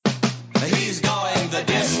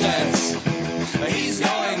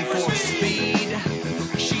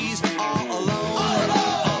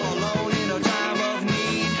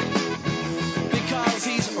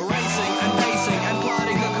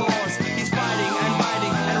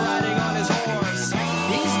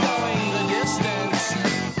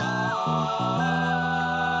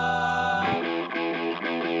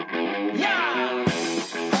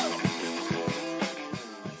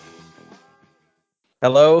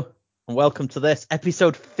Hello, and welcome to this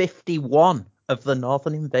episode 51 of the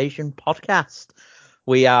Northern Invasion podcast.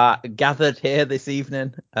 We are gathered here this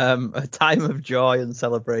evening, a time of joy and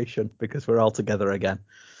celebration because we're all together again.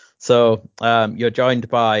 So you're joined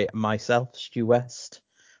by myself, Stu West.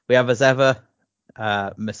 We have, as ever,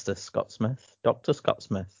 Mr. Scott Smith, Dr. Scott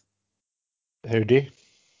Smith. Howdy.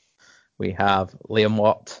 We have Liam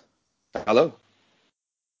Watt. Hello.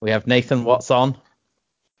 We have Nathan Watson.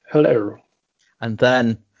 Hello. And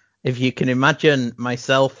then, if you can imagine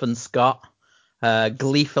myself and Scott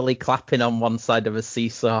gleefully clapping on one side of a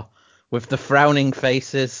seesaw with the frowning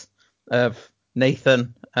faces of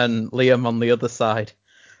Nathan and Liam on the other side,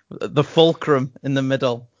 the fulcrum in the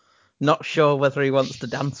middle, not sure whether he wants to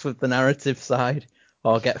dance with the narrative side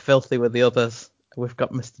or get filthy with the others. We've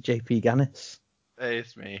got Mr. JP Gannis. Hey,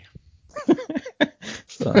 it's me.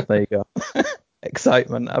 So there you go.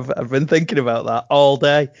 Excitement. I've been thinking about that all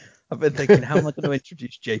day. I've been thinking, how am I going to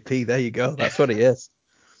introduce JP? There you go. That's what he is.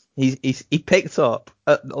 He picked up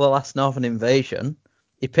at the last Northern Invasion.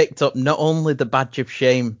 He picked up not only the badge of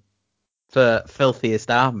shame for Filthiest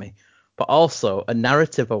Army, but also a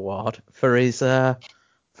narrative award for his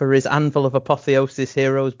Anvil of Apotheosis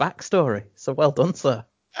Heroes backstory. So well done, sir.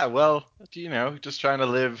 Yeah, well, just trying to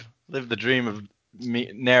live the dream of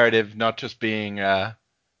narrative, not just being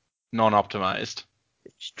non-optimized.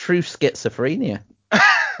 It's true schizophrenia.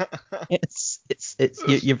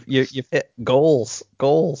 You've hit goals.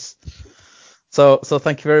 So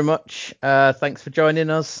thank you very much. Thanks for joining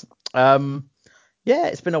us.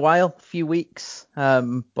 It's been a while, a few weeks.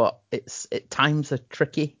 But times are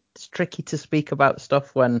tricky. It's tricky to speak about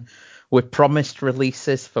stuff when we're promised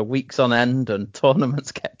releases for weeks on end and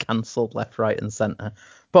tournaments get cancelled left, right, and centre.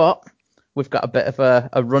 But we've got a bit of a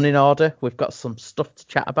running order. We've got some stuff to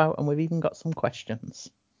chat about, and we've even got some questions.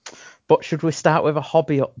 But should we start with a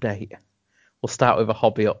hobby update? We'll start with a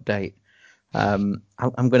hobby update. I'm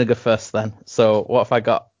going to go first then. So what have I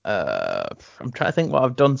got? I'm trying to think what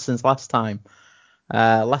I've done since last time.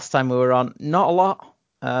 Last time we were on, not a lot.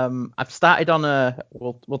 I've started on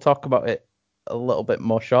we'll talk about it a little bit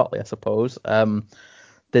more shortly, I suppose.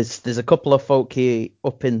 There's a couple of folk here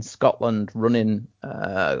up in Scotland running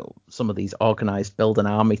some of these organised build an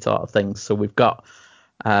army sort of things. So we've got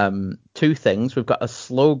two things. We've got a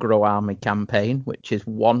slow grow army campaign, which is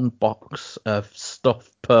one box of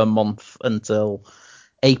stuff per month until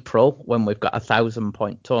April, when we've got 1,000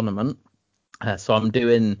 point tournament. So I'm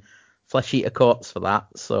doing Flesh Eater courts for that.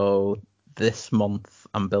 So this month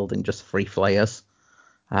I'm building just 3 flayers,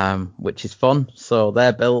 which is fun. So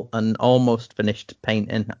they're built and almost finished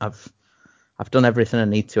painting. I've done everything I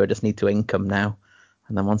need to. I just need to ink them now,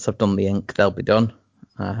 and then once I've done the ink, they'll be done.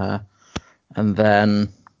 And then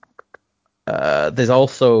there's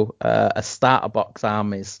also a starter box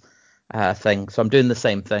armies thing. So I'm doing the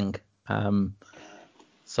same thing.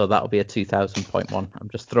 So that'll be a 2,000 point one. I'm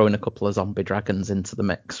just throwing a couple of zombie dragons into the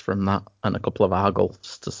mix from that and a couple of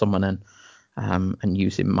Argles to summon in, and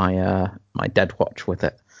using my Dead Watch with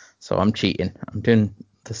it. So I'm cheating. I'm doing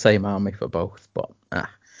the same army for both, but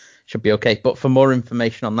should be okay. But for more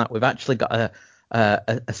information on that, we've actually got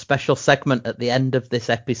a special segment at the end of this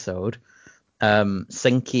episode.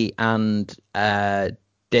 Sinky and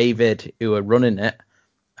David, who are running it,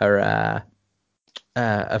 have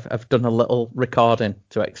done a little recording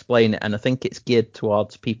to explain it, and I think it's geared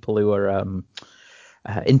towards people who are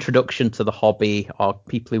introduction to the hobby or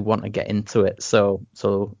people who want to get into it. So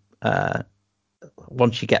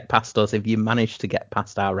once you get past us, if you manage to get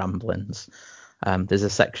past our ramblings, there's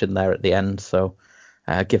a section there at the end. So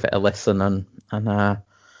give it a listen and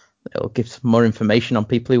it'll give some more information on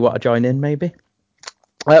people who want to join in, maybe.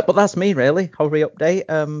 But that's me, really. Hobby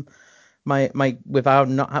update. My without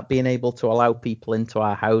not being able to allow people into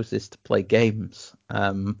our houses to play games,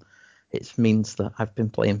 it means that I've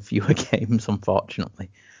been playing fewer games,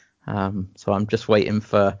 unfortunately. So I'm just waiting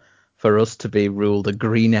for us to be ruled a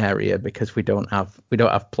green area because we don't have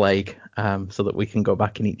plague, so that we can go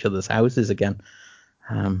back in each other's houses again.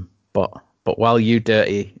 But while you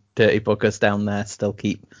dirty buggers down there still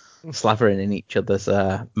keep slavering in each other's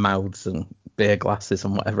mouths and beer glasses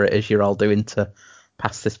and whatever it is you're all doing to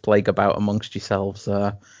pass this plague about amongst yourselves,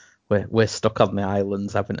 we're stuck on the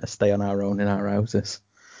islands having to stay on our own in our houses.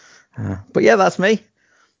 But yeah, that's me.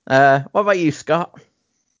 What about you, Scott?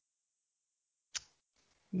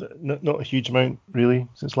 Not a huge amount really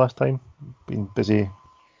since last time. Been busy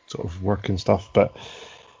sort of work and stuff, but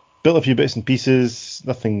built a few bits and pieces.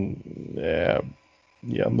 Nothing.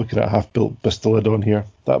 I'm looking at a half-built Bastillodon here.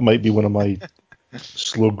 That might be one of my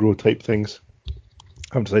slow grow type things.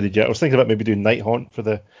 I haven't decided yet. I was thinking about maybe doing Night Haunt for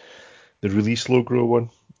the release slow grow one.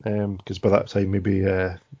 because by that time maybe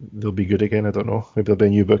they'll be good again. I don't know. Maybe there'll be a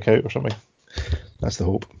new book out or something. That's the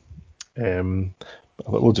hope. I've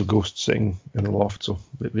got loads of ghosts sitting in the loft, so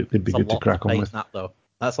they'd be good to crack on with. That though.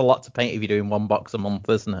 That's a lot to paint if you're doing one box a month,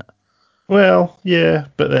 isn't it? Well, yeah,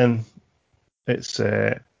 but then it's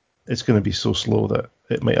going to be so slow that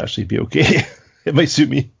it might actually be okay. It might suit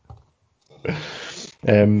me.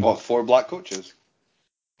 4 black coaches?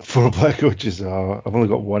 4 black coaches. I've only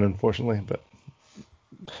got 1, unfortunately, but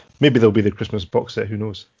maybe there'll be the Christmas box set. Who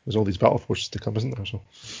knows? There's all these Battle Forces to come, isn't there? So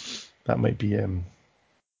that might be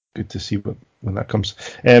good to see when that comes.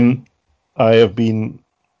 I have been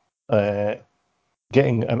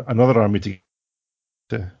getting another army to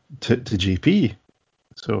GP,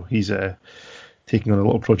 so he's taking on a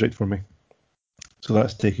little project for me. So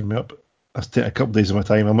that's taking me up. That's taken a couple of days of my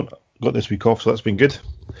time. I've got this week off, so that's been good.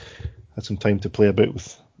 Had some time to play about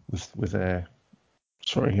with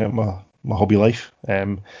sorting out my hobby life.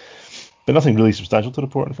 But nothing really substantial to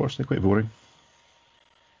report, unfortunately. Quite boring.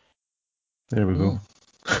 There we go.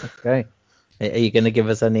 Okay. Are you going to give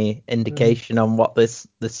us any indication on what this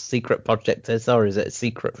secret project is, or is it a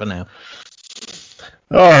secret for now?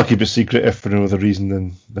 Oh, I'll keep it secret if for no other reason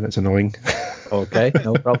than it's annoying. Okay,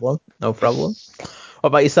 no problem. No problem. What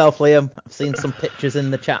about yourself, Liam? I've seen some pictures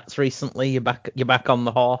in the chats recently. You're back on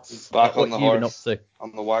the horse. Back what on the you been horse. up to?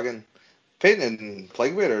 On the wagon. Painting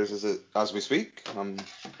Plague Bearers as we speak. I'm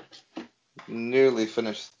nearly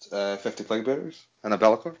finished 50 Plague Bearers and a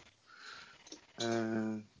Bellicor.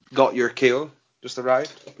 Got your KO just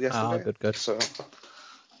arrived yesterday. Good. So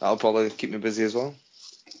that'll probably keep me busy as well.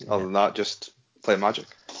 Yeah. Other than that, just play Magic.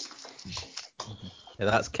 Yeah,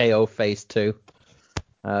 that's KO phase 2.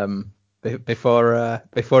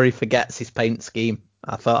 Before he forgets his paint scheme,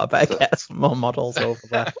 I thought I better get some more models over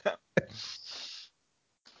there.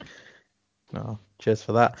 No, cheers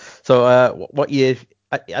for that. So,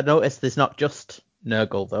 I noticed there's not just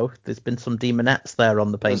Nurgle though. There's been some Demonettes there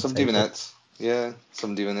on the paint. There's some Demonettes. Yeah,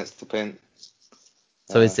 some Demonettes to paint.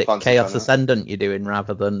 So is it Chaos Ascendant you're doing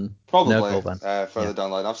rather than probably Nurgle then? Further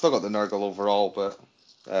down the line. I've still got the Nurgle overall, but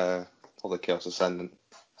probably Chaos Ascendant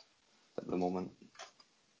at the moment.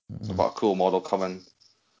 So I've got a cool model coming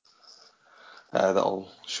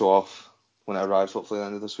that'll show off when it arrives, hopefully at the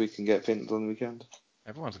end of this week, and get painted on the weekend.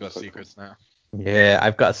 Everyone's got secrets now. Yeah,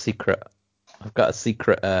 I've got a secret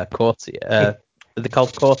courtier. They're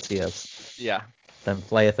called courtiers. Yeah. Them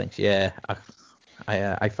player things. Yeah,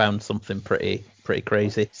 I found something pretty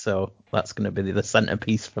crazy. So that's going to be the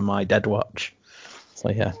centerpiece for my Dead Watch. So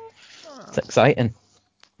yeah, it's exciting.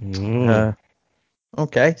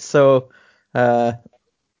 Okay, so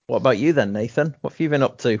what about you then, Nathan? What have you been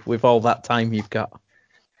up to with all that time you've got?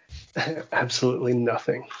 Absolutely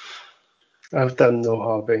nothing. I've done no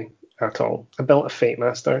hobby at all. I built a Fate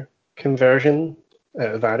Master conversion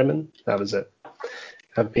out of Ahriman. That was it.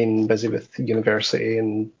 I've been busy with university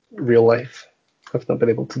and real life. I've not been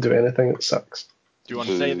able to do anything. It sucks. Do you want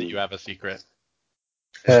to say that you have a secret?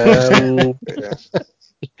 No.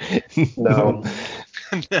 No.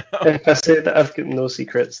 If I say that I've got no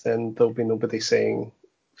secrets, then there'll be nobody saying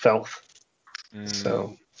filth.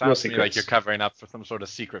 So sounds no to me like you're covering up for some sort of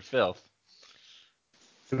secret filth.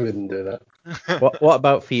 I wouldn't do that. What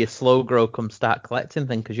about for your slow grow come start collecting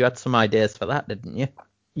thing? Because you had some ideas for that, didn't you?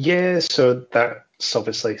 Yeah, so that's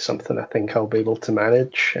obviously something I think I'll be able to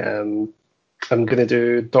manage. I'm going to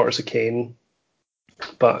do Daughters of Cain,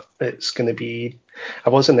 but it's going to be... I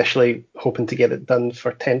was initially hoping to get it done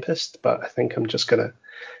for Tempest, but I think I'm just going to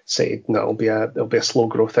say, no, it'll be a slow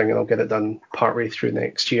grow thing, and I'll get it done partway through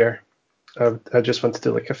next year. I just want to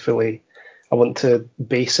do I want to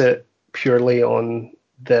base it purely on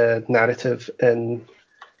the narrative in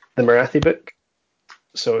the Marathi book.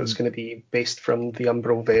 So it's going to be based from the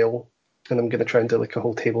Umbral Vale, and I'm going to try and do a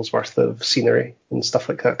whole table's worth of scenery and stuff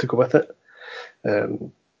like that to go with it.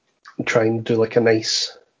 And try and do a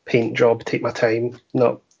nice paint job, take my time,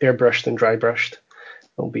 not airbrushed and dry brushed.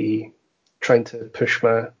 I'll be trying to push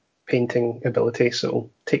my painting ability, so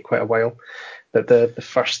it'll take quite a while. But the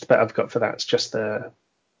first bit I've got for that is just the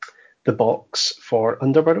box for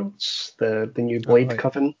Underworlds, the new Blade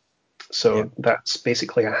Coven. So that's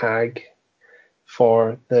basically a hag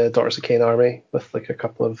for the Daughters of Cain army with a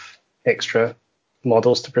couple of extra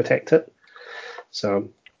models to protect it. So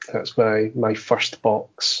that's my first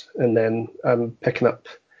box, and then I'm picking up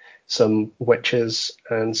some Witches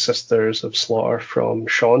and Sisters of Slaughter from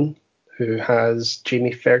Sean, who has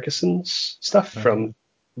Jamie Ferguson's stuff from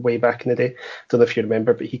way back in the day. Don't know if you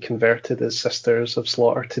remember, but he converted his Sisters of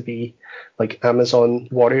Slaughter to be Amazon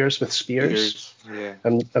warriors with spears. Yeah.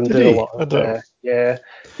 I'm doing a lot of they've got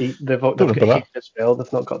Hate as well.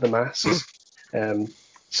 They've not got the masks.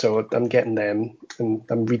 So I'm getting them, and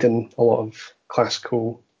I'm reading a lot of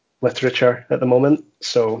classical literature at the moment.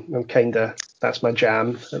 So that's my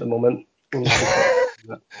jam at the moment.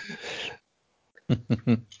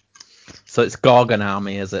 So it's Gorgon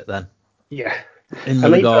army, is it then? Yeah.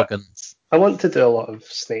 Inland Gorgons. I want to do a lot of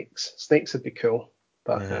snakes. Snakes would be cool,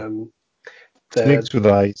 but Snakes with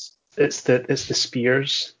eyes. It's the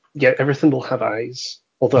spears. Yeah, everything will have eyes.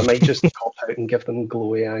 Although I might just pop out and give them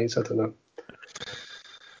glowy eyes. I don't know.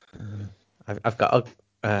 I've got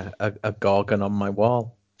a Gorgon on my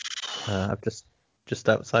wall. I've just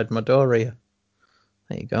outside my door here.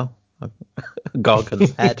 There you go. A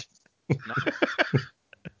Gorgon's head.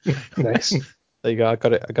 Nice. There you go. I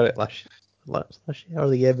got it last year or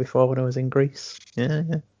the year before when I was in Greece. Yeah.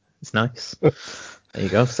 It's nice. There you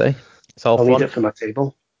go. See, it's all I'll fun. need it for my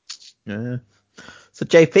table. Yeah. So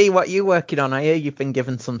JP, what are you working on? I hear you've been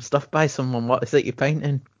given some stuff by someone. What is it you're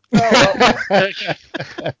painting?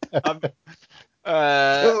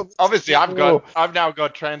 Obviously, I've now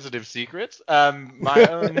got transitive secrets. My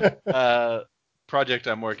own project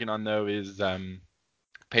I'm working on though is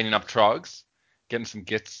painting up trogs, getting some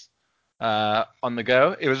gits on the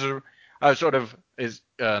go. It was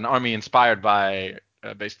an army inspired by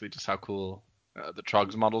basically just how cool the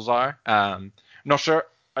trogs models are. I'm not sure.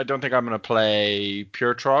 I don't think I'm gonna play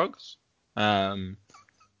pure trogs. Not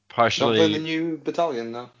Partially. playing the new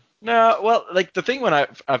battalion now. No, well, like the thing when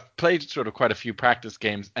I've played sort of quite a few practice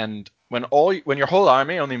games, and when your whole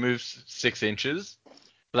army only moves 6 inches,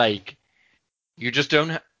 like you just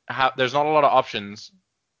don't have. There's not a lot of options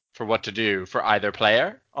for what to do for either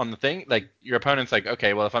player on the thing. Like your opponent's like,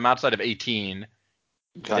 okay, well if I'm outside of 18,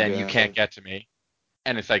 then you can't get to me,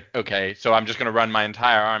 and it's like, okay, so I'm just gonna run my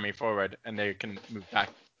entire army forward, and they can move back.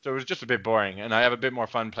 So it was just a bit boring, and I have a bit more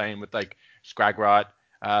fun playing with like Scragrot,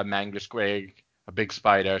 Mangler Squig, a big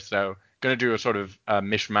spider. So gonna do a sort of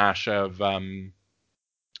mishmash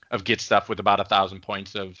of git stuff with about 1,000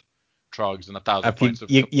 points of trogs and 1,000 points of.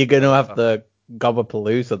 You're gonna have the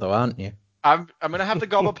Gobbapalooza though, aren't you? I'm gonna have the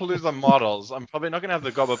Gobbapalooza models. I'm probably not gonna have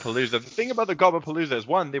the Gobbapalooza. The thing about the Gobbapalooza is,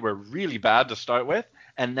 one, they were really bad to start with,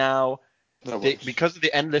 and now because of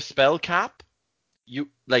the endless spell cap, you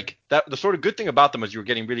like that. The sort of good thing about them is you're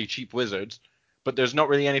getting really cheap wizards, but there's not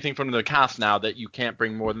really anything from the cast now that you can't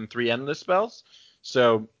bring more than 3 endless spells.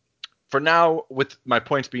 So for now, with my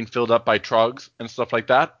points being filled up by trogs and stuff like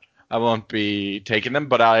that, I won't be taking them,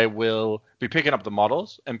 but I will be picking up the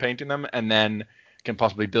models and painting them, and then can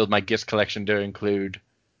possibly build my Gist collection to include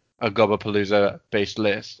a Gobbapalooza based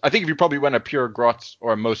list. I think if you probably went a pure Grots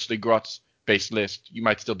or a mostly Grots based list, you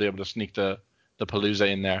might still be able to sneak the Palooza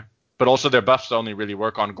in there. But also their buffs only really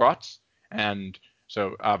work on Grots, and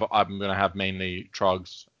so I'm going to have mainly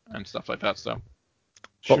trogs and stuff like that. So,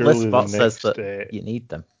 but Listbot says that you need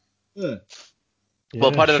them. Yeah,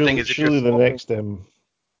 well, part of the thing is surely the next.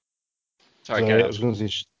 Sorry, I was going to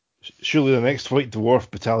say, surely the next White Dwarf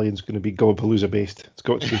battalion is going to be Gobbapalooza based. It's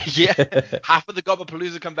got to be. Yeah, half of the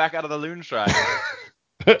Gobbapalooza come back out of the Loon Shrine.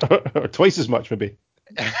 Or twice as much, maybe.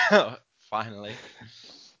 Finally.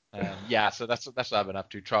 Yeah, so that's what I've been up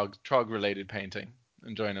to. Trog related painting.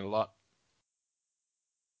 Enjoying it a lot.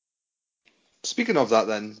 Speaking of that,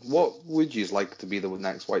 then, what would you like to be the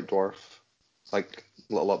next White Dwarf? Like,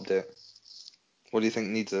 little update. What do you think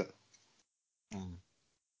needs it?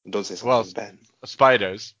 Don't say something, Ben.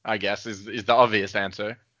 Spiders, I guess, is the obvious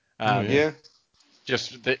answer. Yeah.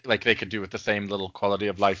 Just like they could do with the same little quality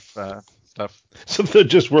of life stuff. So they're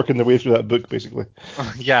just working their way through that book, basically.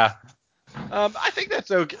 Yeah. I think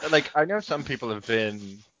that's okay. Like, I know some people have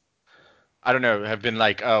been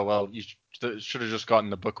like, oh, well, you should have just gotten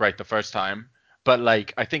the book right the first time. But,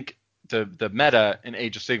 like, I think the meta in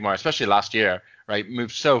Age of Sigmar, especially last year, right,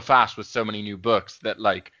 moved so fast with so many new books that,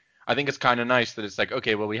 like, I think it's kind of nice that it's like,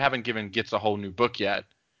 okay, well, we haven't given Gits a whole new book yet,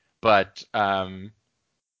 but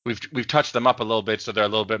we've touched them up a little bit so they're a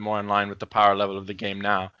little bit more in line with the power level of the game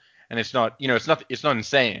now. And it's not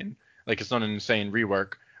insane. Like, it's not an insane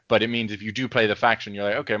rework. But it means if you do play the faction, you're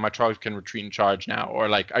like, okay, my trogs can retreat and charge now, or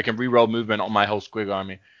like I can reroll movement on my whole squig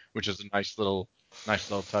army, which is a nice little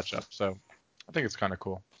touch up. So I think it's kind of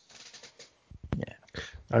cool. Yeah.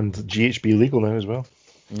 And GHB legal now as well.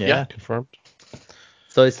 Yeah. Confirmed.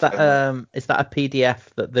 So is that a PDF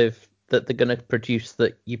that they're going to produce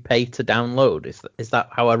that you pay to download? Is that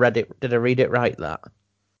how I read it? Did I read it right? That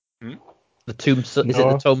the Tomb is it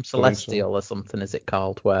the Tome Celestial or something? Is it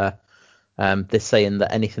called where? They're saying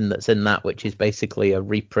that anything that's in that, which is basically a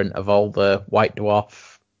reprint of all the White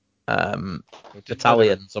Dwarf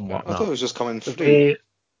battalions and whatnot. I thought it was just coming free.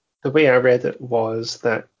 The way I read it was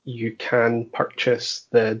that you can purchase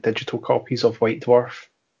the digital copies of White Dwarf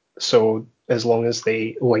So as long as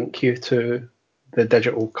they link you to the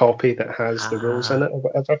digital copy that has the rules in it or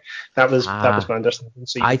whatever, that was my understanding.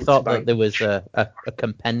 So I thought that there was a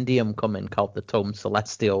compendium coming called the Tome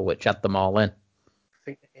Celestial, which had them all in. I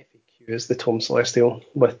think the FAQ is the Tome Celestial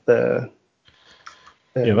with the.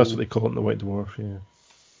 Yeah, that's what they call it in the White Dwarf. Yeah.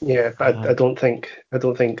 Yeah, but I don't think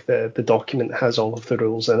the document has all of the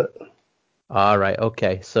rules in it. All right,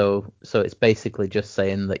 okay. So it's basically just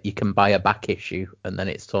saying that you can buy a back issue and then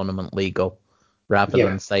it's tournament legal, rather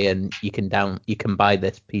than saying you can buy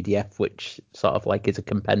this PDF, which sort of like is a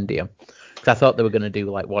compendium. Because I thought they were going to do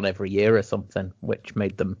like one every year or something, which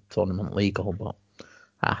made them tournament legal. But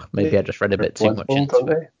maybe I just read a bit too much into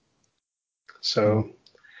it. So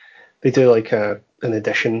they do like an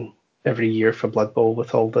edition every year for Blood Bowl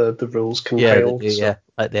with all the rules compiled. Yeah, they do, yeah,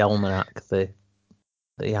 like the almanac, the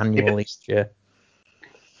annual each year.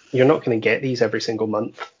 You're not going to get these every single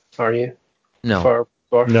month, are you? No. For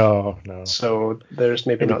Dwarf? No. So there's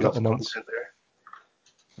maybe Every not enough couple months. content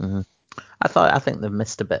there. Mm-hmm. I think they've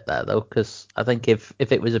missed a bit there though, because I think if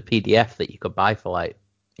it was a PDF that you could buy for like,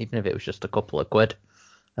 even if it was just a couple of quid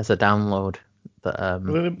as a download, but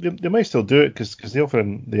well, they might still do it because they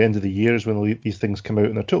often the end of the year is when these things come out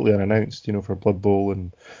and they're totally unannounced, for Blood Bowl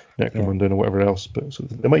and Necromunda or whatever else. But so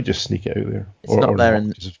they might just sneak it out there. It's not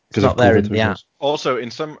there in the app. Also, in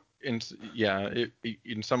some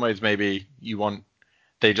ways, maybe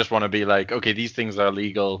they just want to be like, okay, these things are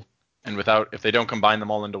legal, and if they don't combine them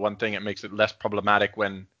all into one thing, it makes it less problematic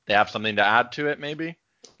when they have something to add to it, maybe.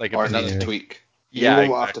 Like or another tweak. Yeah, you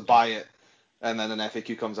won't have to buy it, and then an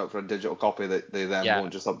FAQ comes out for a digital copy that they then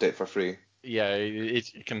won't just update for free. Yeah,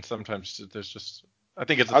 it can sometimes. There's just. I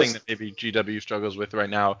think it's the thing that maybe GW struggles with right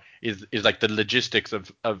now is like the logistics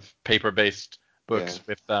of paper-based books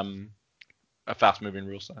with a fast-moving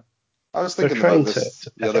rule set. I was thinking about this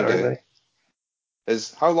the other day.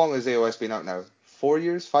 Is how long has AOS been out now? 4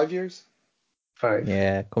 years? 5 years? 5.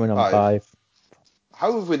 Yeah, coming on 5.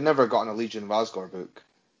 How have we never gotten a Legion of Asgore book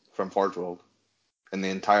from Forge World in the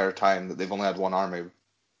entire time that they've only had one army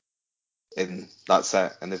in that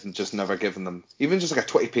set, and they've just never given them even just like a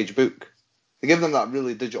 20-page book? They gave them that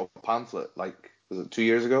really digital pamphlet, like, was it 2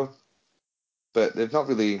 years ago? But they've not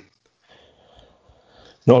really.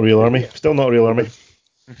 Not a real army. Still not a real army.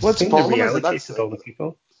 What's the problem? Reallocated all the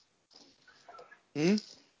people. I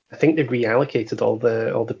think they reallocated all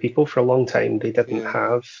the people for a long time. They didn't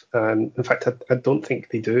have. In fact, I don't think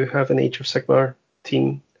they do have an Age of Sigmar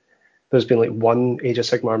team. There's been like one Age of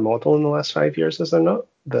Sigmar model in the last 5 years, is there not?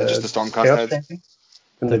 Just the Stormcast head.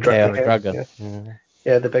 And the Dragon. Yeah.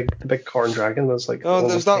 Yeah, the big corn dragon was like. Oh,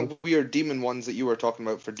 there's that weird demon ones that you were talking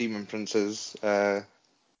about for Demon Princes.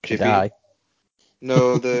 JP.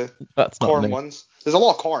 No, the corn ones. There's a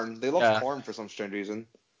lot of corn. They love corn for some strange reason.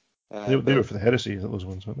 They were for the Heresy, those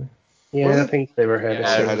ones, weren't they? Yeah, I think they were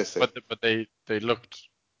Heresy. But they looked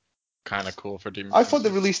kind of cool for Demon. I thought they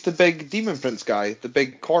released the big Demon Prince guy, the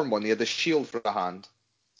big corn one. He had the shield for the hand.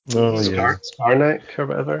 Oh yeah. Skarnak or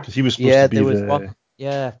whatever. Because he was supposed to be the. One.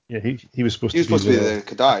 Yeah. Yeah, he was supposed to be the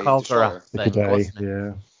Kadai. The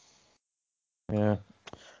Kadai, yeah. Yeah.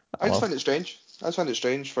 I just find it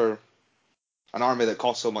strange. For an army that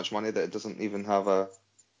costs so much money that it doesn't even have a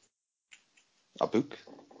book.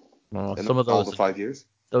 No, some of those all the 5 years.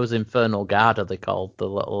 Those Infernal Guard are they called, the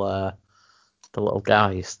little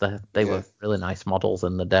guys. They were really nice models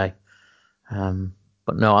in the day.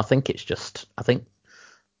 But no, I think it's just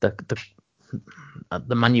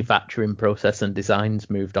the manufacturing process and design's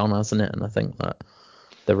moved on, hasn't it? And I think that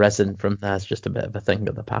the resin from there is just a bit of a thing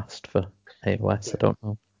of the past for AOS. I don't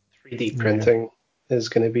know. 3D printing is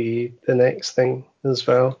going to be the next thing as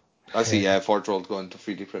well. I see. Forge World going to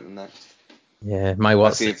 3D printing next. Yeah,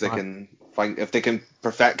 I see if they can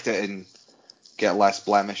perfect it and get less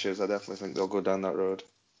blemishes. I definitely think they'll go down that road.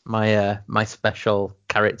 My special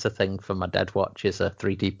character thing for my Dead Watch is a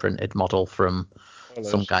 3D printed model from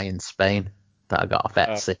some guy in Spain that I got off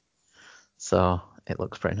Etsy. So it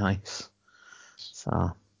looks pretty nice.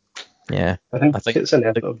 So yeah, I think it's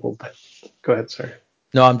inevitable. Go ahead, sir.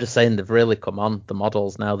 No, I'm just saying they've really come on, the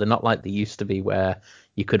models now. They're not like they used to be, where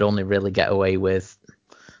you could only really get away with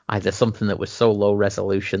either something that was so low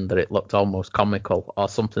resolution that it looked almost comical, or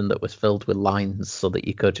something that was filled with lines so that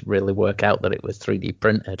you could really work out that it was 3D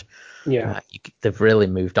printed. Yeah, they've really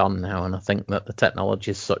moved on now, and I think that the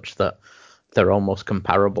technology is such that they're almost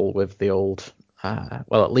comparable with the old,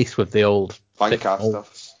 at least with the old Finecast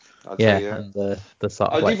stuff. And the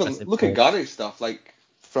sort of. I'd even look at Gary's stuff, like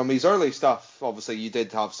from his early stuff. Obviously, you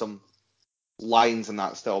did have some lines in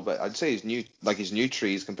that still, but I'd say his new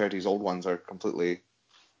trees compared to his old ones are completely.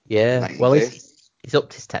 Yeah, well, he's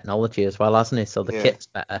upped his technology as well, hasn't he? So the Yeah. kit's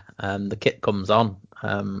better. The kit comes on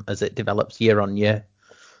as it develops year on year.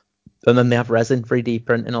 And then they have resin 3D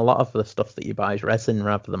printing. A lot of the stuff that you buy is resin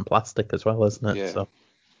rather than plastic as well, isn't it? Yeah. So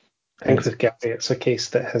I think with Gary, it's a case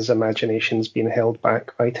that his imagination's been held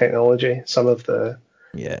back by technology. Some of the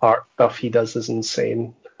art stuff he does is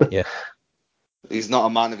insane. Yeah. He's not a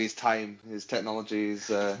man of his time. His technology is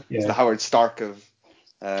he's the Howard Stark of.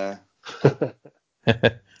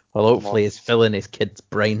 Well, hopefully he's filling his kids'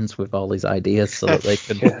 brains with all his ideas so that they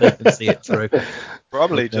can see it through.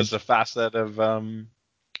 Probably just a facet of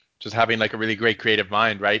just having like a really great creative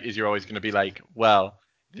mind, right? Is you're always going to be like, well,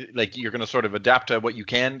 like you're going to sort of adapt to what you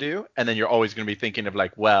can do, and then you're always going to be thinking of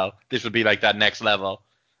like, well, this would be like that next level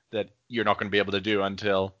that you're not going to be able to do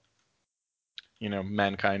until, you know,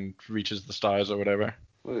 mankind reaches the stars or whatever.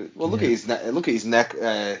 Well, look at his neck,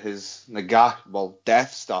 his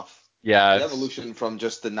death stuff. Yeah, The evolution from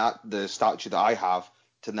just the statue that I have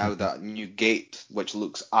to now that new gate, which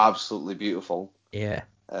looks absolutely beautiful. Yeah.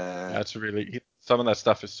 That's really, some of that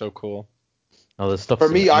stuff is so cool. Oh, the stuff. For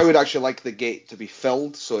me, I would actually like the gate to be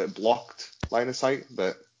filled so it blocked line of sight,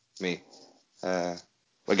 but again,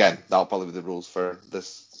 that'll probably be the rules for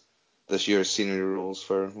this year's scenery rules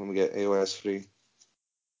for when we get AOS 3.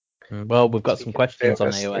 Well, we've got some questions on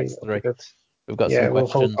AOS 3. We've got some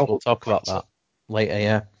questions. We'll talk about that later,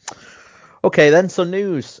 yeah. Okay, then, so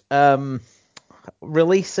news.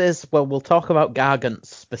 Releases, well, we'll talk about Gargant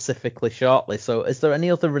specifically shortly. So is there any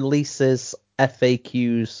other releases,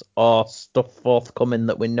 FAQs, or stuff forthcoming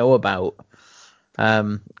that we know about?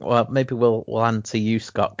 Well, maybe we'll hand to you,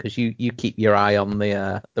 Scott, because you keep your eye on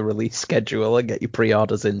the release schedule and get your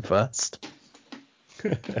pre-orders in first.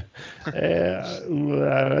 I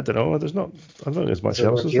don't know. I don't think there's much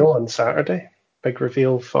else. Reveal on Saturday. Big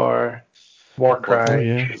reveal for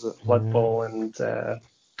Warcry, Blood Bowl, and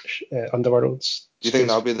Underworlds. Do you think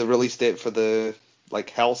that'll be the release date for the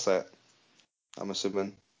Hell set? I'm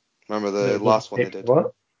assuming. Remember the last one they did?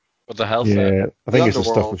 What the Hell set? Yeah, I think it's the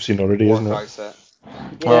stuff we've seen already, isn't it? Set.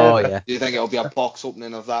 Yeah. Do you think it'll be a box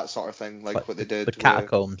opening of that sort of thing, like what they did? The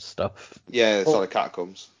Catacombs stuff. Yeah, sort of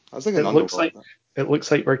Catacombs. I was thinking it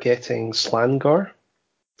looks like we're getting Slangor.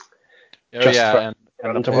 And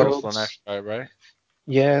Underworld, right?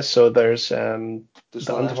 Yeah, so there's the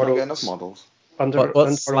Underworld enough models.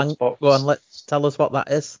 What's Slang? Go on, let's tell us what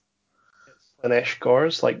that is. Slaanesh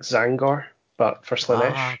Gors, like Zangor, but for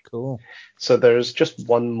Slaanesh. Ah, cool. So there's just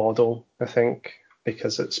one model, I think,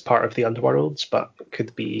 because it's part of the Underworlds, but it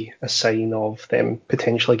could be a sign of them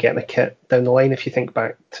potentially getting a kit down the line. If you think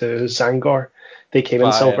back to Zangor, they came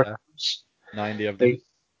in Silver. 90 of them.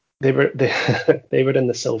 They were in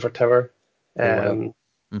the Silver Tower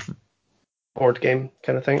board game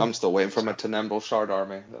kind of thing. I'm still waiting for my Tenembral Shard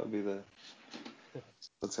army. That would be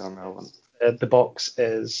that's the army I want. The box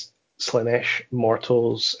is Slaanesh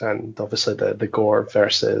Mortals and obviously the Gore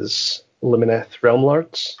versus Lumineth Realm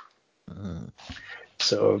Lords.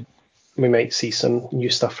 So we might see some new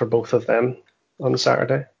stuff for both of them on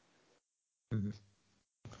Saturday.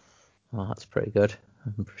 Well, that's pretty good.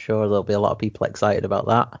 I'm sure there'll be a lot of people excited about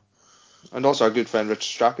that. And also our good friend Richard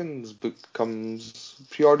Strachan's book comes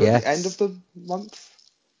pre-ordered at the end of the month,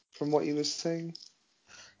 from what he was saying.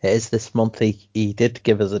 It is this month. He did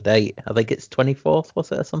give us a date. I think it's 24th,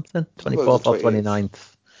 was it, or something? 24th or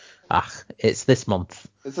 29th. It's this month.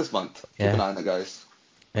 It's this month. Keep an eye on it, guys.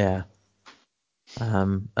 Yeah.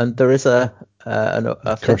 And there is a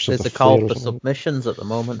call for submissions at the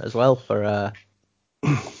moment as well for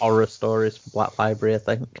horror stories for Black Library, I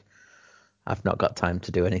think. I've not got time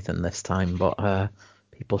to do anything this time, but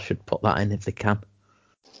people should put that in if they can.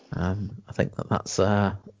 I think that's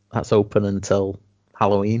open until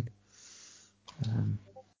Halloween.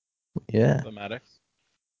 Thematic.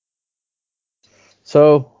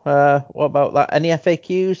 So, what about that? Any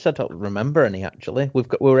FAQs? I don't remember any actually.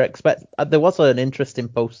 There was an interesting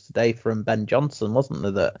post today from Ben Johnson, wasn't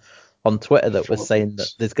there, that on Twitter that was saying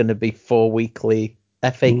that there's going to be 4 weekly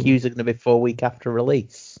FAQs are going to be 4 week after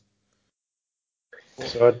release.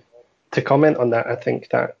 So to comment on that, I think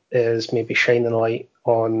that is maybe shining a light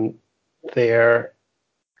on their,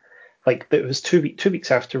 like, it was 2 weeks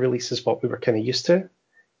after release is what we were kind of used to,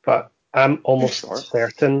 but I'm almost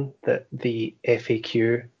certain that the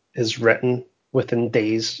FAQ is written within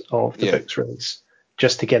days of the book's release,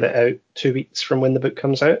 just to get it out 2 weeks from when the book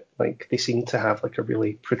comes out. Like, they seem to have like a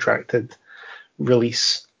really protracted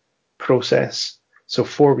release process. So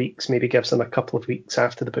 4 weeks maybe gives them a couple of weeks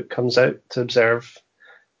after the book comes out to observe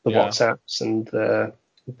the WhatsApps and the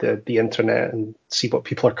internet and see what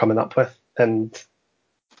people are coming up with and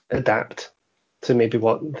adapt to maybe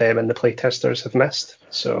what them and the playtesters have missed.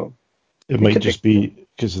 So It might just be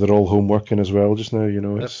because they're all home working as well just now.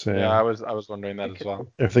 It's I was wondering that as well.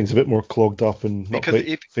 Everything's a bit more clogged up and not Because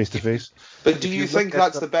quite face to face. But do you think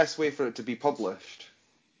that's the best way for it to be published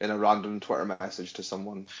in a random Twitter message to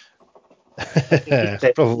someone?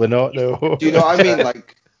 Probably not. No. Do you know what I mean?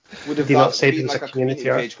 Like, would have Do you not that say been there's like a a community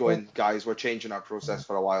community page article? going, guys, we're changing our process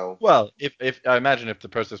for a while? Well, if I imagine if the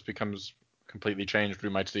process becomes completely changed, we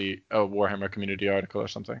might see a Warhammer community article or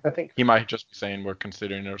something. I think He might just be saying we're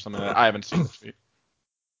considering it or something. I haven't seen the tweet.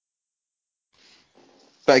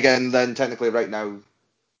 But again, then technically right now,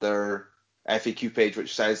 their FAQ page,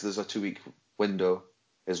 which says there's a 2-week window,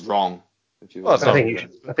 is wrong. If you Well, will.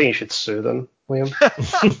 it's I think you should sue them, Liam.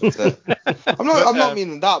 I'm not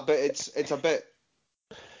meaning that, but it's a bit.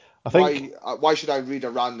 I think Why should I read a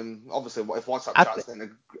random? Obviously, if WhatsApp chat's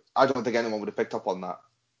in, I don't think anyone would have picked up on that.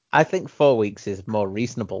 I think 4 weeks is more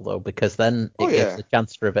reasonable though, because then it gives a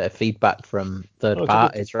chance for a bit of feedback from third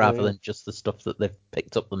parties rather than just the stuff that they've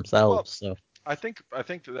picked up themselves. So I think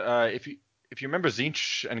that, if you remember,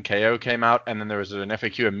 Tzeentch and KO came out, and then there was an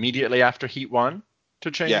FAQ immediately after Heat 1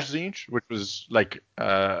 to change Tzeentch, which was like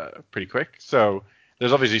pretty quick. So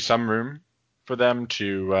there's obviously some room for them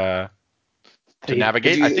to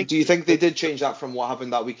navigate. Do you think they did change that from what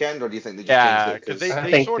happened that weekend, or do you think they just changed it?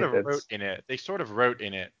 Because they sort of wrote in it. They sort of wrote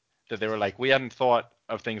in it that they were like, we hadn't thought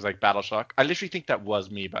of things like Battleshock. I literally think that was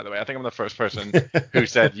me, by the way. I think I'm the first person who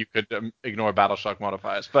said you could ignore Battleshock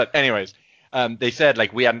modifiers. But anyways, they said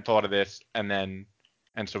like we hadn't thought of this, and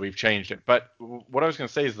so we've changed it. But what I was going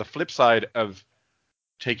to say is the flip side of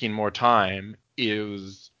taking more time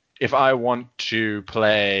is if I want to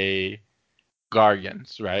play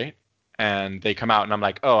Guardians, right? And they come out and I'm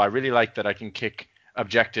like, oh, I really like that I can kick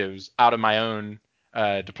objectives out of my own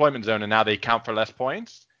deployment zone, and now they count for less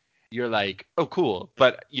points. You're like, oh, cool.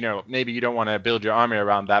 But, maybe you don't want to build your army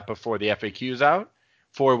around that before the FAQ's out.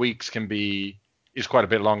 4 weeks is quite a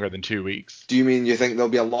bit longer than 2 weeks. Do you mean you think there'll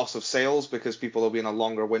be a loss of sales because people will be in a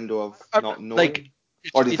longer window of not knowing?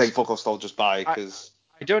 Or do you think folk will still just buy? Because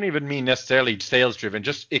I don't even mean necessarily sales driven.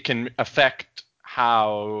 Just it can affect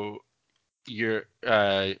how you're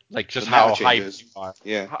just how hyped you are.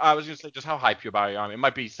 Yeah. I was gonna say just how hyped you are about your army. It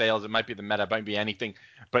might be sales, it might be the meta, it might be anything.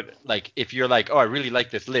 But like if you're like, oh, I really like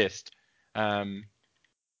this list, so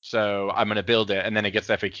I'm gonna build it, and then it gets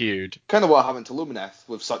FAQ'd. Kind of what happened to Lumineth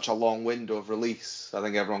with such a long window of release. I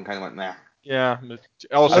think everyone kind of went, nah. Yeah.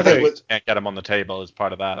 Also, I think can't get them on the table as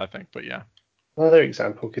part of that. I think, but yeah. Another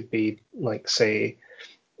example could be like, say,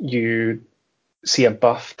 you see a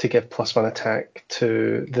buff to give +1 attack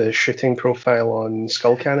to the shooting profile on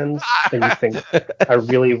skull cannons, and you think, I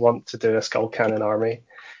really want to do a skull cannon army.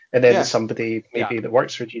 And then somebody maybe that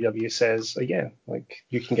works for GW says, oh, yeah, like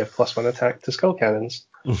you can give +1 attack to skull cannons.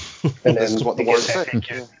 And then this is what the words say.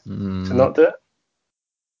 To not do it.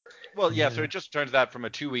 Well, yeah, so it just turns that from a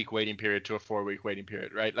 2-week waiting period to a 4-week waiting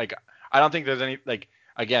period, right? Like, I don't think there's any, like,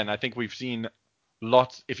 again, I think we've seen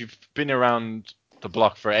lots, if you've been around the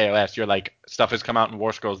block for AOS, you're like, stuff has come out in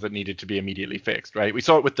War Scrolls that needed to be immediately fixed, right? We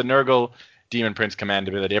saw it with the Nurgle Demon Prince command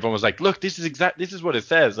ability. Everyone was like, look, this is what it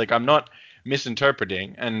says. Like, I'm not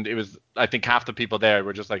misinterpreting. And it was, I think half the people there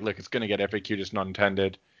were just like, look, it's going to get FAQ, just not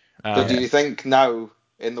intended. But do you think now,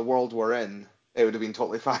 in the world we're in, it would have been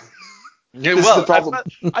totally fine? Yeah, this well, is the problem.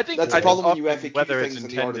 I think that's the problem when you FAQ whether things it's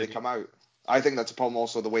in the order they intended. come out. I think that's a problem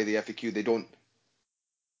also the way they FAQ.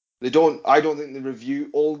 I don't think they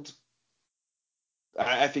review old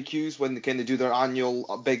FAQs when they kind of do their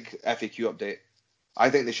annual big FAQ update. I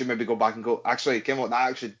think they should maybe go back and go, actually, that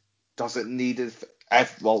actually doesn't need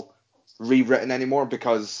rewritten anymore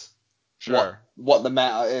because what the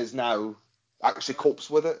meta is now actually copes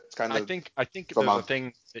with it. It's kind of I think there's a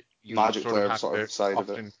thing that you Magic sort of player have sort to of side of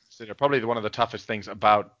often it. consider. Probably one of the toughest things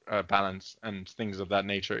about balance and things of that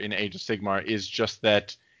nature in Age of Sigmar is just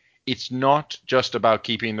that it's not just about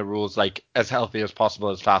keeping the rules like as healthy as possible,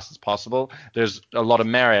 as fast as possible. There's a lot of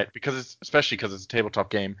merit especially because it's a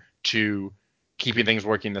tabletop game, to keeping things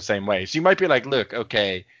working the same way. So you might be like, look,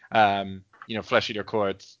 okay, Flesh Eater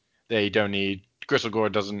Courts, they don't need,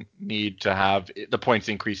 Gristlegore doesn't need to have the points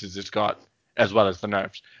increases it's got as well as the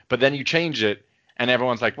nerfs. But then you change it and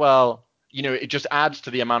everyone's like, well, it just adds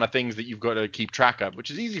to the amount of things that you've got to keep track of,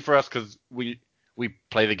 which is easy for us because we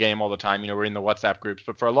play the game all the time. We're in the WhatsApp groups.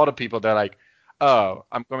 But for a lot of people, they're like, oh,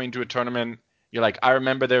 I'm going to a tournament. You're like, I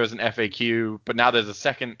remember there was an FAQ, but now there's a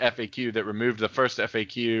second FAQ that removed the first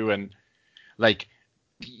FAQ. And like,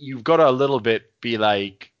 you've got to a little bit be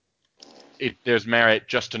like, there's merit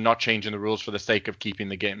just to not changing the rules for the sake of keeping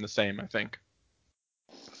the game the same, I think.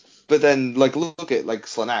 But then, like, look at like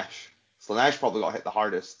Slaanesh. Slaanesh probably got hit the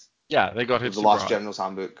hardest. Yeah, they got hit with the last General's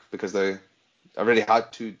Handbook because they already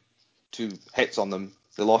had two two hits on them,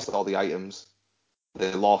 they lost all the items.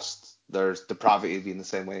 They lost their depravity being the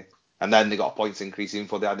same way, and then they got a points increase even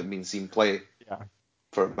though they hadn't been seen play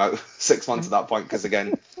for about 6 months at that point. Because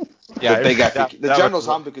again, the big epic, the General's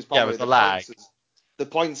Handbook is probably the lag. The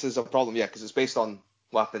points is a problem, because it's based on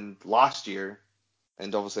what happened last year,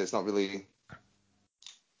 and obviously it's not really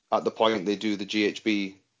at the point they do the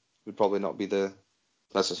GHB would probably not be the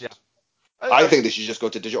necessary. I think they should just go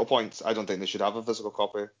to digital points. I don't think they should have a physical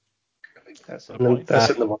copy. I think that's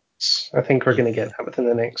in the works. I think we're going to get that within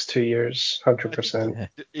the next 2 years, 100%.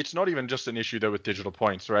 It's not even just an issue though with digital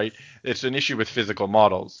points, right? It's an issue with physical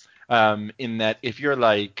models. In that if you're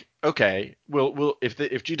like, okay, if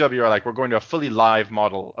GW are like, we're going to a fully live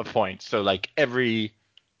model of points, so like every,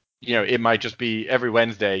 it might just be every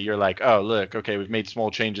Wednesday you're like, oh look, okay, we've made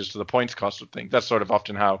small changes to the points cost of things. That's sort of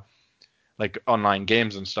often how like online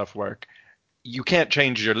games and stuff work. You can't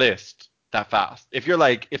change your list that fast. If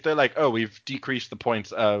they're like, oh, we've decreased the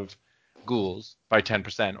points of ghouls by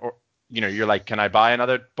 10%, or you're like, can I buy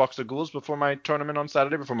another box of ghouls before my tournament on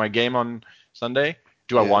Saturday, before my game on Sunday?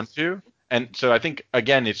 Do I want to? And so I think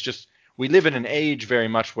again, it's just we live in an age very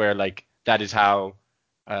much where like that is how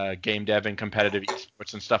game dev and competitive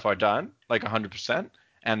esports and stuff are done, like 100%.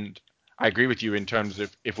 And I agree with you in terms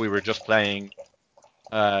of if we were just playing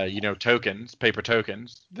paper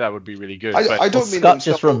tokens, that would be really good. I don't mean Scott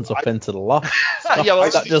just runs up into the loft. Scott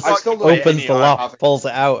just opens the loft, pulls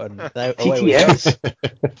it out, and TTS.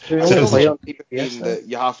 I still don't mean that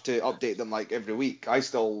you have to update them like every week. I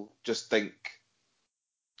still just think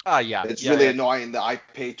it's really annoying that I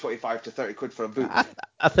pay 25 to 30 quid for a book.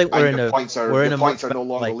 I think we're in a points are no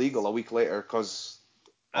longer legal a week later because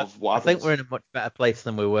of what happens. I think we're in a much better place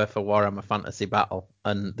than we were for Warhammer Fantasy Battle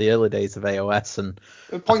and the early days of AOS. And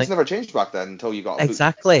the points never changed back then until you got a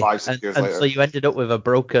exactly book 5-6 years later. So you ended up with a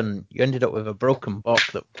broken book that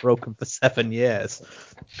was broken for 7 years.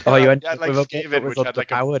 Or you ended up with a book that was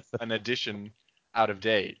underpowered for an edition out of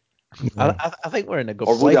date. I think we're in a good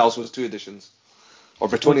place. Or Wood House was 2 editions. Or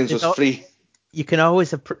Bretonians was free. You can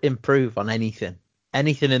always improve on anything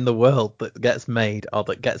in the world that gets made or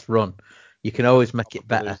that gets run. You can always make it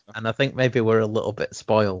better. And I think maybe we're a little bit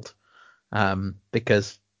spoiled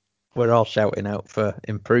because we're all shouting out for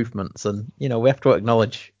improvements. And, we have to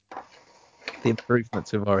acknowledge the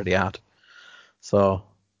improvements we've already had. So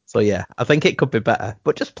yeah, I think it could be better.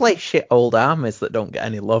 But just play shit old armies that don't get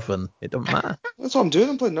any love and it doesn't matter. That's what I'm doing.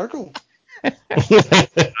 I'm playing Nurgle.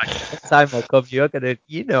 Time will come. You're gonna,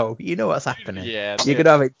 you know what's happening. Yeah, you're gonna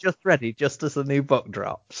have it just ready, just as the new book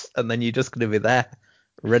drops, and then you're just gonna be there,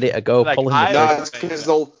 ready to go. Because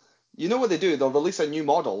you know what they do? They'll release a new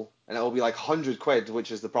model, and it'll be like 100 quid,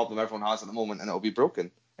 which is the problem everyone has at the moment, and it'll be broken,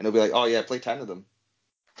 and it'll be like, oh yeah, play 10 of them.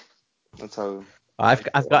 That's how. I've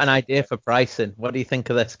got an idea for pricing. What do you think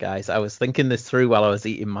of this, guys? I was thinking this through while I was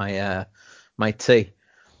eating my tea.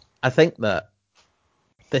 I think that.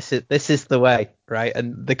 This is the way, right?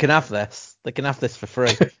 And they can have this. They can have this for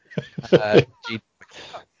free.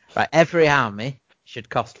 Right, every army should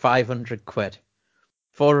cost 500 quid,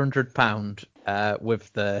 £400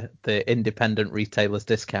 with the independent retailers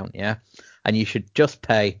discount, yeah. And you should just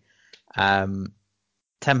pay £10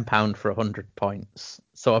 for 100 points.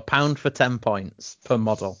 So £1 for 10 points per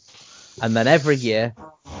model, and then every year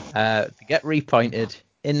they get repointed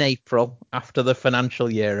in April after the financial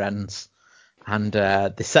year ends. And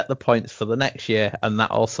they set the points for the next year, and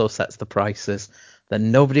that also sets the prices.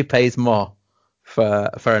 Then nobody pays more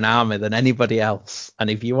for an army than anybody else.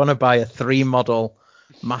 And if you want to buy a 3-model,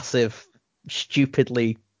 massive,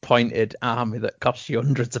 stupidly pointed army that costs you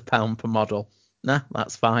hundreds of pounds per model,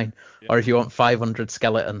 that's fine. Yeah. Or if you want 500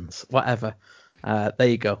 skeletons, whatever, there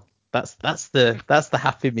you go. That's the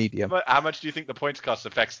happy medium. But how much do you think the points cost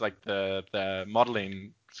affects like the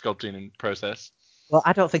modeling, sculpting process? Well,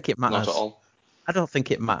 I don't think it matters. Not at all. I don't think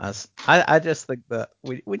it matters. I just think that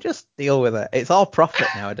we just deal with it. It's all profit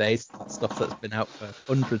nowadays. Stuff that's been out for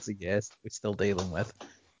hundreds of years that we're still dealing with.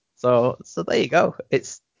 So there you go.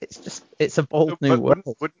 It's a bold new world.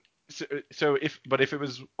 So if it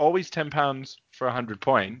was always £10 for 100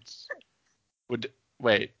 points,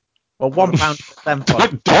 wait. Well, £1 for 10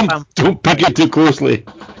 points. Don't pick it too closely.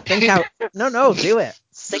 Think out. No, do it.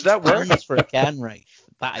 £6 for a Cairn Wraith.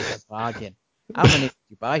 That is a bargain. How many did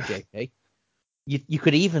you buy, JP? You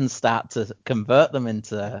could even start to convert them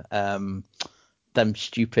into them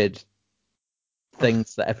stupid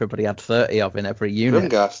things that everybody had 30 of in every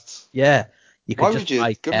unit. Grimghasts. Yeah, you could. Why just would you?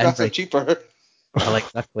 Grimghasts are cheaper. Well,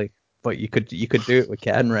 exactly. But you could do it with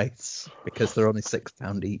Cairn Wraiths because they're only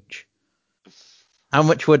 £6 each. How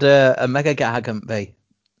much would a Mega Gargant be?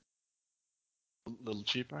 A little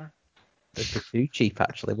cheaper. They'd be too cheap,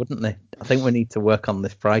 actually, wouldn't they? I think we need to work on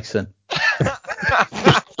this pricing.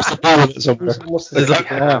 There's almost There's like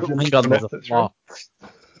hang on, there's a flaw.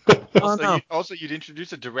 Also, you'd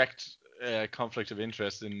introduce a direct conflict of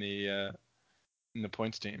interest in the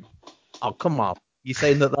points team. Oh, come on. You're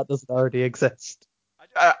saying that doesn't already exist?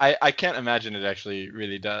 I can't imagine it actually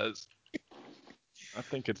really does. I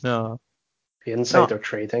think it's No. the insider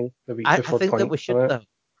trading the week before I think that we points should, on it. though.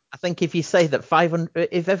 I think if you say that 500,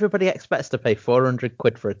 if everybody expects to pay 400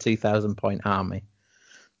 quid for a 2,000 point army,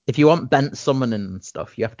 if you want bent summoning and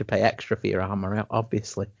stuff, you have to pay extra for your armor,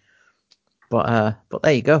 obviously. But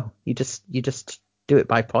there you go. You just do it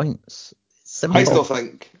by points. It's simple.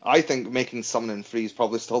 I think making summoning free is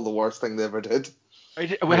probably still the worst thing they ever did.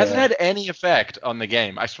 It hasn't had any effect on the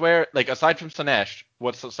game. I swear, like, aside from Slaanesh,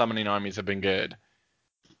 what summoning armies have been good?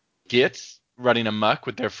 Gitz running amok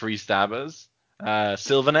with their free stabbers.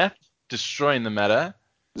 Sylvaneth destroying the meta.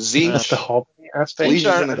 Tzeentch, the hobby aspect.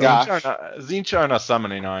 Legions and Nagash. Tzeentch aren't a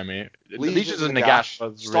summoning army. Legions and Nagash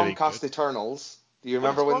was really Stormcast good. Eternals. Do you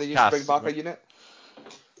remember when they used to bring back a unit?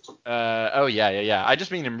 Oh yeah. I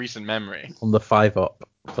just mean in recent memory. On the 5-up.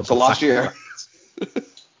 So last year.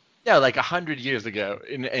 Yeah, like 100 years ago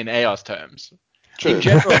in AOS terms. True. In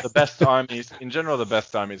general, the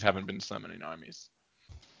best armies haven't been summoning armies.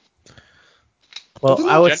 Well,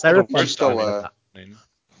 our General, Seraphon still,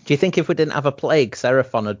 Do you think if we didn't have a plague,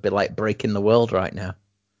 Seraphon would be like breaking the world right now?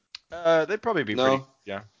 They'd probably be pretty.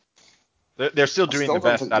 Yeah. They're still doing the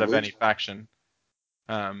best out of any faction.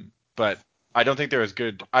 But I don't think they're as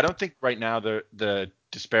good. I don't think right now the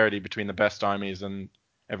disparity between the best armies and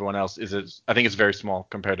everyone else I think it's very small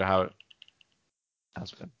compared to how it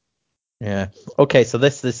has been. Yeah. Okay, so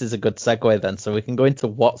this is a good segue then. So we can go into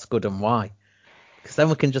what's good and why. Because then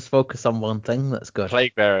we can just focus on one thing that's good.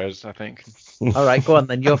 Plague bearers, I think. All right, go on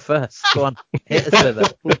then. You're first. Go on. Hit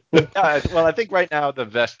us with it. Well, I think right now the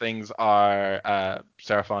best things are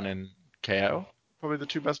Seraphon and KO, probably the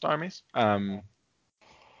two best armies. And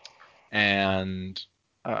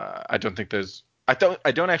I don't think there's. I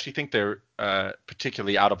don't actually think they're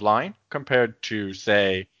particularly out of line compared to,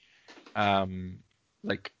 say,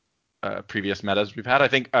 previous metas we've had. I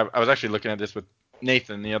think I was actually looking at this with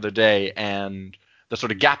Nathan the other day, and the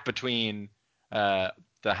sort of gap between the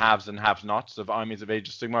haves and have-nots of armies of Age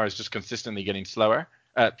of Sigmar is just consistently getting smaller.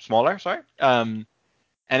 And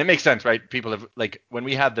it makes sense, right? People have, like, when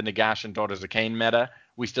we had the Nagash and Daughters of Cain meta,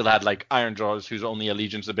 we still had like Iron Jaws, whose only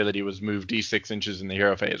allegiance ability was move d6 inches in the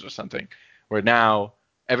hero phase or something. Where now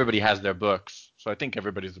everybody has their books, so I think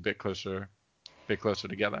everybody's a bit closer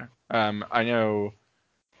together. I know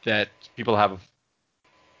that people have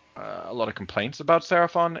a lot of complaints about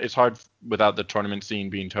Seraphon. It's hard without the tournament scene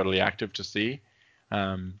being totally active to see.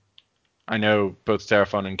 I know both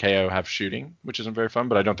Seraphon and KO have shooting, which isn't very fun,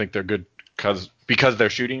 but I don't think they're good because they're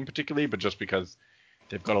shooting particularly, but just because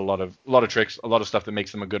they've got a lot of tricks, a lot of stuff that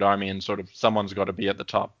makes them a good army, and sort of someone's got to be at the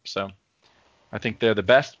top. So I think they're the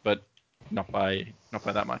best, but not by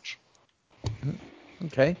that much.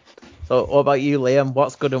 Okay. So what about you, Liam?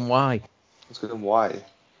 What's good and why? What's good and why?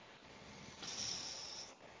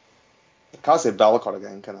 I can't say Be'lakor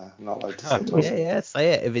again, can I? I'm not allowed to say it twice. Yeah,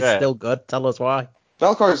 say it. If it's still good, tell us why.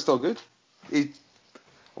 Be'lakor is still good. He's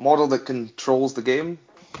a model that controls the game.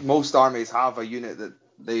 Most armies have a unit that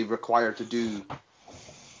they require to do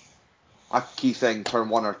a key thing turn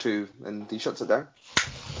 1 or 2, and he shuts it down.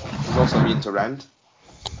 He's also immune to rend.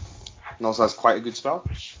 And also has quite a good spell.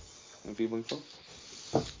 Enfeebling Foe.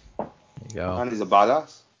 There you go. And he's a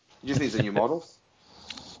badass. He just needs a new model.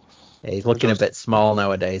 Yeah, he's looking a bit small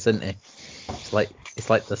nowadays, isn't he? It's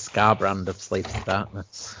like the Scar brand of Sleep to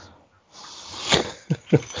Darkness.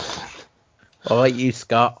 What about you,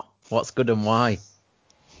 Scott? What's good and why?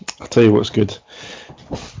 I'll tell you what's good,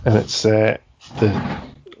 and it's the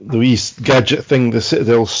wee gadget thing, the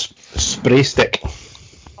Citadel spray stick.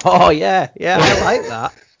 Oh yeah, I like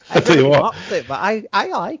that. I tell you what, mocked it, but I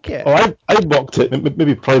like it. Oh, I mocked it,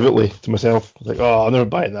 maybe privately to myself. I was like, oh, I'm never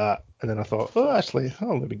buying that. And then I thought, oh, actually,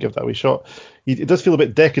 I'll maybe give that a wee shot. It does feel a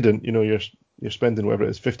bit decadent, you know. You're spending whatever it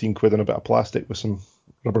is, 15 quid on a bit of plastic with some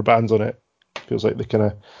rubber bands on it. Feels like the kind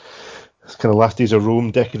of last days of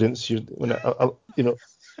Rome decadence. When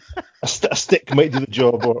a stick might do the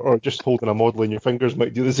job, or just holding a model in your fingers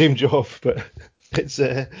might do the same job. But it's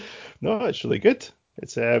it's really good.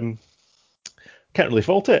 It's can't really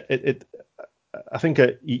fault it. I think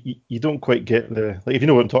you don't quite get the, like, if you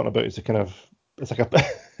know what I'm talking about. It's a kind of, it's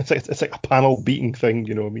like a panel beating thing,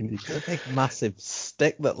 you know. I mean, a big massive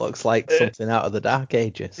stick that looks like something out of the Dark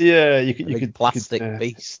Ages. Yeah, you could plastic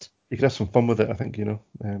beast. You could have some fun with it, I think, you know.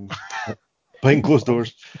 behind closed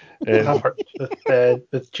doors. I've worked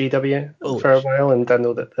with GW for a while, and I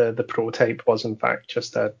know that the prototype was in fact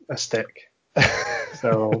just a stick.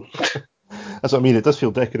 So that's what I mean. It does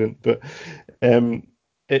feel decadent, but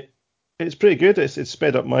it's pretty good. It's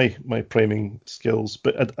sped up my priming skills,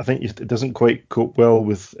 but I think it doesn't quite cope well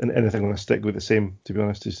with anything on a stick with the same. To be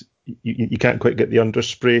honest, is you can't quite get the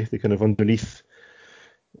underspray, the kind of underneath.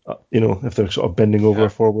 If they're sort of bending over or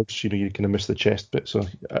forwards, you kind of miss the chest bit. So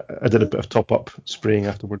I did a bit of top up spraying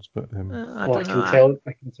afterwards, but I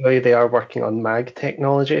can tell you they are working on mag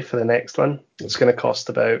technology for the next one. It's going to cost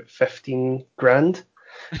about 15 grand,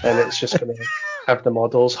 and it's just going to have the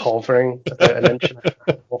models hovering about an inch and a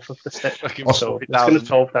half off of the stick. So it's going to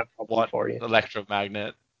solve that problem for you.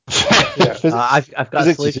 Electromagnet. Yeah. I've got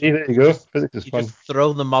physics. There you go. Physics is fun. Just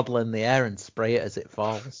throw the model in the air and spray it as it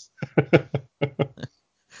falls.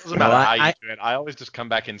 Doesn't matter how you do it. I always just come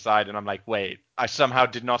back inside and I'm like, wait, I somehow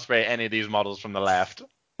did not spray any of these models from the left.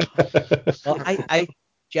 Well, I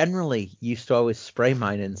generally used to always spray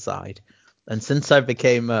mine inside. And since I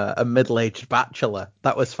became a middle-aged bachelor,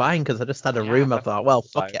 that was fine because I just had a room. I thought, well,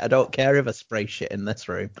 fuck it. I don't care if I spray shit in this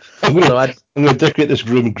room. I'm going to decorate this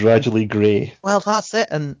room gradually grey. Well, that's it.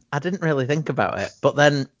 And I didn't really think about it. But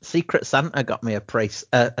then Secret Santa got me a spray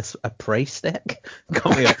stick.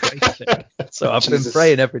 Got me a spray stick. So I've been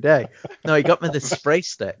spraying every day. No, he got me this spray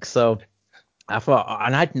stick. So I thought,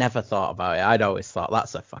 and I'd never thought about it. I'd always thought,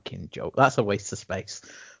 that's a fucking joke. That's a waste of space.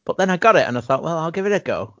 But then I got it and I thought, well, I'll give it a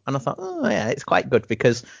go. And I thought, oh yeah, it's quite good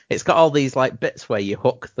because it's got all these like bits where you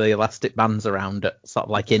hook the elastic bands around at sort of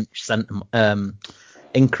like inch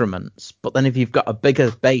increments. But then if you've got a bigger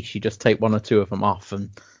base, you just take one or two of them off. And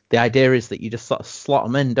the idea is that you just sort of slot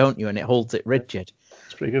them in, don't you? And it holds it rigid.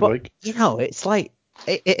 It's pretty good, but, it's like,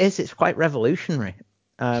 it's quite revolutionary.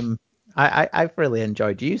 I've really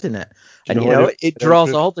enjoyed using it, and it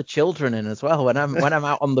draws all the children in as well. When I'm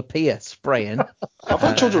out on the pier spraying, I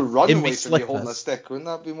thought children run away from you holding a stick. Wouldn't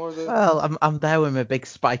that be more the? Well, I'm there with my big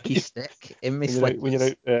spiky stick in my slippers. When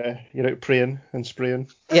you're out praying and spraying.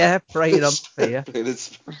 Yeah, praying on the pier.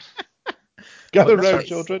 Gather round,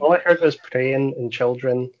 children. All I heard was praying and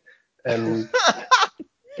children, and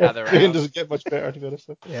praying doesn't get much better, to be honest.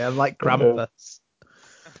 Yeah, I'm like Krampus.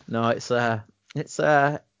 No, it's a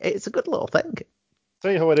good little thing.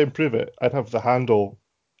 Tell you how I'd improve it. I'd have the handle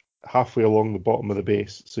halfway along the bottom of the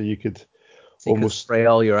base, so you could almost spray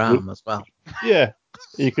all your arm as well. Yeah,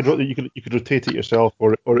 you could rotate it yourself,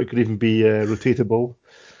 or it could even be rotatable.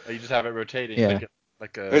 Or you just have it rotating. Yeah.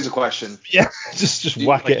 Like a. Here's a question. Yeah, just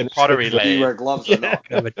whack it in pottery lathe. Do you wear gloves or not?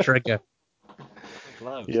 Have a trigger.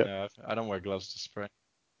 Gloves? Yeah. No, I don't wear gloves to spray.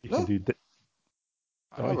 You can do.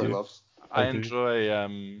 I wear gloves. I enjoy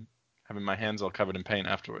having my hands all covered in paint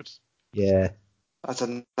afterwards. Yeah. That's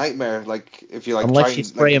a nightmare. Like if you Unless you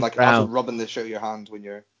spray them brown, rubbing the shit out of your hand when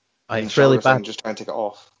you're. It's really bad. Just trying to take it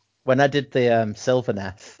off. When I did the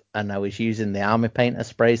Sylvaneth and I was using the army painter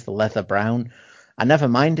sprays, the leather brown, I never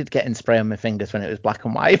minded getting spray on my fingers when it was black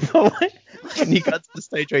and white. But when you got to the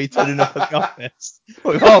stage where you're turning up at the office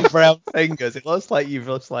with all brown fingers, it looks like you've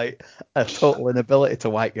lost like a total inability to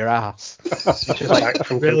wipe your ass. Just like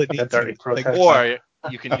from really dirty protest. Or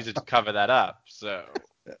you can use it to cover that up. So.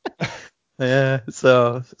 Yeah,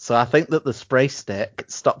 so I think that the spray stick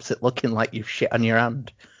stops it looking like you've shit on your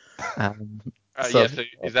hand. So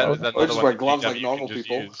is that or just wear gloves like normal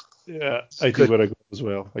people. Use? Yeah, I do wear a glove as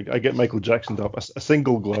well. I get Michael Jacksoned up, a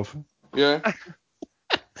single glove. Yeah.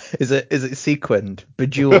 Is it sequined,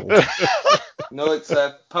 bejeweled? No, it's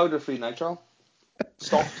powder-free nitrile.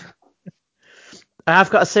 Soft. I've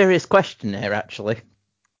got a serious question here, actually.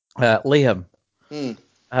 Liam.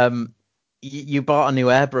 You bought a new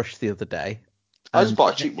airbrush the other day. I just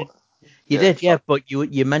bought a cheap one. You did, yeah, but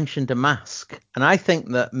you mentioned a mask. And I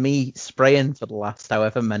think that me spraying for the last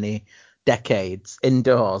however many decades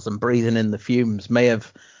indoors and breathing in the fumes may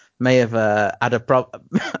have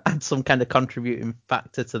had some kind of contributing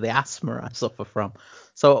factor to the asthma I suffer from.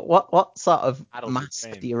 So what sort of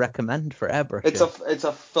mask do you recommend for airbrushing? It's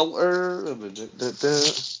a filter.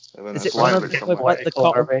 Is it one of like the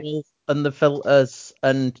cotton wool and the filters,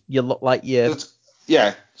 and you look like you? So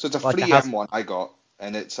it's a like 3M one I got,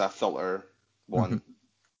 and it's a filter one,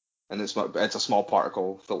 and it's a small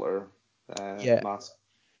particle filter mask.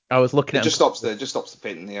 I was looking at it. Just stops the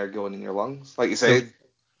paint in the air going in your lungs, like you said.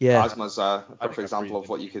 Yeah, asthma's a perfect example of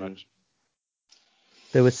what you can.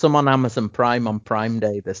 There was some on Amazon Prime on Prime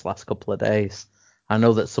Day this last couple of days. I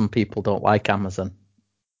know that some people don't like Amazon,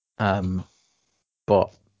 but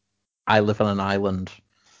I live on an island,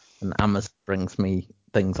 and Amazon brings me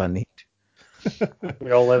things I need.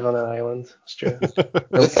 We all live on an island, Stuart.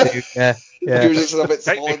 Yeah. Yeah. You're just a bit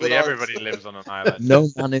smaller Technically, than ours. everybody lives on an island. No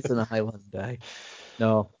man is an island, eh?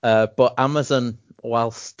 No. But Amazon,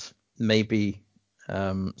 whilst maybe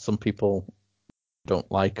some people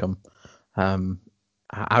don't like them,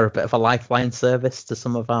 are a bit of a lifeline service to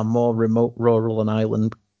some of our more remote, rural and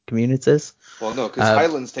island communities. Well, no, because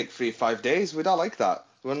islands take 3-5 days. We don't like that.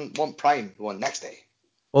 We want Prime. We want next day.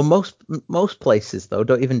 Well, most places though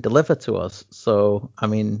don't even deliver to us. So I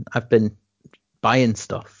mean, I've been buying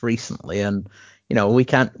stuff recently, and we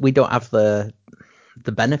don't have the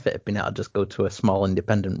benefit of being able to just go to a small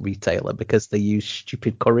independent retailer because they use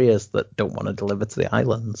stupid couriers that don't want to deliver to the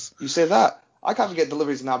islands. You say that. I can't even get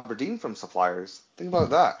deliveries in Aberdeen from suppliers. Think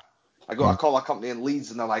about that. I call a company in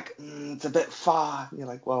Leeds and they're like, it's a bit far. And you're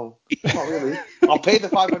like, well, not really. I'll pay the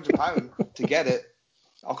 £500 to get it.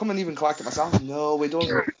 I'll come and even collect it myself. No, we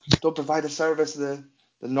don't provide a service the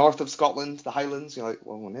north of Scotland, the Highlands. You're like,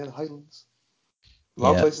 well, we're near the Highlands. A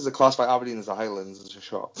lot of places that classify Aberdeen as the Highlands is a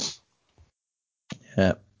shock.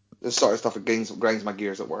 Yeah. This sort of stuff grinds my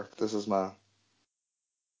gears at work. This is my...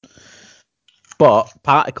 But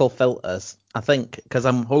particle filters, I think, because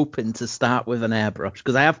I'm hoping to start with an airbrush,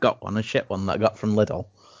 because I have got one, a shit one that I got from Lidl.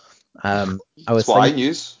 That's what I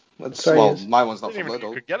use. My one's not I didn't from even know Lidl.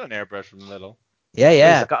 you could get an airbrush from Lidl.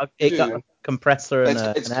 Yeah, it got a compressor and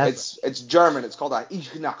it's German. It's called a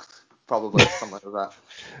Ichnacht, probably something like that.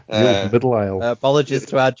 The old middle aisle. Apologies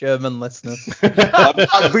to our German listeners.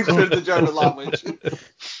 I've butchered the German language.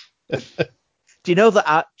 Do you know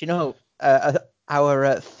that?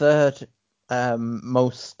 Our third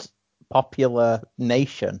most popular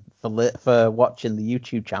nation for watching the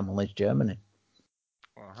YouTube channel is Germany.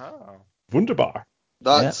 Wow. Wunderbar.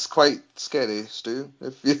 That's quite scary, Stu.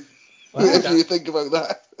 If you think about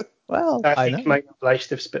that. Well, I know. Mein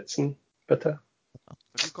Bleistiftspitzen, bitte.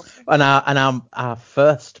 And our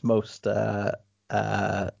first most It's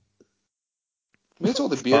all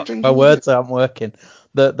the beer drinking. my words aren't working.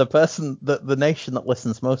 The nation that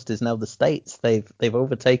listens most is now the States. They've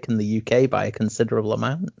overtaken the UK by a considerable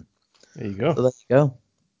amount. There you go. So there you go.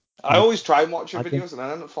 I always try and watch your videos and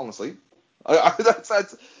I end up falling asleep.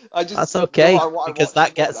 That's okay, because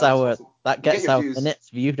that gets our minutes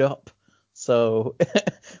viewed up. So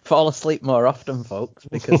fall asleep more often, folks,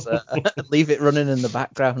 because leave it running in the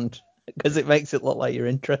background because it makes it look like you're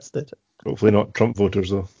interested. Hopefully not Trump voters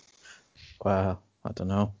though. Wow, I don't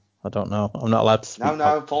know. I'm not allowed to speak.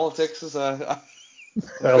 Now politics is a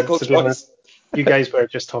Well, to be honest, you guys were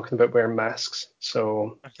just talking about wearing masks,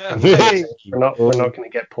 so we're not going to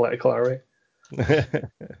get political, are we?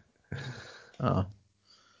 Oh.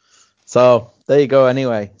 So there you go.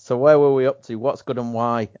 Anyway, so where were we up to? What's good and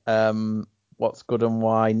why? What's good and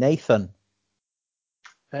why, Nathan?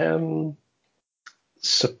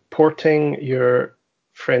 Supporting your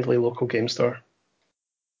friendly local game store.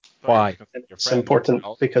 Why? It's important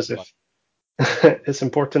because if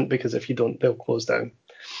you don't, they'll close down.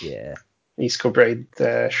 Yeah. East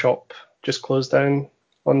Kilbride shop just closed down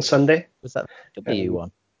on Sunday. Was that the W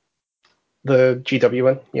one? The GW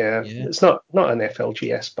one, yeah. It's not an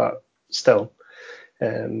FLGS, but still,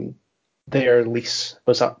 their lease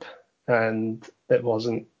was up and it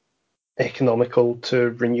wasn't economical to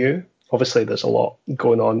renew. Obviously, there's a lot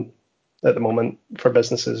going on at the moment for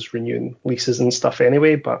businesses renewing leases and stuff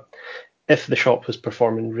anyway, but if the shop was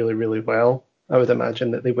performing really, really well, I would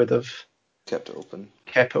imagine that they would have kept it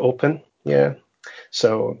open. Yeah.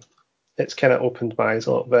 So it's kind of opened my eyes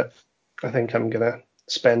a little bit. I think I'm going to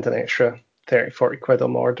spend an extra 30-40 quid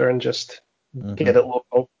on my order and just get it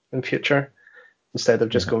local in future instead of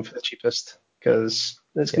just going for the cheapest, because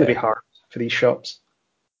it's going to be hard for these shops.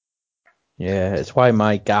 Yeah, it's why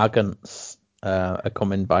my gargants are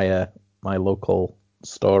coming via my local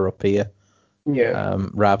store up here. Yeah.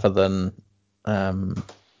 Rather than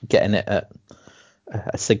getting it at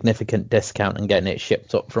a significant discount and getting it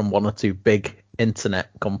shipped up from one or two big internet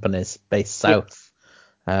companies based south.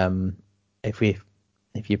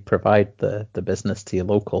 If you provide the business to your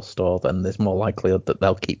local store, then there's more likelihood that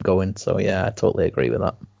they'll keep going. So yeah, I totally agree with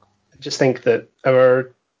that. I just think that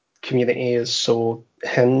our community is so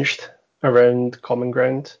hinged around common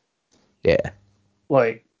ground. Yeah.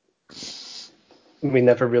 Like, we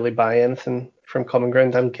never really buy anything from common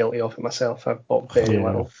ground. I'm guilty of it myself. I've bought very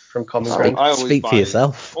little from common ground. Speak for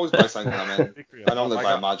yourself. Always buy something when I'm in. I normally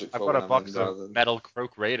buy a Magic. I've got a box of metal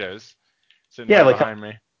Croak Raiders sitting behind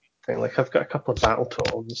me. Like, I've got a couple of battle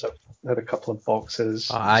tomes. I've had a couple of boxes.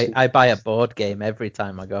 I buy a board game every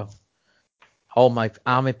time I go. All my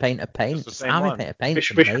Army Painter paints. Army Painter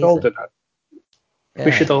paints. We should all do that. Yeah.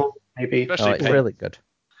 We should all maybe. It's really good.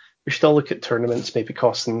 We should all look at tournaments maybe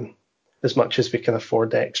costing as much as we can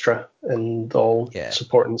afford extra and all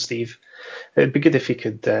supporting Steve. It'd be good if he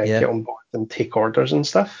could get on board and take orders and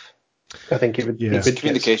stuff. I think it would be good.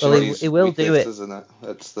 Communication he will do it, isn't it?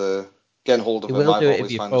 It's the getting hold of him. I've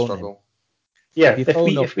always found a struggle. Yeah, if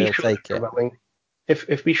we show that we're willing,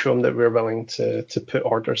 if we show him that we're willing to put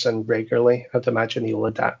orders in regularly, I'd imagine he'll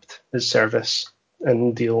adapt his service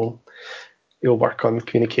and he'll work on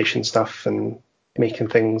communication stuff and making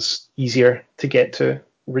things easier to get to,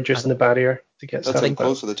 reducing the barrier to get stuff. That's been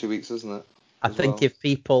close for the 2 weeks, isn't it? I think if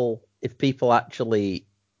people actually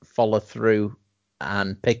follow through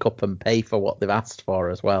and pick up and pay for what they've asked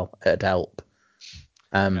for as well, it'd help.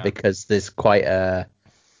 Because there's quite a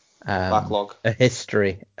backlog, a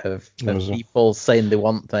history of people saying they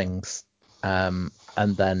want things, and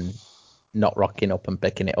then not rocking up and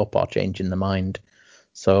picking it up or changing their mind.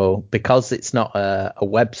 So because it's not a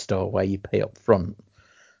web store where you pay up front,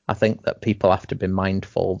 I think that people have to be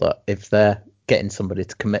mindful that if they're getting somebody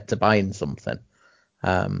to commit to buying something,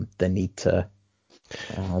 they need to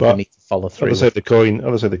follow through. Other side of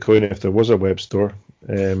the coin, if there was a web store,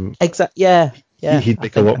 exactly, yeah, he'd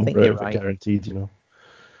make a lot more out of it, guaranteed, you know.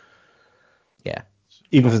 Yeah.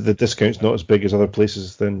 Even if the discount's not as big as other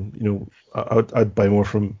places, then I'd buy more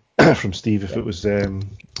from Steve if it was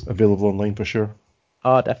available online for sure.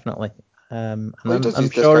 Oh, definitely. And I'm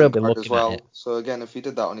sure he'll be looking as well. At it. So again, if he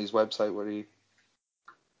did that on his website where he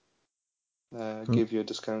gave you a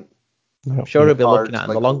discount, I'm sure he'll be looking at it.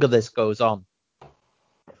 And the longer this goes on,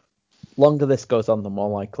 the more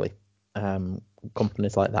likely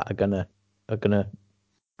companies like that are gonna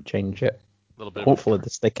change it. Hopefully they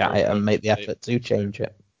stick at it and make the effort to change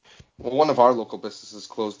it. Well, one of our local businesses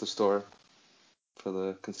closed the store for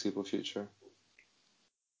the conceivable future.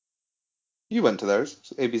 You went to theirs,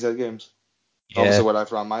 ABZ Games. Yeah. Obviously, where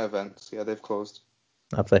I've run my events, they've closed.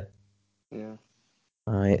 Have they? Yeah.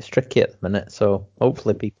 It's tricky at the minute, so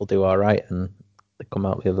hopefully people do all right and they come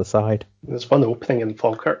out the other side. There's one opening in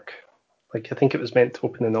Falkirk. I think it was meant to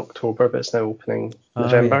open in October, but it's now opening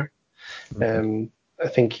November. Yeah. Mm-hmm. I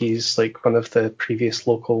think he's one of the previous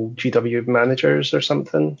local GW managers or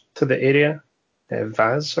something to the area,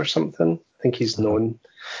 Vaz or something. I think he's known.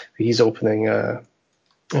 He's opening an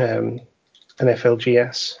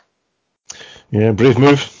FLGS. Yeah, brave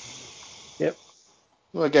move. Yep.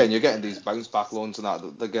 Well, again, you're getting these bounce back loans and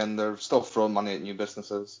that. Again, they're still throwing money at new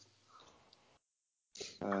businesses.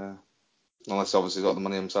 Unless obviously he's got the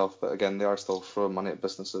money himself, but again, they are still throwing money at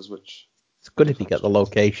businesses, which... It's good if you get the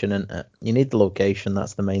location, isn't it? You need the location.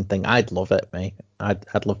 That's the main thing. I'd love it, mate.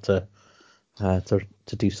 I'd love to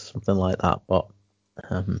do something like that, but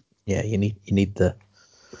you need to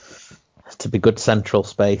be good central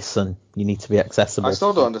space, and you need to be accessible. I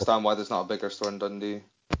still don't understand why there's not a bigger store in Dundee.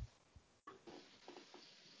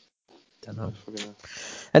 Don't know.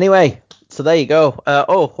 Anyway, so there you go.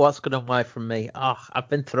 What's good on why from me? I've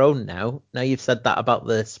been thrown now. Now you've said that about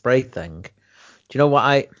the spray thing. Do you know what?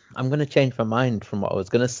 I'm going to change my mind from what I was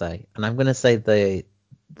going to say, and I'm going to say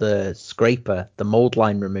the scraper, the mold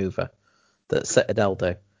line remover that Citadel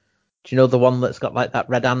do. Do you know the one that's got that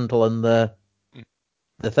red handle and the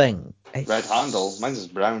thing? Red handle? Mine's is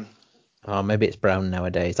brown. Oh, maybe it's brown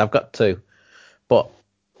nowadays. I've got two, but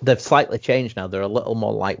they've slightly changed now. They're a little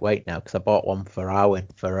more lightweight now because I bought one for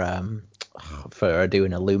Arwen for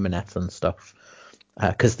doing Illumineth and stuff.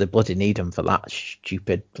 Because they bloody need them for that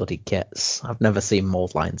stupid bloody kits. I've never seen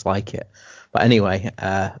mold lines like it. But anyway,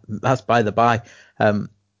 that's by the by.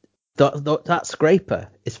 That scraper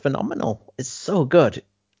is phenomenal. It's so good.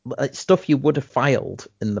 It's stuff you would have filed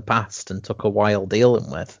in the past and took a while dealing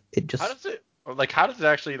with. How does it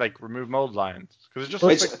actually remove mold lines? Because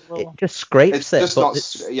it just scrapes it.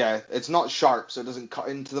 It's not sharp, so it doesn't cut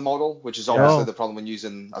into the model, which is obviously the problem when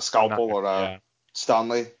using a scalpel or a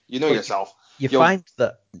Stanley. Yourself. You find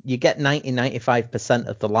that you get 95%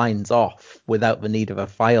 of the lines off without the need of a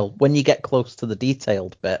file. When you get close to the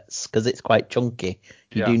detailed bits, because it's quite chunky,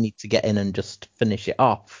 you do need to get in and just finish it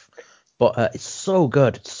off. But it's so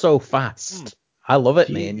good, it's so fast. I love it,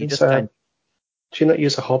 man. Do you not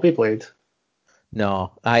use a hobby blade?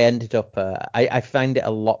 No, I ended up. I find it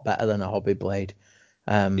a lot better than a hobby blade.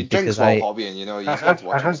 You drink small hobby, and you have to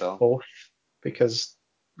watch yourself. Both because.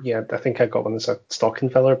 Yeah, I think I got one as a stocking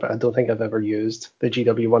filler, but I don't think I've ever used the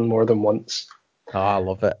GW one more than once. Oh, I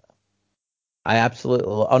love it.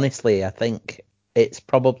 Honestly, I think it's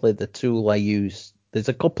probably the tool I use. There's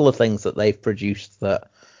a couple of things that they've produced that,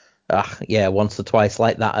 once or twice,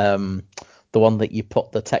 like that, the one that you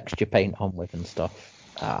put the texture paint on with and stuff.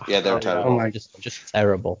 They're terrible. Just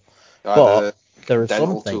terrible. But there are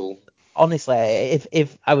some things. Tool. Honestly,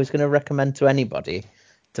 if I was going to recommend to anybody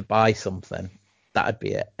to buy something, that'd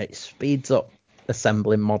be it. It speeds up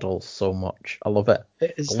assembling models so much. I love it.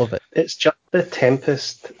 I love it. It's just the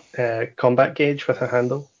Tempest combat gauge with a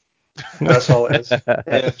handle. That's all it is.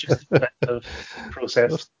 It's just a bit of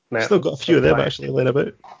processed metal. Still got a few of them actually laying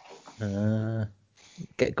about.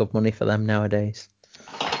 Get good money for them nowadays.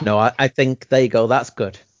 No, I think there you go. That's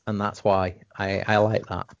good, and that's why I like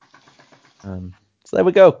that. So there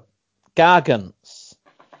we go. Gargants.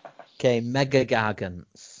 Okay, Mega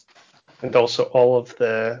Gargants. And also, all of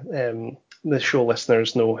the show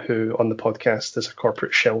listeners know who on the podcast is a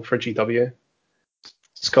corporate shill for GW.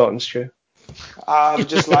 Scott and Stu. I would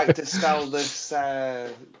just like to sell this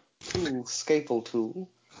scalpel tool.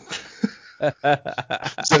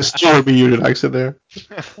 So Stu will be your accent there.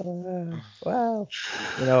 Well,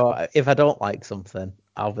 if I don't like something,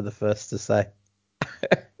 I'll be the first to say.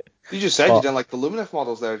 You just said you didn't like the Lumineth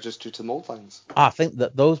models there just due to mold lines. I think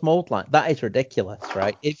that those mold lines, that is ridiculous,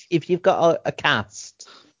 right? If you've got a cast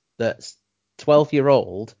that's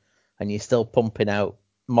 12-year-old and you're still pumping out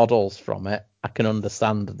models from it, I can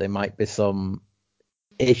understand that there might be some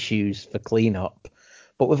issues for cleanup.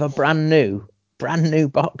 But with a brand new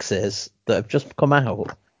boxes that have just come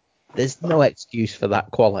out, there's no excuse for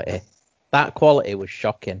that quality. That quality was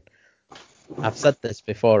shocking. I've said this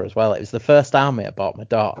before as well. It was the first army I bought my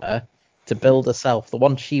daughter to build herself. The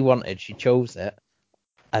one she wanted, she chose it.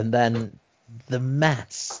 And then the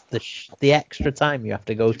mess, the extra time you have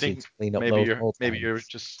to go to clean up those mold lines. Maybe you're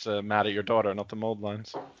just mad at your daughter, not the mold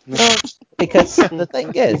lines. No, because the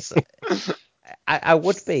thing is, I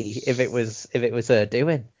would be if it was her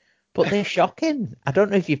doing. But they're shocking. I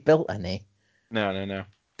don't know if you've built any. No.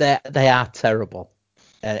 They are terrible.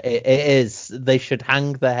 It is. They should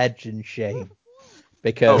hang their heads in shame.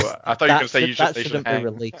 Because I thought you were going to say they shouldn't be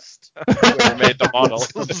released. Whoever made the models.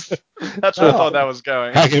 That's where I thought that was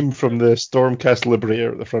going. Hang him from the Stormcast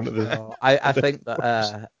Liberator at the front of the... No, I think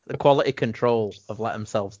that the quality control have let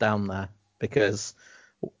themselves down there, because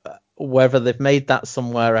whether they've made that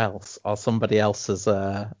somewhere else or somebody else has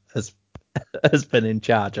been in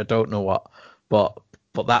charge, I don't know what. But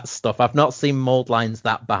that stuff, I've not seen mold lines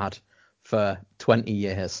that bad for 20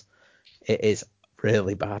 years. It is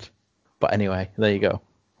really bad. But anyway, there you go.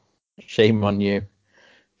 Shame on you.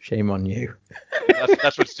 Shame on you.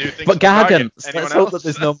 That's what Stu thinks. But Gargants, let's hope that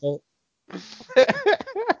there's no more.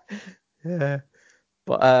 Yeah.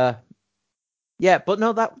 But but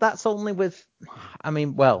no, that's only with. I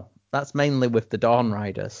mean, well, that's mainly with the Dawn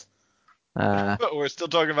Riders. But we're still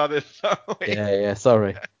talking about this. Yeah.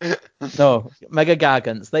 Sorry. No, Mega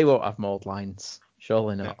Gargants. They won't have mold lines.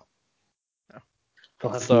 Surely not.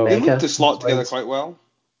 No. So They look to slot together quite well.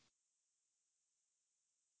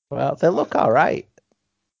 Well, they look all right.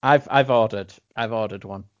 I've ordered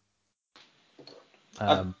one.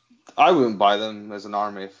 I wouldn't buy them as an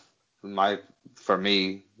army for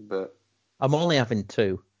me, but I'm only having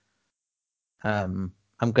two. I'm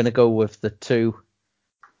gonna go with the two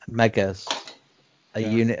megas, a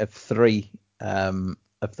unit of three of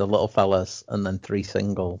the little fellas, and then three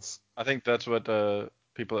singles. I think that's what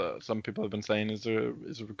some people have been saying is a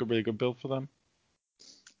really good build for them.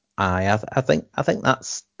 I think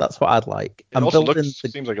that's what I'd like.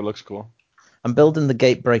 Seems like it looks cool. I'm building the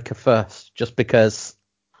Gatebreaker first, just because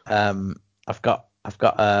I've got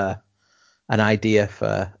an idea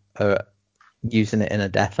for using it in a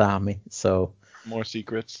death army. So more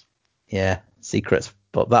secrets. Yeah, secrets.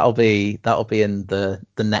 But that'll be in the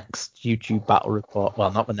next YouTube battle report.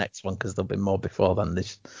 Well, not the next one, because there'll be more before then.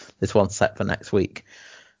 This one's set for next week.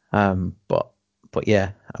 But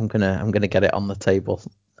yeah, I'm gonna get it on the table.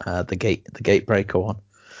 The Gatebreaker one.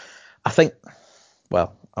 I think.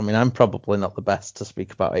 Well, I mean, I'm probably not the best to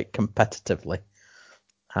speak about it competitively.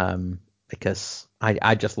 Because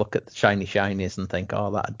I just look at the shinies and think,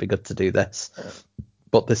 oh, that'd be good to do this.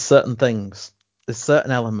 But there's certain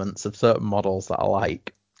elements of certain models that I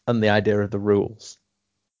like, and the idea of the rules.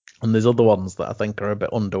 And there's other ones that I think are a bit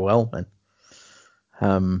underwhelming.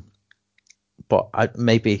 But I'd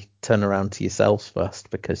maybe turn around to yourselves first,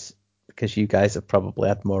 because you guys have probably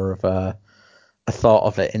had more of a thought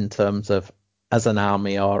of it in terms of as an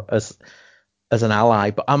army or as an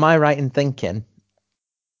ally. But am I right in thinking,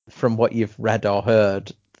 from what you've read or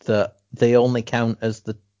heard, that they only count as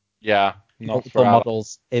the multiple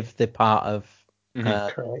models if they're part of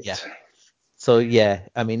correct. Yeah. So yeah,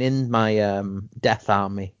 I mean, in my death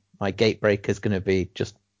army, my Gatebreaker is going to be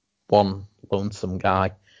just one lonesome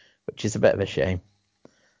guy, which is a bit of a shame.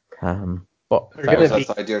 But that's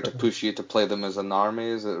the idea, to push you to play them as an army,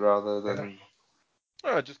 is it, rather than?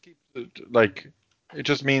 Just keep it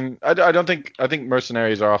just mean I think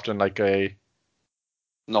mercenaries are often like a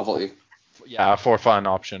novelty. Yeah, for fun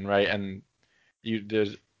option, right? And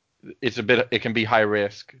it can be high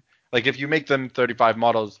risk. Like if you make them 35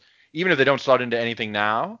 models, even if they don't slot into anything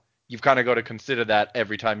now, you've kind of got to consider that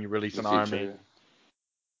every time you release an army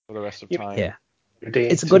for the rest of time. Yeah,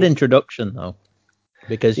 it's a good introduction though,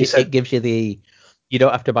 because it gives you you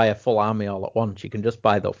don't have to buy a full army all at once. You can just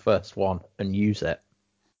buy the first one and use it,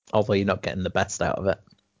 although you're not getting the best out of it.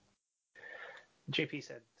 JP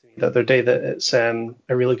said to me the other day that it's a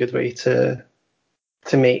really good way to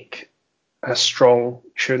make a strong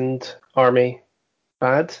tuned army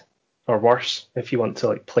bad or worse if you want to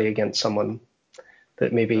like play against someone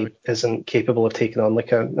that maybe isn't capable of taking on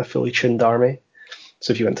like a fully tuned army.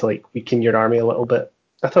 So if you want to like weaken your army a little bit,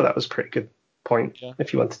 I thought that was a pretty good point. Yeah.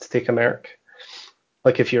 If you wanted to take a merc,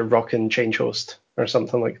 like if you're rocking Change Host or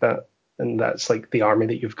something like that, and that's like the army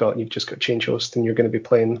that you've got, and you've just got Change Host, and you're going to be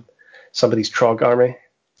playing somebody's Trog army.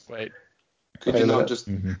 Wait, could you not just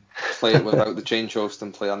play it without the Change Host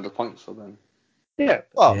and play under points for them? Yeah.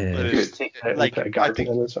 Well, like I think,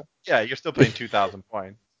 you're still paying 2,000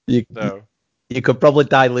 points. You could probably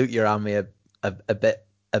dilute your army a bit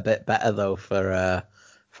better though for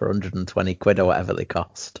 120 quid or whatever they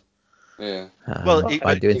cost. Yeah.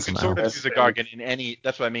 By doing you can sort of use a Gargant in any.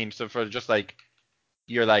 That's what I mean. So for just like,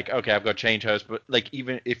 you're like, okay, I've got Change Host, but like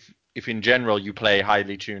even if in general you play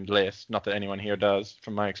highly tuned list, not that anyone here does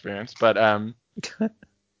from my experience, but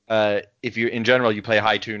if you in general you play a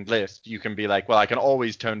high tuned list, you can be like, well, I can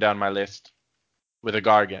always tone down my list with a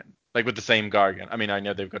Gargant, like with the same Gargant. I mean, I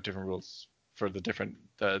know they've got different rules for the different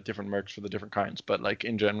mercs for the different kinds, but like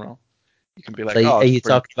in general, you can be like, so are you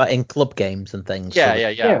talking about in club games and things?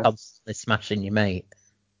 Yeah. Constantly smashing your mate.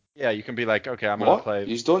 Yeah, you can be like, okay, I'm gonna play.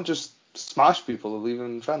 You don't just smash people and leave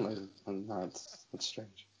them friendly, and that's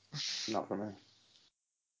strange. Not for me.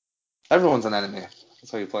 Everyone's an enemy.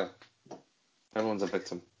 That's how you play. Everyone's a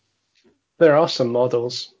victim. There are some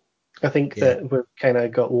models. I think that we've kind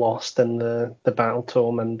of got lost in the battle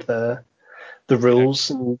tome and the rules,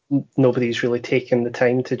 and nobody's really taken the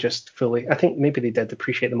time to just fully. I think maybe they did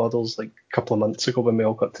appreciate the models like a couple of months ago when we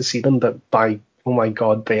all got to see them, but oh my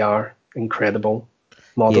god, they are incredible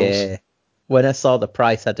models. Yeah. When I saw the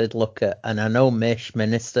price, I did look at, and I know Mish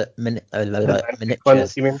Miniatures did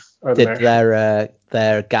their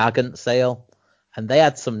Gargant sale, and they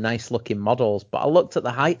had some nice looking models, but I looked at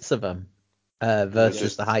the heights of them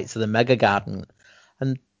versus the heights of the Mega Gargant,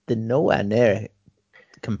 and they're nowhere near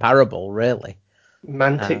comparable, really.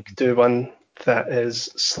 Mantic do one that is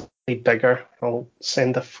slightly bigger. I'll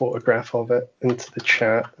send a photograph of it into the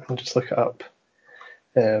chat and just look it up.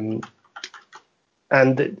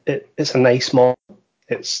 And it's a nice model.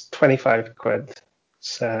 It's 25 quid.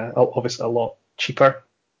 It's obviously a lot cheaper,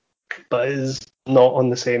 but it is not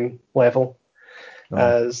on the same level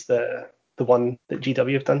as the one that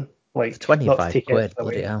GW have done. Like 25 quid,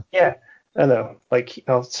 bloody hell. Yeah, I know. Like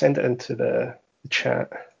I'll send it into the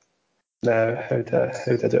chat now. How do I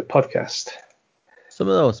do it? Podcast. Some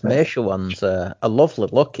of those Mersha ones are lovely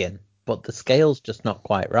looking, but the scale's just not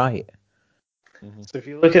quite right. Mm-hmm. So if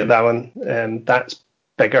you look at that one, that's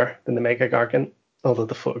bigger than the Mega Gargant, although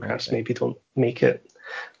the photographs maybe don't make it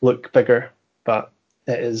look bigger, but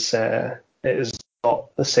it is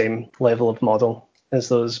not the same level of model as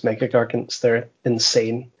those Mega Gargants. They're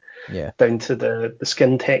insane. Yeah. Down to the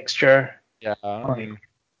skin texture. Yeah. I mean,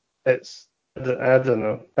 I don't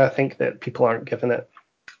know. I think that people aren't giving it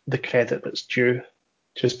the credit that's due,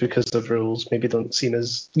 just because the rules maybe don't seem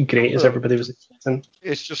as great as everybody was expecting.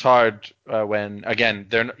 It's just hard when, again,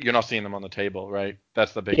 you're not seeing them on the table, right?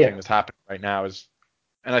 That's the big thing that's happening right now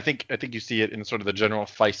and I think you see it in sort of the general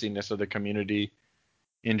feistiness of the community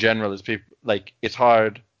in general. Is people like, it's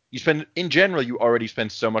hard. You already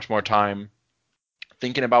spend so much more time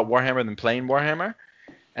thinking about Warhammer than playing Warhammer,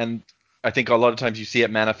 and I think a lot of times you see it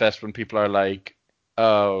manifest when people are like,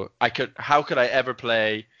 oh, how could I ever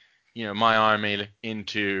play, my army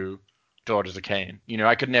into Daughters of Khaine?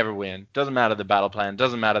 I could never win. Doesn't matter the battle plan,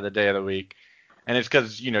 doesn't matter the day of the week. And it's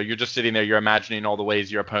because, you're just sitting there, you're imagining all the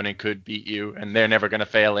ways your opponent could beat you, and they're never going to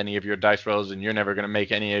fail any of your dice rolls, and you're never going to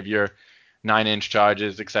make any of your 9-inch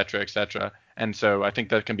charges, etc., etc. And so I think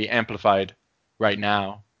that can be amplified right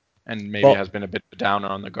now, and maybe has been a bit of a downer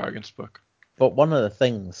on the Gargant's book. But one of the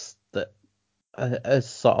things that, as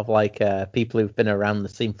sort of like people who've been around the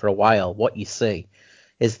scene for a while, what you see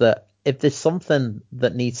is that if there's something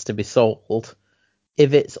that needs to be sold,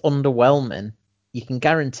 if it's underwhelming, you can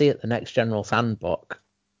guarantee at the next General's Handbook,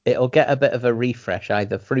 it'll get a bit of a refresh,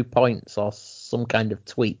 either through points or some kind of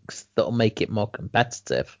tweaks that'll make it more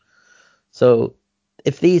competitive. So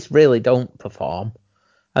if these really don't perform,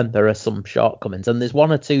 and there are some shortcomings, and there's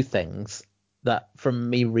one or two things that, from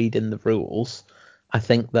me reading the rules, I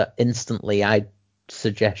think that instantly I'd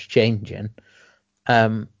suggest changing.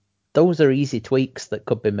 Those are easy tweaks that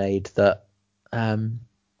could be made that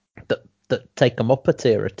that take them up a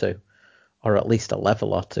tier or two, or at least a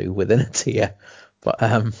level or two within a tier. But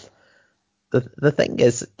the thing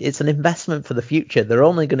is, it's an investment for the future. They're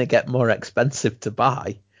only going to get more expensive to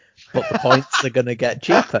buy, but the points are going to get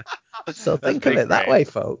cheaper. So think of it that way,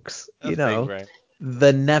 folks. That's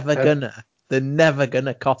They're never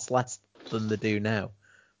gonna cost less than they do now,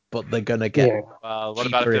 but they're gonna get. Well, what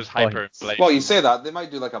about if cheaper there's in points. hyperinflation? Well, you say that. They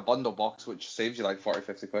might do like a bundle box, which saves you like 40,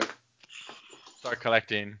 50 quid. Start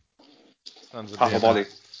collecting. Sons of Half a David. body.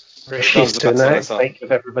 Rashi's doing That's what I that. saw. Might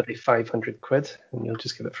give everybody 500 quid, and you'll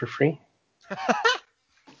just get it for free.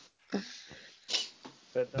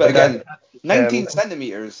 But again, 19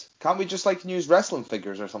 centimeters. Can't we just like use wrestling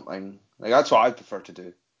figures or something? Like that's what I prefer to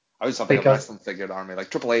do. I would something like a wrestling figured army,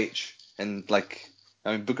 like Triple H and like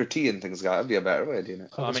Booker T and things like that. That'd be a better way of doing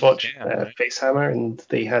it. I was watching Facehammer, and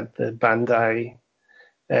they had the Bandai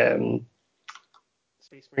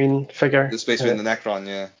Space Marine figure. The Space Marine, the Necron,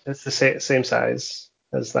 yeah. It's the same size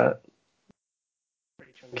as that.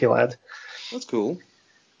 Pretty chunky lad. That's cool.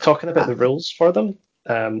 Talking about the rules for them,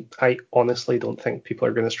 I honestly don't think people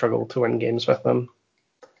are going to struggle to win games with them.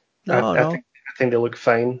 I think they look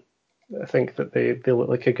fine. I think that they look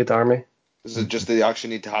like a good army. Is it just that they actually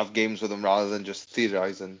need to have games with them rather than just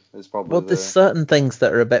theorizing? Is probably Well, there's certain things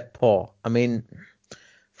that are a bit poor. I mean,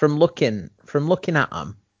 from looking at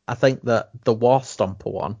them, I think that the War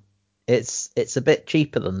Stomper one, it's a bit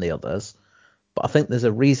cheaper than the others, but I think there's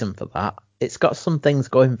a reason for that. It's got some things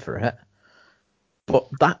going for it, but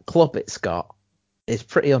that club it's got is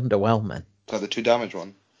pretty underwhelming. So the 2 damage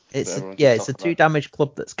one. It's a 2 damage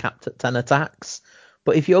club that's capped at 10 attacks.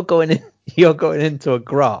 But if you're going into a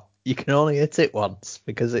grot, you can only hit it once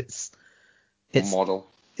because it's model.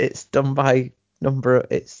 It's done by number.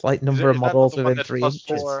 It's like number of models within 3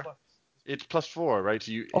 inches. It's +4, right?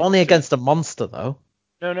 So only against a monster though.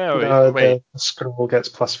 No. Wait. The scroll gets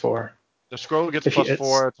 +4. The scroll gets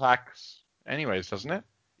 +4 attacks, anyways, doesn't it?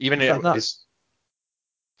 Even if it's.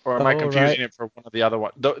 Or am I confusing it for one of the other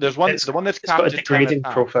ones? There's one. The one that's capped at 10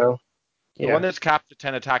 attacks. Profile. The one that's capped at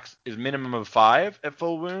 10 attacks is minimum of 5 at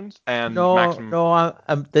full wounds and maximum. No.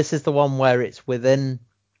 This is the one where it's within.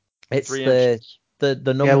 It's 3 inches.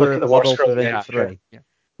 the number of models within 3. Yeah.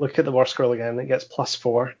 Look at the war scroll again. It gets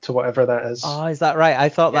 +4 to whatever that is. Oh, is that right? I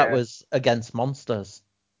thought that was against monsters.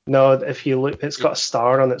 No, if you look, it's got a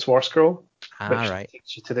star on its war scroll, which right.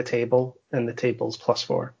 takes you to the table, and the table's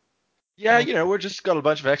 +4. Yeah, we're just got a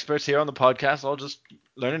bunch of experts here on the podcast, all just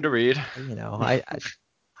learning to read.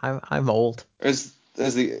 I'm old. Is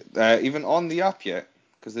the even on the app yet?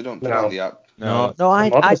 Because they don't put it on the app. No.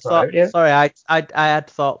 I thought. Sorry, I had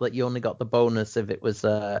thought that you only got the bonus if it was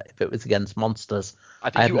against monsters. I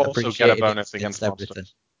think you also get a bonus against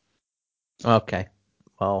monsters. Okay.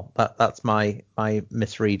 Well, that's my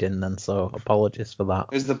misreading then, so apologies for that.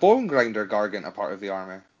 Is the Bone Grinder Gargant a part of the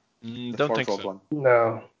army? Don't think so. One?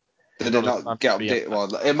 No. Did it not get updated?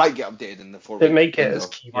 Well, it might get updated in the 4 It might get its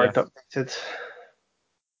keyword updated.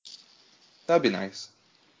 That'd be nice.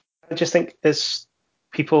 I just think as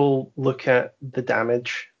people look at the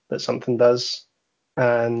damage that something does,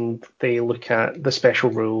 and they look at the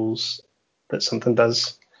special rules that something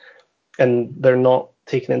does, and they're not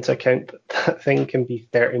taking into account that thing can be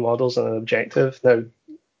 30 models and an objective. Now,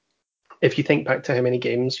 if you think back to how many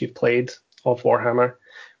games you've played of Warhammer,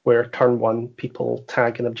 where turn 1 people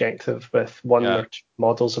tag an objective with 1 or 2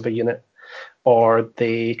 models of a unit, or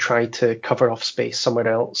they try to cover off space somewhere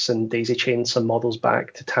else and daisy chain some models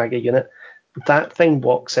back to tag a unit, that thing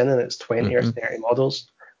walks in and it's 20 or 30 models.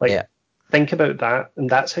 Think about that, and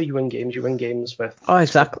that's how you win games. You win games with... Oh,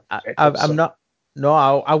 exactly. I'm not... No,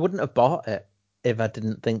 I wouldn't have bought it if I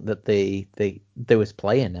didn't think that they was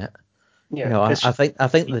playing it. Yeah, I think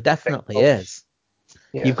there definitely is.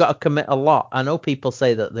 Yeah. You've got to commit a lot. I know people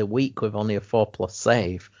say that they're weak with only a 4+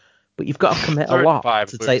 save, but you've got to commit a lot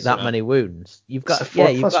to take that many wounds. You've got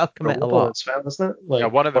to commit a lot. As well, isn't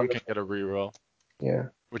it? One of them can get a reroll. Yeah.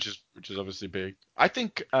 Which is obviously big. I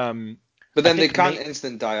think. But then they can't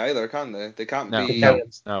instant die either, can they? They can't be.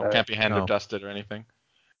 Can't be hand of dusted or anything.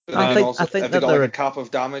 But I think have they got like a cap of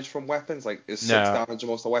damage from weapons? Like is 6 damage the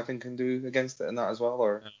most a weapon can do against it in that as well,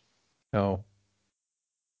 or? No.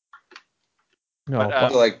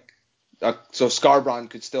 So Scarbrand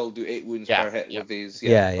could still do 8 wounds per hit with these.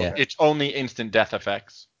 Yeah. It's only instant death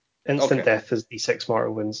effects. Instant death is D6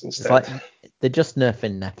 mortal wounds instead. It's like they're just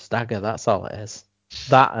nerfing Neff's dagger. That's all it is.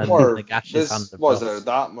 That and Nagash's hand of was there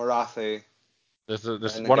that Marathi? There's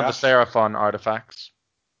one of the Seraphon artifacts.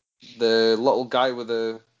 The little guy with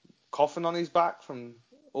the coffin on his back from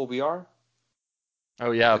OBR.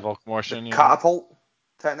 Oh yeah, Volkmortian. Yeah. Catapult,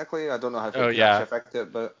 technically. I don't know how to actually affect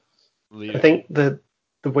it, but I think the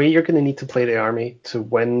way you're going to need to play the army to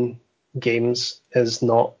win games is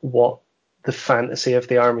not what the fantasy of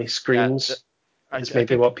the army screams. It's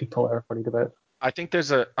maybe what people are worried about. I think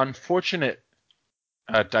there's an unfortunate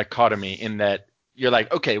dichotomy in that you're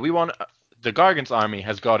like, okay, we want the Gargant's army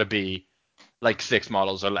has got to be like 6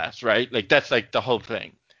 models or less, right? Like that's like the whole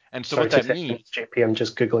thing. And so Sorry what that means, JP, I'm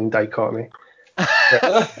just googling dichotomy.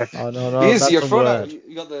 Oh no, easy. You're that's a throwing word. out.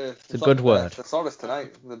 You got the. It's a good word. Thesaurus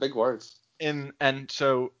tonight. The big words. and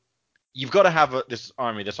so you've got to have this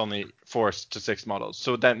army that's only 4 to 6 models.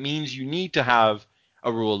 So that means you need to have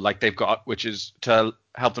a rule like they've got, which is to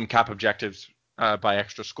help them cap objectives by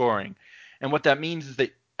extra scoring. And what that means is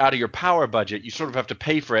that out of your power budget, you sort of have to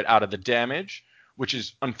pay for it out of the damage, which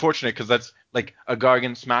is unfortunate because that's like a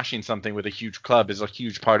Gargant smashing something with a huge club is a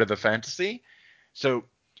huge part of the fantasy. So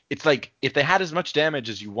it's like if they had as much damage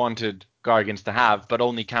as you wanted Gargants to have, but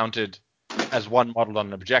only counted as 1 model on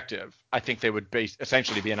an objective, I think they would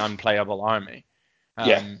essentially be an unplayable army.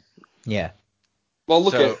 Yeah. Well,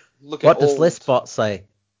 look at what does Listbot say?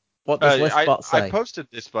 What does Listbot say? I posted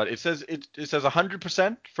this, but it says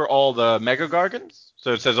 100% for all the Mega Gargants.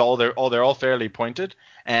 So it says they're all fairly pointed,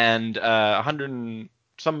 and 120%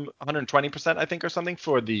 I think or something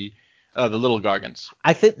for the little Gargants.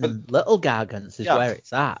 I think the little Gargants is where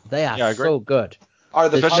it's at. They are so good. Are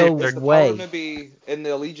the There's power, no is the way. power maybe in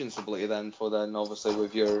the allegiance ability then obviously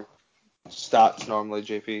with your stats normally,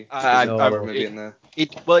 JP?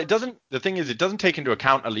 It doesn't. The thing is, it doesn't take into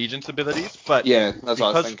account allegiance abilities, but yeah, that's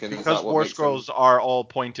what I was thinking. Because War Scrolls are all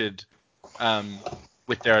pointed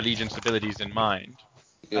with their allegiance abilities in mind,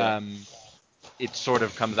 it sort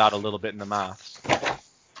of comes out a little bit in the maths.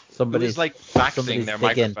 Somebody's like faxing their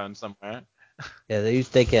microphone somewhere. Yeah, who's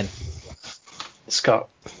digging? Scott.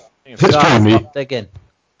 Stop digging.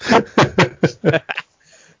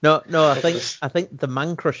 No, I think the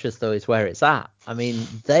Man Crushers though is where it's at. I mean,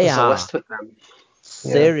 they are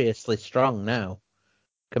seriously strong now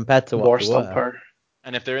compared to what War they Stomper. were.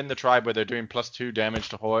 And if they're in the tribe where they're doing +2 damage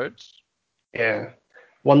to hordes,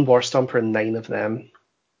 1 War Stomper and 9 of them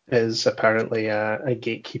is apparently a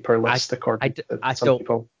gatekeeper list according to some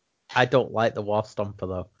people. I don't like the War Stomper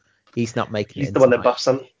though. He's not making. He's the one that buffs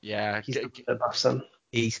him. Yeah, he's the one that buffs him.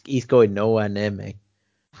 He's going nowhere near me.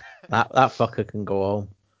 That fucker can go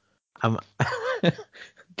home.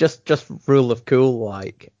 Just rule of cool.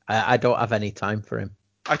 Like I don't have any time for him.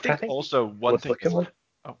 I think also one thing.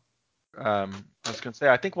 I was gonna say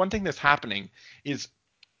I think one thing that's happening is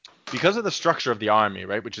because of the structure of the army,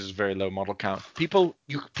 right, which is a very low model count. People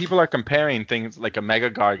are comparing things like a Mega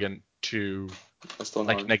Gargant to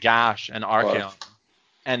like Nagash and Archaon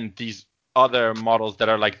and these other models that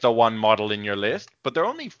are like the one model in your list, but they're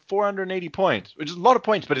only 480 points, which is a lot of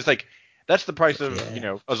points, but it's like that's the price of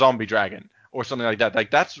a zombie dragon or something like that.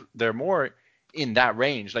 Like they're more in that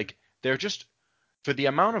range. Like they're just for the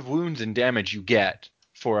amount of wounds and damage you get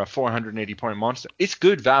for a 480 point monster, it's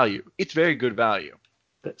good value. It's very good value.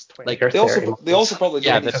 Like they also probably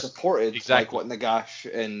get supported like what Nagash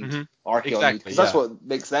and Archaon, because that's what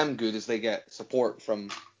makes them good is they get support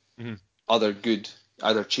from other good,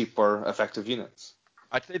 either cheap or effective units.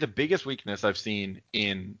 I'd say the biggest weakness I've seen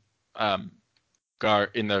in the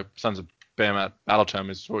Sons of Behemat Battle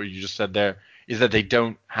Tome is what you just said there, is that they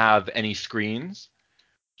don't have any screens.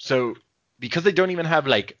 So because they don't even have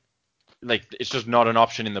like it's just not an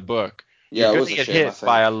option in the book. You're going to get hit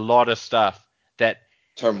by a lot of stuff that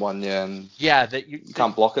turn 1, and that you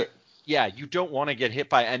can't block it. Yeah, you don't want to get hit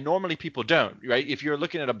by, and normally people don't, right? If you're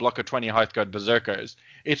looking at a block of 20 Hearthguard Berserkers,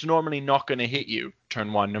 it's normally not going to hit you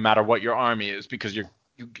turn 1, no matter what your army is, because you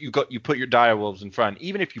put your direwolves in front.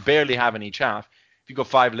 Even if you barely have any chaff, if you go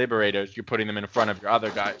 5 Liberators, you're putting them in front of your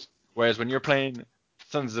other guys. Whereas when you're playing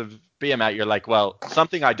Sons of Behemat, you're like, well,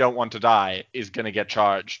 something I don't want to die is going to get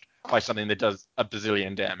charged by something that does a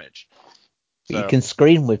bazillion damage. So, you can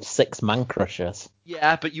screen with 6 Man Crushers.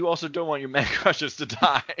 Yeah, but you also don't want your Man Crushers to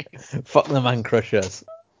die. Fuck the Man Crushers.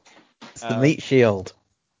 It's the meat shield.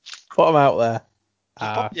 Put them out there.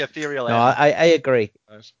 Pop the ethereal. No, I agree.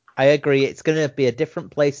 I agree. It's going to be a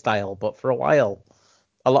different play style, but for a while,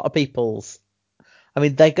 a lot of people's. I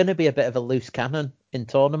mean, they're going to be a bit of a loose cannon in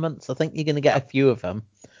tournaments. I think you're going to get a few of them.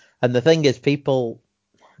 And the thing is, people.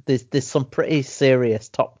 There's some pretty serious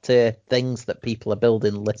top tier things that people are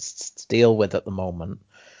building lists to deal with at the moment,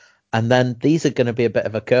 and then these are going to be a bit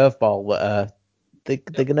of a curveball that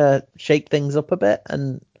they're going to shake things up a bit,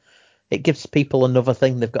 and it gives people another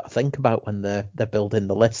thing they've got to think about when they're building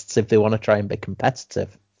the lists if they want to try and be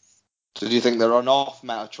competitive. So do you think they're an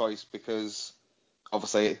off-meta choice because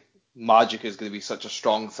obviously magic is going to be such a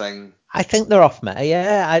strong thing? I think they're off meta.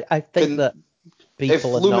 Yeah, I think that If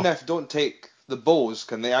people are not. Lumineth don't take the bows,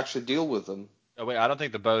 can they actually deal with them? Oh wait, I don't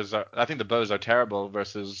think the bows are. I think the bows are terrible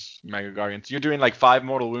versus Mega Guardians. You're doing like 5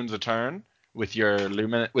 mortal wounds a turn with your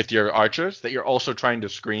with your archers that you're also trying to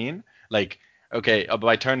screen. Like, okay,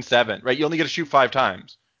 by turn 7, right? You only get to shoot 5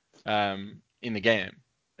 times, in the game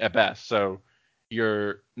at best. So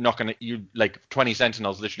you're not gonna like 20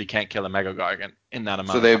 sentinels literally can't kill a Mega Gargant in that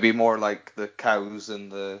amount. So of they'd time. be more like the cows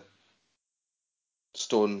and the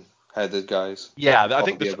stone-headed guys. Yeah, I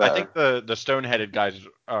Probably think better. the stone-headed guys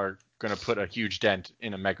are going to put a huge dent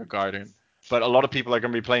in a Mega Guardian, but a lot of people are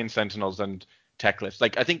going to be playing Sentinels and Techless.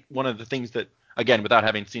 Like I think one of the things that, again, without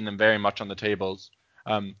having seen them very much on the tables,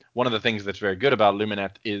 one of the things that's very good about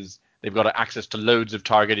Lumineth is they've got access to loads of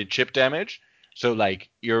targeted chip damage. So like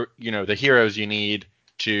the heroes you need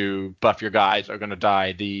to buff your guys are going to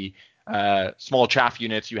die. The small chaff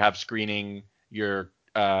units you have screening your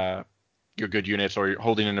good units or you're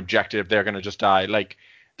holding an objective, they're going to just die. Like,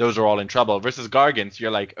 those are all in trouble. Versus Gargants, you're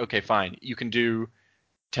like, okay, fine. You can do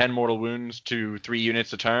 10 mortal wounds to 3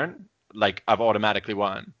 units a turn. Like, I've automatically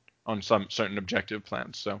won on some certain objective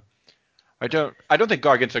plans. So I don't think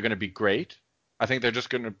Gargants are going to be great. I think they're just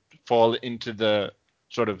going to fall into the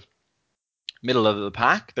sort of middle of the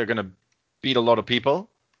pack. They're going to beat a lot of people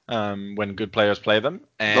when good players play them.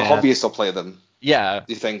 And The hobbyists will play them. yeah,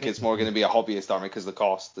 Do you think it's more going to be a hobbyist army because the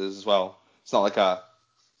cost is as well? It's not like a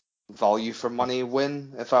value for money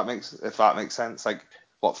win, if that makes sense. Like,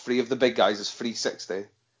 what, 3 of the big guys is 360.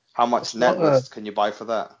 How much It's net not a- list can you buy for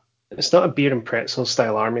that? It's not a beer and pretzel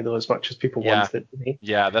style army though, as much as people Yeah. wanted it to be.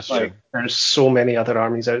 yeah, that's Like, true. there's so many other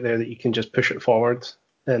armies out there that you can just push it forward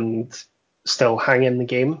and still hang in the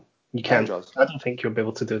game. You can't. Andros. I don't think you'll be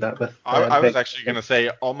able to do that with. I was big- actually going to say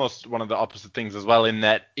almost one of the opposite things as well, in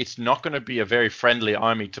that it's not going to be a very friendly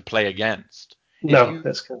army to play against. No,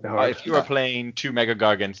 that's going to be hard. If you are playing 2 Mega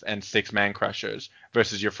Gargants and 6 Man Crushers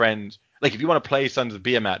versus your friends, like if you want to play Sons of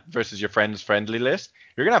Behemat versus your friend's friendly list,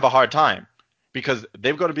 you're going to have a hard time because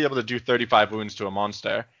they've got to be able to do 35 wounds to a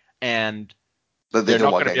monster, and But they they're don't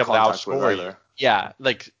not want going to to be get in able to contact with outscore you. either. Yeah,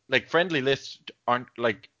 like friendly lists aren't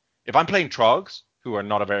like, if I'm playing Trogs, who are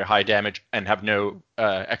not a very high damage and have no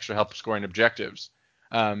extra help scoring objectives,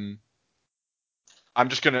 I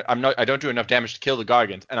don't do enough damage to kill the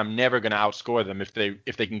Gargants, and I'm never gonna outscore them if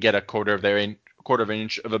they can get a quarter of an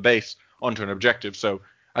inch of a base onto an objective. So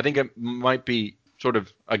I think it might be sort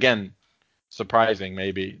of, again, surprising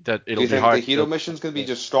maybe that Do it'll you be think hard. the hero mission's going to be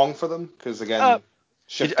just strong for them? Because again,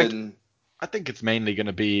 shifting. I think it's mainly going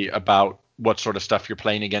to be about what sort of stuff you're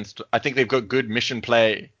playing against. I think they've got good mission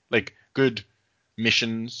play, like good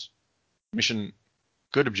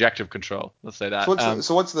good objective control. Let's say that.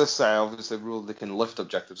 So what's this obviously rule they can lift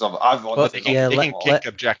objectives? I've But, wanted yeah, they can let- kick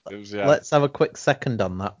objectives. Yeah. Let's have a quick second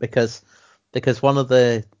on that because one of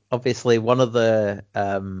the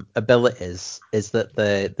abilities is that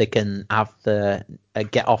they can have the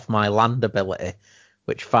get off my land ability,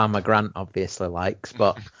 which Farmer Grant obviously likes.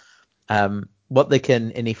 But what they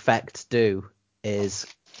can in effect do is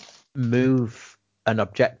move an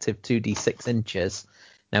objective 2d6 inches.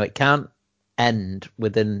 Now it can't end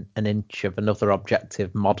within an inch of another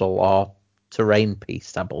objective model or terrain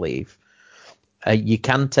piece, I believe. You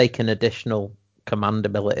can take an additional command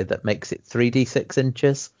ability that makes it 3d6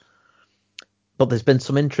 inches. But there's been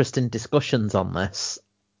some interesting discussions on this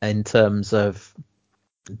in terms of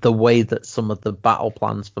the way that some of the battle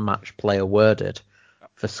plans for match play are worded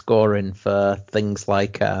for scoring for things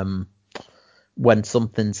like when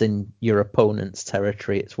something's in your opponent's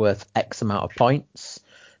territory, it's worth X amount of points.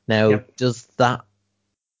 Now, does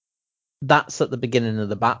that's at the beginning of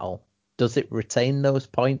the battle. Does it retain those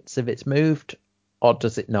points if it's moved, or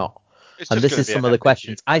does it not? And this is some of the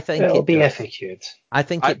questions. I think it'll be does. FAQ'd. I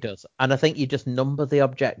think it does, and I think you just number the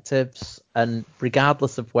objectives, and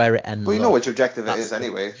regardless of where it ends, Well, you know which objective it is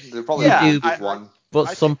anyway. They'll probably choose one.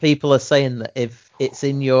 But some people are saying that if it's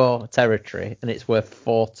in your territory and it's worth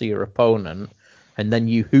 4 to your opponent, and then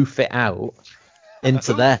you hoof it out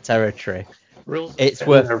into their territory, it's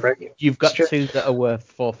worth. You've got 2 that are worth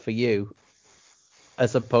 4 for you,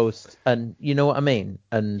 as opposed, and you know what I mean.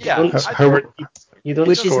 And you don't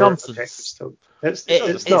which is score nonsense.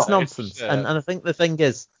 It's nonsense. And I think the thing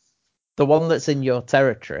is, the one that's in your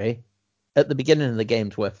territory at the beginning of the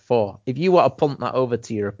game's worth 4. If you want to punt that over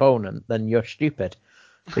to your opponent, then you're stupid,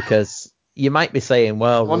 because you might be saying,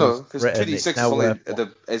 well, no, because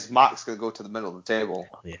 2d6 is max going to go to the middle of the table.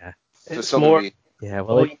 Yeah, it's more. Yeah,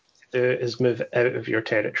 well, all you need to do is move out of your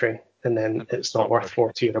territory and then it's not worth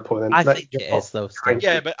 4 to your opponent. I think it is though. Still.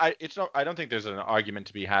 Yeah, but it's not. I don't think there's an argument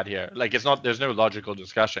to be had here. Like, it's not. There's no logical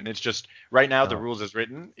discussion. It's just right now the rules as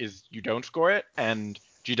written is you don't score it, and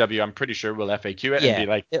GW I'm pretty sure will FAQ it and be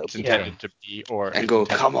like it's intended to be, or and go,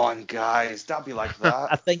 come on guys, don't be like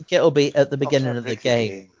that. I think it'll be at the beginning of the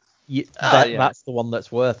game. That's the one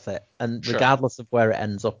that's worth it, and regardless of where it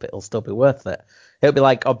ends up, it'll still be worth it. It'll be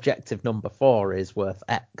like objective number 4 is worth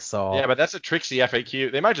X, or yeah, but that's a tricksy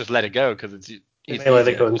FAQ. They might just let it go because it's let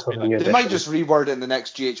it go until the new They might just reword it in the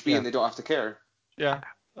next GHB and they don't have to care. Yeah,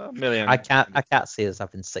 a million. I can't see us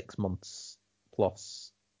having 6 months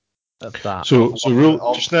plus of that. So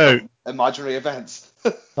rule just now. Imaginary events.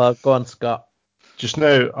 Go on, Scott. Just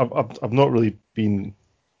now, I've not really been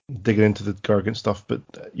digging into the Gargant stuff, but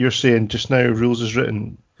you're saying just now rules is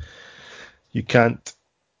written, you can't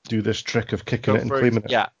do this trick of kicking it and claiming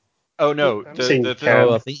it. Yeah. Oh no. I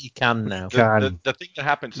think you can now. The thing that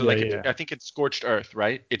happens, so I think it's Scorched Earth,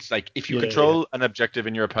 right? It's like if you control an objective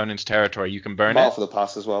in your opponent's territory, you can burn Battle it. for the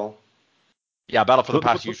Pass as well. Yeah, Battle for the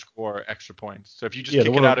Pass, you score extra points. So if you just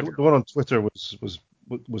kick it out of the one on Twitter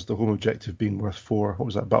was the home objective being worth 4. What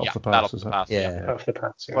was that? Battle for the Pass. Battle for the Pass. Yeah. Battle for the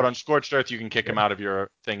Pass. Yeah. But on Scorched Earth, you can kick them out of your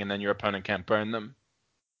thing, and then your opponent can't burn them.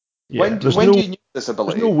 Yeah. When do you use this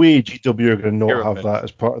ability? There's no way GW are going to not have that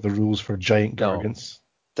as part of the rules for giant Gargants.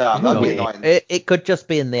 Damn, that'd be annoying. It could just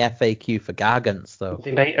be in the FAQ for Gargants, though.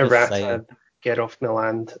 They might errata Get Off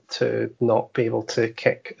Milan to not be able to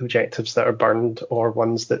kick objectives that are burned or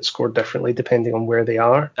ones that score differently depending on where they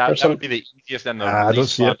are. That would be the easiest and the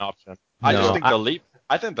least fun option. I just think they'll leave.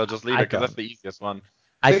 I think they'll just leave it because that's the easiest one.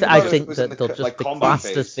 I think that they'll just be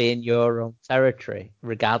classed as being your own territory,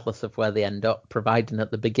 regardless of where they end up, providing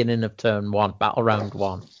at the beginning of turn 1, battle round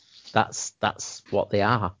 1. That's what they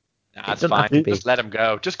are. Nah, that's fine. Just let them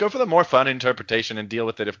go. Just go for the more fun interpretation and deal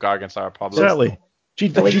with it if Gargants are a problem. Exactly.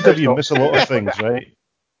 GW miss a lot of things, right?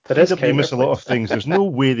 GW miss a lot of things. There's no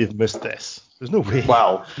way they've missed this. There's no way.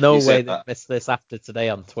 Wow. No way they've missed this after today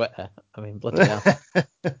on Twitter. I mean, bloody hell.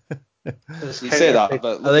 You say that,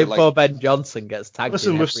 but I think poor Ben Johnson gets tagged.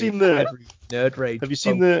 Listen, we've seen the Nerd Rage. Have you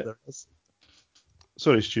seen the?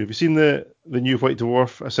 Sorry, Stu. Have you seen the new White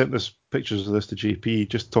Dwarf? I sent this pictures of this to JP.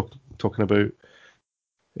 Just talking about.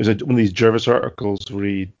 There's one of these Jervis articles where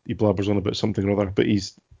he blabbers on about something or other, but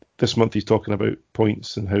this month he's talking about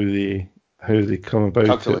points and how they come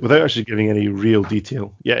about it without actually giving any real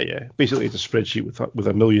detail. Yeah. Basically, it's a spreadsheet with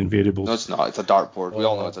a million variables. No, it's not. It's a dartboard. We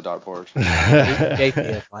all know it's a dartboard. JP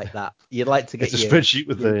is like that. You'd like to get it's a spreadsheet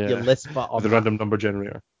with your list bot on with the random number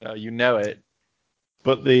generator. You know it.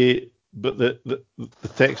 But the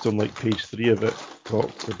text on like page 3 of it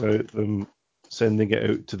talks about them sending it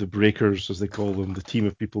out to the breakers, as they call them, the team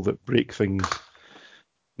of people that break things.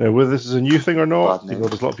 Now, whether this is a new thing or not, there's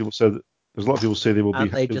a lot of people say they will be.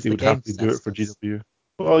 They would happily do it for GW.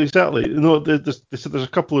 Well, exactly. No, there's a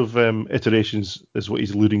couple of iterations, is what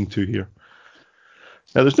he's alluding to here.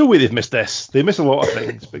 Now, there's no way they've missed this. They miss a lot of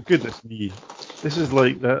things, but goodness me, this is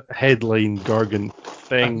like that headline Gargant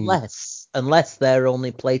thing. Unless they're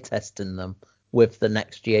only playtesting them with the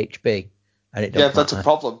next GHB, and it doesn't that's a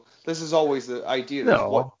problem. This is always the idea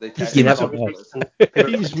of what they test.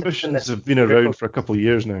 These missions have been around for a couple of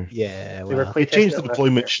years now. Yeah, they changed the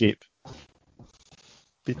deployment shape.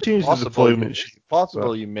 They changed the deployment shape.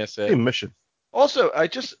 Possible you miss it. Same mission. Also, I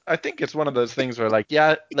think it's one of those things where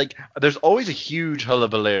there's always a huge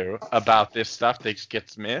hullabaloo about this stuff that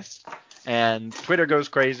gets missed, and Twitter goes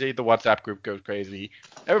crazy, the WhatsApp group goes crazy,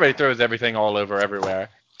 everybody throws everything all over everywhere.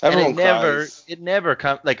 Everyone cries. It never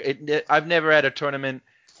comes I've never had a tournament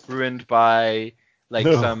ruined by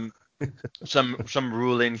some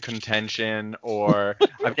rule in contention, or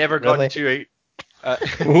I've never gotten to a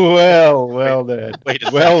well then. Wait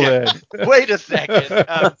a second.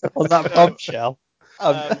 On that bombshell.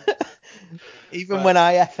 Even when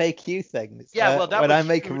I FAQ things. Yeah, well, when I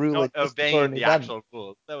make a rule, obeying the actual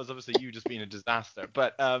rules. That was obviously you just being a disaster.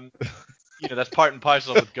 But that's part and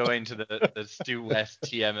parcel with going to the Stu West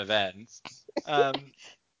TM events.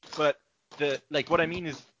 But what I mean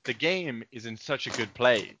is the game is in such a good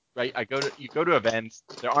place, right? You go to events,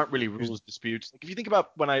 there aren't really rules disputes. Like if you think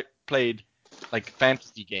about when I played like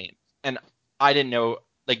fantasy games, and I didn't know,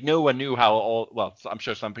 like no one knew how I'm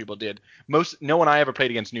sure some people did. No one I ever played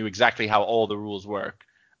against knew exactly how all the rules work.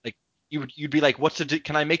 Like you'd be like,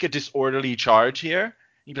 can I make a disorderly charge here?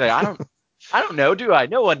 You'd be like, I don't know, do I?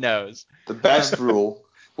 No one knows. The best rule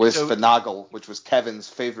was Finagle, which was Kevin's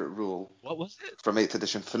favorite rule. What was it? From 8th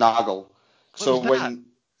edition, Finagle.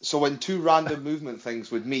 So when two random movement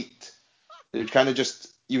things would meet, you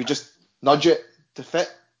would just nudge it to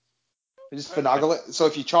fit, You just finagle it. So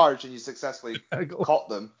if you charge and you successfully Finagle. caught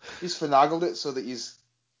them, you just finagled it so that he's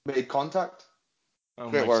made contact. Oh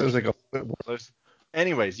Great my work. Sounds like a football. God.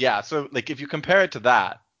 Anyways, yeah. So like if you compare it to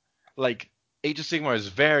that, like Age of Sigmar is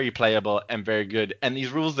very playable and very good. And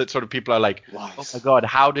these rules that sort of people are like, Lies. oh my god,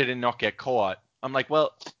 how did it not get caught? I'm like,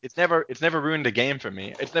 well, it's never ruined a game for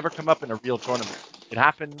me. It's never come up in a real tournament. It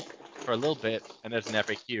happened for a little bit, and there's an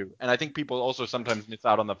FAQ. And I think people also sometimes miss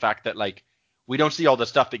out on the fact that like we don't see all the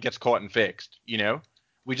stuff that gets caught and fixed. You know,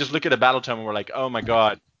 we just look at a battle tome and we're like, oh my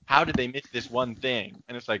god, how did they miss this one thing?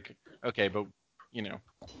 And it's like, okay, but you know,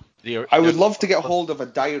 I would love to get hold of a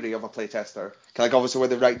diary of a playtester, like obviously where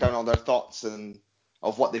they write down all their thoughts and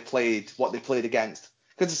of what they played against.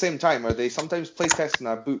 Because at the same time, are they sometimes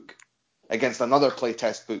playtesting a book against another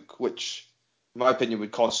playtest book, which, in my opinion,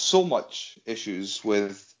 would cause so much issues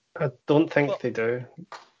with. I don't think they do.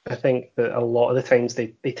 I think that a lot of the times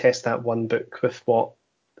they test that one book with what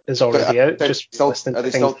is already out. Just listening are to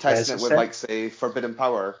they still things testing it with, like, say, Forbidden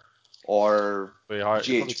Power or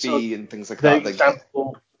GHB and things like that?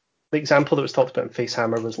 The example that was talked about in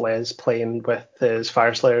Facehammer was Les playing with his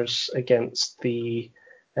Fireslayers against the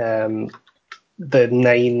 9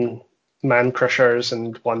 Man Crushers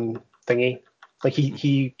and 1 thingy. Like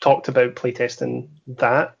he talked about playtesting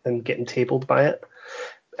that and getting tabled by it.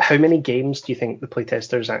 How many games do you think the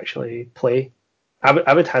playtesters actually play?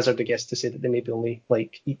 I would hazard a guess to say that they maybe only,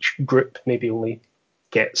 like, each group maybe only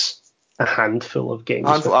gets a handful of games.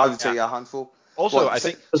 I would say a handful. Also, I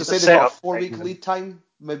think so say they've got a 4-week lead time,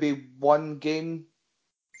 maybe 1 game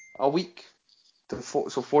a week, so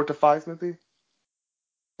 4 to 5 maybe,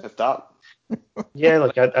 if that. Yeah,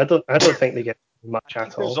 like I don't think they get much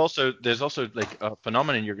at all. There's also like a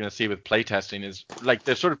phenomenon you're going to see with playtesting is like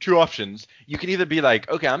there's sort of 2 options. You can either be like,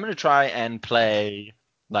 okay, I'm going to try and play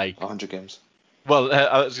like 100 games. Well,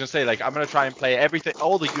 I was going to say, like, I'm going to try and play everything,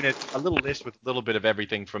 all the units, a little list with a little bit of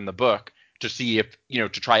everything from the book to see if, to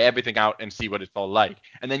try everything out and see what it's all like.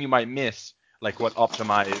 And then you might miss, like, what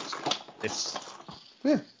optimized this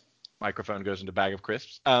microphone goes into bag of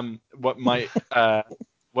crisps. What might,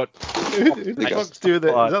 what... Who the fuck's doing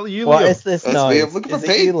that? Is that you, Liam? What is this That's noise? me. I'm looking for is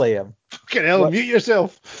it you, Liam? Fucking hell, mute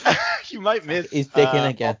yourself. You might miss He's digging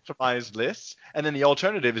again. optimized lists. And then the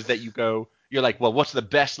alternative is that you're like, well, what's the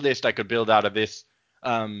best list I could build out of this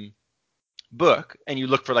book? And you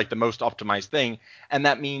look for like the most optimized thing. And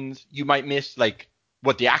that means you might miss like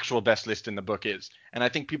what the actual best list in the book is. And I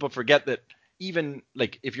think people forget that even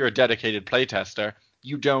like if you're a dedicated playtester,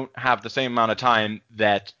 you don't have the same amount of time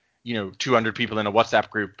that, 200 people in a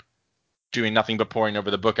WhatsApp group doing nothing but poring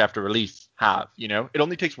over the book after release have, It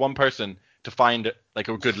only takes one person to find like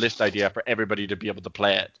a good list idea for everybody to be able to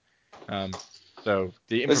play it. So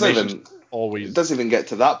the information it doesn't even get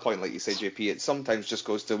to that point, like you say, JP. It sometimes just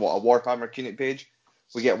goes to what a Warhammer Cunit page.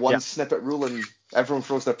 We get one snippet rule and everyone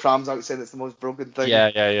throws their prams out saying it's the most broken thing.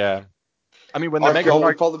 Yeah. I mean, when the Archeon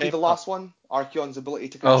would probably be the last one. Archeon's ability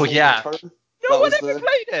to control the turn. No one ever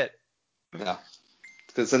played it. Yeah,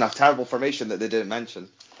 because it's in a terrible formation that they didn't mention,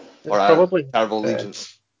 or probably terrible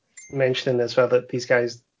allegiance. Mentioning as well that these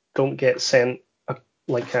guys don't get sent a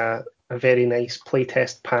very nice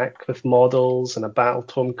playtest pack with models and a battle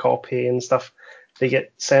tome copy and stuff. They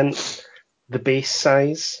get sent the base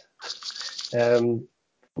size,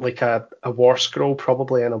 like a war scroll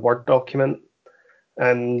probably in a Word document,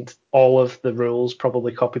 and all of the rules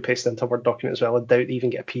probably copy pasted into a Word document as well. I doubt they even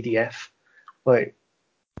get a PDF. Like,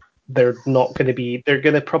 they're going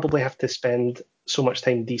to probably have to spend so much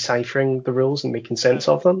time deciphering the rules and making sense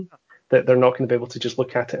of them that they're not going to be able to just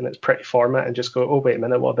look at it in its pretty format and just go, oh, wait a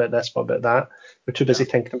minute, what about this, what about that? We're too busy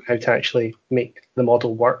thinking of how to actually make the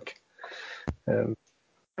model work.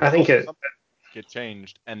 I think it get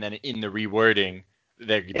changed, and then in the rewording,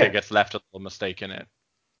 there gets left a little mistake in it.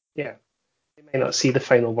 Yeah, you may not see the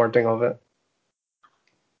final wording of it.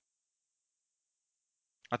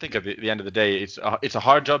 I think at the end of the day, it's a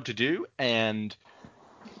hard job to do, and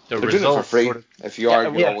they're doing it for free. If you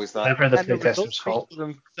argue always that, and the results speak for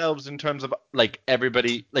themselves in terms of like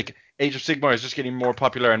everybody, like Age of Sigmar is just getting more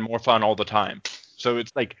popular and more fun all the time. So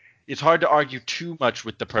it's like it's hard to argue too much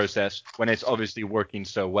with the process when it's obviously working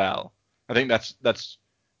so well. I think that's.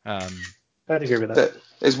 I'd agree with that.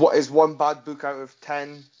 Is one bad book out of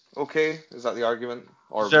 10 okay? Is that the argument?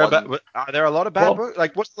 Or are there a lot of bad books?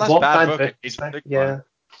 Like what's the last bad book?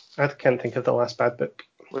 I can't think of the last bad book.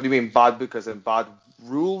 What do you mean bad book? As in bad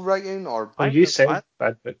rule writing, or? Oh, you said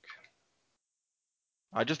bad book.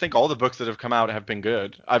 I just think all the books that have come out have been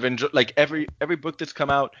good. I've enjoyed like every book that's come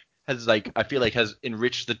out has I feel like has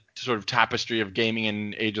enriched the sort of tapestry of gaming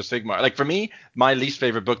in Age of Sigmar. Like for me, my least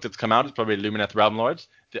favorite book that's come out is probably Lumineth Realm Lords.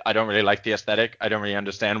 I don't really like the aesthetic. I don't really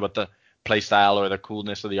understand what the playstyle or the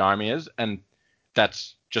coolness of the army is, and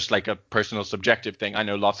that's just like a personal subjective thing. I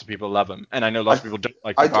know lots of people love them, and I know lots of people don't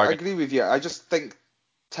like the I target. agree with you. I just think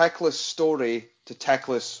Teclis story to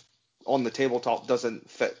Teclis on the tabletop doesn't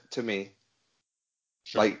fit to me.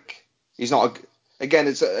 Sure. Like, he's not again,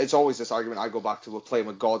 it's always this argument I go back to with playing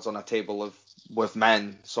with gods on a table with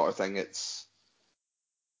men sort of thing. It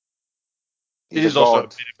is also a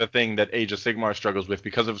bit of a thing that Age of Sigmar struggles with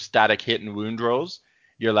because of static hit and wound rolls.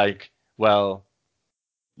 You're like, well,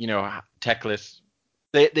 Teclis,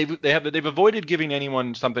 they've avoided giving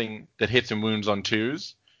anyone something that hits and wounds on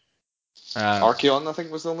 2s. Archeon, I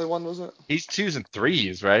think, was the only one, was it? He's 2s and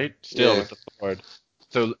 3s, right? Still Yeah. with the sword.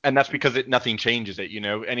 So, and that's because nothing changes it.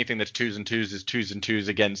 Anything that's 2s and 2s is 2s and 2s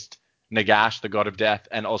against Nagash, the god of death,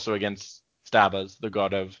 and also against Stabas, the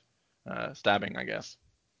god of stabbing, I guess.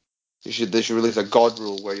 They should release a god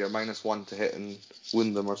rule where you're -1 to hit and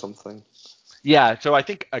wound them or something. Yeah, so I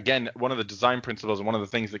think, again, one of the design principles and one of the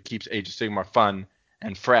things that keeps Age of Sigmar fun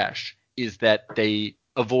and fresh is that they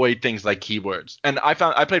avoid things like keywords. And I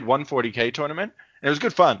played one 40k tournament, and it was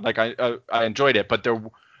good fun. Like, I enjoyed it, but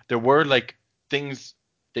there were, like, things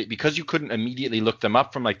that, because you couldn't immediately look them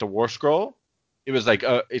up from, like, the War Scroll, it was like,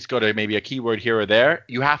 it's got maybe a keyword here or there.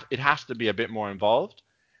 It has to be a bit more involved,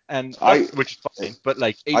 and which is fine. But,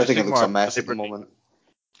 like, I think it looks a mess at the moment.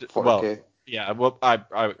 40k. Well, yeah, well,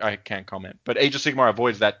 I can't comment. But Age of Sigmar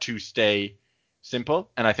avoids that to stay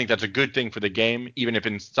simple, and I think that's a good thing for the game, even if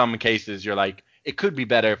in some cases you're like, it could be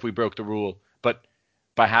better if we broke the rule. But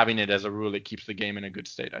by having it as a rule, it keeps the game in a good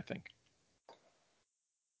state, I think.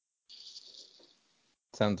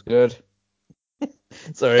 Sounds good.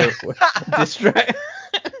 Sorry,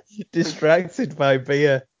 distracted by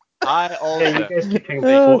beer. I also. Yeah, you guys keep taking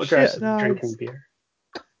Oh, photographs shit, of nice. drinking beer.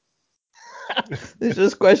 There's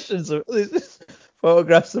just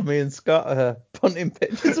photographs of me and Scott punting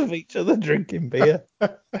pictures of each other drinking beer.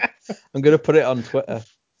 I'm gonna put it on Twitter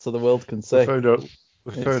so the world can see. We found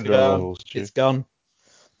our levels, Stu. It's gone.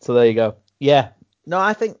 So there you go. Yeah. No,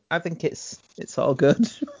 I think it's all good.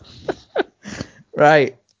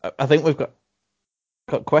 Right. I think we've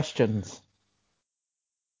got questions.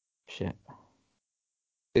 Shit.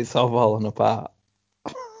 It's all falling apart.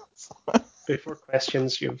 Before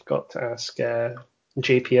questions, you've got to ask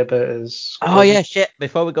JP about his. Oh yeah, shit.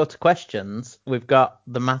 Before we go to questions, we've got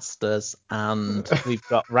the Masters and we've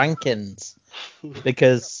got rankings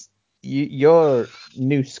because you're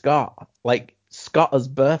new Scott. Like, Scott has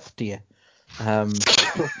birthed you.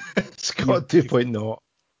 Scott 2.0.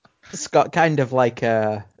 Scott kind of like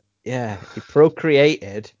he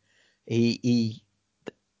procreated. He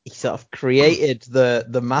sort of created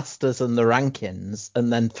the Masters and the rankings,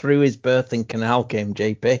 and then through his birthing canal came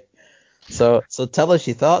JP. So tell us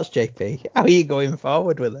your thoughts, JP. How are you going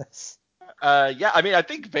forward with this? Yeah, I mean, I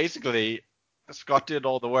think basically Scott did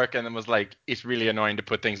all the work and then was like, it's really annoying to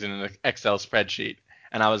put things in an Excel spreadsheet.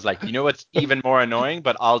 And I was like, you know what's even more annoying,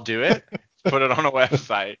 but I'll do it. Put it on a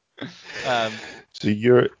website.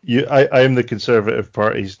 So I am the Conservative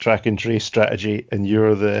Party's track and trace strategy, and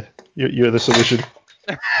you're the solution.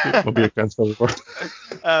 Will be a transfer.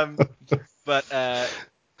 But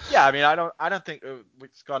yeah, I mean, I don't think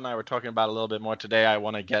Scott and I were talking about it a little bit more today. I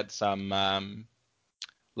want to get some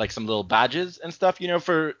like some little badges and stuff,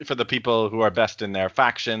 for the people who are best in their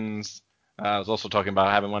factions. I was also talking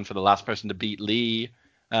about having one for the last person to beat Lee,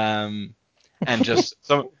 and just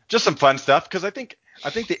some fun stuff, because I think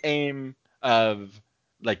the aim of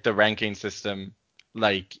like the ranking system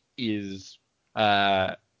is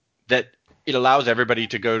that it allows everybody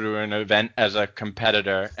to go to an event as a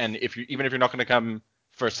competitor, and even if you're not going to come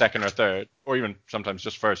first, second, or third, or even sometimes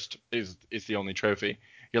just first is the only trophy.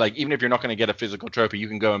 You're like, even if you're not going to get a physical trophy, you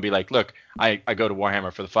can go and be like, look, I go to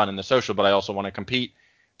Warhammer for the fun and the social, but I also want to compete.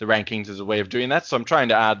 The rankings is a way of doing that. So I'm trying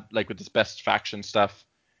to add, like, with this best faction stuff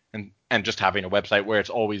and just having a website where it's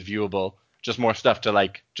always viewable, just more stuff to,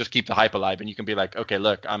 like, just keep the hype alive. And you can be like, okay,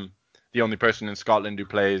 look, I'm the only person in Scotland who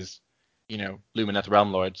plays, Lumineth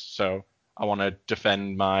Realm Lords. So I want to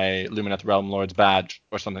defend my Lumineth Realm Lords badge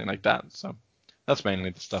or something like that. So that's mainly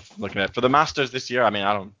the stuff I'm looking at. For the Masters this year, I mean,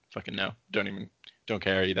 I don't fucking know. Don't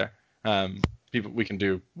care either. We can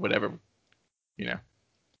do whatever,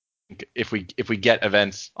 if we get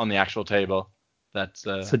events on the actual table. That's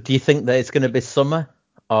So do you think that it's going to be summer,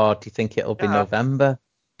 or do you think it'll be November?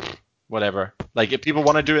 Whatever. Like, if people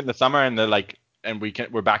want to do it in the summer and they're like, and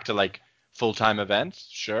we're back to like full-time events,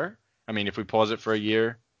 sure. I mean, if we pause it for a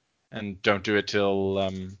year and don't do it till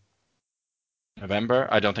November,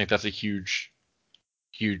 I don't think that's a huge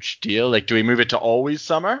deal. Like, do we move it to always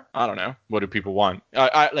summer? I don't know. What do people want?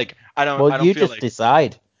 I don't. Well, I don't you feel just like...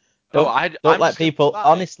 decide, Don't let people,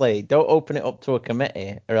 honestly, don't open it up to a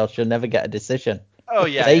committee or else you'll never get a decision. Oh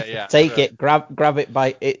yeah, take it, grab it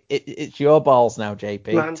by it. It's your balls now,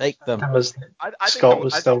 JP. Man, take them. Scott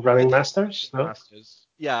was still running Masters. No? Masters.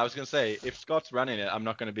 Yeah, I was gonna say if Scott's running it, I'm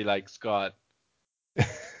not gonna be like Scott.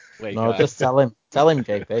 Wait, no, just tell him,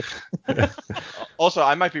 JP. Also,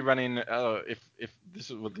 I might be running. If this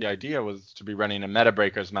is what the idea was, to be running a Meta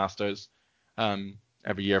Breakers Masters,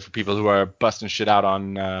 every year for people who are busting shit out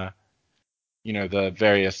on, the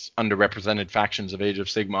various underrepresented factions of Age of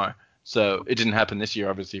Sigmar. So it didn't happen this year,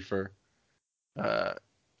 obviously, for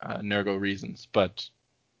Nurgle reasons. But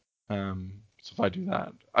so if I do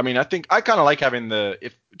that, I mean, I think I kind of like having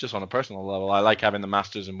if just on a personal level, I like having the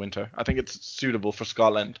Masters in winter. I think it's suitable for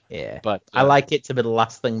Scotland. Yeah, but I like it to be the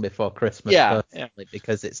last thing before Christmas. Personally,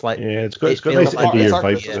 because it's like it's got a nice end of year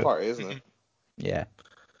vibe to it. Party, isn't it? Yeah.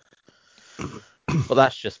 But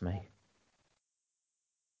that's just me.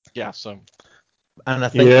 Yeah. So. And I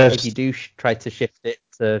think if you do try to shift it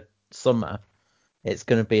to summer, it's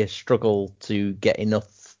going to be a struggle to get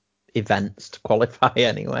enough events to qualify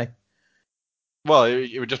anyway. Well,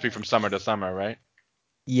 it would just be from summer to summer, right?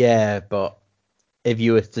 Yeah, but if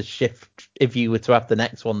you were to have the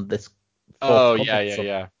next one this summer,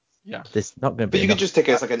 there's not going to be. But you could just take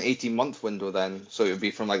it as like an 18-month window then, so it would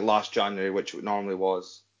be from like last January, which it normally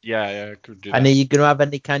was. Yeah, could do that. And are you going to have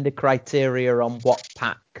any kind of criteria on what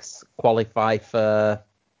packs qualify for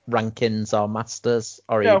rankings or masters,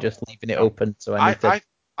 or are you just leaving it open to anything?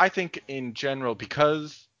 I think in general,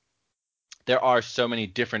 because there are so many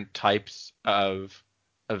different types of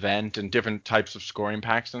event and different types of scoring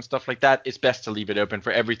packs and stuff like that, it's best to leave it open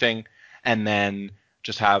for everything, and then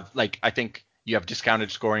just have, like, I think you have discounted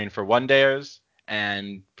scoring for one dayers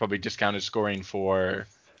and probably discounted scoring for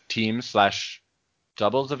teams /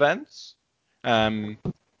 doubles events. But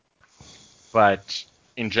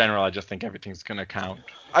in general, I just think everything's going to count.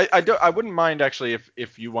 I wouldn't mind actually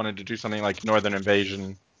if you wanted to do something like Northern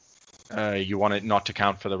Invasion, you want it not to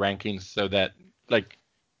count for the rankings, so that, like,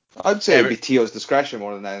 I'd say it'd be TO's discretion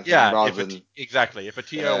more than anything. Yeah, exactly. If a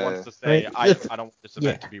TO wants to say, I don't want this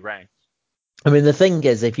event to be ranked. I mean, the thing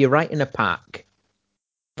is, if you're writing a pack,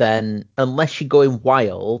 then unless you're going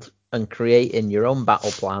wild and creating your own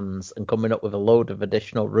battle plans and coming up with a load of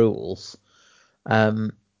additional rules,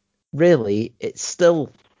 really, it's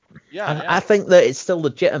still. I think that it's still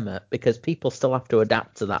legitimate because people still have to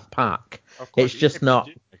adapt to that pack. Of course, it's just not.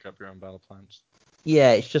 Make up your own battle plans.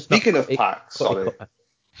 Yeah, it's just. Speaking of packs, sorry,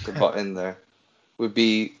 to butt in there, would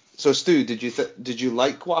be. So Stu, did you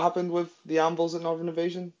like what happened with the Ambles at Northern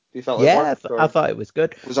Invasion? You felt I thought it was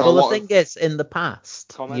good. Well, the thing is, in the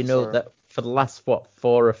past, that for the last 4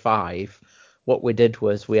 or 5, what we did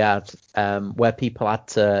was we had where people had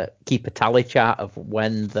to keep a tally chart of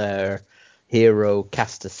when their hero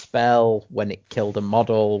cast a spell, when it killed a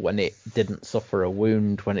model, when it didn't suffer a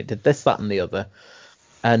wound, when it did this, that, and the other.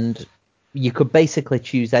 And you could basically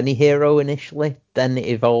choose any hero initially, then it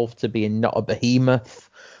evolved to being not a behemoth.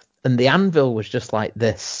 And the Anvil was just like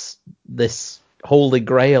this holy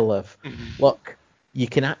grail of, look, you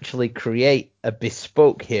can actually create a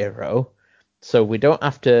bespoke hero, so we don't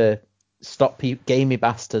have to stop gamey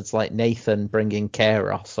bastards like Nathan bringing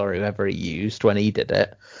Kairos or whoever he used when he did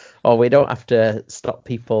it, or we don't have to stop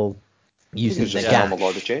people using the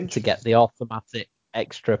gash to get the automatic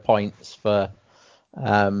extra points for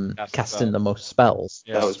casting the most spells.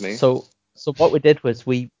 That was me. So what we did was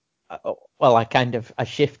I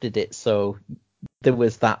shifted it so there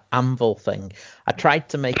was that Anvil thing. I tried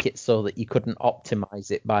to make it so that you couldn't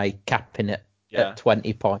optimize it by capping it at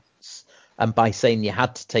 20 points and by saying you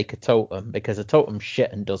had to take a totem, because a totem's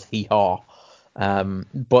shit and does hee-haw.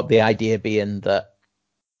 But the idea being that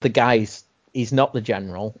the guy's, he's not the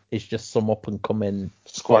general, he's just some up-and-coming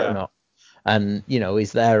squad, and,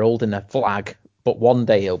 he's there holding a flag, but one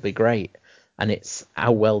day he'll be great. And it's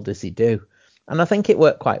how well does he do? And I think it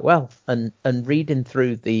worked quite well. And reading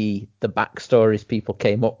through the backstories people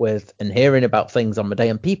came up with and hearing about things on the day,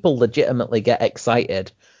 and people legitimately get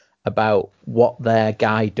excited about what their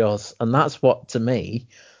guy does. And that's what, to me,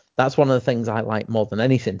 that's one of the things I like more than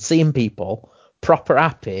anything. Seeing people proper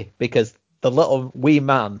happy because the little wee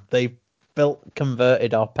man they built,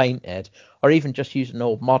 converted or painted, or even just used an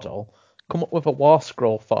old model, come up with a war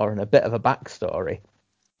scroll for and a bit of a backstory.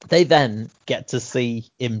 They then get to see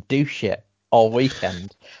him do shit all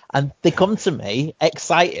weekend, and they come to me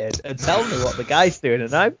excited and tell me what the guy's doing,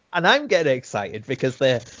 and I'm getting excited because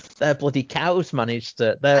their bloody cows managed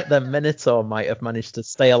to, their Minotaur might have managed to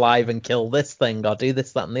stay alive and kill this thing or do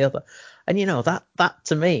this, that, and the other. And that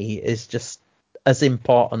to me is just as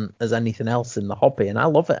important as anything else in the hobby, and I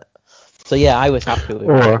love it. So yeah, I was happy with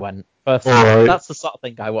where it went. Personally, that's the sort of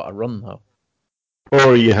thing I want to run though.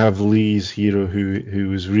 Or you have Lee's hero who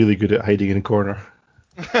was really good at hiding in a corner.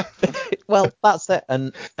 Well, that's it.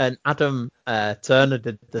 And Adam Turner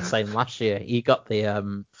did the same last year. He got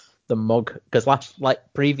the mug because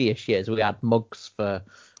previous years we had mugs for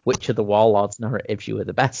which of the Warlords narratives you were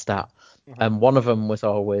the best at, and one of them was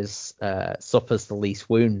always suffers the least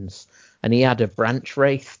wounds, and he had a branch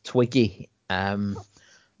wraith Twiggy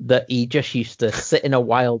that he just used to sit in a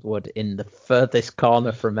wildwood in the furthest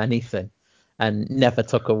corner from anything and never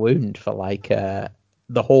took a wound for like the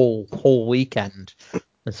whole weekend.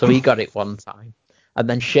 And so he got it one time. And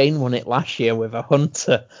then Shane won it last year with a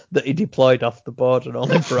hunter that he deployed off the board and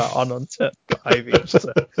only brought on until 5 each.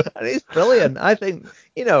 And it's brilliant. I think,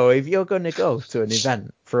 if you're going to go to an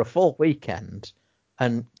event for a full weekend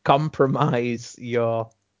and compromise your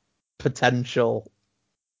potential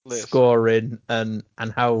scoring and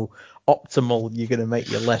how optimal you're going to make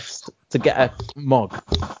your list to get a mug,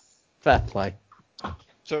 fair play.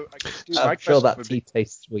 So I guess, Stu, I'm sure that tea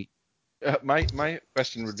tastes sweet. My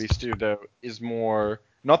question would be, Stu, though, is more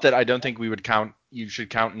not that I don't think you should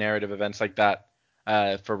count narrative events like that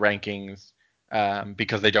for rankings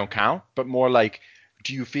because they don't count, but more like,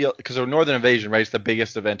 do you feel, because Northern Invasion, right, is the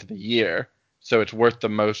biggest event of the year, so it's worth the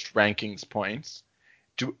most rankings points.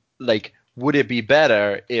 Would it be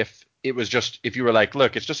better if it was just, if you were like,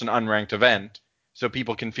 look, it's just an unranked event, so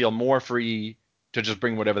people can feel more free to just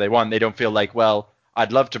bring whatever they want. They don't feel like, well,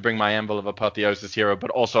 I'd love to bring my Anvil of Apotheosis hero,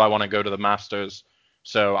 but also I want to go to the Masters,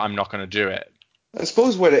 so I'm not going to do it. I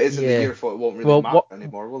suppose where it is in the year, it won't really matter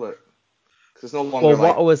anymore, will it? Because it's no longer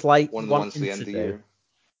what I was like one of the ones to the end of the year.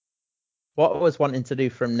 What I was wanting to do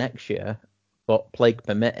from next year, but plague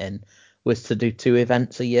permitting, was to do 2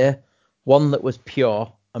 events a year. One that was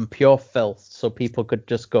pure filth, so people could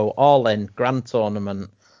just go all in, grand tournament.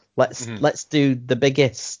 Let's do the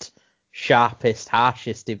biggest, sharpest,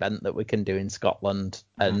 harshest event that we can do in Scotland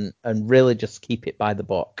and really just keep it by the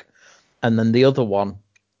book. And then the other one,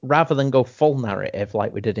 rather than go full narrative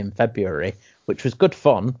like we did in February, which was good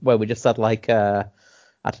fun, where we just had like I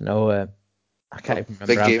can't even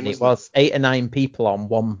remember how many it was, 8 or 9 people on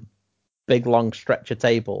one big long stretch of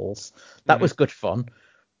tables. That was good fun.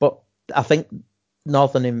 But I think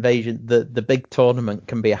Northern Invasion, the big tournament,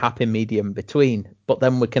 can be a happy medium between, but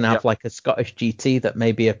then we can have like a Scottish GT that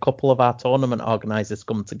maybe a couple of our tournament organisers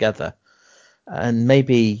come together, and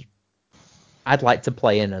maybe I'd like to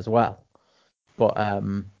play in as well, but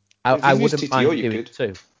I wouldn't mind doing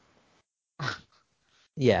 2.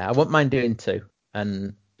 Yeah, I wouldn't mind doing 2,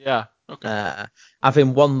 and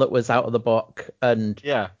having one that was out of the book and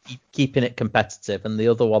keeping it competitive, and the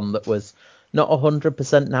other one that was not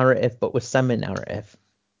 100% narrative, but was semi-narrative.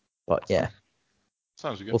 But yeah.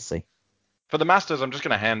 Sounds good. We'll see. For the Masters, I'm just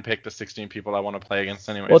going to handpick the 16 people I want to play against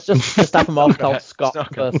anyway. Well, just have them all called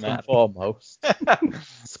Scott first and foremost.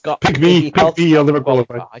 Scott. Pick me, I'll never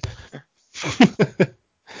qualify.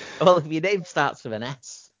 Well, if your name starts with an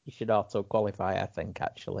S, you should auto-qualify, I think,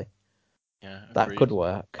 actually. Yeah, that could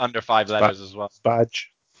work. Under 5 letters as well.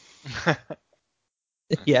 Spadge.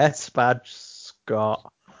 Yeah, Spadge,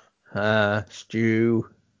 Scott. Stu.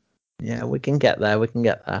 Yeah, we can get there.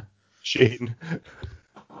 Shane.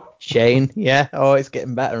 Yeah. Oh, it's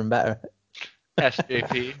getting better and better.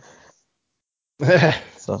 SJP.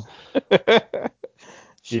 So.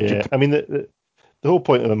 Yeah, I mean the whole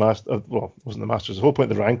point of the it wasn't the Masters. The whole point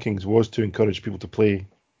of the rankings was to encourage people to play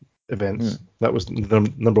events. That was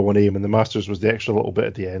the number one aim, and the Masters was the extra little bit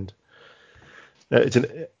at the end. It's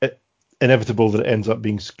inevitable that it ends up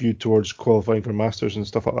being skewed towards qualifying for Masters and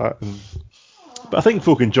stuff like that. But I think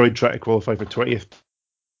folk enjoyed trying to qualify for 20th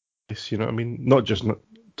place, you know what I mean? Not just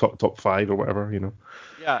top 5 or whatever, you know.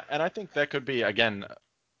 Yeah, and I think that could be, again,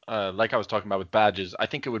 like I was talking about with badges, I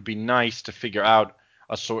think it would be nice to figure out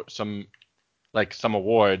some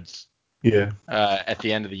awards at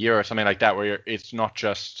the end of the year or something like that, where it's not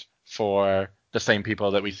just for the same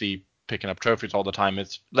people that we see picking up trophies all the time.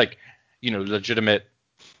 It's like, legitimate,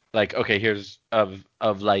 like, okay, here's of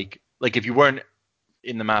like if you weren't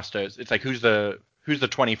in the Masters, it's like who's the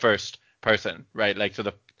 21st person, right? Like, so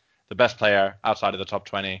the best player outside of the top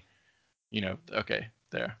 20, okay,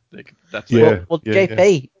 there. That's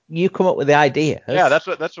JP, you come up with the idea. Yeah, that's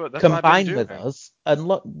what combined with us, and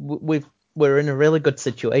look, we're in a really good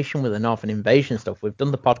situation with the Northern Invasion stuff. We've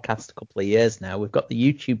done the podcast a couple of years now. We've got the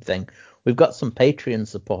YouTube thing. We've got some Patreon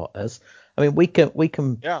supporters. I mean, we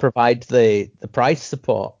can provide the price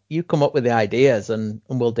support. You come up with the ideas, and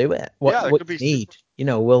we'll do it. What you need,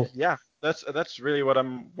 we'll. Yeah, that's really what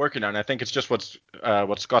I'm working on. I think it's just what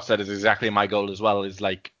Scott said is exactly my goal as well. Is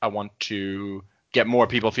like I want to get more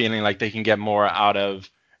people feeling like they can get more out of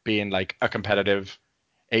being like a competitive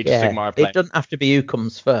Age of Yeah, Sigmar player. it doesn't have to be who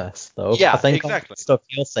comes first, though. Yeah, I think all exactly. the stuff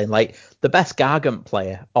you're saying, like the best Gargant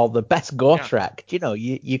player or the best Gotrek,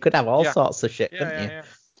 you could have all sorts of shit, couldn't you? Yeah.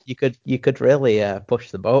 You could really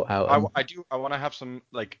push the boat out. I want to have some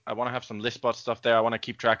Listbot stuff there. I want to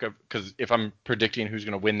keep track of, because if I'm predicting who's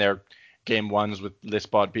going to win their game ones with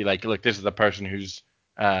Listbot, be like, look, this is the person who's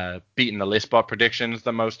beaten the Listbot predictions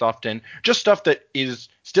the most often. Just stuff that is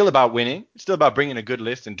still about winning, still about bringing a good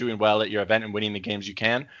list and doing well at your event and winning the games you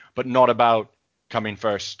can, but not about coming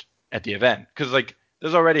first at the event. Because like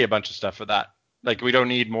there's already a bunch of stuff for that. Like we don't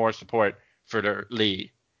need more support for the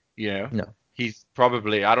Lee, you know? No. He's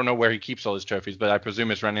probably, I don't know where he keeps all his trophies, but I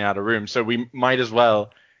presume it's running out of room. So we might as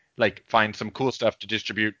well like find some cool stuff to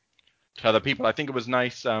distribute to other people. I think it was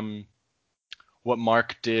nice what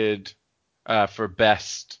Mark did for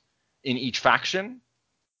best in each faction,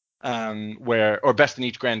 or best in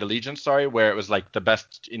each Grand Allegiance, where it was like the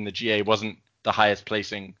best in the GA wasn't the highest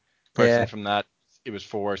placing person from that. It was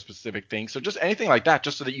for specific things. So just anything like that,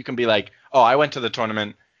 just so that you can be like, oh, I went to the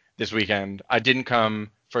tournament this weekend. I didn't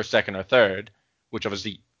come first, second, or third, which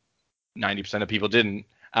obviously 90% of people didn't.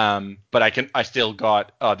 But I still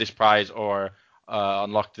got this prize, or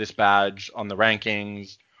unlocked this badge on the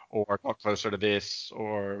rankings, or got closer to this,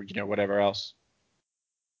 or whatever else.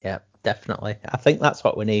 Yeah, definitely. I think that's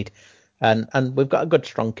what we need, and we've got a good,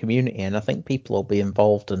 strong community, and I think people will be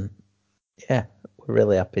involved, and yeah, we're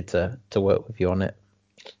really happy to work with you on it.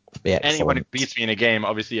 Be excellent. Anyone who beats me in a game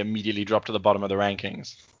obviously immediately drop to the bottom of the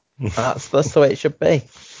rankings. That's the way it should be.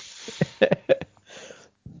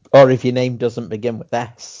 Or if your name doesn't begin with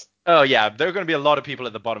S. Oh yeah, there are going to be a lot of people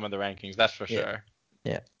at the bottom of the rankings, that's for sure.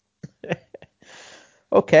 Yeah.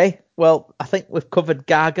 Okay, well, I think we've covered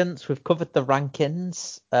Gargants, we've covered the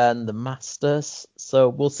rankings and the Masters, so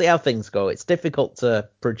we'll see how things go. It's difficult to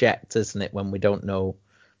project, isn't it, when we don't know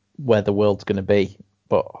where the world's going to be,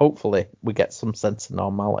 but hopefully we get some sense of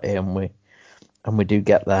normality and we do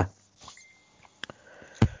get there.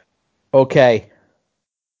 Okay,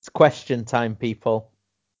 it's question time, people.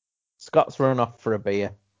 Scott's run off for a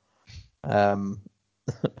beer.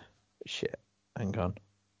 Shit, hang on.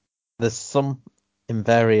 There's some in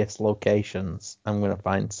various locations. I'm going to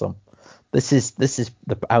find some. This is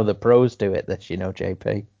how the pros do it,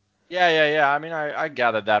 JP. Yeah. I mean, I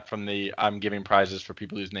gathered that from the I'm giving prizes for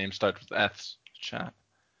people whose names start with F's chat.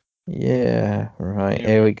 Yeah, right.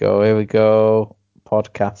 Here we go.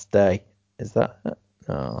 Podcast day. Is that it?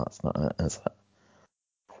 No, that's not it, is it?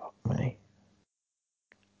 Fuck me.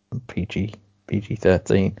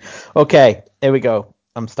 PG-13. Okay, here we go.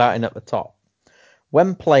 I'm starting at the top.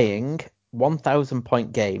 When playing 1,000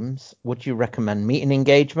 point games, would you recommend meeting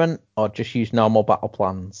engagement or just use normal battle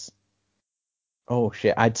plans? Oh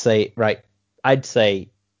shit, I'd say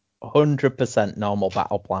 100% normal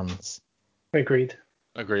battle plans. Agreed.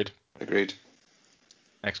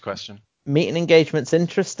 Next question. Meeting engagement's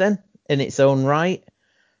interesting in its own right,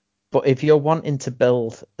 but if you're wanting to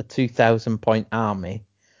build a 2,000 point army,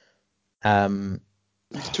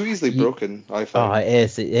 it's too easily broken, I find. Oh,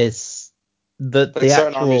 it is. The certain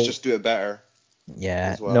actual armies just do it better.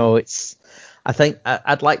 Yeah, well. no, it's. I think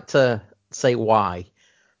I'd like to say why,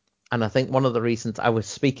 and I think one of the reasons I was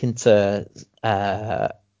speaking to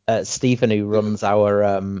Stephen, who runs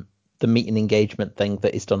our the meeting engagement thing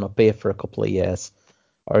that he's done up here for a couple of years,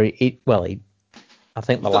 or I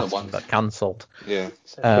think the last one got cancelled. Yeah,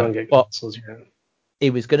 but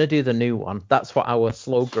he was going to do the new one. That's what our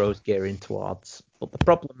slow grow's gearing towards. But the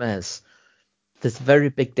problem is, there's a very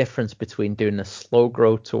big difference between doing a slow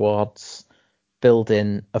grow towards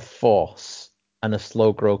building a force and a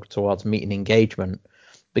slow grow towards meeting engagement,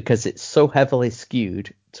 because it's so heavily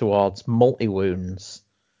skewed towards multi-wounds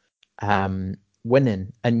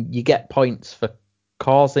winning, and you get points for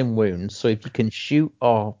causing wounds. So if you can shoot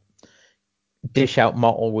or dish out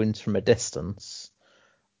mortal wounds from a distance,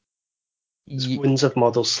 wounds of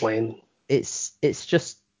models slain. It's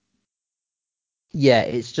just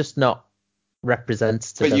not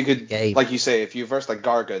representative. But you could, like you say, if you versed like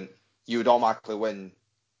Gargant, you would automatically win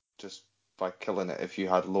just by killing it if you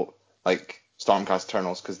had low, like Stormcast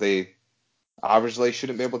Eternals, because they averagely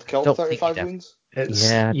shouldn't be able to kill 35 wounds. I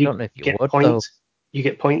don't know if you would, points. Though. You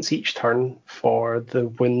get points each turn for the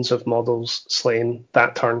wounds of models slain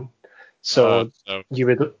that turn. So you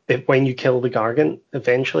would, when you kill the Gargant,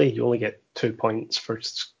 eventually you only get 2 points for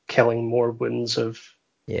killing more wounds of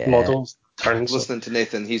models. Turns. Listening to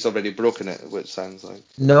Nathan, he's already broken it, which sounds like...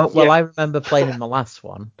 No, well, I remember playing in the last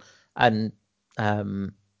one, and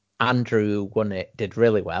Andrew won it, did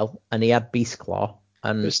really well, and he had Beast Claw,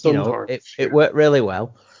 and it worked really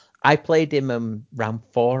well. I played him round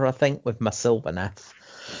 4, I think, with my Sylvaneth.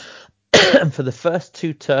 And for the first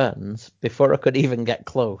 2 turns, before I could even get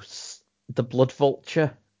close, the Blood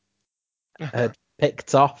Vulture had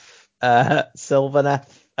picked off Sylvaneth,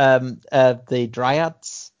 the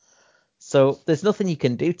Dryads. So there's nothing you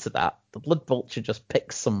can do to that. The Blood Vulture just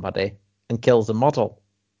picks somebody and kills a model,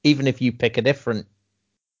 even if you pick a different.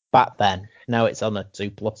 Back then, now it's on a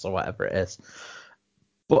 2+ or whatever it is.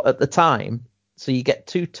 But at the time, so you get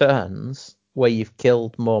 2 turns where you've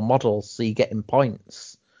killed more models, so you're getting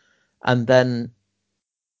points. And then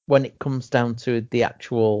when it comes down to the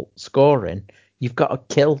actual scoring, you've got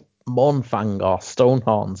to kill Mournfang or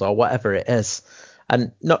Stonehorns or whatever it is.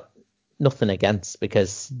 And nothing against,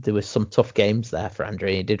 because there was some tough games there for Andrew.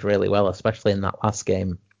 He did really well, especially in that last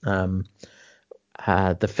game.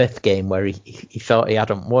 The 5th game where he thought he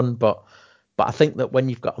hadn't won. But I think that when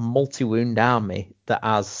you've got a multi-wound army that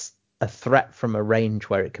has a threat from a range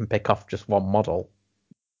where it can pick off just one model,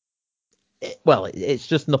 it's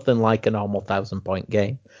just nothing like a normal 1,000-point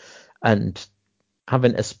game. And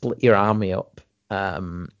having to split your army up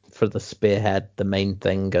for the spearhead, the main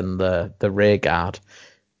thing, and the rear guard,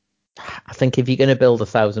 I think if you're going to build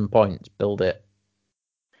 1,000 points, build it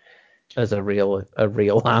as a real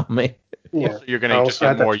army. Yeah, So you're going to just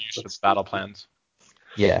get more use of battle plans.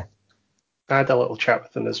 Yeah. I had a little chat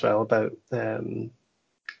with him as well about the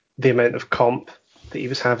amount of comp that he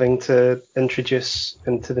was having to introduce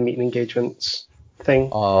into the meeting engagements thing.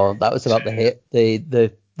 Oh, that was about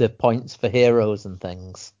the points for heroes and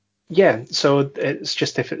things. Yeah, so it's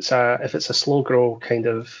just if it's a slow grow kind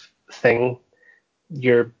of thing,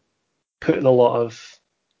 you're putting a lot of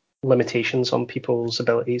limitations on people's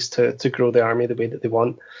abilities to grow the army the way that they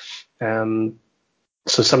want.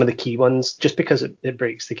 So some of the key ones, just because it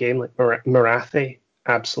breaks the game, like Morathi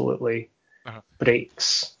absolutely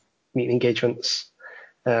breaks meeting engagements.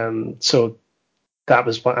 So that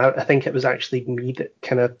was what I think it was actually me that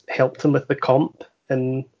kind of helped him with the comp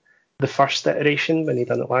in the first iteration when he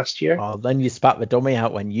done it last year. Oh, then you spat the dummy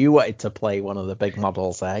out when you wanted to play one of the big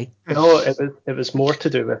models, eh? No, it was more to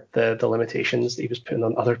do with the limitations that he was putting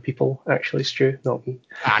on other people, actually, Stu, not me.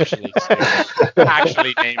 Actually,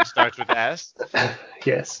 actually, name starts with S.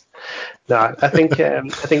 Yes. No, I think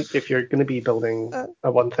if you're going to be building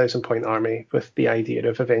a 1,000 point army with the idea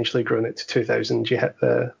of eventually growing it to 2,000, you hit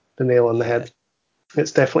the nail on the head.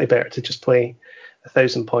 It's definitely better to just play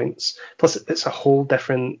 1,000 points. Plus, it's a whole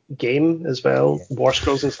different game as well. Yeah. War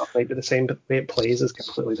Scrolls and stuff might be the same, but the way it plays is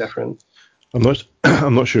completely different. I'm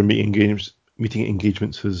not sure meeting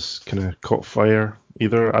engagements has kind of caught fire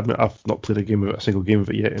either. I admit I've not played a single game of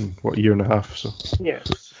it yet in a year and a half. So yeah,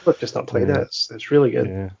 we've just not played it. It's really good.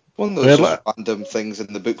 Yeah. One of those random things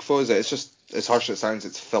in the book, though, is that it's just, as harsh as it sounds,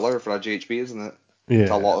 it's filler for a GHB, isn't it? Yeah.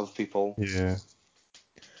 To a lot of people. Yeah.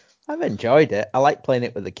 I've enjoyed it. I like playing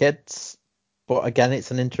it with the kids, but again,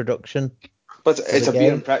 it's an introduction. But it's a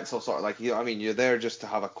beer and pretzel sort of, like, you know what I mean? You're there just to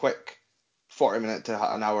have a quick 40-minute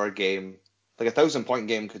to an hour game. Like a 1,000-point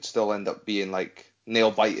game could still end up being like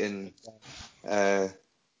nail-biting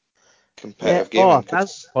competitive gaming.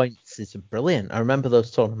 1,000 points is brilliant. I remember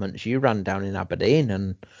those tournaments you ran down in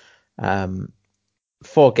Aberdeen, and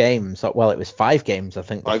 4 games. Well, it was 5 games, I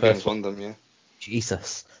think. 5 games won them, yeah.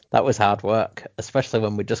 Jesus, that was hard work, especially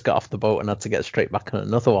when we just got off the boat and had to get straight back on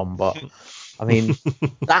another one. But I mean,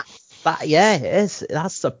 it is.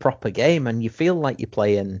 That's a proper game, and you feel like you're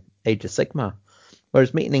playing Age of Sigmar,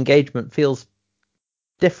 whereas meeting engagement feels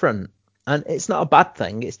different, and it's not a bad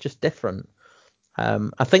thing. It's just different.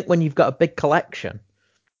 I think when you've got a big collection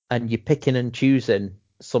and you're picking and choosing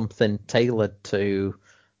something tailored to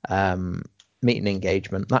meeting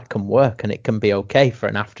engagement, that can work, and it can be okay for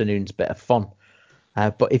an afternoon's bit of fun.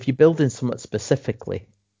 But if you're building something specifically,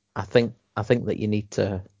 I think that you need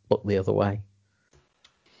to look the other way.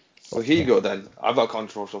 Well, here you go then. I've got a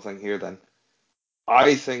controversial thing here then.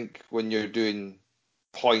 I think when you're doing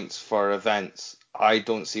points for events, I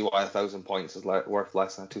don't see why 1,000 points is worth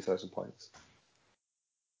less than 2,000 points.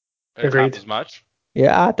 Agreed. As much?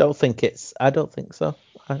 Yeah, I don't think so.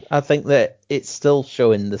 I think that it's still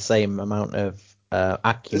showing the same amount of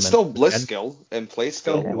acumen. It's still bliss skill and play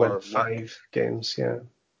skill. Or 5 games, yeah.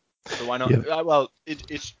 So why not? Yeah. Well,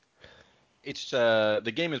 it's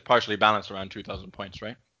the game is partially balanced around 2,000 points,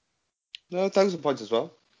 right? No, 1,000 points as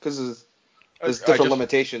well, because there's different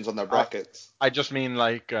limitations on their brackets. I just mean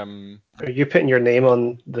like. Are you putting your name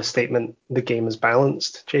on the statement? The game is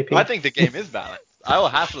balanced, JP. I think the game is balanced. I will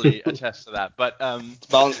happily attest to that. But it's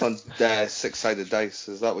balanced on 6-sided dice.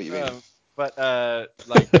 Is that what you mean? But the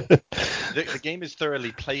game is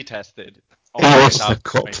thoroughly play tested by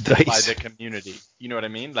the community. You know what I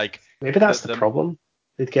mean? Like maybe that's the problem.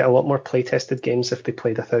 they'd get a lot more play-tested games if they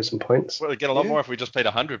played 1,000 points. Well, we'd get a lot more if we just played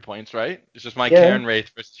 100 points, right? It's just my Yeah. Cairn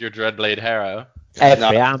Wraith versus your Dreadblade Harrow. Every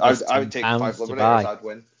Nah, armor's I would take 5 £10 to Liberators, buy. I'd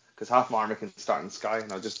win. Because half my armor can start in the sky,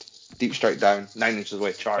 and I'll just deep strike down, 9 inches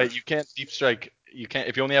away, charge. You can't deep strike. You can't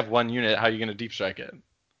if you only have one unit. How are you going to deep strike it?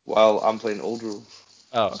 Well, I'm playing old rules.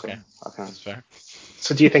 Oh, okay, So I can. that's fair.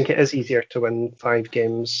 So do you think it is easier to win 5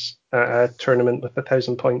 games at a tournament with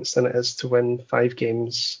 1,000 points than it is to win 5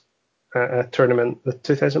 games at a tournament with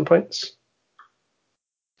 2,000 points?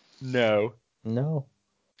 No. No.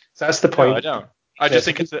 So that's the point. No, I don't. I just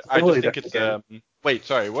think it's. Again. Wait,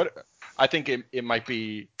 sorry. What? I think it might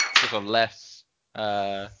be just a less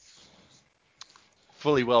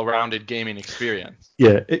fully well-rounded gaming experience.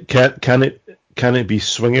 Yeah, can it be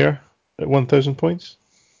swingier at 1,000 points?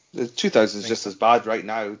 The 2,000 is just as bad right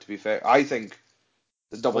now, to be fair. I think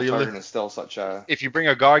the double turn is still such a... If you bring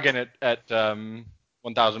a Gargan at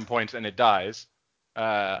 1,000 points and it dies,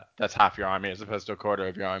 that's half your army as opposed to a quarter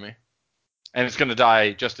of your army. And it's going to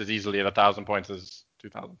die just as easily at 1,000 points as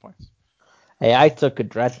 2,000 points. Hey, I took a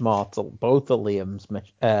Dreadmort to both of Liam's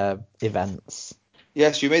events.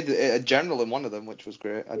 Yes, you made a general in one of them, which was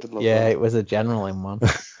great. I did love that. Yeah, it was a general in one.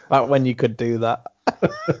 Back when you could do that.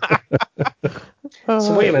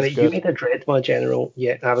 So wait a it was minute, you good. made a Dreadmaw general,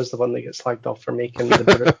 yet I was the one that gets slagged off for making the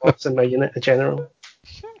Brute Boss in my unit a general.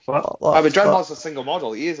 What? But Dreadmaught's a single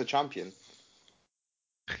model. He is a champion.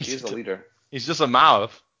 He is a leader. He's just a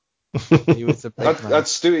mouth. He was a big man.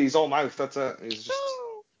 That's Stewie. He's all mouth. That's it. He's just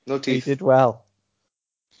no He teeth. did well.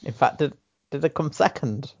 In fact, did it come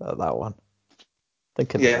second at that one?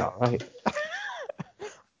 Thinking Yeah. that right.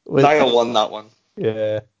 Niall won that one.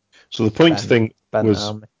 Yeah. So the points thing Ben was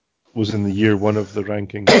Army. in the year one of the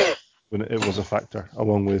ranking when it was a factor,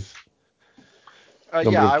 along with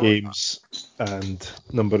number of games and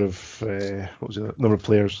number of number of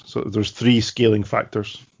players. So there's 3 scaling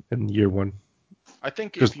factors in year one. I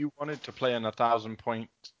think if you wanted to play an 1,000-point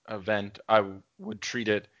event, I would treat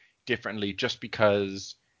it differently just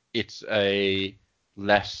because it's a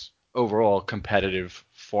less overall competitive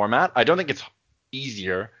format. I don't think it's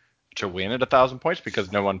easier to win at 1,000 points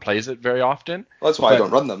because no one plays it very often. Well, that's why I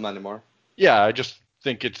don't run them anymore. Yeah, I just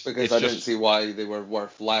think it's because I didn't see why they were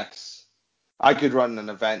worth less. I could run an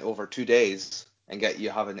event over 2 days and get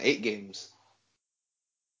you having 8 games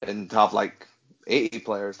and have like 80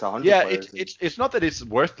 players to 100 players. Yeah, it's not that it's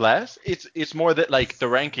worth less. It's more that like the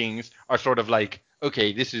rankings are sort of like,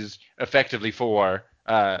 okay, this is effectively for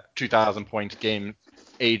 2,000 point game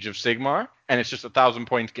Age of Sigmar, and it's just 1,000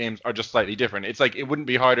 point games are just slightly different. It's like it wouldn't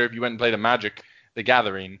be harder if you went and played a Magic the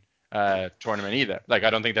Gathering tournament either. Like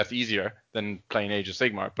I don't think that's easier than playing Age of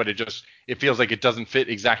Sigmar, but it feels like it doesn't fit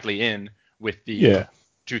exactly in with the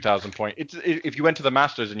 2,000 point. If you went to the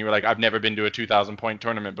Masters and you were like, I've never been to a 2,000 point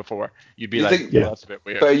tournament before, you'd be well, that's a bit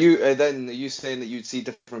weird. But are you saying that you'd see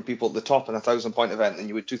different people at the top in a 1,000 point event than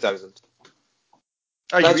you would 2,000?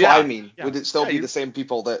 That's what I mean. Yeah. Would it still be the same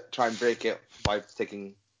people that try and break it by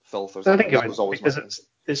taking filth or something? I think it would, because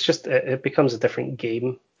it's just it becomes a different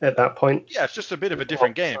game at that point. Yeah, it's just a bit of a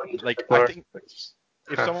different game. Like I think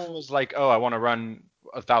if someone was like, oh, I want to run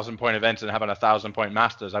 1,000 point events and have an 1,000 point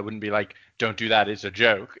Masters, I wouldn't be like, don't do that, it's a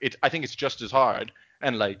joke. I think it's just as hard,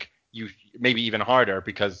 and like you maybe even harder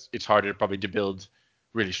because it's harder probably to build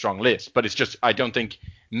really strong lists. But it's just I don't think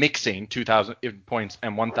mixing 2,000 points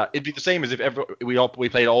and 1,000, it'd be the same as if we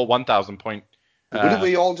played all 1,000 point. Wouldn't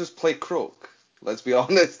we all just play Croak? Let's be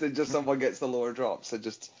honest, and just someone gets the lower drops and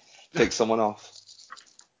just takes someone off.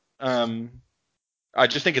 I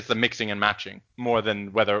just think it's the mixing and matching more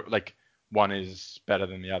than whether like one is better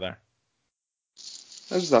than the other.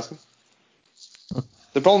 I was just asking.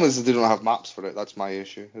 The problem is that they don't have maps for it. That's my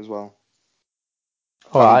issue as well.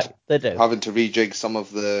 They do. Having to rejig some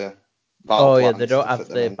of the battle plans. They don't have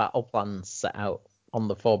the battle plans set out on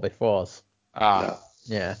the 4x4s. No.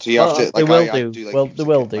 Yeah. So you have to. Like, they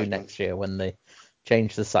will do next year when they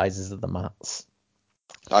change the sizes of the mats.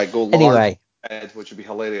 I go anyway, large, which would be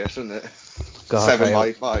hilarious, wouldn't it? God, 7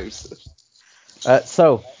 by 5s.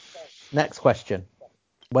 So, next question: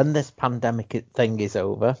 when this pandemic thing is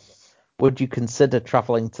over, would you consider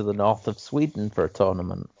travelling to the north of Sweden for a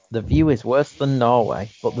tournament? The view is worse than Norway,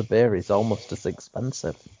 but the beer is almost as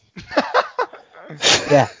expensive.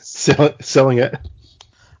 Yeah, selling it.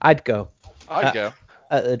 I'd go. I'd go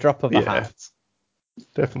at the drop of a hat.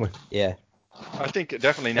 Definitely. Yeah. I think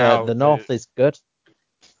definitely now. The north is good.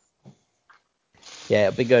 Yeah,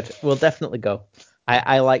 it'll be good. We'll definitely go.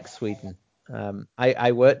 I like Sweden.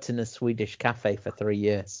 I worked in a Swedish cafe for 3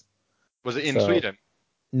 years. Was it in Sweden?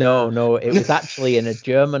 No, it was actually in a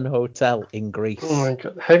German hotel in Greece. Oh my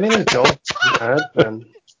god, how many jobs have you had then?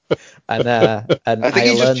 and I think he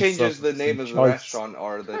just learned changes some- the name some of the choice. restaurant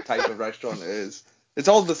or the type of restaurant it is. It's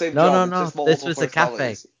all the same No, job. no, It's just no. This multiple was a cafe.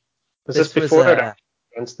 personalities. Was This this was, before or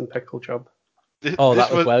Instant Pickle job? Oh, This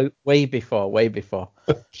that was way before.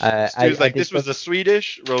 Stu's like, this was a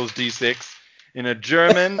Swedish rolls d6 in a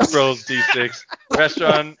German rolls d6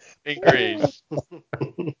 restaurant in Greece.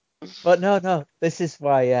 But no. This is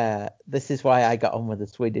why I got on with the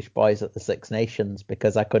Swedish boys at the Six Nations,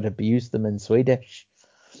 because I could abuse them in Swedish,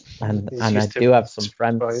 and He's I used to do have some Swedish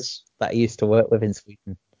friends boys. that I used to work with in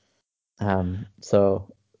Sweden.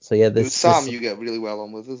 So yeah, It's Sam you get really well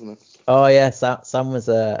on with, isn't it? Oh yeah, Sam was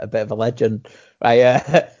a bit of a legend.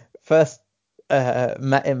 I first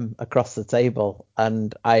met him across the table,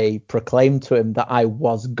 and I proclaimed to him that I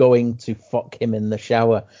was going to fuck him in the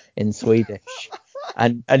shower in Swedish,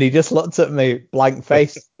 and he just looked at me blank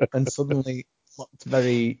face and suddenly looked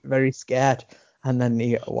very, very scared, and then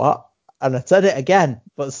he what? And I said it again,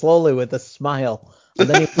 but slowly with a smile, and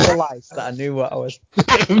then he realised that I knew what I was.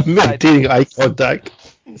 Maintaining eye contact.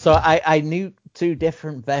 So I knew two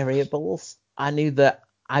different variables. I knew that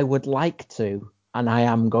I would like to, and I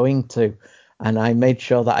am going to, and I made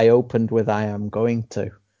sure that I opened with I am going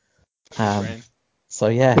to. So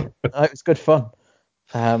yeah, it was good fun.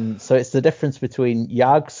 So it's the difference between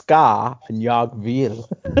Jag ska and Jag vill.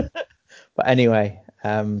 But anyway,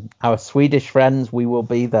 our Swedish friends, we will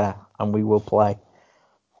be there and we will play.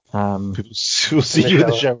 We'll see you in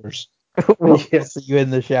the showers. We'll see you in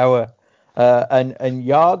the shower. And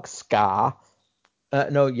Jag ska.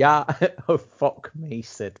 No, oh fuck me,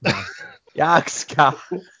 Sid, man. Jag ska.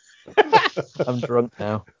 I'm drunk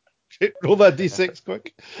now. Roll that d6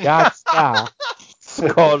 quick. Jag ska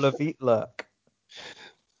skåla vitlök.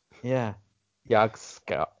 Yeah.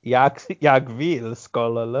 Jag vill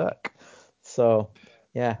skåla lök. So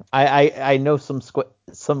yeah, I know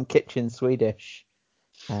some kitchen Swedish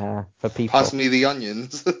for people. Pass me the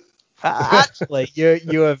onions. Actually,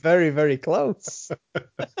 you are very, very close.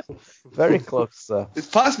 Very close, sir. It's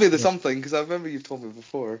pass me the something, because I remember you've told me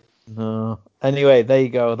before. No. Anyway, there you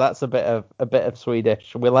go. That's a bit of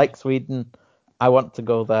Swedish. We like Sweden. I want to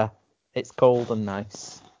go there. It's cold and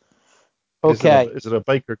nice. Okay. Is it a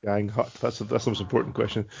biker gang hut? That's the most important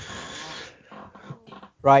question.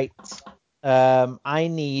 Right. I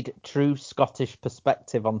need true Scottish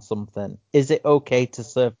perspective on something. Is it okay to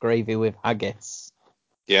serve gravy with haggis?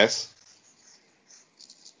 Yes.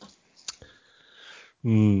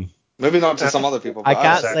 Hmm. Maybe not to some other people. I But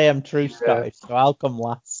can't say I'm true Scottish, so I'll come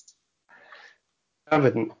last. I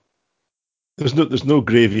wouldn't. There's no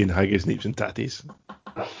gravy in haggis, neeps, and tatties.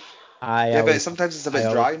 But sometimes it's a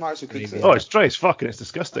bit dry, Marks, who cooks it. Oh, it's dry as fuck and it's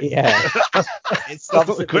disgusting. Yeah. It's That's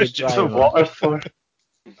not the question. dry, Water for.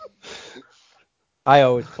 I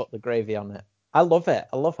always put the gravy on it. I love it.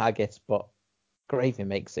 I love haggis, but gravy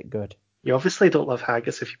makes it good. You obviously don't love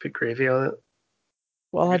haggis if you put gravy on it.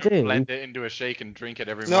 Well, I do. Blend it into a shake and drink it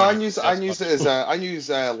every No, morning. I use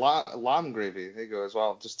lamb gravy. There you go as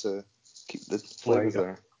well, just to keep the flavors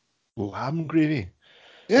there. Lamb gravy.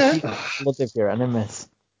 Yeah. Blood of your enemies.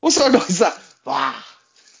 What sort of noise is that? Ah!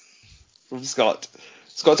 From Scott.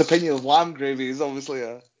 Scott's opinion of lamb gravy is obviously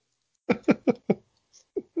a.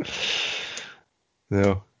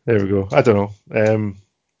 No, there we go. I don't know.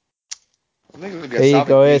 I think it would be There you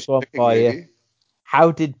go. Here's one chicken for gravy. you.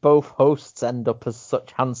 How did both hosts end up as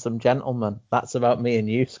such handsome gentlemen? That's about me and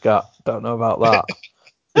you, Scott. Don't know about that.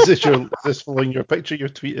 Is this following your picture you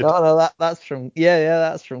tweeted? No, that's from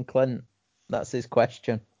that's from Clint. That's his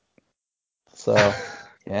question. So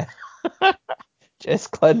yeah. Cheers,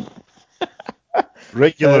 Clint.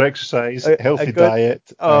 Regular exercise, healthy good-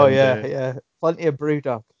 diet. Oh and, yeah. Plenty of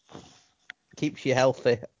Brewdog. Keeps you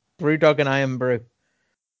healthy. Brewdog and Iron Brew.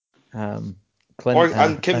 Clint,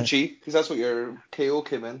 And kimchi, because that's what your KO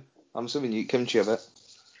came in. I'm assuming you eat kimchi a bit.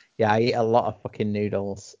 Yeah, I eat a lot of fucking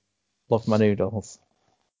noodles. Love my noodles.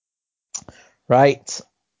 Right.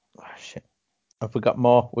 Oh, shit. Have we got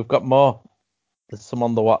more? We've got more. There's some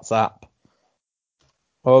on the WhatsApp.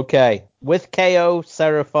 Okay. With KO,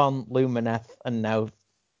 Seraphon, Lumineth, and now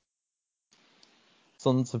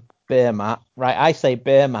Sons of Beermat. Right, I say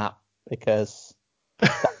Beermat because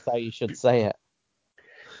that's how you should say it.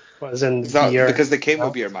 What is in Is that beer? because they came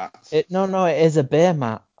with beer mats? No, it is a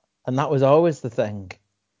Beermat, and that was always the thing.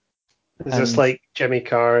 Is this like Jimmy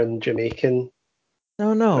Carr and Jamaican?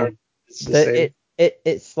 No. Or it's the same?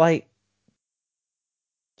 It's like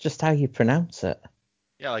just how you pronounce it.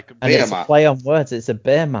 Yeah, like And it's a play on words. It's a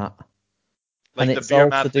beer mat. like and the it's beer all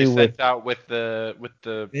mats to they do sent with out with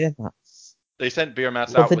the beer mats. they sent beer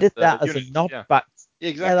mats Well, out they with did the that as units. a nod Yeah. back.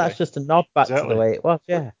 Exactly. Yeah, that's just a nod back to Exactly. the way it was.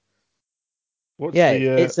 Yeah. What's Yeah,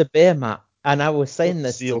 the, it's a beer mat. And I was saying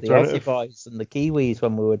What's this the to the alternative? Aussie boys and the Kiwis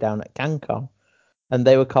when we were down at CanCon, and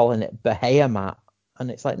they were calling it Behemoth. And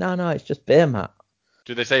it's like, no, it's just Behemoth.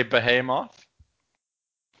 Do they say behemoth?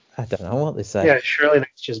 I don't know what they say. Yeah, surely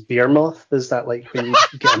that's just beer moth. Is that like when you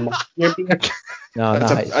get a moth in your beer? No,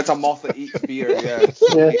 It's a moth that eats beer. Yeah.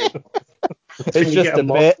 Yeah. it's when you just get a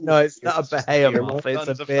moth bear. in No, your it's beer, not a just beer Behemoth. moth. It's a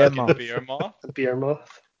Sons of beer fucking moth. beer moth. A beer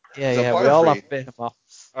moth. Yeah, It's a yeah, we all butterfree. have beer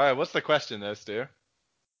moths. All right, what's the question there, Stu?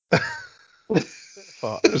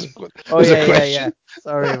 Fuck. There's Oh a yeah. question.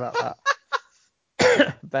 Sorry about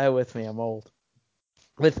that. Bear with me, I'm old.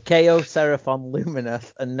 With KO, Seraphon,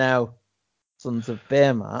 Lumineth, and now Sons of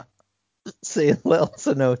Behemoth seeing little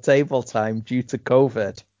to no table time due to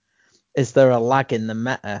COVID, is there a lag in the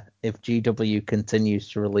meta if GW continues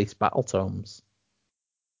to release battle tomes?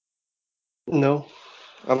 No.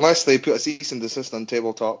 Unless they put a cease and desist on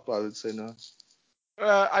tabletop, I would say no.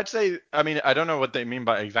 I'd say, I mean, I don't know what they mean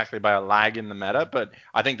by exactly by a lag in the meta, but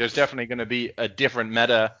I think there's definitely going to be a different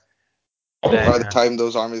meta. By the time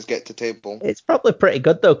those armies get to table. It's probably pretty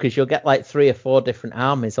good though, because you'll get like 3 or 4 different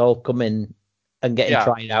armies all coming and getting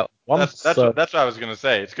tried out at once. That's what I was going to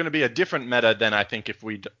say. It's going to be a different meta than I think if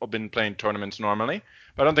we'd been playing tournaments normally.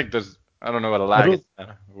 But I don't know what a lag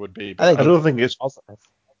would be. But I don't think it's positive.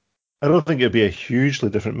 I don't think it'd be a hugely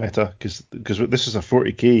different meta because this is a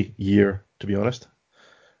 40k year, to be honest.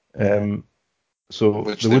 So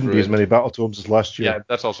Which there wouldn't be as many battle tomes as last year. Yeah,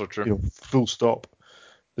 that's also true. You know, full stop.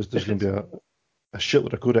 There's going to be a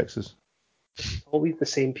shitload of codexes. Always the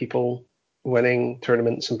same people winning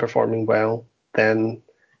tournaments and performing well, then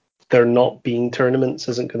there not being tournaments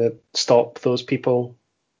isn't going to stop those people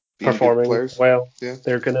Being performing players. well. Yeah.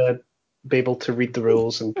 They're going to be able to read the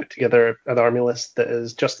rules and put together an army list that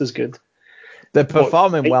is just as good. They're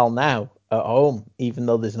performing well now at home, even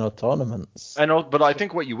though there's no tournaments. But I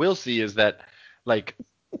think what you will see is that, like,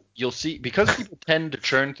 you'll see, because people tend to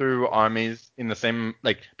churn through armies in the same,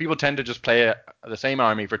 like, people tend to just play the same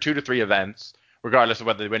army for 2 to 3 events, regardless of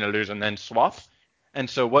whether they win or lose, and then swap. And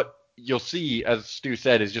so what you'll see, as Stu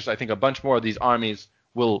said, is just, I think, a bunch more of these armies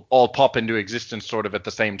will all pop into existence sort of at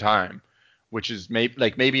the same time, which is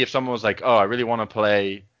maybe if someone was like, oh, I really want to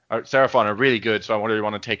play, Seraphon are really good, so I really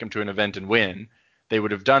want to take them to an event and win, they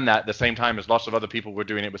would have done that at the same time as lots of other people were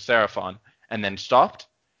doing it with Seraphon, and then stopped.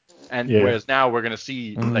 And whereas now we're going to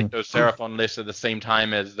see like those Seraphon lists at the same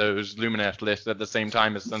time as those Lumineth lists at the same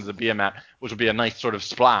time as Sons of Behemoth, which will be a nice sort of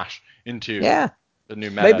splash into the new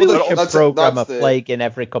meta. Maybe we should program that's a plague in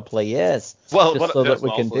every couple of years, so that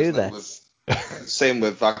we can do this. Same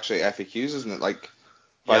with actually FAQs, isn't it? Like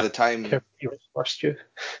by the time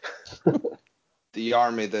the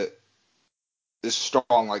army that is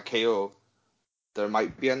strong like KO, there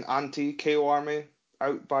might be an anti-KO army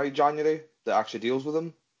out by January that actually deals with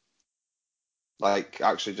them. Like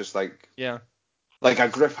actually just like like a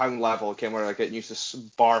Gryph-hound level came where like it used to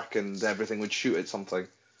bark and everything would shoot at something.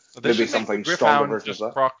 Maybe something stronger version of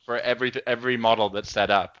that. Proc for every model that's set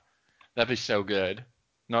up. That'd be so good.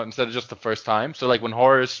 Not instead of just the first time. So like when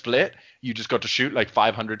horrors split, you just got to shoot like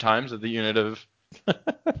 500 times at the unit of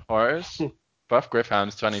horrors. Buff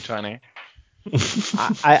Gryph-hounds 2020.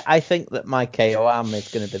 I think that my KO army is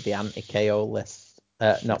going to be the anti-KO list.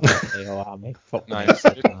 Not my KO army. Fuck nice.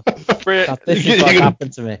 This is what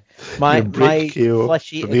happened to me. My Flesh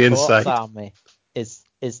Eater Courts army is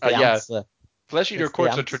the answer. Flesh Eater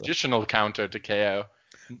Courts a traditional counter to KO.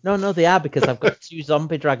 No, they are, because I've got 2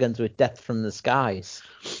 zombie dragons with Death from the Skies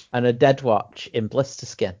and a Dead Watch in Blister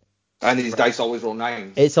Skin. And his dice always roll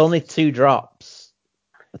 9s. It's only 2 drops.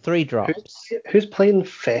 3 drops. Who's playing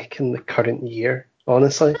Feck in the current year,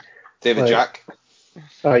 honestly? David Jack.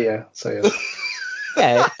 Oh, yeah. So, yeah.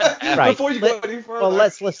 Yeah, right. Before you go any further. Well,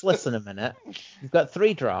 let's listen a minute. You've got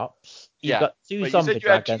 3 drops. You've got 2 zombie dragons. You said you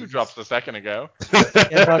had 2 drops a second ago.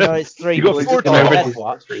 No, it's 3. You got 4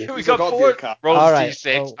 drops. We got 4 rolls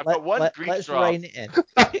D6. I've got 1 Greek let's drop. rein it in.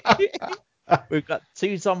 We've got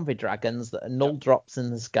 2 zombie dragons that are null drops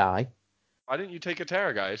in the sky. Why didn't you take a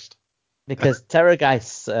Terrorgeist? Because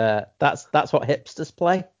Terrorgeist, that's what hipsters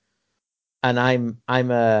play. And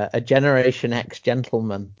I'm a Generation X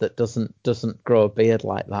gentleman that doesn't grow a beard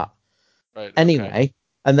like that. Right. Anyway,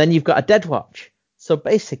 and then you've got a Dead Watch. So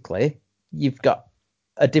basically, you've got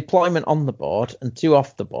a deployment on the board and 2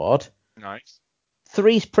 off the board. Nice.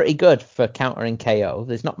 3's pretty good for countering KO.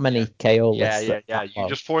 There's not many KO lists. Yeah. You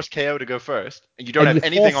just force KO to go first, and you don't have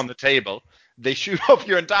anything on the table. They shoot up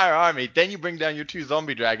your entire army. Then you bring down your 2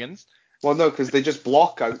 zombie dragons. Well, no, because they just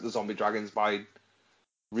block out the zombie dragons by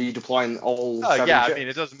redeploying all 7 yeah, ships. I mean,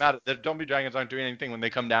 it doesn't matter. The zombie dragons aren't doing anything when they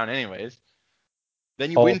come down anyways.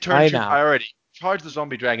 Then you win turn 2 priority. charge the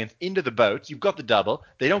zombie dragons into the boats. You've got the double.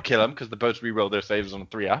 They don't kill them because the boats re-roll their saves on a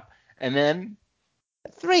 3-up. And then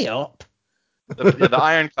 3-up? the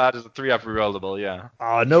Ironclad is a 3-up rerollable, yeah.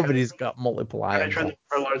 Oh, nobody's got multiple irons.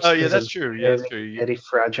 Oh, yeah, that's true. Yeah, that's true. Very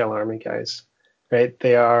fragile army, guys. Right?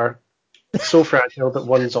 They are so fragile that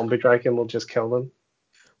one zombie dragon will just kill them.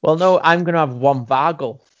 Well, no, I'm going to have one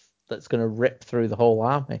Vargulf that's going to rip through the whole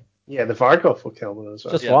army. Yeah, the Vargulf will kill them as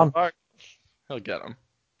well. Just one. He'll get them.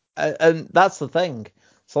 And that's the thing.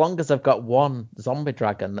 So long as I've got one zombie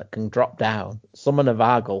dragon that can drop down, summon a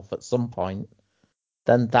Vargulf at some point,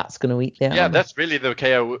 then that's going to eat the army. Yeah, that's really the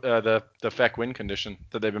KO, the FEC win condition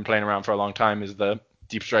that they've been playing around for a long time, is the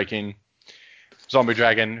deep striking zombie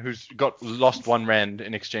dragon who's lost one rend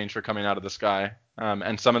in exchange for coming out of the sky,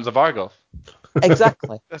 and summons a Vargulf.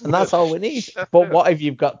 Exactly. And that's all we need. But what if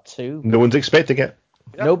you've got two? No one's expecting it.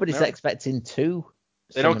 Yep, Nobody's expecting two.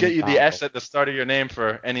 They don't get you the Vargulf. S at the start of your name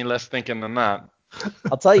for any less thinking than that.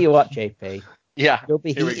 I'll tell you what, JP. Yeah, You'll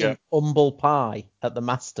be here we eating humble pie at the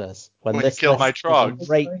Masters when When this you kill my list trogs. is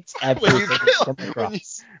rate everything that's come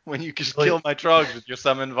across. when you just kill my trogs with your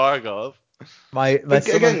summon Vargulf. My But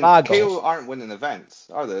summon again, Vargulf. KO aren't winning events,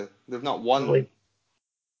 are they? They've not won.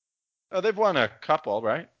 Oh, they've won a couple,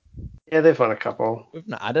 right? Yeah, they've won a couple. We've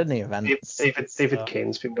not had any events. David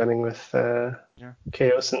Kane's been winning with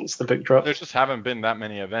KO since the book drop. There just haven't been that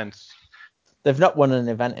many events. They've not won an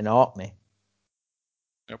event in Orkney.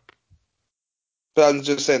 Nope. But I'm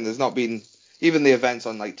just saying, there's not been even the events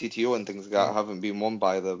on like TTO and things like that haven't been won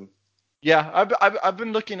by them. Yeah, I've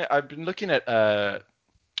been looking at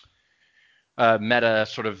meta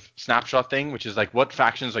sort of snapshot thing, which is like what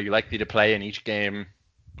factions are you likely to play in each game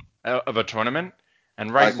of a tournament,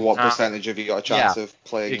 and right Like what now, percentage have you got a chance of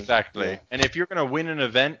playing? exactly. Yeah. And if you're going to win an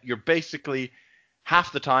event, you're basically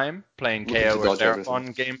half the time playing Looking to KO or dodge Seraphon everything. on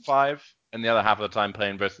game 5, and the other half of the time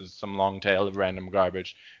playing versus some long tail of random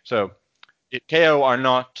garbage. So KO are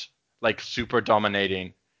not like super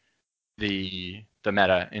dominating the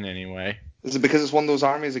meta in any way. Is it because it's one of those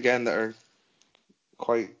armies again that are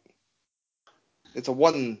quite? It's a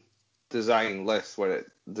one design list where it's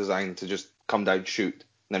designed to just come down, shoot,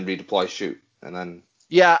 and then redeploy, shoot, and then.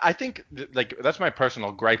 Yeah, I think like that's my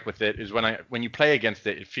personal gripe with it, is when you play against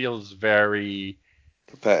it, it feels very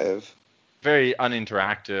Competitive. very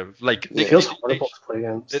uninteractive. Like It feels horrible to play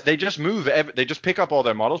against. they just move. They just pick up all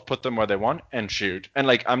their models, put them where they want, and shoot. And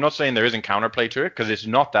like I'm not saying there isn't counterplay to it, because it's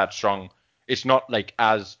not that strong. It's not like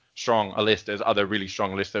as strong a list as other really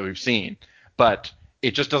strong lists that we've seen, but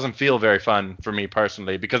it just doesn't feel very fun for me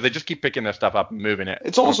personally, because they just keep picking their stuff up and moving it.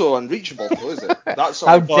 It's also unreachable, though, is it? That's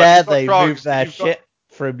How sort of, dare you've got they frogs, move their you've got- shit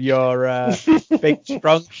from your big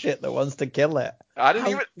strong shit that wants to kill it? I didn't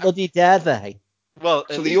How even. bloody dare they? Well,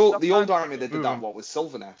 So at the least old sometimes army that did move that, them. what was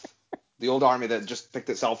Sylvaneth? The old army that just picked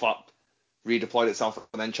itself up, redeployed itself,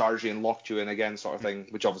 and then charged you and locked you in again, sort of thing,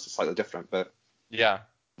 which obviously is slightly different, but Yeah.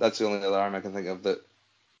 that's the only other army I can think of that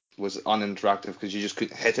was uninteractive because you just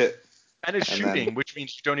couldn't hit it. And it's And shooting, then- which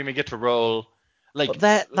means you don't even get to roll. Like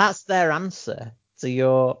But that's their answer to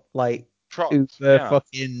your like trots. uber Yeah.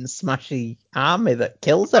 fucking smashy army that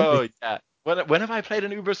kills Oh everything. yeah. When have I played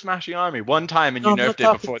an uber smashing army? One time, and No, you I'm not nerfed it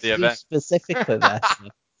talking before to the you event. specifically there. Sir.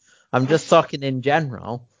 I'm just talking in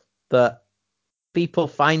general that people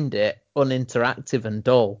find it uninteractive and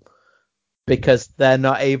dull because they're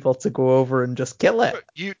not able to go over and just kill it.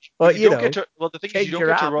 You But, you don't know, get to. Well, the thing is, change you don't your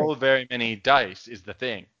get to army. roll very many dice. Is the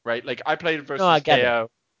thing, right? Like I played versus I get it. KO,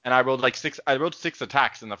 and I rolled like 6. I rolled 6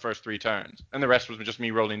 attacks in the first 3 turns, and the rest was just me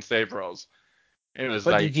rolling save rolls. It was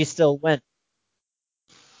But like did you still win?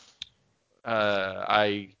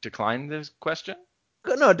 I declined this question.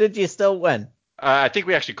 No, did you still win? I think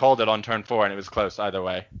we actually called it on turn 4, and it was close either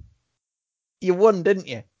way. You won, didn't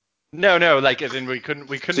you? No, like as in we couldn't.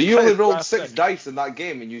 So you play only the rolled last 6 turn. dice in that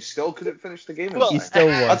game, and you still couldn't finish the game. in Well, time. You still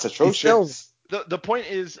won. That's You atrocious. still- The point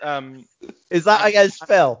is, Is that against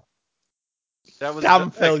Phil? that was Damn,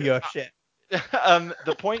 like, Phil, your shit.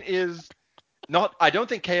 the point is not. I don't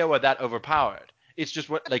think KO are that overpowered. It's just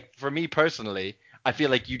what, like, for me personally, I feel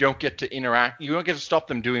like you don't get to interact. You don't get to stop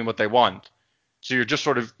them doing what they want. So you're just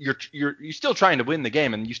sort of you're still trying to win the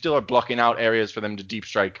game, and you still are blocking out areas for them to deep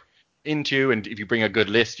strike into. And if you bring a good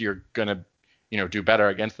list, you're gonna do better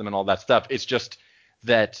against them and all that stuff. It's just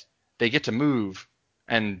that they get to move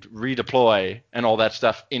and redeploy and all that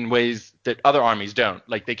stuff in ways that other armies don't.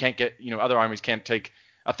 Like they can't get, other armies can't take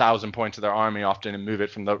 1,000 points of their army often and move it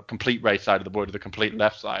from the complete right side of the board to the complete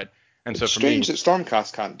left side. And so It's for strange me, that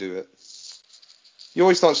Stormcast can't do it. You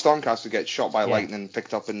always thought Stormcast would get shot by Yeah. lightning,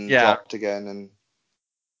 picked up and Yeah. dropped again, and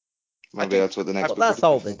I maybe think- that's what the next. But book that's will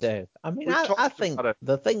all do. they do. I mean, We I talked think about it.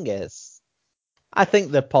 the thing is, I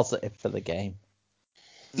think they're positive for the game.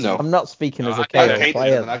 No. I'm not speaking as a I KO I've hated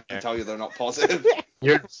player. them, and I can tell you they're not positive.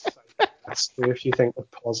 You're if you think they're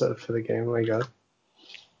positive for the game. Oh my god.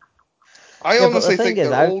 I Yeah, but honestly the thing think is,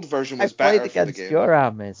 their old version I was played better for the against game. your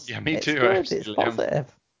armies. Yeah, me It's too, good, actually, it's Liam.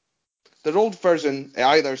 positive. Their old version, it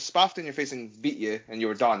either spaffed in your face and beat you, and you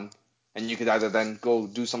were done, and you could either then go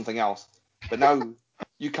do something else. But now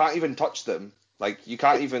you can't even touch them. Like you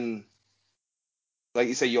can't even, like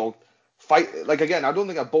you say, you'll fight. Like again, I don't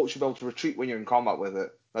think a bolt should be able to retreat when you're in combat with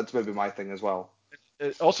it. That's maybe my thing as well.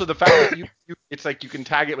 Also, the fact that it's like you can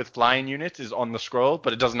tag it with flying units is on the scroll,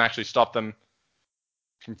 but it doesn't actually stop them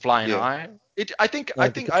from flying Yeah. high. I don't think Still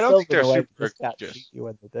they're gonna wait, super just can't egregious. shoot you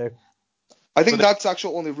when they do. I think But that's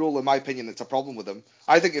actually only rule, in my opinion, that's a problem with them.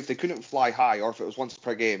 I think if they couldn't fly high, or if it was once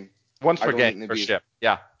per game, Once I per don't game think they'd per be- ship.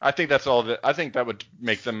 Yeah, I think that's all. I think that would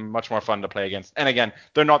make them much more fun to play against. And again,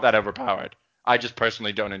 they're not that overpowered. I just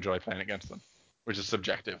personally don't enjoy playing against them, which is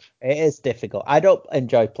subjective. It is difficult. I don't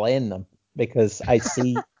enjoy playing them because I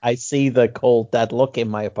see the cold dead look in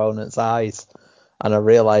my opponent's eyes, and I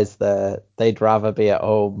realise that they'd rather be at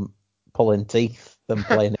home pulling teeth than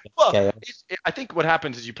playing against Well, KO. I think what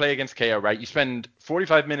happens is you play against KO, right? You spend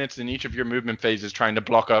 45 minutes in each of your movement phases trying to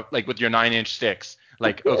block up, like with your 9-inch sticks.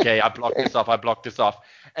 Like, okay, I blocked this off, I blocked this off,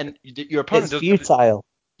 and your opponent It's doesn't. futile.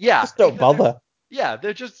 Yeah, Just don't because bother. yeah,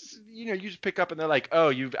 they're just you just pick up and they're like, oh,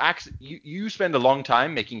 you spend a long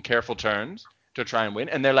time making careful turns to try and win,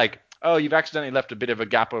 and they're like, oh, you've accidentally left a bit of a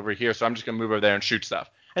gap over here, so I'm just gonna move over there and shoot stuff.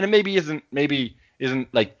 And it maybe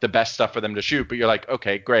isn't like the best stuff for them to shoot, but you're like,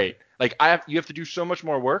 okay, great. Like you have to do so much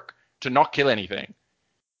more work to not kill anything,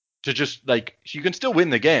 to just like you can still win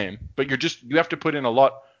the game, but you have to put in a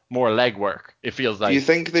lot more legwork. It feels like. Do you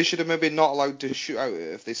think they should have maybe not allowed to shoot out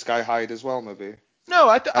if they sky hide as well, maybe? No,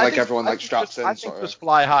 I I like think everyone like straps in, I think sort of. just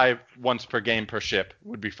fly high once per game per ship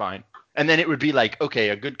would be fine, and then it would be like, okay,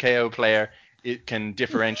 a good KO player it can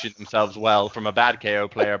differentiate themselves well from a bad KO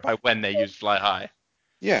player by when they use fly high.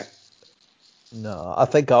 Yeah. No, I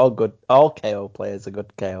think all KO players are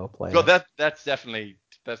good KO players. Well, that's definitely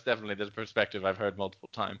the perspective I've heard multiple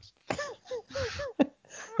times.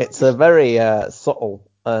 It's a very subtle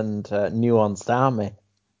and nuanced army.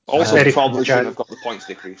 Also, Very probably good. shouldn't have got the points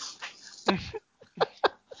decrease.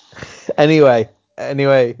 Anyway,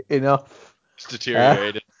 enough. It's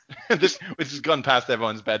deteriorated. This has gone past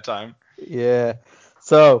everyone's bedtime. Yeah.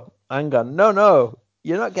 So, hang on. No,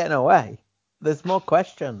 you're not getting away. There's more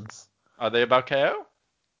questions. Are they about KO?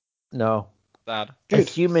 No. Sad. Good.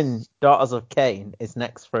 Assuming Daughters of Cain is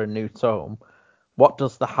next for a new tome, what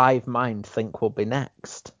does the Hive Mind think will be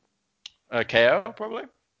next? KO probably.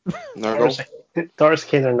 Nurgle. Doris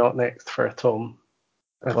Kane are not next for a tome.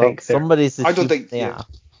 I think they're- somebody's I don't think. they Yeah. are.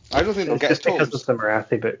 I don't think they'll it's get just because tomes. of the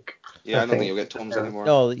Marathi book. Yeah, I don't think you'll get tomes anymore.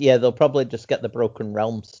 No, yeah, they'll probably just get the Broken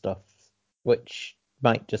Realm stuff, which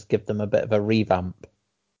might just give them a bit of a revamp.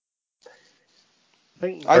 I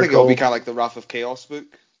think it'll be Nurgle- kind of like the Wrath of Chaos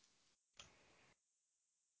book,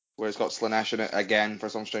 where it's got Slanesh in it again for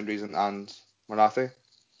some strange reason, and Marathi.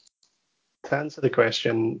 To answer the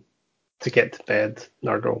question, to get to bed,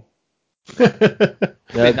 Nurgle. Nurgle.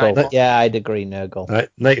 Nighthawk. Yeah, I'd agree, Nurgle. Right,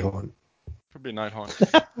 Nighthorn. Probably Nighthorn.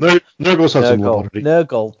 Nurgle's had some love Nurgle, already.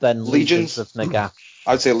 Nurgle, then Legions. Legions of Nagash.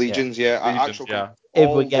 I'd say Legions, yeah. Legions, Actual, yeah. If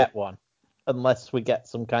all we the- get one. Unless we get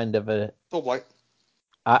some kind of a... Full white.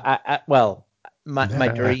 Well, my Nah.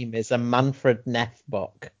 dream is a Manfred Neff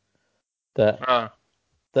book that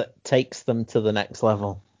takes them to the next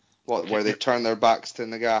level. What, where they turn their backs to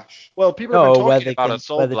Nagash? Well, people have No, been where talking they about can, a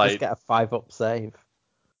Soul where they Blight. just get a 5-up save.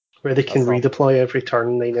 Where they can That's all. redeploy every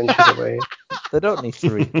turn 9 inches away. They don't need to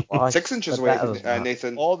redeploy. 6 inches They're away, better than that.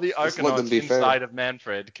 Nathan. All the Just let them Arcanauts be fair. inside of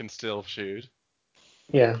Manfred can still shoot.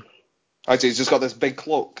 Yeah. Actually, he's just got this big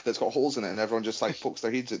cloak that's got holes in it, and everyone just like pokes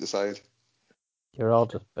their heads at the side. You're all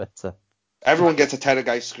just bitter. Everyone gets a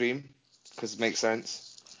Terrorgeist scream, because it makes sense.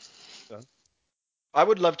 I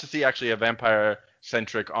would love to see actually a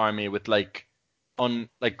vampire-centric army with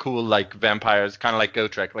cool vampires, kind of like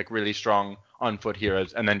Gotrek, like really strong on-foot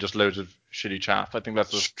heroes, and then just loads of shitty chaff. I think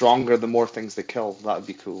that's Stronger the more things they kill. That would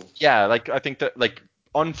be cool. yeah. I think that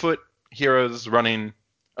on-foot heroes running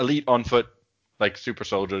elite on-foot super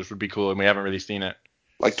soldiers would be cool, and we haven't really seen it.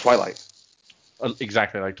 Like Twilight.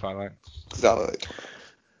 Exactly like Twilight. Exactly like Twilight.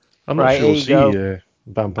 I'm not Right, sure we'll here you see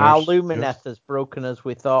vampires. Are Lumineth as broken as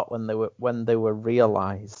we thought when they were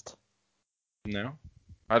realized? No,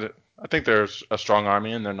 I think there's a strong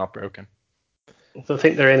army and they're not broken. I don't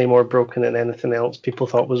think they're any more broken than anything else people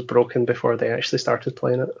thought was broken before they actually started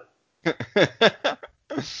playing it.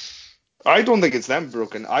 I don't think it's them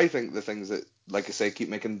broken. I think the things that, like I say, keep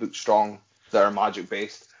making books strong that are magic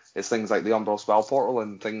based is things like the Umbral Spell Portal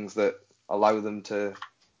and things that allow them to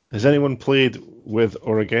Has anyone played with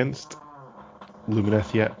or against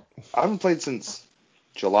Lumineth yet? I haven't played since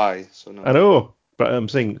July, so no. I know, but I'm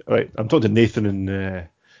saying, right, I'm talking to Nathan and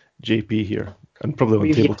JP here, and probably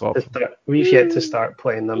on tabletop. We've yet to start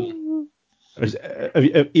playing them. Have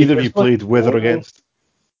either of you played with or against?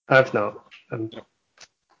 I've not.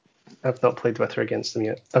 I've not played with or against them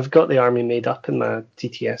yet. I've got the army made up in my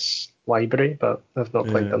TTS library, but I've not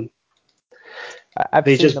played them. I've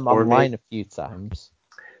seen them online a few times.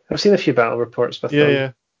 I've seen a few battle reports with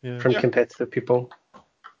them from competitive people.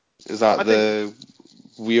 Is that the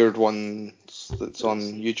weird one that's on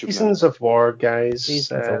YouTube Seasons of War, guys.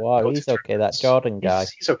 Seasons of War. He's okay, that Jordan guy.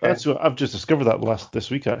 He's okay. I've just discovered that this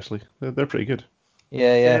week, actually. They're pretty good.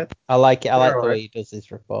 Yeah. I like it. I like the way he does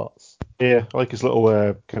his reports. Yeah, I like his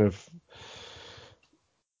little kind of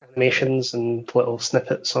animations and little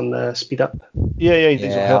snippets on the speed up. Yeah,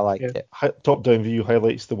 I like it. Top-down view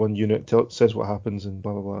highlights the one unit, says what happens, and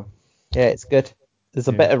blah blah blah. Yeah, it's good. There's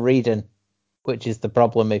a bit of reading, which is the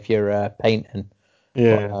problem if you're painting.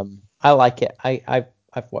 Yeah. But, I like it.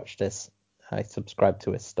 I've watched this. I subscribe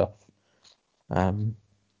to his stuff. No.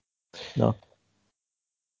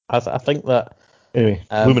 I think that anyway,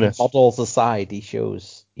 Lumineth. Models aside, he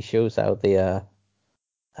shows how the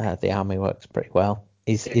army works pretty well.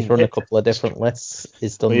 He's run a couple of different lists.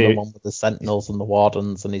 He's done the one with the Sentinels and the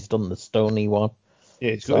Wardens, and he's done the Stony one.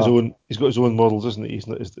 Yeah, he's got his own models, isn't he?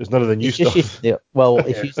 It's none of the new stuff. He's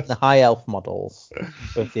using the High Elf models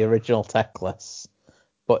with the original tech lists,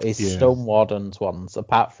 but his Stone Wardens ones,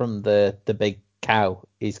 apart from the big cow,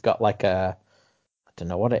 he's got like I don't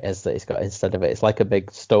know what it is that he's got instead of it. It's like a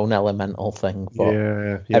big stone elemental thing,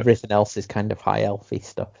 but everything else is kind of High Elfy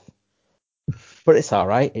stuff. But it's all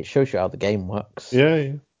right. It shows you how the game works.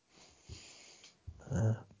 Yeah.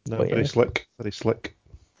 Very slick. Very slick.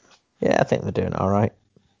 Yeah, I think they're doing all right.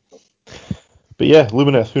 But yeah,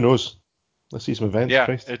 Lumineth, who knows? Let's see some events. Yeah,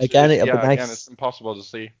 it'll be nice. Again, it's impossible to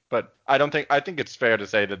see. But I think it's fair to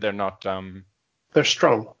say that they're not. They're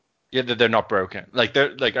strong. Yeah, that they're not broken. I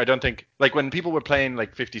don't think when people were playing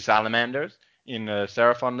 50 Salamanders in a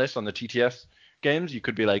Seraphon list on the TTS games, you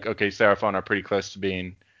could be like, okay, Seraphon are pretty close to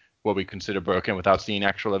being what we consider broken without seeing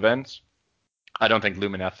actual events. I don't think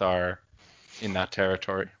Lumineth are in that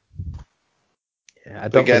territory. Yeah, I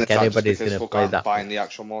don't think anybody's going to play that. Buying the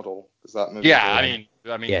actual model. Is that maybe? Yeah,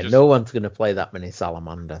 I mean, yeah, no one's going to play that many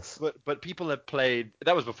Salamanders. But people have played.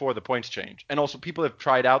 That was before the points change, and also people have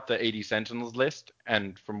tried out the 80 Sentinels list.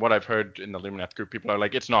 And from what I've heard in the Lumineth group, people are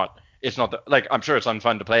like, it's not I'm sure it's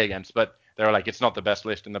unfun to play against, but they're like, it's not the best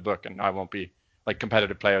list in the book, and I won't be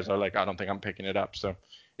competitive players are like, I don't think I'm picking it up. So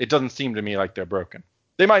it doesn't seem to me like they're broken.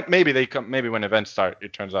 They might, maybe when events start,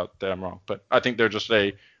 it turns out that I'm wrong, but I think they're just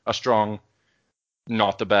a strong,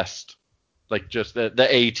 not the best, just the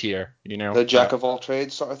A tier, The jack of all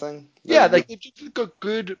trades sort of thing. They've just got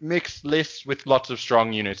good mixed lists with lots of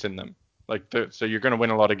strong units in them. So you're going to win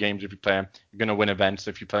a lot of games if you play them. You're going to win events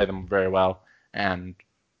if you play them very well. And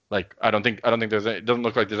I don't think it doesn't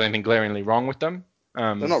look like there's anything glaringly wrong with them.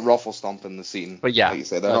 They're not ruffle stomping the scene. But yeah, like you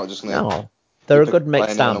say, they're not just going to. No, they're a good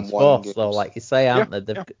mix down sports though, like you say, aren't they?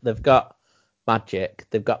 They've got magic,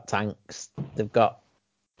 they've got tanks, they've got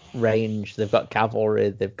range, they've got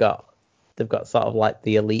cavalry, they've got sort of like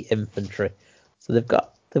the elite infantry. So they've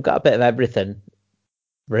got a bit of everything,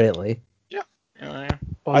 really. Yeah.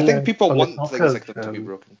 I think people want things like them to be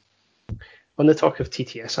broken. On the talk of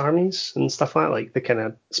TTS armies and stuff like the kind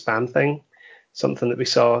of spam thing, something that we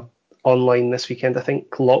saw online this weekend, I think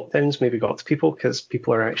lockdowns maybe got to people because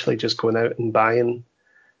people are actually just going out and buying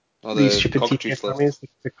these stupid TTS armies,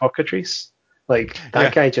 the cockatrice.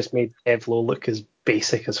 That guy just made Evlo look as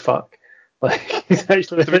basic as fuck. He's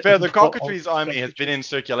actually to be fair, the cockatrice army has been in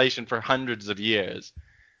circulation for hundreds of years,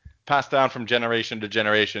 passed down from generation to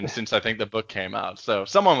generation since I think the book came out. So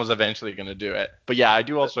someone was eventually going to do it. But yeah, I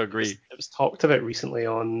do also agree. It was talked about recently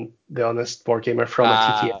on The Honest Wargamer from a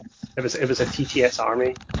TTS. It was a TTS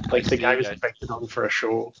army. The guy was invited on for a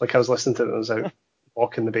show. I was listening to it when I was out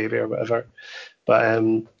walking the baby or whatever.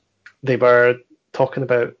 But they were talking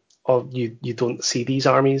about, you don't see these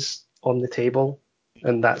armies on the table,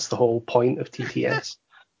 and that's the whole point of TTS.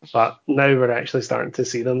 But now we're actually starting to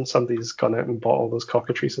see them. Somebody's gone out and bought all those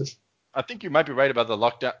cockatrices. I think you might be right about the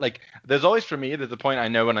lockdown. There's always, for me, there's a point I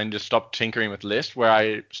know when I just stop tinkering with lists, where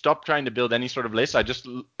I stop trying to build any sort of list. I just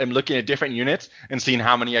am looking at different units and seeing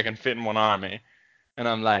how many I can fit in one army. And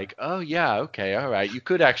I'm like, oh yeah, okay, all right. You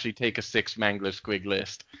could actually take a 6 Mangler Squig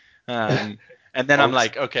list. And then I'm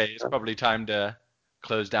like, okay, it's probably time to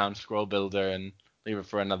close down Scroll Builder and leave it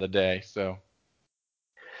for another day. So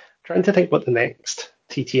trying to think what the next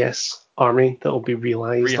TTS army that will be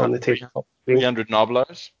realized on the table. 300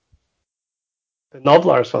 Nobblers. The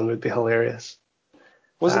Noblars one would be hilarious.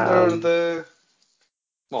 Wasn't there the...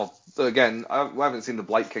 Well, again, we haven't seen the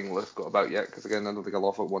Blight King list got about yet, because again, I don't think I'll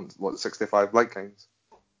offer 65 Blight Kings.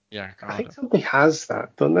 Yeah, I think somebody has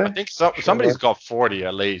that, don't they? I think somebody's got 40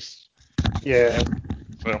 at least. Yeah.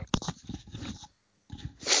 So.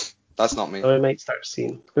 That's not me. So we might start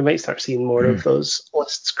seeing more of those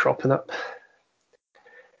lists cropping up.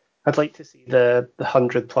 I'd like to see the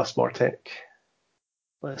 100 plus Mortek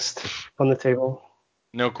list on the table.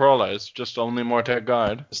 No crawlers, just only Mortek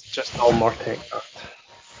Guard. It's just all Mortek Guard.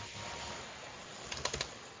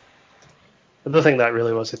 I don't think that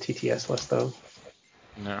really was a TTS list though.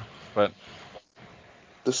 No, but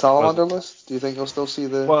the Salamander list? Do you think you'll still see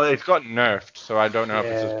the? Well, it's got nerfed, so I don't know if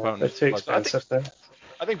it's as potent. They're too expensive now.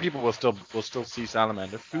 I think people will still see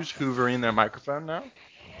Salamander. Who's hoovering their microphone now?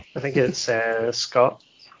 I think it's Scott.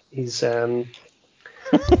 He's flushing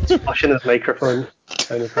his microphone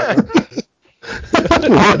down the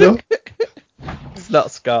corner. It's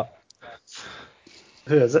not Scott.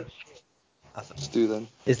 Who is it? Stu then.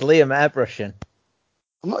 Is Liam airbrushing?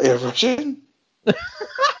 I'm not airbrushing. It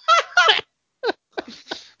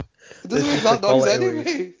doesn't make that noise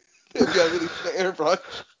anyway. It'd be a really shit airbrush.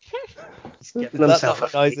 He's giving Is that himself not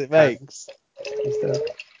a the noise it makes?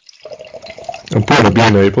 I'm pouring a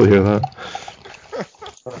beer now, you'll hear that.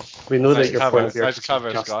 We know Nice that you're cover, pouring beer nice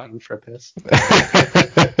cover, just Scott. for a piss.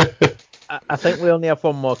 I think we only have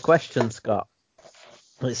one more question, Scott.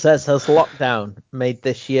 It says, has lockdown made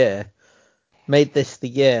this the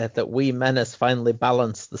year that we Menace finally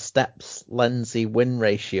balanced the Steps Lenzy win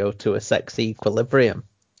ratio to a sexy equilibrium?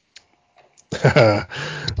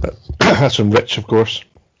 That's from Rich, of course.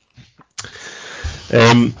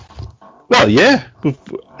 Well, yeah,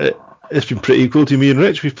 it's been pretty equal to me and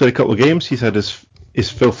Rich. We've played a couple of games. He's had his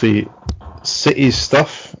filthy cities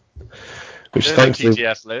stuff, which There's thankfully,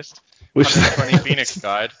 a TTS list. 120 Phoenix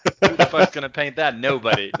Guide. Who the fuck's gonna paint that?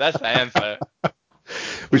 Nobody. That's the answer.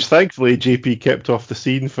 which thankfully JP kept off the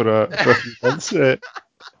scene for a few months.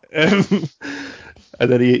 And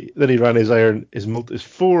then he ran his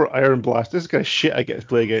 4 Iron Blasters. This is the kind of shit I get to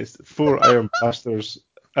play against. 4 Iron Blasters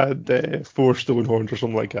and 4 Stonehorns or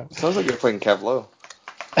something like that. Sounds like you're playing Kevlo.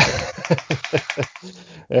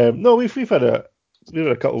 No, we've had a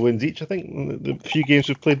couple of wins each, I think, the few games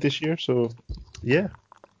we've played this year. So yeah,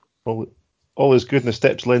 all is good in the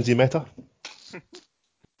Steps Lenzy meta.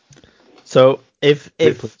 So if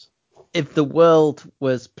the world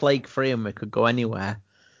was plague free and we could go anywhere,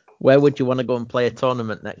 where would you want to go and play a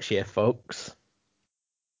tournament next year, folks?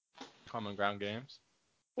 Common Ground Games.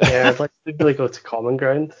 Yeah, I'd like to really go to Common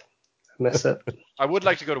Ground. I miss it. I would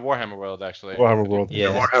like to go to Warhammer World, actually. Warhammer World. Yeah.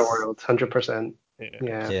 Warhammer World, 100%.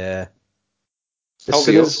 Yeah. Yeah. As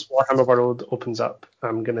soon as Warhammer World opens up,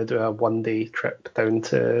 I'm going to do a 1-day trip down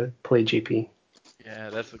to play GP.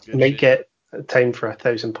 Yeah, that's a good Might get time for a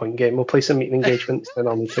 1,000-point game. We'll play some meeting engagements, then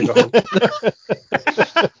I'll need to go home.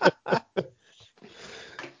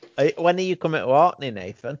 When are you coming to Orkney,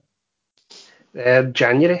 Nathan?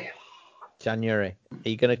 January. January. Are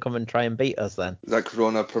you going to come and try and beat us then? Is that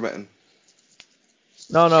Corona permitting?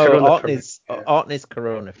 No, Orkney's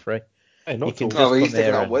Corona free. Hey, You can No, he's come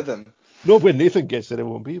taking here it with him. No, when Nathan gets it, it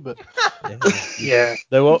won't be, but Yeah.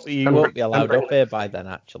 You won't be allowed up here by then,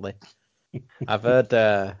 actually. I've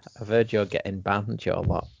heard you're getting banned, your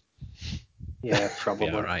lot. Yeah,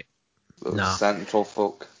 probably. All right. Those central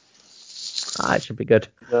folk. It should be good.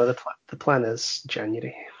 No, the plan is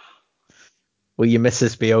January. Will your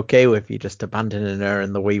missus be okay with you just abandoning her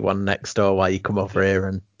and the wee one next door while you come over here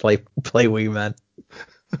and play Wee Men?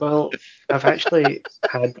 Well, I've actually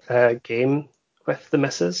had a game with the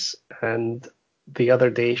missus, and the other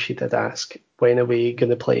day she did ask, when are we going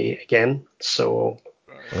to play again? So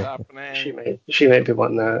she might be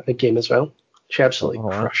wanting a game as well. She absolutely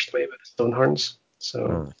crushed me with the Stonehorns.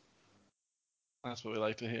 So that's what we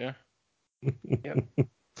like to hear. Yeah.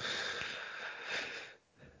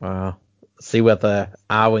 Wow. See whether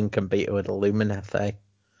Arwen can beat her with a Lumineth, eh?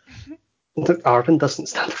 Arwen doesn't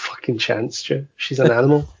stand a fucking chance, Stu. She's an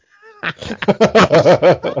animal.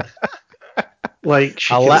 Like,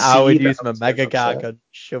 I'll let Arwen use my Mega Gargan.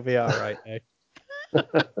 She'll be alright, eh?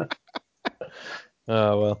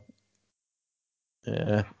 Oh, well.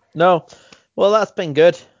 Yeah. No. Well, that's been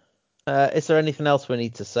good. Is there anything else we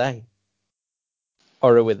need to say?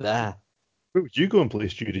 Or are we there? where would you go and play,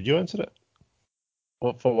 Stu? Did you answer it?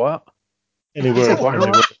 What for what? Anywhere.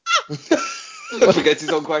 Forgets his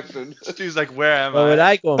own question. Stu's like, where am Where I? would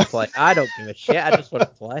I go and play? I don't give a shit. I just want to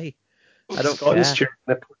play. I don't Scott and Stu are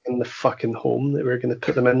going to put in the fucking home that we're going to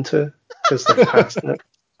put them into because they're past it.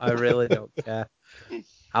 I really don't care.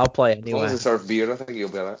 I'll play As long anywhere. as they serve beer, I think you'll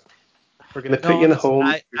be alright. We're going to put you in a home.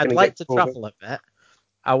 I'd like to travel a bit.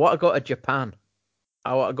 I want to go to Japan.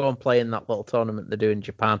 I want to go and play in that little tournament they do in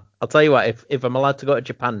Japan. I'll tell you what, if I'm allowed to go to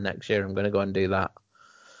Japan next year, I'm going to go and do that.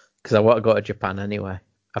 Because I want to go to Japan anyway.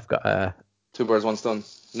 I've got a... 2 birds, 1 stone.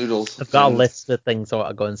 Noodles. I've got a list of things I want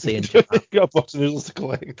to go and see in Japan. You got a box of noodles to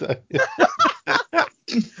collect. You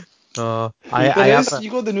go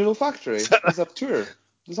to the noodle factory. There's a tour.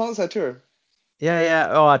 There's not a tour. Yeah.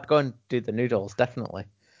 Oh, I'd go and do the noodles, definitely.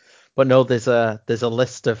 But no, there's a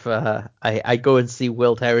list of I go and see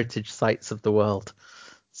World Heritage sites of the world.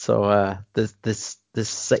 So there's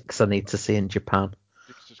 6 I need to see in Japan.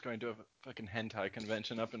 It's just going to a fucking hentai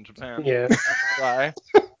convention up in Japan. Yeah. Why?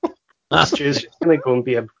 Stu's just going to go and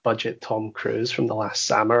be a budget Tom Cruise from The Last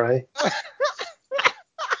Samurai.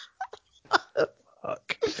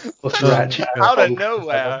 Fuck. With Ratchet Out of Tom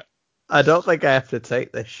nowhere. I don't think I have to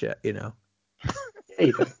take this shit, you know. Yeah,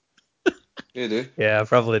 you do. You do. Yeah, I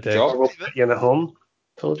probably do. Job. We'll put you in a home.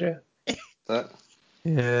 Told you. That.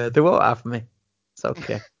 Yeah, they won't have me. It's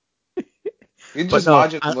okay. You But just no,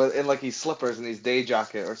 imagine him in like his slippers and his day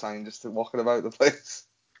jacket or something, just walking about the place.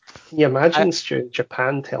 Can you imagine Stu in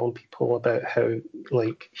Japan telling people about how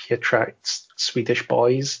like he attracts Swedish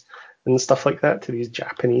boys and stuff like that to these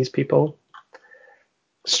Japanese people?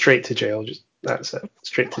 Straight to jail. That's it.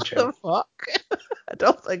 Straight to jail. What the fuck? I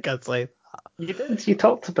don't think I'd say that. You did. You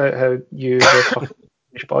talked about how you were talking to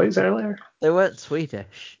Swedish boys earlier. They weren't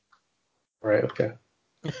Swedish. Right. Okay.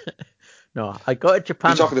 No, I go to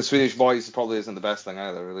Japan. You talking to Swedish boys probably isn't the best thing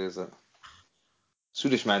either, really, is it?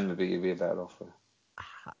 Swedish men maybe you'd be better off with.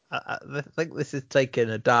 I think this is taking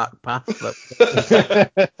a dark path.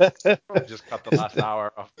 Just cut the last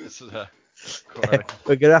hour off this recording.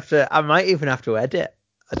 We're gonna have to. I might even have to edit.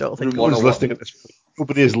 I don't think. Room Nobody's listening at this point.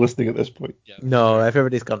 Nobody is listening at this point. Yeah, No,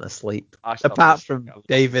 everybody's gone to sleep. I stopped Apart listening from a long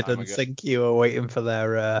David time and ago. Sinky who are waiting for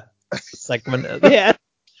their segment at the end.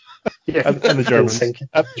 Yeah. And the Germans.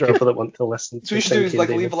 People that want to listen. So we should do is like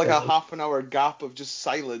leave like a half an hour gap of just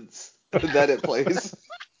silence, and then it plays.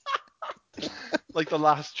 Like the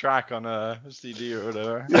last track on a CD or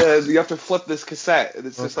whatever. Yeah, you have to flip this cassette, and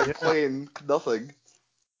it's just like playing nothing.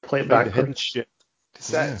 Play it Like the hidden backwards. shit.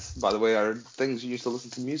 Cassettes, by the way, are things you used to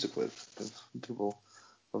listen to music with. Because people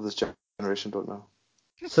of this generation don't know.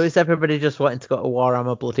 So is everybody just wanting to go to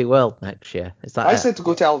Warhammer Bloody World next year? Is that I it? said to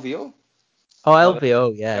go to LVO. Oh,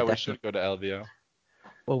 LVO, Yeah, we definitely. should go to LVO.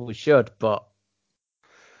 Well, we should, but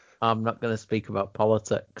I'm not going to speak about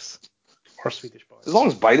politics. Or Swedish boys. As long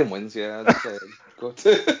as Biden wins, yeah, I'd say go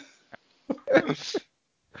to.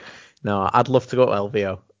 No, I'd love to go to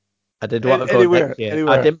LVO. I did want to go Anywhere, next year.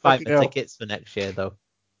 anywhere. I didn't buy Fucking the hell. tickets for next year, though.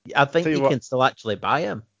 I think Tell you you what. can still actually buy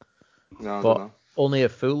them, No, I but don't know. only a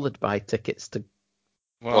fool would buy tickets to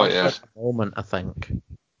Well, yeah. at the moment, I think.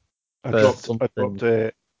 I For dropped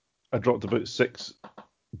something- I dropped about 6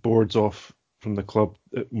 boards off from the club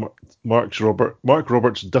at Mark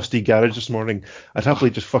Roberts' dusty garage this morning. I'd happily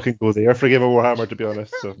just fucking go there for a game of Warhammer, to be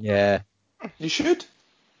honest. So Yeah, You should.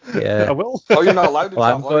 I yeah. will. Oh, you're not allowed to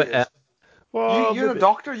Well, I'm travel, are going you? to, Well, You're a maybe-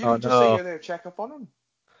 doctor. You Oh, can just say no. you're there to check up on him.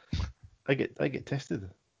 I get tested.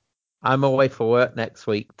 I'm away for work next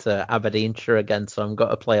week to Aberdeenshire again, so I'm going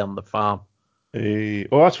to play on the farm.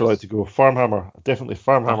 That's where I like to go. Farmhammer, definitely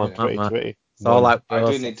Farmhammer Farmhammer. 2020. It's all None. out I do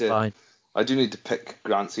goes, need that's to- fine. I do need to pick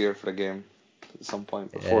Grant's ear for a game at some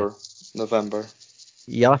point before November.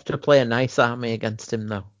 You'll have to play a nice army against him,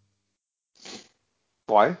 though.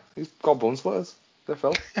 Why? He's got bone splitters. They're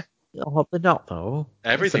Phil. Oh, they're not, though.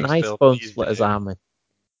 Everything's it's a nice still bone these splitters days. army.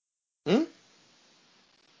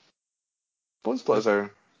 Bone splitters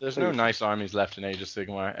are. There's no nice armies left in Age of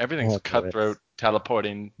Sigmar. Everything's Oh, there cutthroat,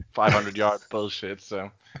 teleporting, 500-yard bullshit. So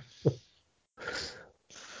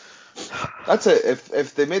That's it.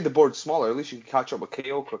 If they made the board smaller, at least you could catch up with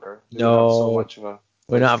KO quicker. They No. don't have so much of a.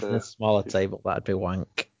 We're not place having a smaller table. That'd be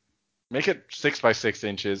wank. make it 6 by 6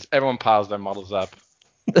 inches. Everyone piles their models up.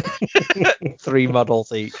 3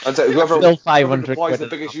 models each. I'd say whoever, Still whoever 500 deploys quid the an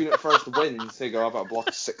biggest unit first wins. Here you go. I've got a block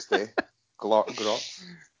of 60. Grot.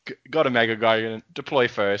 Got a Mega Guardian. Deploy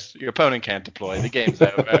first. Your opponent can't deploy. The game's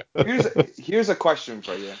over. Here's a question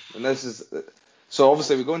for you, and this is so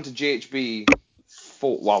obviously we go into GHB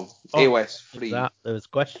 4. Well, AOS 3. There was a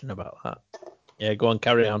question about that. Yeah, go on,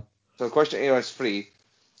 carry on. So the question AOS 3.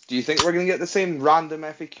 Do you think we're gonna get the same random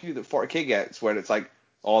FAQ that 40k gets, where it's like,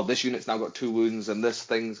 oh, this unit's now got 2 wounds, and this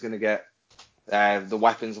thing's gonna get the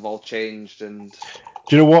weapons have all changed, and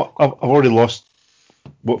Do you know what? I've already lost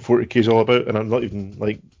what 40k is all about, and I'm not even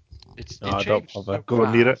like No, I don't changed bother. so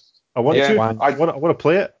going near it. fast. I want Yeah, to. Wank. I want to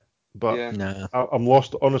play it, but yeah. Nah. I'm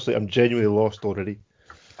lost. Honestly, I'm genuinely lost already.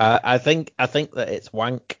 I think that it's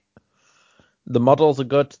wank. The models are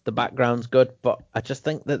good, the background's good, but I just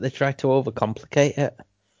think that they try to overcomplicate it.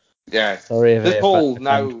 Yeah. Sorry if This I whole offend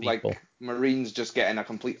now, people. like, Marines just getting a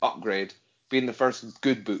complete upgrade, being the first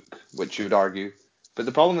good book, which you would argue. But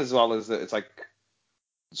the problem as well is that it's like,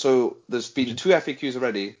 so there's been 2 FAQs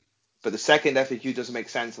already, but the second FAQ doesn't make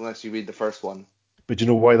sense unless you read the first one. But do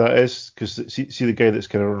you know why that is? Because see the guy that's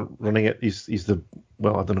kind of running it. He's the,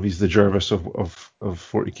 well, I don't know if he's the Jervis of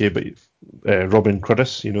 40k, but Robin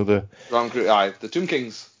Cruddas, you know, The Tomb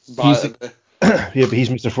Kings. He's yeah, but he's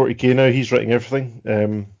Mr. 40k now. He's writing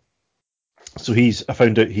everything. So I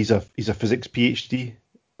found out he's a physics PhD.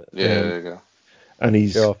 Yeah, there you go. And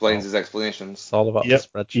he's explains his explanations. It's all about the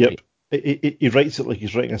spreadsheet. Yep. He writes it like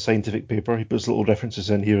he's writing a scientific paper. He puts little references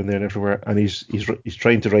in here and there and everywhere, and he's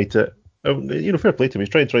trying to write it. Fair play to him. He's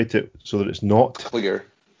trying to write it so that it's not clear,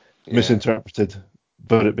 misinterpreted,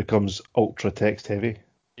 but it becomes ultra text heavy.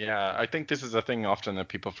 Yeah, I think this is a thing often that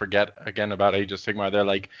people forget again about Age of Sigmar. They're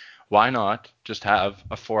like, why not just have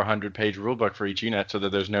a 400-page rulebook for each unit so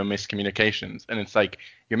that there's no miscommunications? And it's like,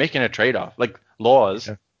 you're making a trade-off. Like, laws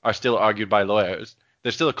are still argued by lawyers.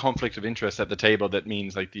 There's still a conflict of interest at the table that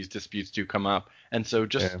means like these disputes do come up. And so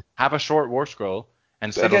just have a short war scroll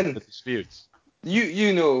and settle the disputes.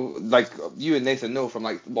 You know, like you and Nathan know from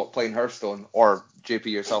like what playing Hearthstone or JP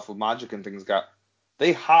yourself with Magic and things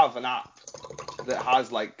they have an app that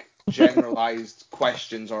has like generalized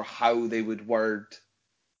questions or how they would word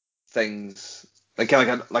things. Like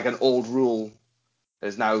an old rule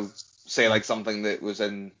is now say like something that was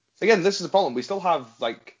in. Again, this is the problem. We still have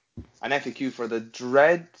like an FAQ for the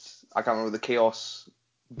Dread. I can't remember the Chaos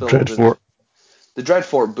build. Dreadfort. The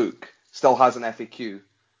Dreadfort book still has an FAQ,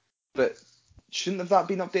 but shouldn't have that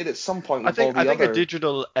been updated at some point? I think a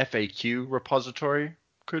digital FAQ repository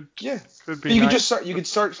could be. You could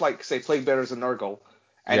search like say Plague Bearers and Nurgle,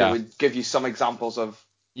 and it would give you some examples of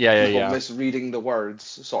people misreading the words,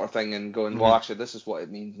 sort of thing, and going, well, actually, this is what it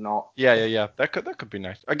means, not. Yeah. That could be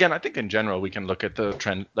nice. Again, I think in general we can look at the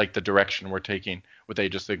trend, like the direction we're taking with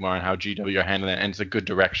Age of Sigmar and how GW are handling it, and it's a good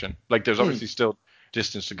direction. Like, there's obviously still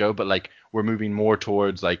distance to go, but like we're moving more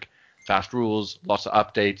towards like fast rules, lots of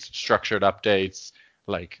updates, structured updates,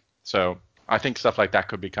 like, so I think stuff like that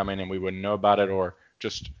could be coming and we wouldn't know about it, or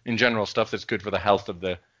just in general stuff that's good for the health of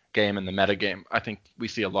the game and the meta game. I think we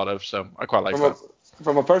see a lot of, so I quite like that.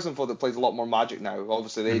 From a person that plays a lot more Magic now,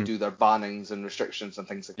 obviously they do their bannings and restrictions and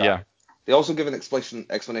things like that. Yeah. They also give an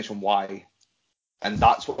explanation why, and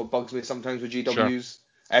that's what bugs me sometimes with GW's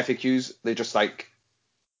FAQs. They just like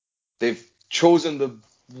they've chosen the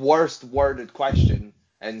worst worded question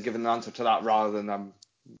and given an answer to that rather than a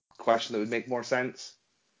question that would make more sense.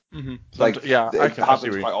 Like, it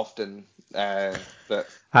happens quite often. But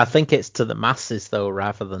I think it's to the masses though,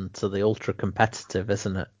 rather than to the ultra competitive,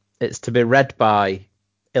 isn't it? It's to be read by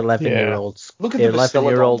 11-year-olds. Look at the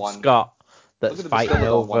 11-year-old one. Scott that's fighting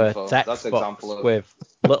over textbooks with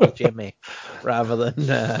little Jimmy, rather than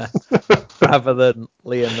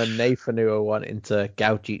Liam and Nathan, who are wanting to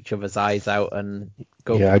gouge each other's eyes out and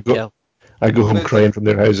go for kill. I go home crying from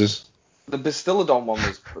their houses. The Bastillodon one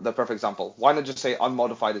was the perfect example. Why not just say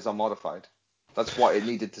unmodified is unmodified? That's what it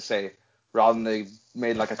needed to say, rather than they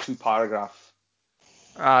made like a 2-paragraph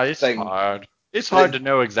thing. Hard. It's hard to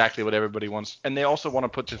know exactly what everybody wants, and they also want to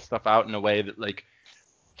put this stuff out in a way that like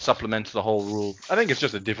supplements the whole rule. I think it's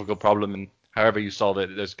just a difficult problem, and however you solve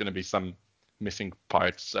it, there's going to be some missing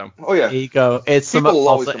parts. So. Oh yeah. There you go. It's somewhat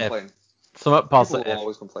positive. Somewhat positive. People will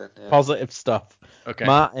always complain. Yeah. Positive stuff. Okay.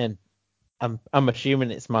 Martin, I'm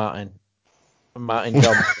assuming it's Martin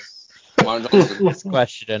Johnson. This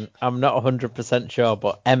question, I'm not 100% sure,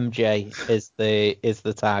 but MJ is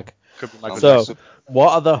the tag. Could be Michael Jackson.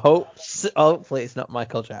 What are the hopes? Hopefully, it's not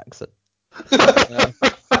Michael Jackson.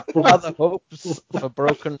 What are the hopes for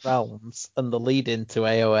Broken Realms and the lead into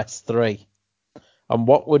AOS 3? And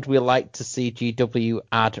what would we like to see GW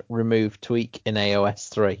add, remove, tweak in AOS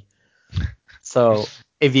 3? So,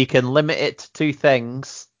 if you can limit it to 2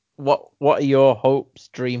 things, what are your hopes,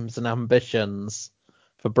 dreams, and ambitions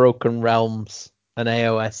for Broken Realms and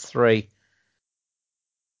AOS 3?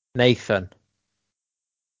 Nathan.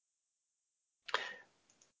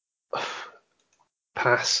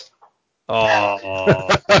 Pass. Oh.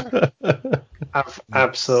 I've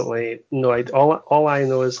absolutely no idea. All I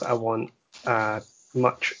know is I want a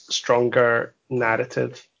much stronger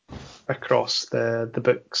narrative across the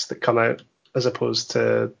books that come out, as opposed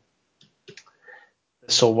to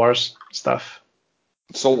the Soul Wars stuff.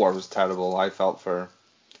 Soul Wars was terrible, I felt, for...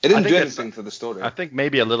 It didn't do anything for the story. I think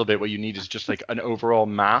maybe a little bit what you need is just like an overall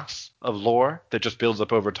mass of lore that just builds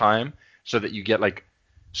up over time, so that you get like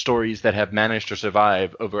stories that have managed to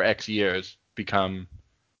survive over X years become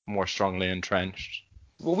more strongly entrenched.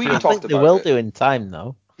 Well, we I talked think they about will it. do in time,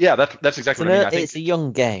 though. Yeah, that's exactly what I mean. I think It's a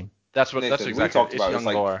young game. that's Nathan, we exactly talked it's about it, young it's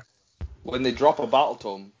like- lore. When they drop a battle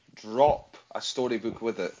tome, drop a storybook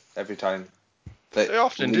with it every time. They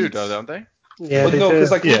often do, leads- though, don't they? Yeah, Well, they no, do.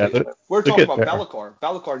 because like Yeah, we're they talking get about better. Be'lakor.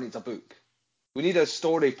 Be'lakor needs a book. We need a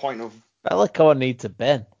story point of Be'lakor needs a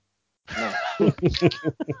bin. no.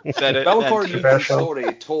 Said it. Be'lakor then- needs a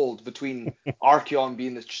story told between Archeon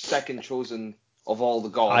being the second chosen of all the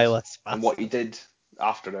gods Eyeless and what he did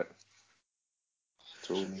after it.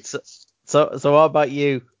 Through me. So what about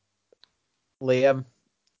you, Liam?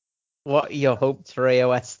 What are your hopes for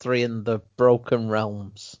AOS 3 in the Broken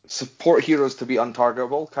Realms? Support heroes to be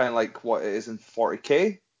untargetable, kind of like what it is in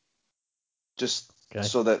 40k. Just Okay.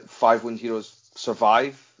 so that 5-win heroes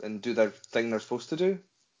survive and do their thing they're supposed to do.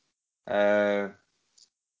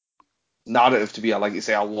 Narrative to be, like you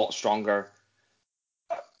say, a lot stronger.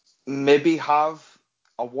 Maybe have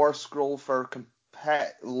a war scroll for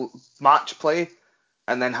match play,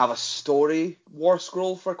 and then have a story war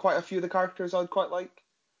scroll for quite a few of the characters I'd quite like.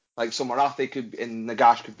 Like, so Morathi and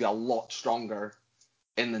Nagash could be a lot stronger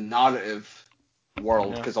in the narrative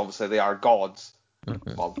world, because obviously they are gods.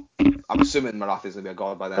 Mhm. Well, I'm assuming Morathi's going to be a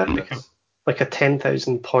god by the end of this. Like a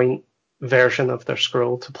 10,000 point version of their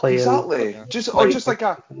scroll to play Exactly. in. Just like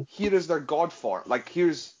a, here is their god form. Like,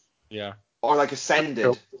 here's, Yeah. or like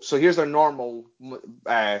ascended. So here's their normal,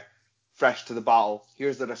 fresh to the battle.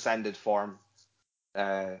 Here's their ascended form.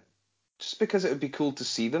 Just because it would be cool to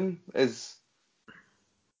see them is,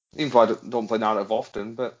 even if I don't play narrative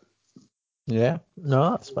often, but Yeah,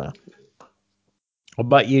 no, that's fair. What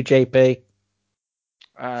about you, JP?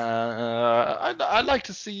 I'd like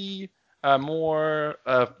to see more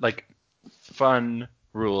like fun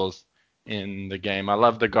rules in the game. I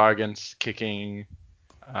love the Gargants kicking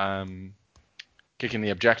the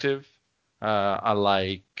objective. I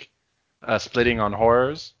like splitting on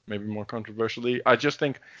horrors, maybe more controversially. I just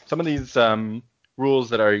think some of these rules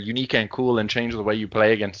that are unique and cool and change the way you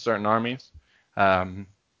play against certain armies,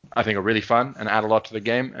 I think are really fun and add a lot to the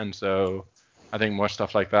game. And so I think more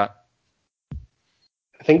stuff like that.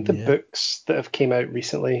 I think the Yeah. books that have came out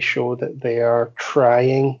recently show that they are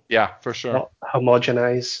trying Yeah, for sure. to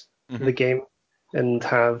homogenize Mhm. the game and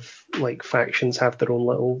have like factions have their own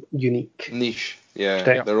little unique niche. Yeah,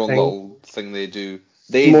 Stick their own thing. little thing they do.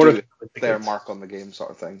 They More do of it would be their good. mark on the game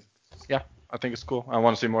sort of thing. Yeah, I think it's cool. I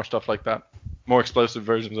want to see more stuff like that. More explosive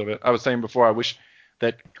versions of it. I was saying before, I wish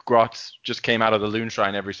that Grots just came out of the Loon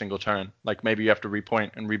Shrine every single turn. Like, maybe you have to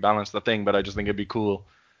repoint and rebalance the thing, but I just think it'd be cool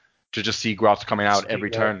to just see Grots coming out every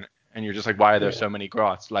Yeah. turn. And you're just like, why are there Yeah. so many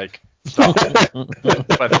Grots? Like, stop.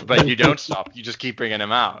 but you don't stop. You just keep bringing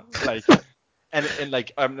them out. Like, and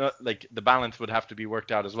like, I'm not like, the balance would have to be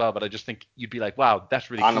worked out as well. But I just think you'd be like, wow, that's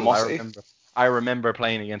really cool. Animosity. I remember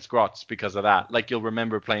playing against Grots because of that. Like, you'll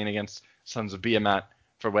remember playing against Sons of Behemat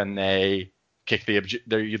for when they kick the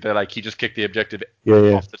they're like, he just kicked the objective Yeah.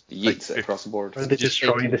 off the Yeets it across the board. Or they Just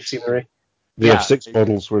destroy the scenery. They Yeah. have 6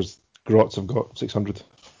 models, whereas Grots have got 600.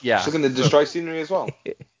 yeah. So can they destroy scenery as well?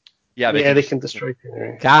 Yeah, They can destroy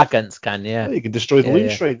scenery. Gargants can, yeah. Yeah, you can destroy the Yeah, Loon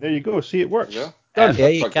yeah. Shrine. There you go. See, it works. Yeah. Done. Yeah,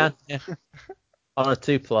 you Quite can. Yeah. On a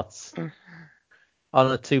 2+.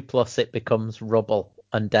 On a 2+, it becomes rubble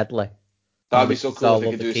and deadly. That'd be Which so is cool all if they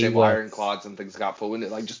of could the do the same keywords. with ironclads and things like that. For wouldn't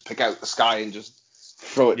it? Like, just pick out the sky and just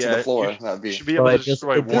throw it to the floor. That'd be. You should be Well, able it to just-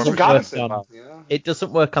 destroy it war doesn't machines work as on- well. Yeah. It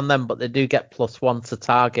doesn't work on them, but they do get +1 to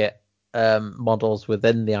target models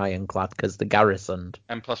within the ironclad because they're garrisoned.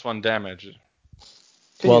 And +1 damage.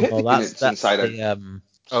 Can Well, you hit no, the that's units inside a? the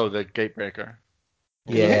Oh, the Gatebreaker.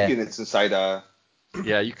 Can you yeah. hit units inside a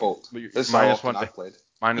Yeah, you can. bolt? But you- This is how minus often one, I've played.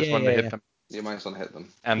 minus Yeah, one yeah, to hit yeah. them, You might as well hit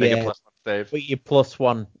them. and they Yeah. get +1 save. But you're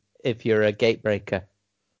 +1 if you're a gatebreaker.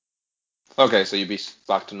 Okay, so you'd be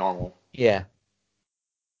back to normal. Yeah.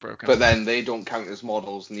 Broken. But then they don't count as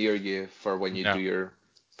models near you for when you No. do your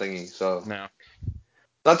thingy. So no.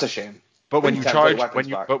 that's a shame. But when Then you you can't put charge, weapons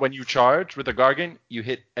back. when you charge with a Gargant, you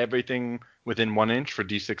hit everything within 1 inch for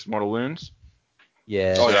D6 mortal wounds.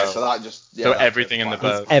 Yeah. Oh yeah, So- so that just so that's everything in the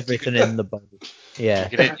fine. boat. Everything in the boat. Yeah.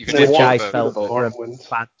 You can hit Which walk I through the felt boat. for a Wound.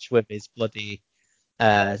 badge with his bloody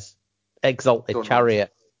exalted Don't know.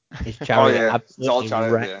 chariot. His chariot yeah. absolutely It's all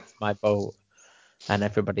chariot, wrecked yeah. my boat and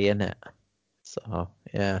everybody in it. So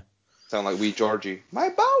yeah. Sound like wee Georgie. My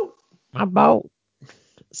boat. My boat.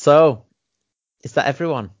 So is that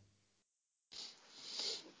everyone?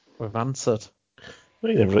 We've answered.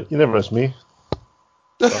 Well, you never asked me.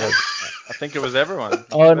 I think it was everyone.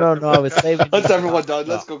 Oh no, I was saving. That's you everyone to done. last.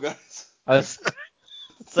 Let's go, guys. I was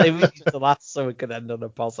saving you to last so we could end on a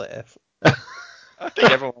positive. I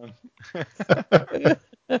think everyone.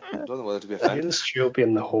 don't know whether to be You offended. and Stu will be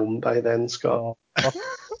in the home by then, Scott.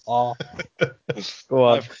 Oh. Go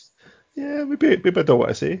on. Yeah, maybe I don't want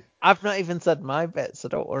to say. I've not even said my bit, so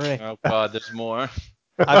don't worry. Oh god, there's more.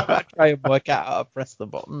 I've got to try and work out how to press the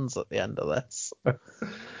buttons at the end of this.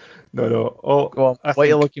 No. Go on. What are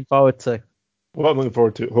you looking forward to? What I'm looking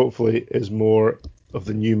forward to, hopefully, is more of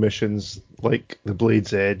the new missions, like the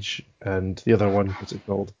Blade's Edge and the other one. What's it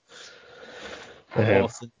called?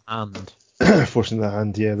 Force in hand. Force in the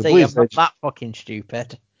Hand. Yeah, the See, Blade's I'm not Edge. that fucking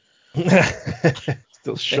stupid.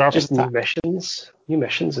 Still sharp. Just new missions. New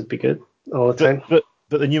missions would be good all the time.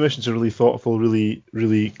 But the new missions are really thoughtful, really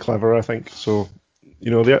really clever. I think so.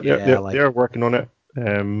 They are working on it.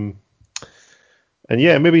 And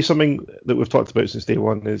yeah, maybe something that we've talked about since day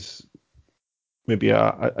one is maybe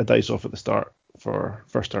a dice off at the start for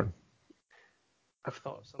first turn. I've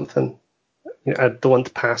thought of something. I don't want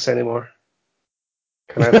to pass anymore.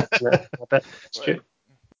 Can I have a bit, Stu?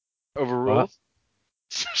 Overruled? Um,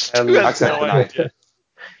 Stu has accept no denied.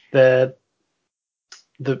 idea.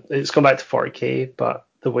 It's gone back to 40k, but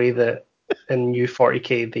the way that in new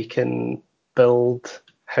 40k they can build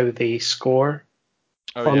how they score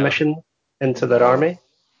Oh, on yeah. mission into their army.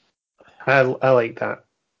 I like that.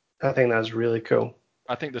 I think that's really cool.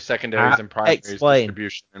 I think the secondaries and primaries explain.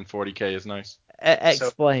 distribution in 40k is nice.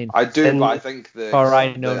 Explain. I do, In- but I think the For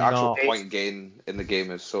I know actual not. point gain in the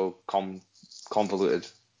game is so convoluted.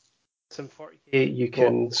 So in 40k you Go on,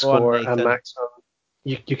 can score a Nathan. maximum.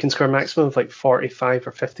 You can score a maximum of like 45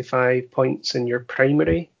 or 55 points in your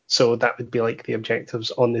primary. So that would be like the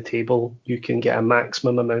objectives on the table. You can get a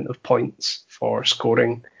maximum amount of points for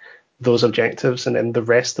scoring those objectives, and then the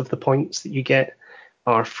rest of the points that you get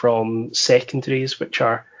are from secondaries, which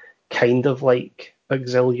are kind of like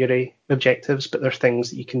auxiliary objectives, but they're things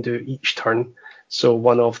that you can do each turn. So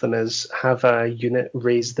one of them is have a unit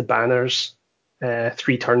raise the banners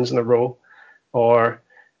 3 turns in a row, or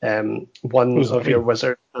one What does that of your mean?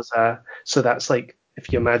 wizard does a. So that's like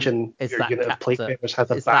if you imagine Is your that unit of capped plague at- bearers has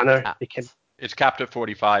a is that banner, capped? they can. It's capped at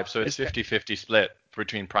 45, so it's It's 50-50 split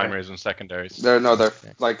between primaries and secondaries. They're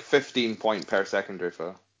Okay. like 15 point per secondary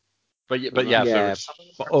for. But yeah, so Yeah, it's,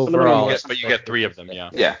 but Some of them are overall, more but you get 3 of them,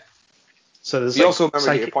 yeah. Yeah. So there's You like also remember to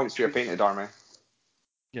get your psychic, points for your painted army.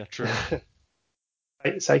 Yeah, true.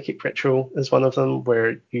 psychic ritual is one of them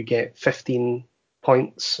where you get 15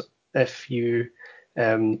 points if you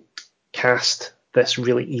cast this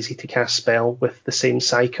really easy to cast spell with the same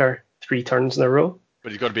psyker 3 turns in a row.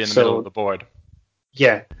 But he's got to be in the So- middle of the board.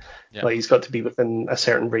 Yeah. Yeah. Like he's got to be within a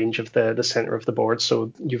certain range of the center of the board,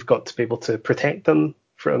 so you've got to be able to protect them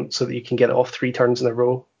from so that you can get it off 3 turns in a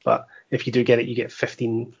row. But if you do get it, you get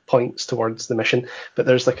 15 points towards the mission. But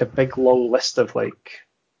there's like a big long list of like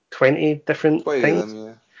 20 different 20 of things. them,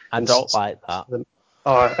 yeah. I don't like that.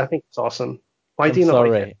 Oh, I think it's awesome. Why I'm do you not sorry.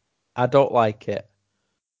 like it? I don't like it.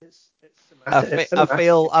 It's I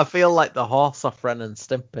cinematic. feel like the horse off Ren and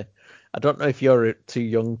Stimpy. I don't know if you're too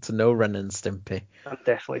young to know Ren and Stimpy. I'm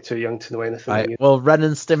definitely too young to know anything. Right. Well, Ren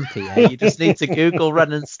and Stimpy. Yeah, you just need to Google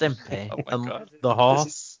Ren and Stimpy Oh my and God. the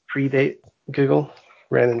horse. Predate Google,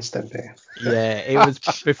 Ren and Stimpy. Yeah, it was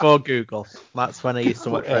before Google. That's when I used to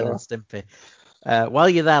watch Ren and Stimpy. While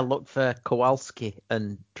you're there, look for Kowalski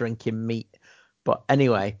and drinking meat. But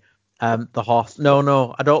anyway, the horse.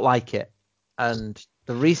 No, I don't like it. And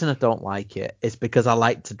the reason I don't like it is because I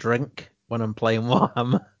like to drink when I'm playing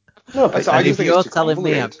Warhammer. No, I but just And think if it's you're too telling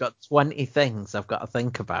me convoluted. I've got 20 things I've got to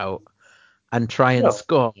think about and try and No.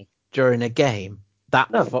 score during a game,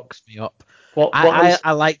 that No. fucks me up. what I'm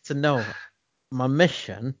I like to know my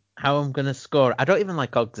mission, how I'm going to score. I don't even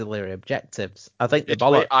like auxiliary objectives. I think the Wait,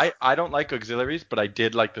 bollocks. I don't like auxiliaries, but I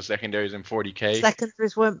did like the secondaries in 40k.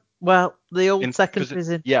 Secondaries weren't, well, the old In- secondaries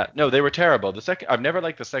in. Yeah, no, they were terrible. I've never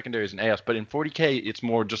liked the secondaries in AOS, but in 40k it's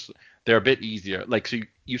more just they're a bit easier. Like so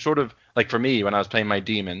you sort of like for me when I was playing my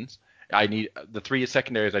demons, I need the 3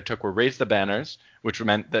 secondaries I took were raise the banners, which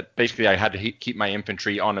meant that basically I had to keep my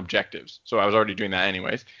infantry on objectives. So I was already doing that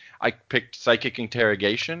anyways. I picked psychic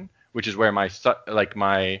interrogation, which is where my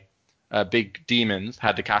big demons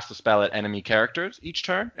had to cast a spell at enemy characters each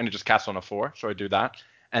turn, and it just casts on a 4, so I do that.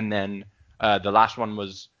 And then the last one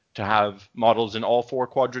was to have models in all 4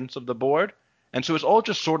 quadrants of the board. And so it's all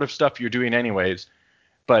just sort of stuff you're doing anyways.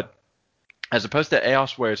 But as opposed to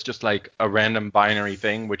EOS where it's just like a random binary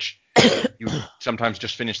thing, which you sometimes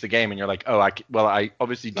just finish the game and you're like, oh, I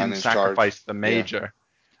obviously didn't Manage sacrifice charge. the major.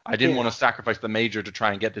 I didn't want to sacrifice the major to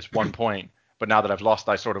try and get this 1 point. But now that I've lost,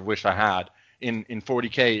 I sort of wish I had. In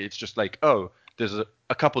 40k, it's just like, oh, there's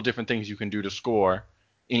a couple different things you can do to score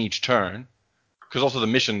in each turn. Because also the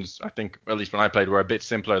missions, I think, at least when I played, were a bit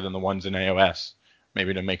simpler than the ones in AOS,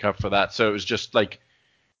 maybe to make up for that. So it was just like,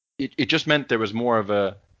 it just meant there was more of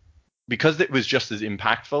a, because it was just as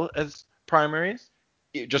impactful as primaries.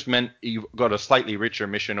 It just meant you got a slightly richer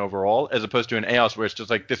mission overall, as opposed to an EOS where it's just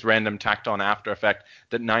like this random tacked on after effect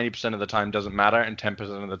that 90% of the time doesn't matter and 10%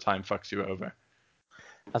 of the time fucks you over.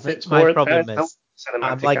 I think It's my more problem the is I'm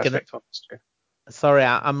cinematic like aspect of it.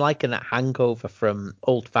 I'm like a hangover from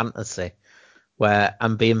old fantasy, where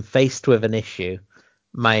I'm being faced with an issue.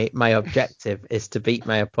 My objective is to beat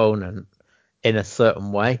my opponent in a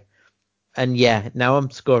certain way. And yeah, now I'm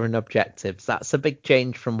scoring objectives. That's a big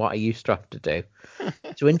change from what I used to have to do.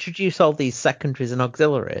 To introduce all these secondaries and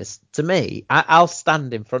auxiliaries, to me, I'll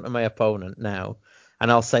stand in front of my opponent now and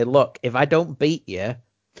I'll say, look, if I don't beat you,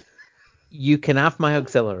 you can have my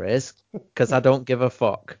auxiliaries because I don't give a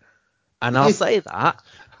fuck. And I'll say that,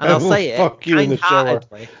 and I'll say it fuck you in the shower.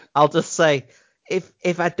 kind-heartedly. I'll just say,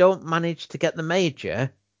 if I don't manage to get the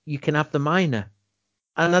major, you can have the minor.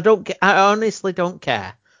 And I honestly don't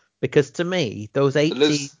care, because to me, those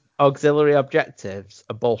 80 auxiliary objectives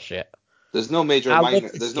are bullshit. There's no major I minor.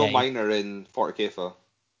 love this There's no game. minor in 40k though.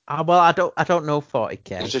 Well, I don't know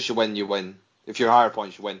 40k. It's just you win. If you're higher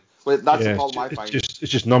points, you win. Well, that's the problem I find. It's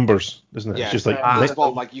just numbers, isn't it? Yeah, it's just like that's the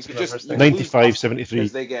problem. Like you could just 95, 73.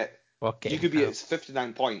 because they get. Okay. You could be at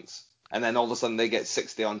 59 points, and then all of a sudden they get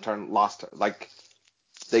 60 on turn last. Like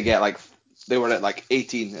they get like they were at like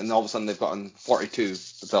 18, and all of a sudden they've gotten 42.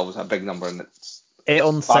 It's always a big number, and it's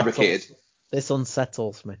fabricated. This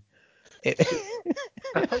unsettles me.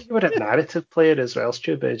 I thought you were a narrative player as well,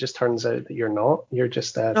 Stu, but it just turns out that you're not. You're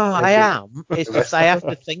just No, I am. It's just I have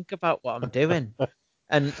to think about what I'm doing,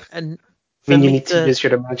 and I mean, you need to use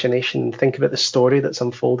your imagination and think about the story that's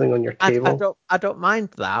unfolding on your table. I don't mind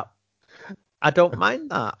that.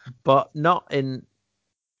 But not in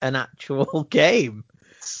an actual game.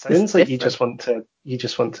 Sounds like you just want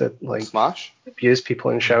to like smash, abuse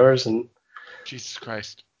people in showers and. Jesus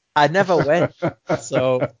Christ. I never win,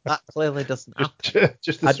 so that clearly doesn't happen.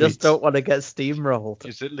 I just don't want to get steamrolled.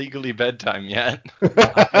 Is it legally bedtime yet?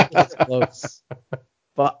 I think it's close.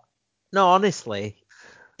 But no, honestly,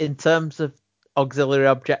 in terms of auxiliary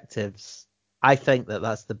objectives, I think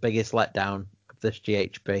that's the biggest letdown of this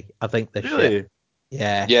GHB. I think they're shit.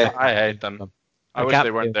 Yeah. I hate them. I wish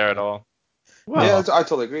they weren't there at all. Well, yeah, I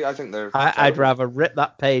totally agree. I think they're. I'd rather rip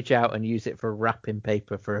that page out and use it for wrapping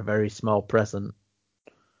paper for a very small present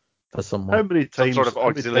for someone. How many times? Some sort of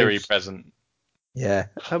auxiliary present. Yeah.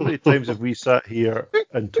 How many times have we sat here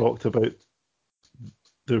and talked about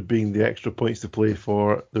there being the extra points to play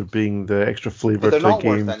for, there being the extra flavour to a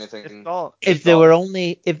game? Worth anything. If there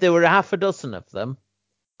were half a dozen of them,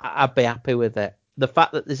 I'd be happy with it. The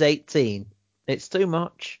fact that there's 18, it's too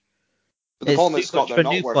much. But the problem is, Scott, they're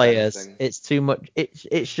not worth anything. It's too much.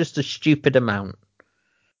 It's just a stupid amount.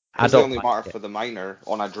 Because they only matter for the minor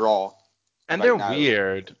on a draw. And they're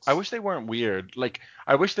weird. I wish they weren't weird. Like,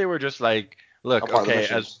 I wish they were just like, look, okay,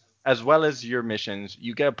 as well as your missions,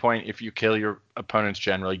 you get a point if you kill your opponent's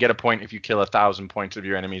general. You get a point if you kill 1,000 points of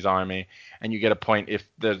your enemy's army, and you get a point if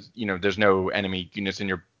there's no enemy units in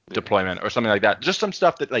your deployment or something like that. Just some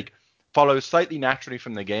stuff that like follows slightly naturally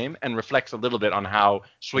from the game and reflects a little bit on how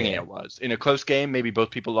swinging it was. In a close game, maybe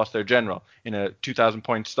both people lost their general. In a 2,000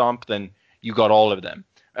 point stomp, then you got all of them.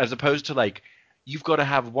 As opposed to like, you've got to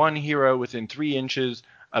have one hero within 3 inches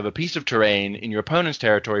of a piece of terrain in your opponent's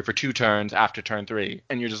territory for 2 turns after turn 3.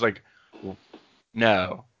 And you're just like,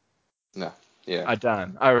 no. No. Yeah.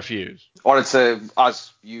 I refuse. Or it's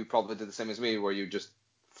as you probably did the same as me, where you just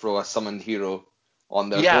throw a summoned hero on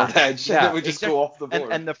the board edge and it would just go off the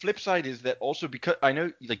board. And the flip side is that also, because I know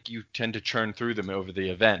like you tend to churn through them over the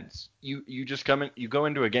events. You just go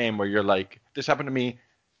into a game where you're like, this happened to me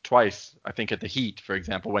twice, I think at the Heat, for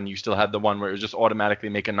example, when you still had the one where it was just automatically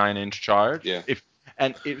make a 9-inch charge. Yeah.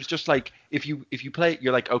 And it was just like, if you play,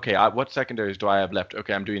 you're like, okay, what secondaries do I have left?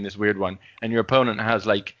 Okay, I'm doing this weird one. And your opponent has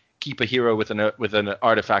like, keep a hero with an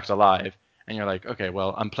artifact alive. And you're like, okay,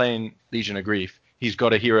 well, I'm playing Legion of Grief. He's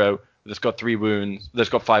got a hero that's got 3 wounds, that's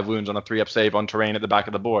got 5 wounds on a 3-up save on terrain at the back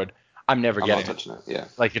of the board. I'm not touching it. Yeah.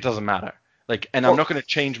 Like, it doesn't matter. Like, and I'm not going to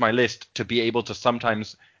change my list to be able to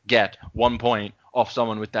sometimes get 1 point off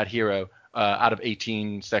someone with that hero out of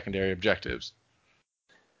 18 secondary objectives.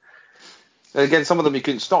 And again, some of them you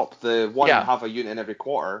couldn't stop. The one have a unit in every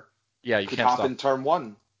quarter. Yeah, you could can't happen stop. turn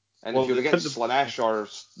 1. And if you're against Slaanesh or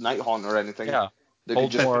Nighthaunt or anything, they could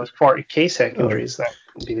just 40k secondaries. That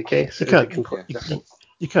would be the case.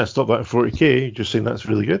 You can't stop that in 40k. You're just saying that's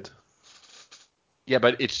really good. Yeah,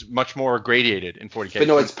 but it's much more gradated in 40k. But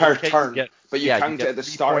no, it's per turn. But you count it at the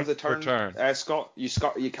start of the turn. Scott,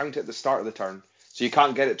 you count it at the start of the turn. So you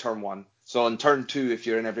can't get it turn 1. So on turn 2, if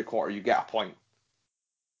you're in every quarter, you get a point.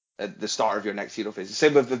 at the start of your next hero phase.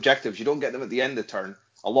 Same with objectives. You don't get them at the end of turn.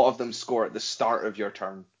 A lot of them score at the start of your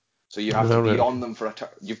turn. So you have to be on them for a turn.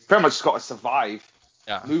 You've pretty much got to survive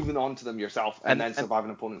moving on to them yourself and then survive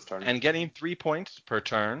an opponent's turn. And getting 3 points per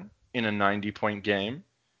turn in a 90-point game,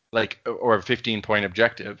 like, or a 15-point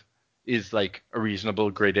objective, is like a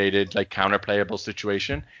reasonable, gradated, like counterplayable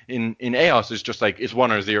situation. In AOS, it's just like it's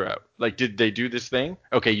 1 or 0. Like, did they do this thing?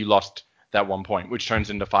 Okay, you lost that 1 point, which turns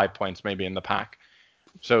into 5 points maybe in the pack.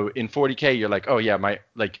 So in 40k, you're like, oh yeah,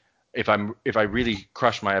 if I really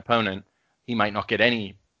crush my opponent, he might not get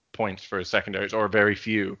any points for his secondaries or very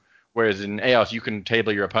few. Whereas in AOS, you can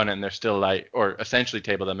table your opponent and they're still like, or essentially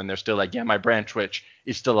table them and they're still like, yeah, my branch witch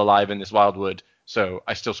is still alive in this wildwood, so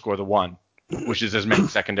I still score the 1. Which is as many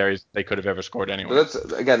secondaries they could have ever scored anyway. But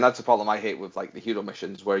that's a problem I hate with like the hero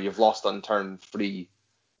missions where you've lost on turn 3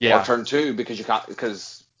 or turn 2 because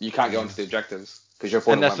you can't get onto the objectives because your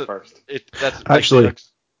opponent went first.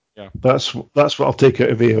 That's what I'll take out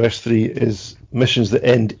of AOS 3 is missions that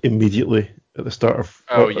end immediately at the start of.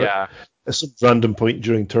 At some random point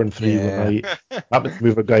during turn 3 when I happen to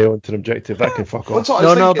move a guy onto an objective, that can fuck off.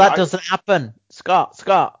 No, that doesn't happen, Scott.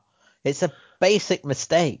 It's a basic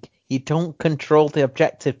mistake. You don't control the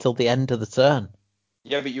objective till the end of the turn.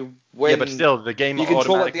 Yeah, but but still, the game you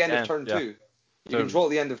control at the end of turn 2. You control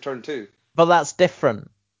at the end of turn 2. But that's different.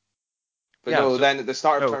 But then at the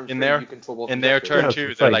start of turn 3, you control both. In their turn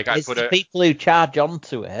 2, they're like, it's the people who charge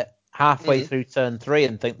onto it halfway through turn 3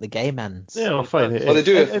 and think the game ends. Yeah, well, fine. Well, they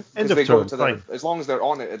do it end because of they turn, go to as long as they're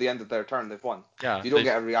on it at the end of their turn, they've won. Yeah, you don't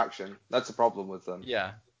get a reaction. That's the problem with them.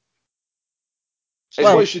 Yeah.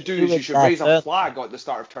 What you should do is you should raise a flag at the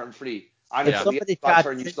start of turn 3. And if at somebody the end of that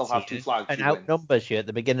turn, you still have 2 flags. And outnumbers you at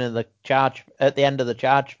the beginning of the charge, at the end of the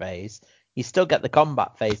charge phase, you still get the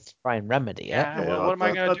combat phase to try and remedy it. Well, what am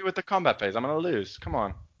I going to do with the combat phase? I'm going to lose. Come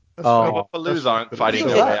on. Gobblepaloos aren't fighting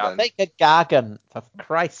their way out. Take a Gargant, for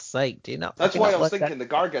Christ's sake. Do you not? That's why I was thinking the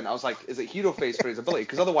Gargant. I was like, is it hero phase for his ability?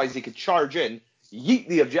 Because otherwise he could charge in, yeet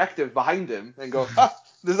the objective behind him, and go,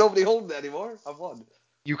 there's nobody holding it anymore. I've won.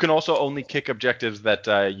 You can also only kick objectives that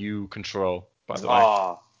you control, by the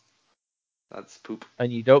way. That's poop.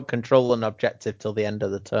 And you don't control an objective till the end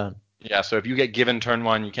of the turn. Yeah, so if you get given turn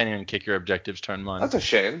 1, you can't even kick your objectives turn 1. That's a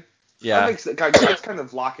shame. Yeah. That's kind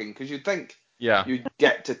of lacking, because you'd think you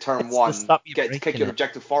get to turn 1, get to kick your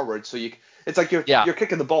objective forward, so it's like you're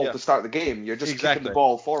kicking the ball to start the game. You're just kicking the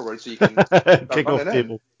ball forward so you can kick off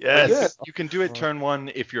table. Yes. You can do it turn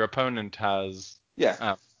 1 if your opponent has...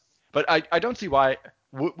 Yeah. But I don't see why...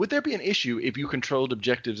 Would there be an issue if you controlled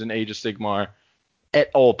objectives in Age of Sigmar at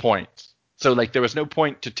all points? So, like, there was no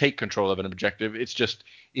point to take control of an objective. It's just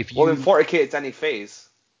if you... Well, in 40k, it's any phase.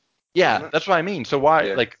 Yeah, that's what I mean. So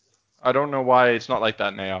why, I don't know why it's not like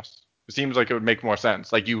that in AOS. It seems like it would make more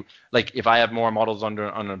sense. Like, if I have more models on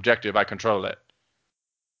an objective, I control it.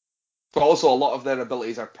 But also, a lot of their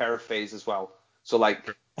abilities are per phase as well. So,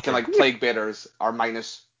 Plague Bearers are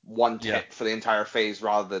 -1 hit for the entire phase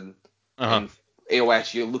rather than in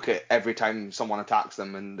AOS, you look at every time someone attacks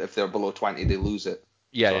them, and if they're below 20, they lose it.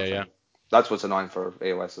 Yeah. That's what's annoying for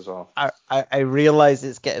AOS as well. I realise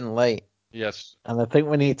it's getting late. Yes. And I think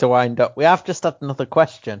we need to wind up. We have just had another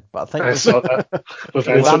question, but I think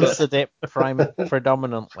we've answered it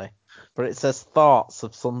predominantly. But it says thoughts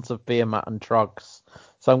of Sons of Behemat and Trogs.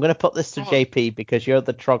 So I'm going to put this to JP because you're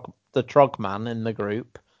the Trog man in the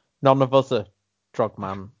group. None of us are Trog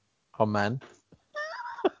man or men.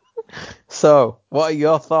 So, what are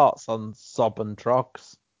your thoughts on Sob and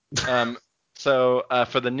Trogs? So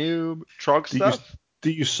for the new Trog stuff... Do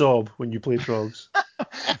you sob when you play Trogs?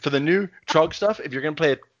 For the new Trog stuff, if you're going to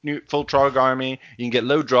play a new full Trog army, you can get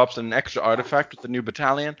low drops and an extra artifact with the new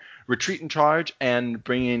battalion, retreat and charge, and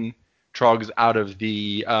bring in Trogs out of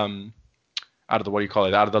the out of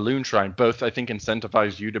the Loon Shrine. Both, I think,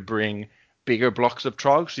 incentivize you to bring bigger blocks of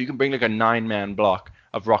Trogs, so you can bring like a 9-man block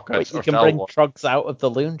of Rockets or you can bring Trogs out of the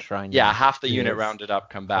Loon Shrine. Yeah, half the unit rounded up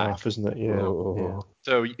come back. Half, isn't it? Yeah.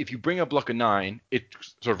 So if you bring a block of 9, it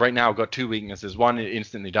sort of right now got 2 weaknesses. 1, it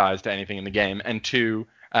instantly dies to anything in the game, and 2,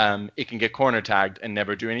 it can get corner tagged and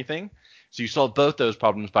never do anything. So you solve both those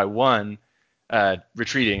problems by 1,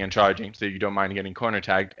 retreating and charging, so you don't mind getting corner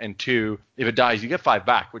tagged, and 2, if it dies, you get 5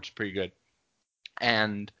 back, which is pretty good.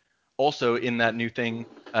 And also in that new thing,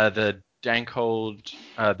 the Dankhold,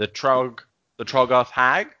 the Troggoth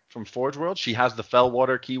Hag from Forge World, she has the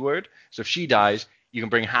Fellwater keyword, so if she dies, you can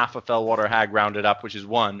bring half a Fellwater Hag rounded up, which is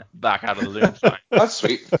 1, back out of the Loon Shrine. That's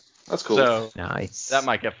sweet. That's cool. So nice. That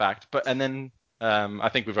might get backed. And then I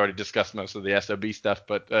think we've already discussed most of the SOB stuff,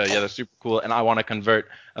 but they're super cool, and I want to convert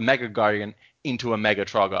a Mega Guardian into a Mega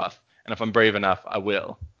Troggoth, and if I'm brave enough, I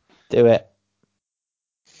will. Do it.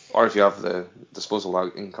 Or if you have the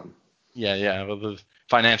disposable income. Yeah. Well, they're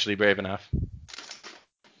financially brave enough.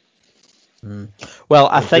 Well,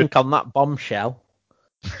 I think on that bombshell,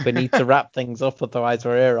 we need to wrap things up, otherwise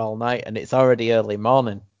we're here all night, and it's already early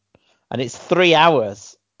morning, and it's 3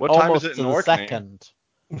 hours. What time almost is it to in the Orkney? second.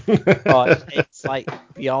 Oh, it's like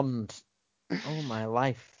beyond. Oh my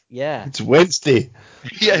life, yeah. It's Wednesday.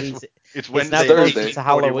 Yeah, Jeez, it's now Wednesday. closer to 1841.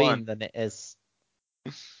 Halloween than it is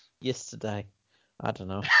yesterday. I don't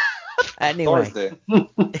know. Anyway, Thursday.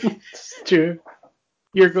 Stu,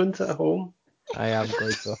 you're going to home. I am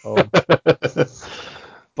going to home.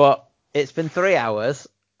 But it's been 3 hours,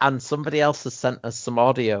 and somebody else has sent us some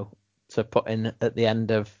audio to put in at the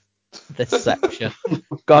end of this section.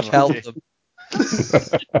 God help them.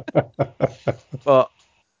 But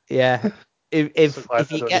yeah, if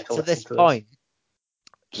you get to this point,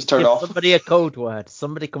 just turn give off. somebody a code word.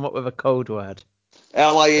 Somebody come up with a code word.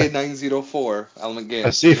 LIA 904 Element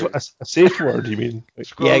Games. A safe word, you mean?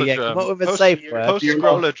 Yeah. Come up with a safe word. Post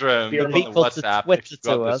Scrolladrum The on the people to WhatsApp Twitter if you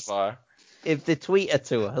got to this us. far. If they tweet it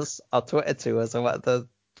to us, or Twitter to us, or what the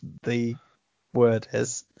word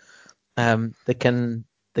is, they can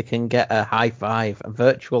get a high five, a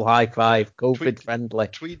virtual high five, COVID friendly.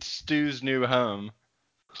 Tweet Stu's new home.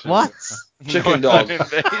 What? Chicken Northern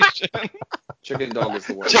dog. Invasion. Chicken dog is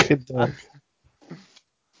the word. Chicken dog.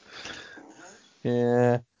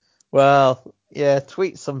 Yeah. Well, yeah.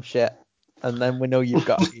 Tweet some shit, and then we know you've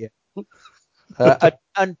got it here.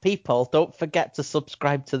 And people, don't forget to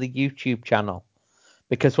subscribe to the YouTube channel,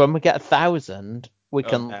 because when we get 1,000, we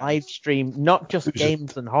can live stream not just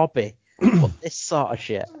games and hobby, but this sort of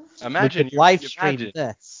shit. Imagine we could live stream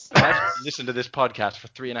this. Imagine you listen to this podcast for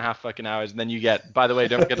 3.5 fucking hours, and then you get. By the way,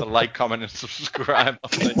 don't forget to like, comment, and subscribe on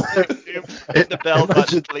the YouTube. Hit the bell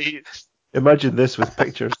button, please. Imagine this with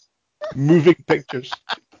pictures, moving pictures.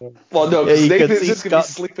 Well, no, Yeah, because you can Nathan's see just going to be Scott-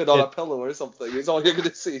 sleeping on a pillow or something. It's all you're going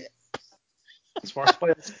to see. It's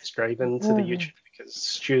worthwhile subscribing to the YouTube because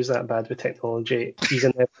Stu's that bad with technology. He's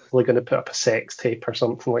inevitably going to put up a sex tape or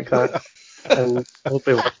something like that, and it'll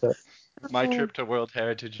be worth it. My trip to World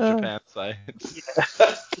Heritage Japan sites.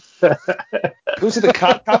 Go to the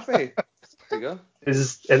cat cafe. There you go.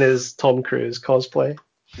 In his Tom Cruise cosplay.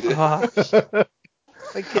 I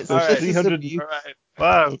think it's All right. 300. abuse. All right.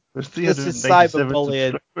 Wow, there's This is 397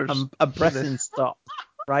 cyberbullying. subscribers. I'm pressing stop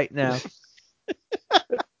right now.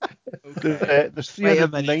 There's Wait a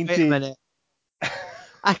 390. minute.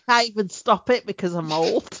 I can't even stop it because I'm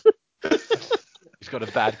old. He's got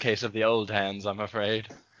a bad case of the old hands, I'm afraid.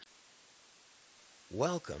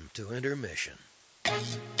 Welcome to Intermission.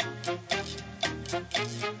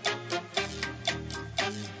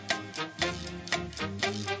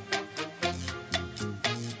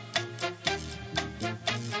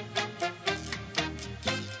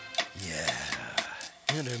 Yeah,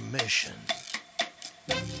 intermission.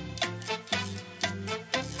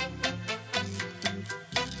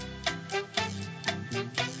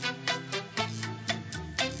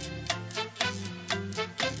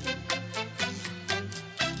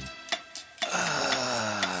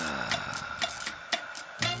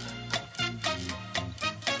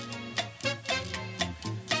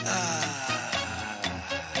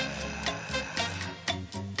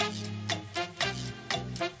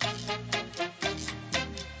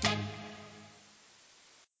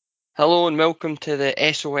 Hello and welcome to the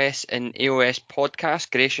SOS and AOS podcast,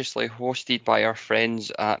 graciously hosted by our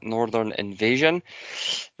friends at Northern Invasion.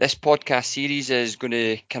 This podcast series is going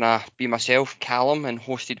to kind of be myself, Callum, and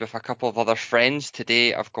hosted with a couple of other friends.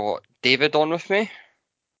 Today I've got David on with me.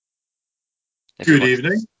 Good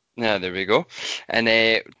evening. Yeah, there we go. And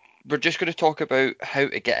we're just going to talk about how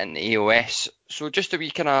to get into AOS. So just a wee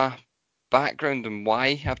kind of background on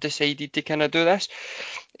why I've decided to kind of do this.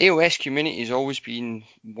 AOS community has always been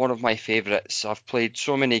one of my favourites. I've played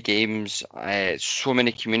so many games, so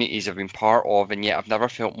many communities I've been part of, and yet I've never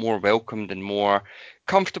felt more welcomed and more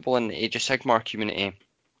comfortable in the Age of Sigmar community.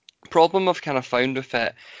 Problem I've kind of found with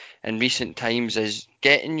it in recent times is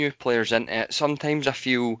getting new players into it. Sometimes I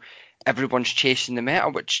feel everyone's chasing the meta,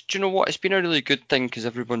 which, do you know what, it's been a really good thing because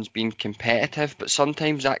everyone's been competitive, but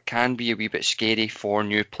sometimes that can be a wee bit scary for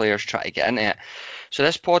new players trying to get into it. So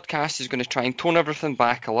this podcast is going to try and tone everything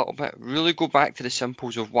back a little bit, really go back to the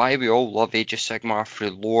simples of why we all love Age of Sigmar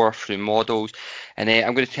through lore, through models, and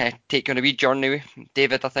I'm going to take you on a wee journey.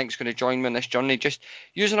 David, I think, is going to join me on this journey, just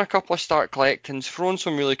using a couple of start collectings, throwing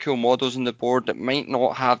some really cool models on the board that might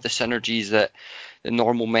not have the synergies that the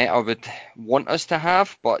normal meta would want us to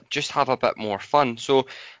have, but just have a bit more fun. So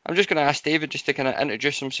I'm just going to ask David just to kind of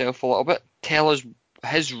introduce himself a little bit, tell us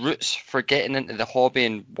his roots for getting into the hobby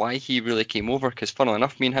and why he really came over, because funnily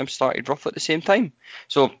enough, me and him started roughly at the same time.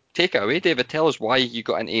 So take it away, David. Tell us why you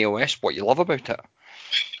got into AOS, what you love about it.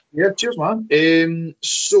 Yeah, cheers, man.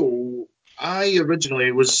 So I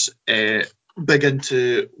originally was big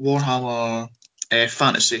into Warhammer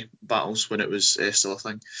fantasy battles when it was still a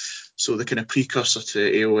thing. So the kind of precursor to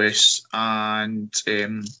AOS, and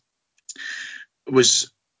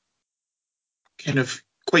was kind of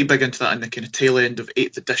quite big into that in the kind of tail end of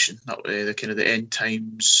 8th edition, the kind of the end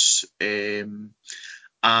times, and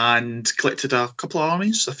collected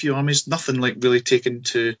a few armies, nothing like really taken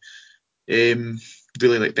to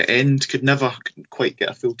really like the end. Couldn't quite get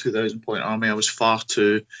a full 2,000 point army. I was far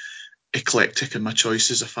too eclectic in my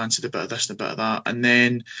choices. I fancied a bit of this and a bit of that, and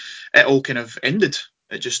then it all kind of ended.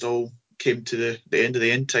 It just all came to the end of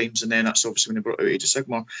the end times, and then that's obviously when I brought out Age of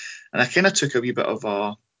Sigmar, and I kind of took a wee bit of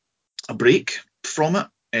a break from it.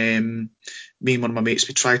 Me and one of my mates,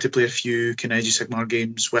 we tried to play a few kind of Age of Sigmar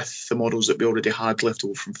games with the models that we already had left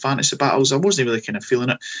over from fantasy battles. I wasn't really kind of feeling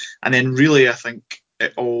it, and then really I think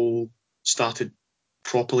it all started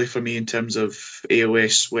properly for me in terms of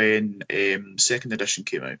AOS when second edition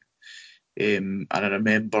came out. And I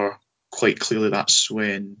remember quite clearly that's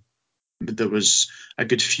when there was a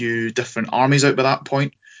good few different armies out by that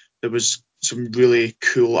point. There was some really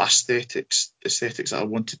cool aesthetics that I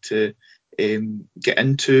wanted to get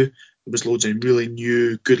into. There was loads of really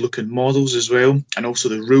new, good-looking models as well, and also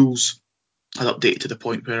the rules had updated to the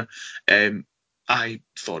point where I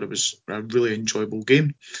thought it was a really enjoyable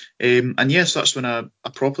game. And yes, that's when I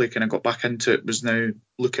properly kind of got back into it, was now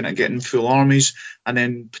looking at getting full armies and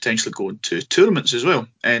then potentially going to tournaments as well.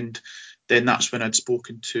 And then that's when I'd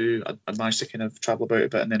managed to kind of travel about a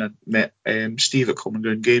bit, and then I met Steve at Common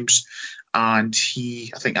Ground Games, and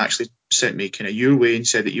he, I think, actually sent me kind of your way and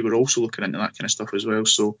said that you were also looking into that kind of stuff as well.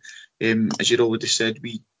 So as you'd already said,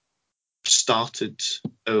 we started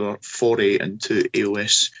our foray into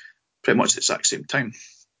AOS pretty much at the exact same time.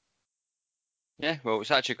 Yeah, well,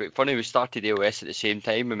 it's actually quite funny. We started AOS at the same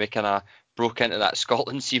time, and we kind of broke into that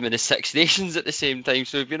Scotland team in the Six Nations at the same time.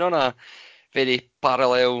 So we've been on a very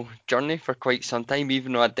parallel journey for quite some time,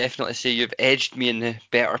 even though I'd definitely say you've edged me in the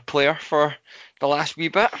better player for the last wee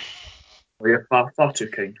bit. Oh, yeah, far too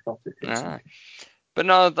kind. But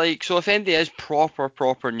no, like, so if anybody is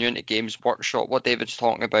proper new into Games Workshop, what David's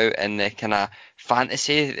talking about in the kind of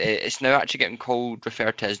fantasy, it's now actually getting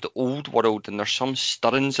referred to as the old world, and there's some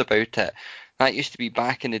stirrings about it. That used to be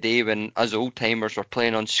back in the day when us old timers were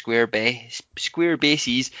playing on square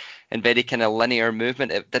bases and very kind of linear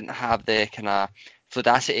movement. It didn't have the kind of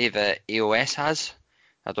fluidity that AOS has.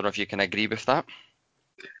 I don't know if you can agree with that.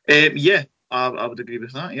 Yeah, I would agree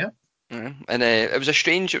with that. Yeah. And it was a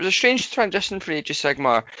strange transition for Age of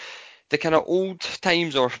Sigmar. The kind of old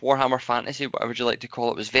times, or Warhammer Fantasy, whatever you like to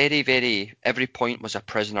call it, was very, every point was a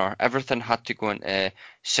prisoner. Everything had to go into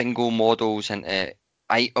single models and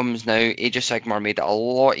items. Now Age of Sigmar made it a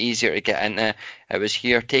lot easier to get into. It was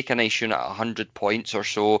here, take a nice unit at 100 points or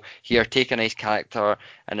so, here, take a nice character,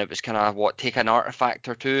 and it was kind of, take an artifact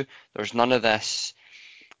or two. There's none of this.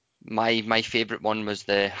 My favourite one was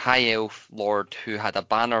the High Elf Lord, who had a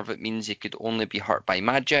banner that means he could only be hurt by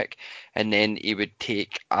magic, and then he would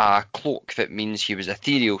take a cloak that means he was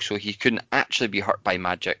ethereal, so he couldn't actually be hurt by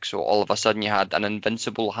magic. So all of a sudden you had an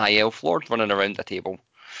invincible High Elf Lord running around the table.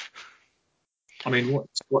 I mean,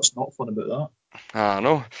 what's not fun about that? I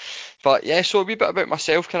know. But yeah, so a wee bit about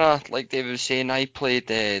myself, kind of like David was saying, I played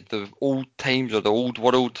the old times, or the old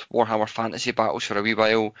world Warhammer Fantasy battles for a wee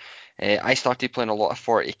while. I started playing a lot of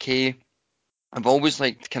 40k. I've always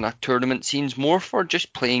liked kind of tournament scenes, more for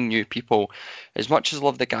just playing new people. As much as I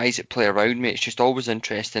love the guys that play around me, it's just always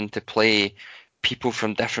interesting to play people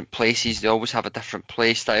from different places. They always have a different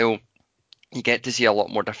play style. You get to see a lot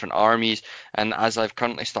more different armies, and as I've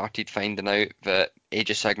currently started finding out that Age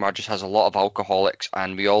of Sigmar just has a lot of alcoholics,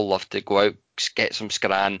 and we all love to go out, get some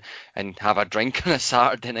scran, and have a drink on a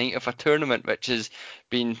Saturday night of a tournament, which has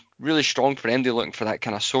been really strong for anybody looking for that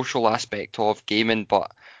kind of social aspect of gaming.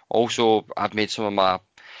 But also, I've made some of my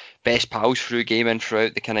best pals through gaming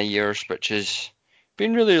throughout the kind of years, which has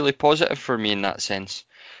been really positive for me in that sense.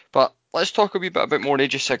 But let's talk a wee bit about more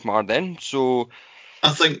Age of Sigmar then. So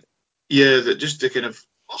I think, yeah, that just to kind of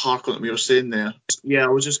hark on what you were saying there. Yeah, I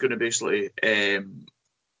was just going to basically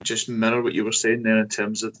just mirror what you were saying there in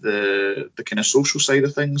terms of the kind of social side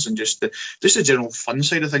of things, and just the general fun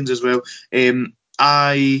side of things as well.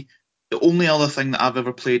 The only other thing that I've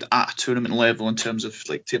ever played at a tournament level in terms of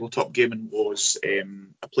like tabletop gaming was I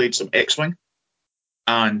played some X-Wing,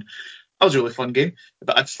 and that was a really fun game.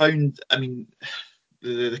 But I'd found, I mean,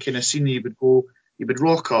 the kind of scene you would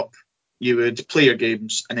rock up, you would play your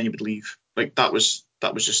games and then you would leave. Like that was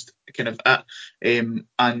just kind of it.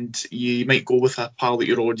 And you might go with a pal that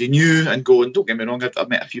you already knew and go, and don't get me wrong, I've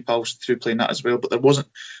met a few pals through playing that as well, but there wasn't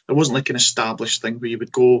like an established thing where you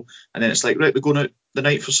would go and then it's like, right, we're going out the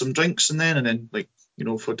night for some drinks and then like, you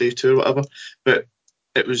know, for day 2 or whatever. But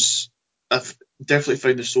I've definitely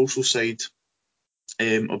found the social side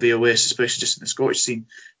of AOS, especially just in the Scottish scene.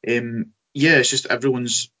 It's just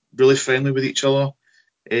everyone's really friendly with each other,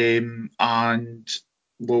 and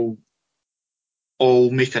will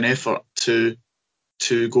all make an effort to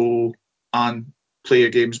go and play your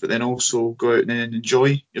games, but then also go out and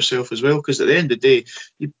enjoy yourself as well. Because at the end of the day,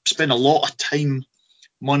 you spend a lot of time,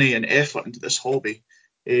 money, and effort into this hobby.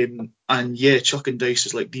 And yeah, chucking dice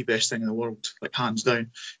is like the best thing in the world, like hands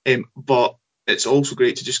down. But it's also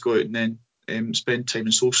great to just go out and then spend time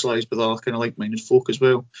and socialise with other kind of like-minded folk as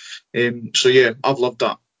well. So yeah, I've loved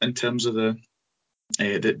that in terms of the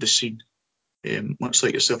scene. Much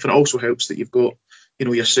like yourself, and it also helps that you've got, you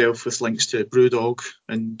know, yourself with links to Brewdog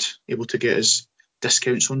and able to get us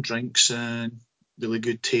discounts on drinks and really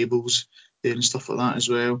good tables there and stuff like that as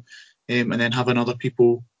well. And then having other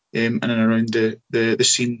people in and around the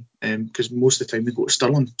scene, because most of the time we go to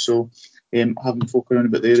Stirling, so having folk around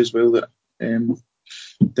about there as well that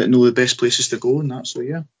know the best places to go and that. So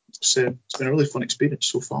yeah, it's been a really fun experience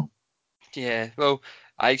so far. Yeah, well,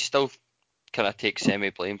 I still kind of take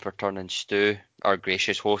semi-blame for turning Stu, our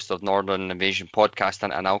gracious host of Northern Invasion podcast,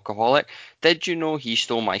 into an alcoholic. Did you know he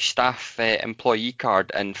stole my staff employee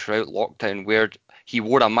card, and throughout lockdown he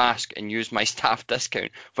wore a mask and used my staff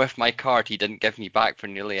discount with my card he didn't give me back for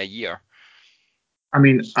nearly a year? I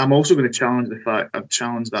mean, I'm also going to challenge I've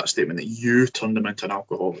challenged that statement that you turned him into an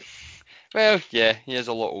alcoholic. Well, yeah, he is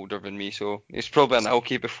a lot older than me, so he's probably an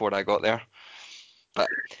alky before I got there. But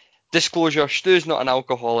disclosure, Stu's not an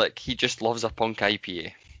alcoholic, he just loves a punk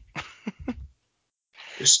IPA.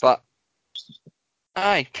 But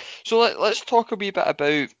aye, so let's talk a wee bit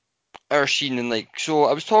about our scene. And so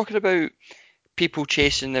I was talking about people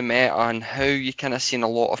chasing the meta and how you kind of seen a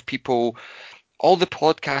lot of people, all the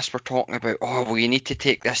podcasts were talking about, oh, well, you need to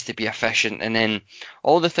take this to be efficient, and then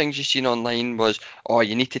all the things you seen online was, oh,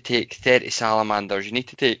 you need to take 30 salamanders, you need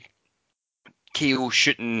to take KO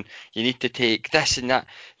shooting, you need to take this and that.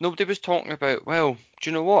 Nobody was talking about, well, do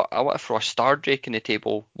you know what? I want to throw a Star Drake in the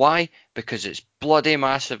table. Why? Because it's bloody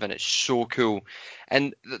massive and it's so cool.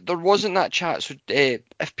 And there wasn't that chat. So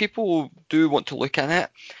if people do want to look at it,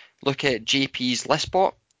 look at JP's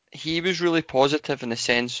Listbot. He was really positive in the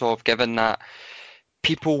sense of giving that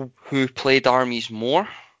people who played armies more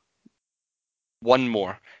won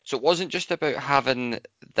more. So it wasn't just about having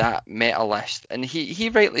that meta list. And he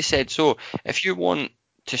rightly said, so if you want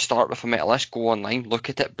to start with a meta list, go online, look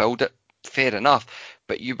at it, build it, fair enough.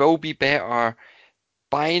 But you will be better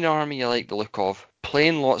buying an army you like the look of,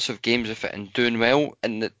 playing lots of games with it and doing well.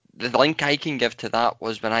 And the link I can give to that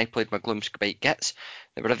was when I played my Gloomspite Gits.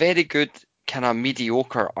 They were a very good kind of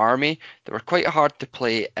mediocre army. They were quite hard to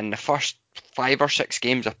play. In the first 5 or 6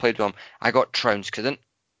 games I played with them, I got trounced because I didn't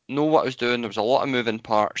know what I was doing. There was a lot of moving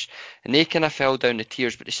parts, and they kind of fell down the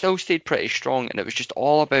tiers, but they still stayed pretty strong. And it was just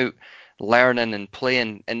all about learning and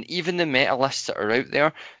playing. And even the meta lists that are out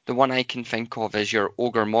there, the one I can think of is your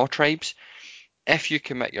Ogre Maw tribes. If you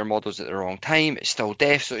commit your models at the wrong time, it's still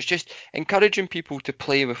death. So it's just encouraging people to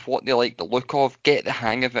play with what they like the look of, get the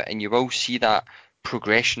hang of it, and you will see that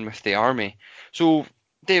progression with the army. So,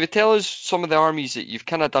 David, tell us some of the armies that you've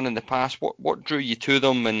kind of done in the past. What drew you to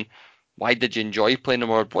them, and why did you enjoy playing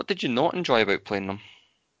them, or what did you not enjoy about playing them?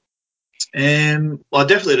 Well, I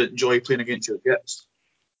definitely enjoy playing against your Gits.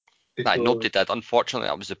 Nobody did. Unfortunately,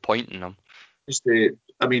 that was the point in them. I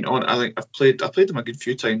think I think I've played them a good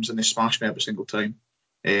few times, and they smash me every single time.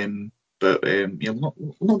 But we'll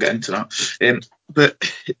not get into that.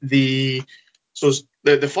 But the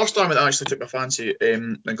first army that actually took my fancy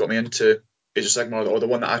and got me into Age of Sigmar, or the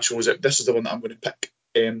one that I chose, this is the one that I'm going to pick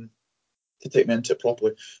to take me into it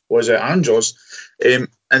properly, was Ironjaws. And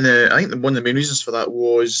I think one of the main reasons for that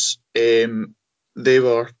was they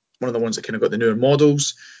were one of the ones that kind of got the newer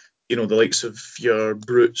models. You know, the likes of your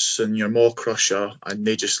Brutes and your Maw Crusher, and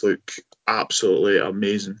they just look absolutely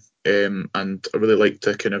amazing. And I really liked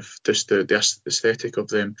the kind of just the aesthetic of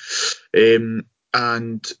them. And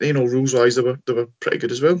you know, rules wise, they were pretty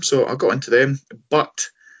good as well. So I got into them, but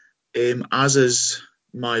as is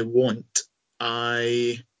my want,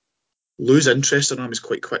 I lose interest in armies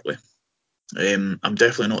quite quickly. I'm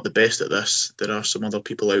definitely not the best at this. There are some other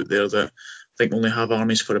people out there that I think only have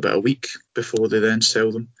armies for about a week before they then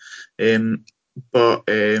sell them.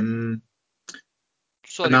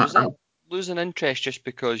 Sorry, losing interest just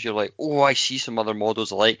because you're like, oh, I see some other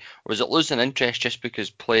models I like, or is it losing interest just because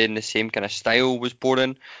playing the same kind of style was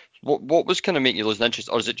boring? What was kind of making you lose interest,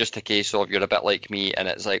 or is it just a case of you're a bit like me and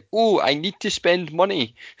it's like, oh, I need to spend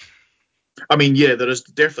money? I mean, yeah, there is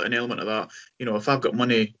definitely an element of that. If I've got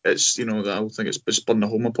money, it's I don't think it's burning a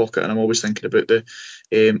hole in my pocket, and I'm always thinking about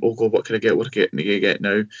oh God, what can I get? What can I get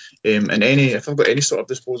now? And if I've got any sort of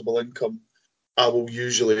disposable income, I will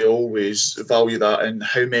usually always value that in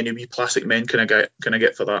how many wee plastic men can I get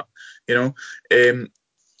for that,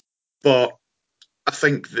 But I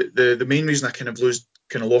think the main reason I kind of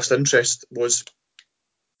lost interest was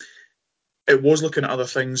it was looking at other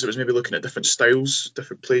things. It was maybe looking at different styles,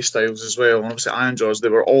 different play styles as well. And obviously, Ironjaws, they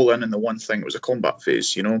were all in the one thing. It was a combat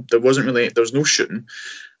phase. There was no shooting.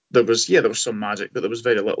 There was some magic, but there was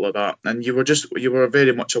very little of that. And you were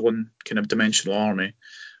very much a one kind of dimensional army.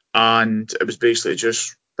 And it was basically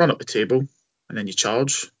just run up the table and then you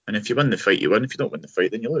charge. And if you win the fight, you win. If you don't win the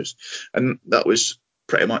fight, then you lose. And that was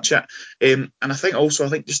pretty much it. And I think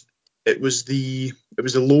just it was the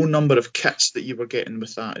low number of kits that you were getting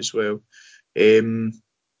with that as well. Because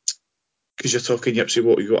you're talking, you've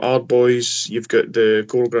got Ardboys, you've got the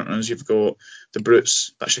Gore-Grunters, you've got the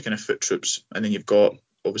Brutes, that's your kind of foot troops, and then you've got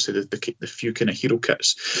obviously the few kind of hero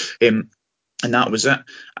kits, and that was it.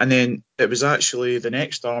 And then it was actually the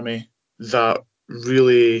next army that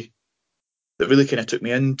really kind of took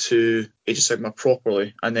me into Age of Sigmar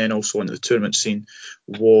properly, and then also into the tournament scene,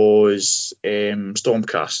 was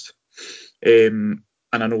Stormcast. And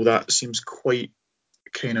I know that seems quite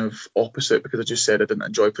kind of opposite, because I just said I didn't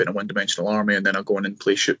enjoy playing a one-dimensional army and then I'll go in and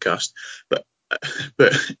play Shootcast, but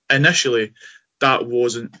initially that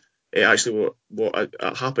wasn't actually what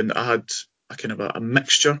happened. I had a kind of a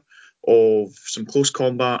mixture of some close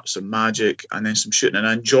combat, some magic, and then some shooting, and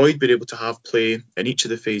I enjoyed being able to have play in each of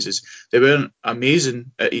the phases. They weren't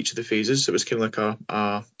amazing at each of the phases. It was kind of like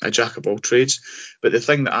a jack of all trades, but the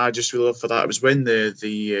thing that I just really loved for that was when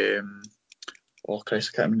the oh Christ,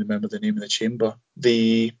 I can't remember the name of the chamber.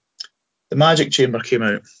 The magic chamber came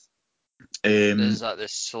out. Is that the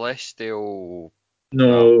Celestial?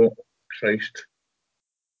 No, Christ.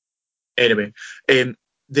 Anyway,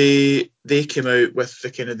 they came out with the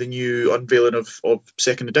kind of the new unveiling of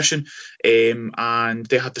second edition, and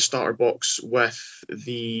they had the starter box with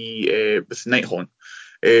the Nighthaunt,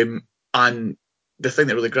 and the thing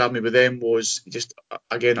that really grabbed me with them was just,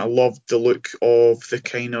 again, I loved the look of the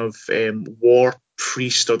kind of war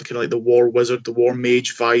priest, or the kind of like the war wizard, the war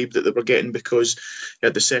mage vibe that they were getting, because you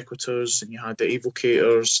had the Sequitors and you had the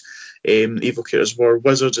Evocators. Evocators were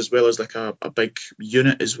wizards as well as like a big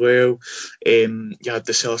unit as well. You had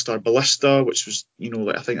the Celestar Ballista, which was,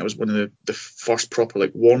 I think that was one of the first proper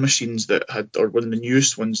like war machines that had, or one of the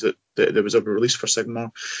newest ones that was ever released for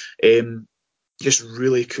Sigmar. Just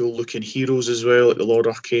really cool looking heroes as well, like the Lord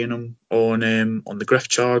Arcanum on the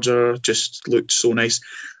Gryph-charger, just looked so nice.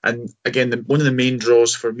 And again, one of the main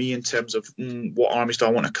draws for me in terms of what armies do I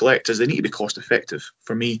want to collect is they need to be cost effective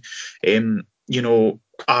for me.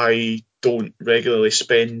 I don't regularly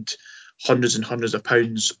spend hundreds and hundreds of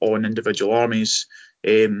pounds on individual armies.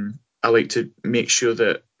 I like to make sure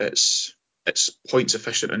that it's points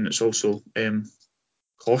efficient, and it's also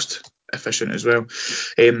cost efficient as well.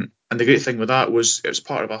 And the great thing with that was it was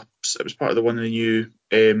part of the one of the new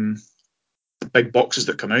big boxes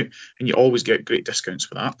that come out, and you always get great discounts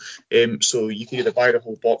for that. So you could either buy the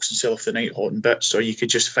whole box and sell off the Nighthaunt in bits, or you could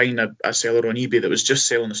just find a seller on eBay that was just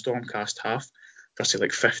selling the Stormcast half for say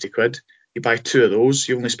like 50 quid. You buy two of those,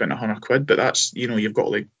 you only spent 100 quid, but that's, you've got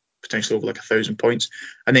like potentially over like 1,000 points,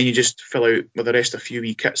 and then you just fill out with the rest a few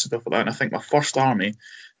wee kits and stuff like that. And I think my first army,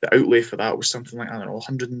 the outlay for that was something like, I don't know,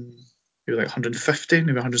 150,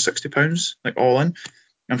 maybe 160 pounds, like all in.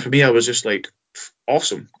 And for me, I was just like,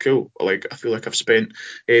 awesome, cool. Like, I feel like I've spent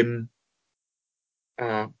a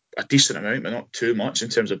decent amount, but not too much in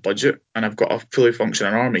terms of budget, and I've got a fully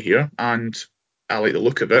functioning army here, and I like the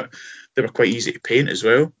look of it. They were quite easy to paint as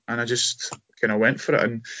well, and I just kind of went for it.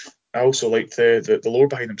 And I also liked the lore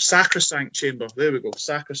behind them. Sacrosanct Chamber. There we go.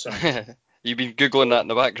 Sacrosanct. You've been googling that in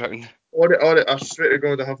the background. I swear to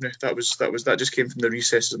God, I haven't. That just came from the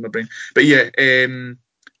recesses of my brain. But yeah,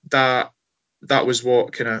 that was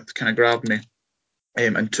what kind of grabbed me,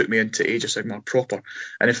 and took me into Age of Sigmar proper.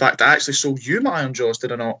 And in fact, I actually sold you my Ironjaws,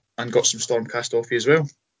 did I not? And got some Stormcast off you as well.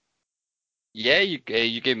 Yeah, you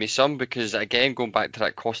gave me some, because again, going back to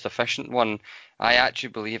that cost efficient one, I actually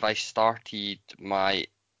believe I started my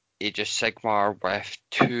Age of Sigmar with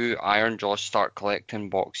 2 Ironjaws start collecting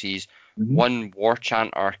boxes, one War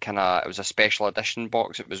Chanter, it was a special edition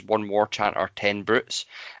box. It was 1 War Chanter, 10 Brutes,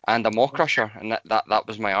 and a Maw Crusher, and that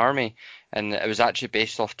was my army. and it was actually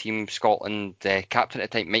based off Team Scotland captain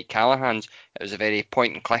at the time, Mike Callahan's. It was a very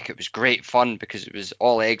point and click. It was great fun because it was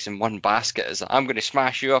all eggs in one basket. It's like, I'm going to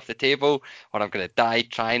smash you off the table or I'm going to die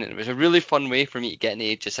trying. And it was a really fun way for me to get into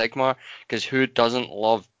Age of Sigmar, because who doesn't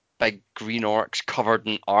love big green orcs covered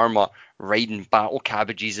in armor riding battle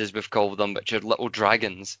cabbages, as we've called them, which are little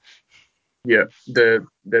dragons. Yeah, the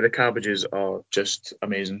cabbages are just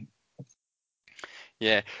amazing.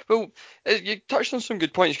 Yeah, well, you touched on some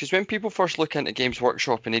good points, because when people first look into Games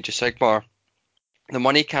Workshop and Age of Sigmar, the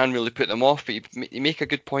money can really put them off, but you make a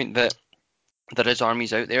good point that there is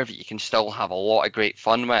armies out there that you can still have a lot of great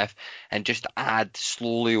fun with and just add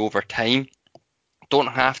slowly over time. Don't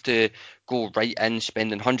have to go right in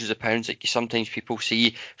spending hundreds of pounds like you sometimes people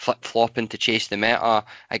see flip-flopping to chase the meta.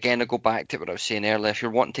 Again, I go back to what I was saying earlier. If you're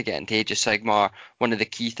wanting to get into Age of Sigmar, one of the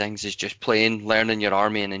key things is just playing, learning your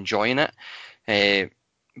army and enjoying it.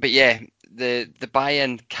 But yeah, the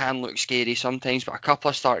buy-in can look scary sometimes, but a couple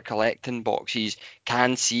of start collecting boxes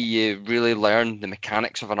can see you really learn the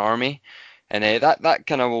mechanics of an army. And that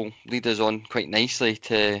kind of will lead us on quite nicely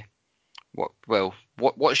to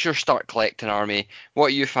what's your start collecting army? What are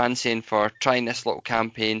you fancying for trying this little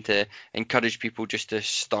campaign to encourage people just to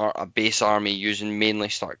start a base army using mainly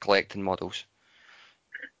start collecting models?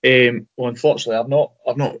 Well, unfortunately,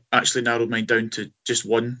 I've not actually narrowed mine down to just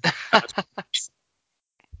one.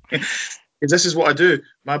 Because this is what I do.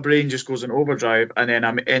 My brain just goes in overdrive, and then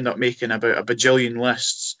I end up making about a bajillion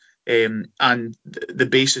lists. And the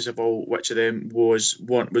basis of all which of them was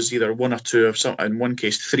either one or two, or some, in one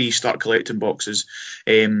case 3 start collecting boxes,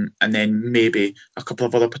 and then maybe a couple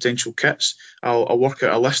of other potential kits. I'll work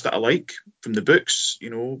out a list that I like from the books,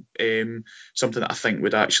 something that I think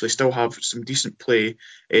would actually still have some decent play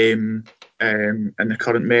in the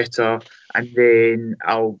current meta, and then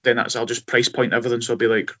I'll just price point everything. So I'll be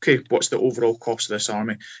like, okay, what's the overall cost of this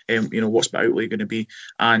army? What's my outlay going to be?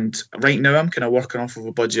 And right now I'm kind of working off of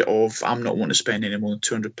a budget of, I'm not wanting to spend any more than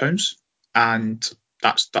 £200, and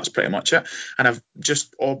that's pretty much it. And I've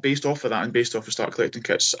just all based off of that and based off of start collecting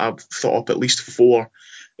kits, I've thought up at least 4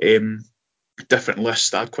 different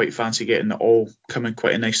lists that I'd quite fancy getting, that all come in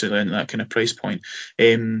quite nicely in that kind of price point.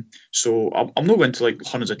 So I'm not going to like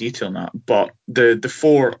hundreds of detail on that, but the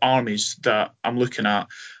 4 armies that I'm looking at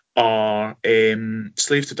are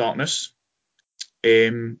Slave to Darkness.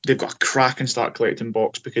 They've got a cracking start collecting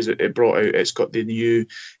box because it's got the new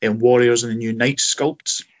warriors and the new knights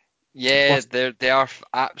sculpts. Yeah, they are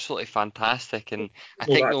absolutely fantastic, and I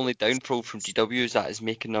think the only downfall from GW is that is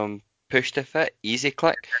making them push to fit, easy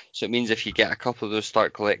click. So it means if you get a couple of those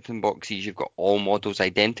start collecting boxes, you've got all models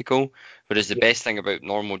identical. Whereas the best thing about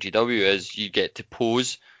normal GW is you get to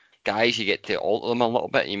pose guys, you get to alter them a little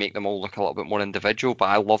bit, you make them all look a little bit more individual. But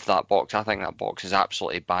I love that box. I think that box is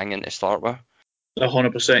absolutely banging to start with.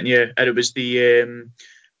 100%, yeah. And it was the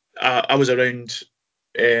I was around.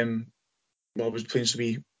 I was playing some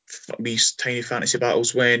wee tiny fantasy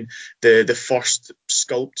battles when the first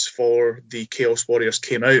sculpts for the Chaos Warriors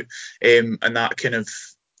came out, and that kind of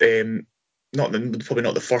probably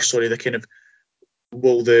not the first. Sorry, the kind of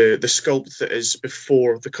the sculpt that is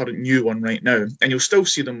before the current new one right now, and you'll still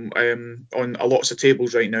see them on a lots of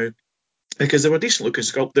tables right now because they were decent looking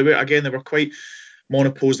sculpt. They were quite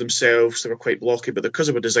monopose themselves. They were quite blocky, but because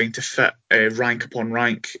they were designed to fit rank upon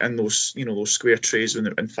rank in those square trays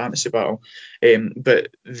in fantasy battle. But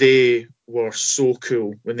they were so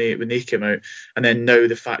cool when they came out, and then now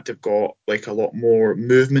the fact they've got like a lot more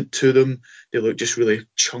movement to them, they look just really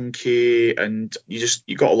chunky, and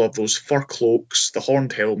you gotta love those fur cloaks, the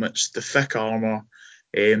horned helmets, the thick armor.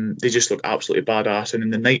 They just look absolutely badass, and then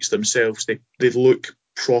the knights themselves, they look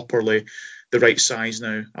properly the right size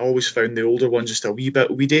now. I always found the older ones just a wee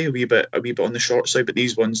bit weedy, a wee bit on the short side, but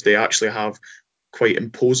these ones, they actually have quite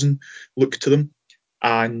imposing look to them.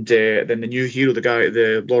 And then the new hero,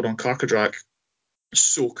 the Lord on Carcadrak,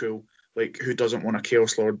 so cool. Like, who doesn't want a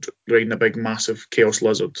Chaos Lord riding a big massive Chaos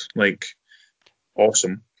Lizard? Like,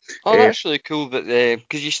 awesome. Oh, that's really cool that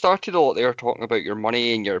because you started a lot there talking about your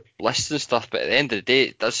money and your lists and stuff, but at the end of the day,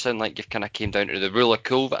 it does sound like you've kind of came down to the rule of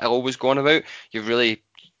cool that I always go on about.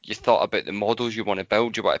 You thought about the models you want to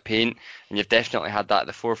build, you want to paint, and you've definitely had that at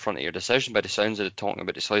the forefront of your decision by the sounds of it, talking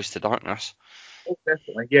about the Slaves to Darkness. Oh,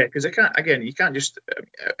 definitely, yeah. Because you can't just.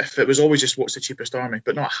 If it was always just what's the cheapest army,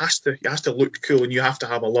 but no, it has to look cool, and you have to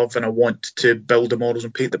have a love and a want to build the models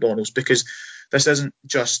and paint the models, because this isn't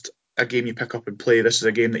just a game you pick up and play. This is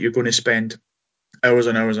a game that you're going to spend hours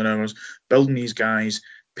and hours and hours building these guys,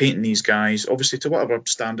 painting these guys, obviously to whatever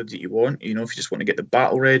standard that you want. If you just want to get the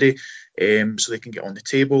battle ready, so they can get on the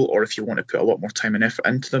table, or if you want to put a lot more time and effort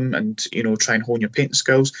into them and try and hone your painting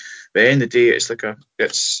skills. But at the end of the day,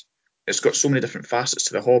 it's it's got so many different facets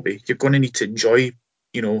to the hobby. You're going to need to enjoy,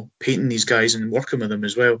 painting these guys and working with them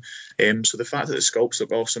as well. So the fact that the sculpts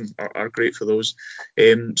look awesome are great for those.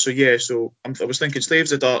 So I was thinking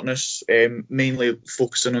Slaves of Darkness, mainly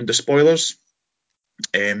focusing on despoilers,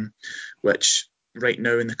 which right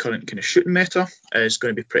now in the current kind of shooting meta is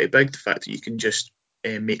going to be pretty big. The fact that you can just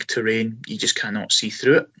make terrain, you just cannot see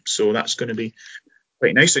through it. So that's going to be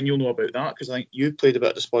quite nice, and you'll know about that because I think you played a bit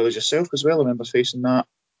of despoilers yourself as well. I remember facing that.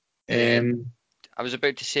 I was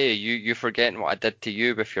about to say, you forgetting what I did to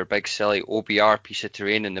you with your big silly OBR piece of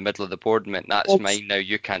terrain in the middle of the board meant that's mine now.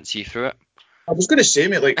 You can't see through it. I was going to say,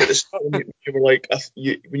 mate, like at the start when you were like,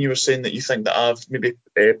 when you were saying that you think that I've maybe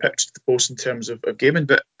pitched the post in terms of gaming,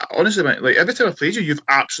 but honestly, mate, like every time I played you, you've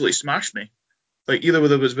absolutely smashed me. Like either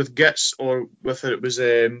whether it was with Gits or whether it was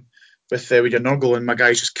with your Nurgle, and my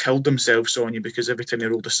guys just killed themselves on you because every time they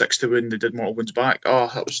rolled a 6 to win, they did mortal wounds back. Oh,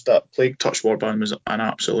 that Plague Touch Warband was an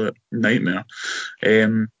absolute nightmare.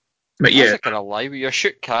 But yeah, that's a kind of lie with your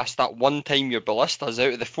shoot cast. That one time your ballistas,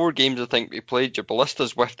 out of the 4 games I think we played, your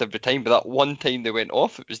ballistas whiffed every time, but that one time they went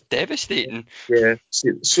off, it was devastating. Yeah,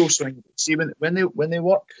 so swing. See when they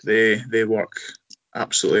work, they work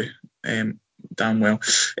absolutely damn well.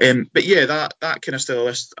 But yeah, that kind of style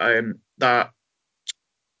list, that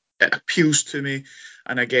it appeals to me,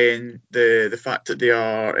 and again the fact that they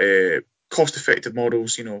are cost-effective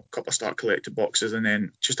models, a couple of start collector boxes, and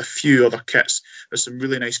then just a few other kits. There's some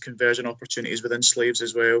really nice conversion opportunities within Slaves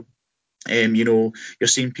as well. You're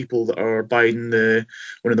seeing people that are buying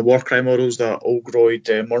one of the Warcry models, that Olgroyd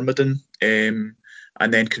Myrmidon, and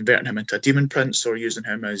then converting him into a Demon Prince or using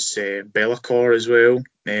him as Be'lakor as well.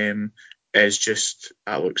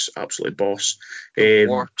 That looks absolutely boss.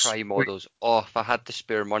 Warcry models. Oh, if I had to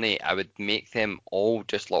spare money, I would make them all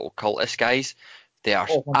just little cultist guys. They are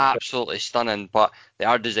absolutely stunning, but they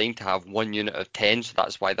are designed to have 1 unit of 10, so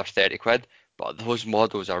that's why they're 30 quid. But those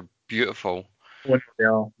models are beautiful. They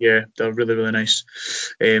are, yeah, they're really, really nice.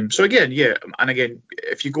 So again, yeah, and again,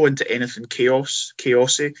 if you go into anything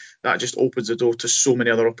chaosy, that just opens the door to so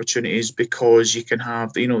many other opportunities, because you can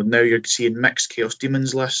have, now you're seeing mixed Chaos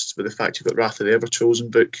Demons lists with the fact you've got Wrath of the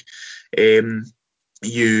Everchosen book.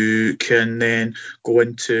 You can then go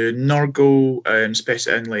into Nurgle,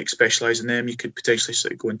 specialise in them. You could potentially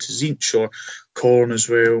sort of go into Tzeentch or Khorne as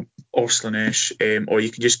well, or Slaanesh, or you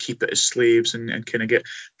can just keep it as Slaves and kind of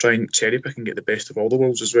try and cherry pick and get the best of all the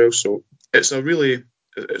worlds as well. So it's a really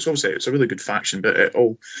good faction, but it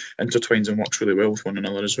all intertwines and works really well with one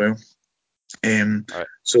another as well. Right.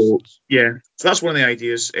 So that's one of the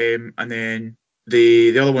ideas. And then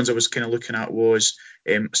the other ones I was kind of looking at was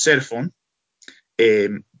Seraphon.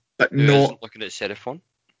 But Who not isn't looking at Seraphon?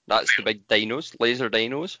 That's the big dinos, laser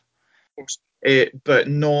dinos. But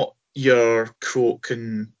not your Croak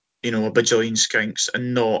and a bajillion skinks,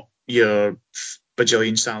 and not your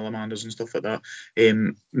bajillion salamanders and stuff like that.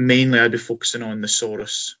 Mainly, I'd be focusing on the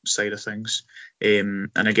Saurus side of things.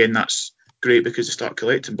 And again, that's great because the start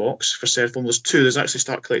collecting box for Seraphon, there's 2. There's actually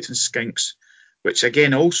start collecting skinks, which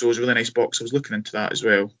again also is a really nice box. I was looking into that as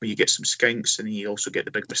well, where you get some skinks and you also get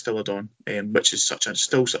the big Mastodon, which is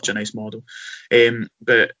still such a nice model.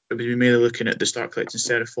 But we'd be mainly looking at the start collecting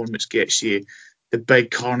Seraphon, which gets you the big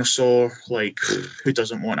Carnosaur. Like, who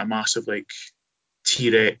doesn't want a massive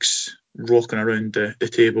T-Rex rocking around the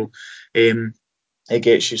table? It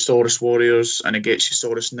gets you Saurus Warriors and it gets you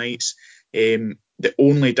Saurus Knights. The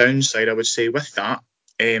only downside I would say with that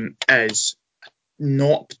is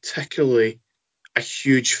not particularly a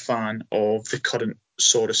huge fan of the current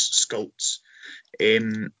Saurus sculpts.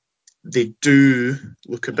 They do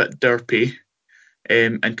look a bit derpy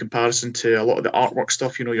in comparison to a lot of the artwork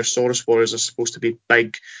stuff. Your Saurus Warriors are supposed to be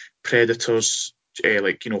big predators,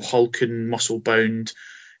 hulking, muscle-bound,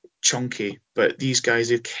 chunky. But these guys,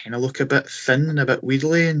 they kind of look a bit thin, a bit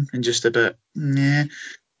wheedly, and just a bit meh.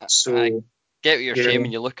 So I get what you're saying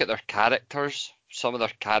when you look at their characters. Some of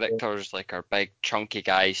their characters, are big, chunky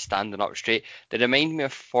guys standing up straight. They remind me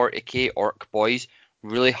of 40k orc boys,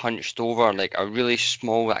 really hunched over, are really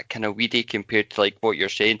small, that kind of weedy compared to what you're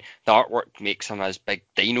saying. The artwork makes them as big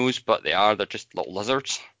dinos, but they're just little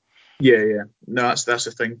lizards. Yeah. No, that's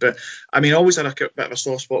the thing. But I always had a bit of a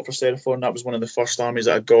soft spot for Seraphon. That was one of the first armies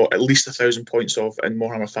that I got at least 1,000 points of in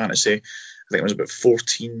Warhammer Fantasy. I think it was about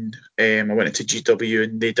 14. I went into GW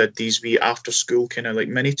and they did these wee after school kind of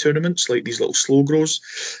mini tournaments, these little slow grows,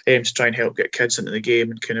 to try and help get kids into the game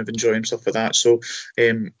and kind of enjoy himself with that. So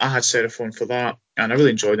I had Seraphon for that, and I really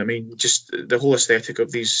enjoyed it. Just the whole aesthetic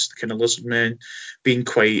of these kind of lizard men being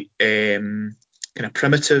quite kind of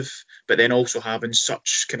primitive, but then also having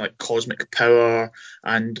such kind of like cosmic power,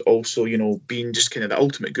 and also, you know, being just kind of the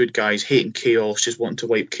ultimate good guys, hating chaos, just wanting to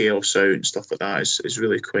wipe chaos out and stuff like that is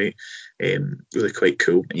really quite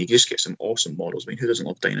cool. And you just get some awesome models. I mean, who doesn't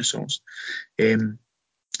love dinosaurs?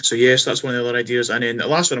 So yes, that's one of the other ideas. And then the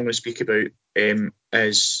last one I'm going to speak about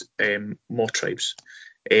is Moth Tribes,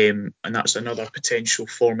 and that's another potential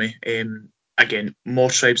for me. Again,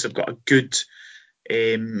 Moth Tribes have got a good,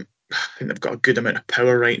 I think they've got a good amount of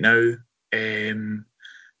power right now, and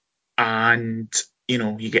you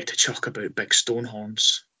know, you get to chuck about big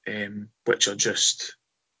Stonehorns, which are just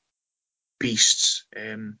beasts.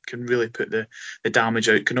 Can really put the damage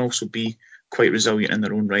out. Can also be quite resilient in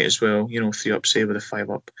their own right as well. You know, 3-up save with a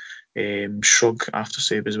 5-up shrug after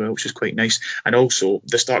save as well, which is quite nice. And also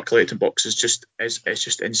the start collecting box is just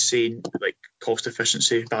insane, like cost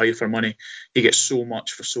efficiency, value for money. You get so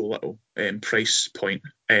much for so little price point.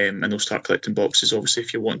 And those start collecting boxes, obviously,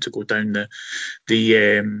 if you want to go down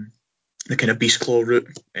the kind of Beast Claw route,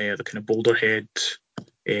 the kind of Boulder Head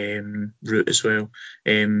route as well.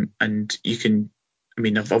 And you can, I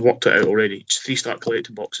mean, I've worked it out already. It's 3 start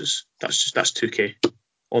collecting boxes. That's 2k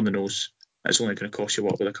on the nose. That's only going to cost you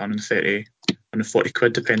what, with a Canon 30,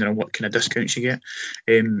 £140, depending on what kind of discounts you get.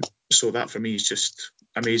 So that for me is just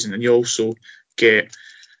amazing. And you also get,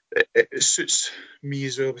 it suits me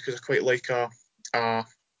as well, because I quite like I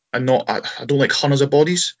don't like hundreds of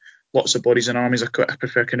bodies. Lots of bodies in armies. I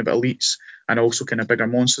prefer kind of elites and also kind of bigger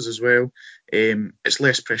monsters as well. It's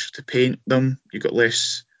less pressure to paint them. You've got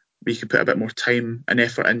less, you can put a bit more time and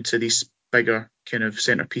effort into these bigger kind of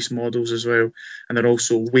centerpiece models as well. And they're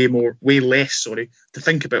also way less to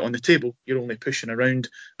think about on the table. You're only pushing around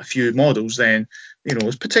a few models, then, you know,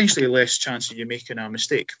 there's potentially less chance of you making a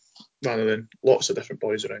mistake rather than lots of different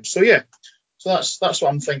bodies around. So yeah, so that's what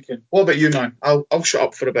I'm thinking. What about you, man? I'll shut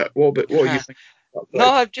up for a bit. What are you thinking? No,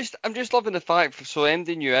 I'm just loving the fact. So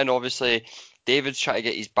ending you in, obviously, David's trying to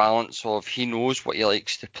get his balance of, he knows what he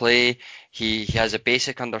likes to play. He has a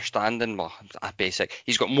basic understanding. Well,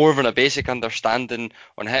 he's got more than a basic understanding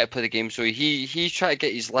on how to play the game. So he's trying to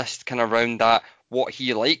get his list kind of around that, what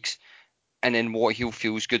he likes, and then what he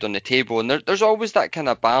feels good on the table. And there's always that kind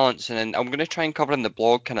of balance. And then I'm going to try and cover in the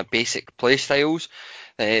blog kind of basic play styles.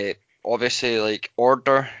 Obviously, like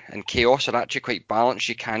Order and Chaos are actually quite balanced.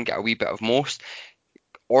 You can get a wee bit of most.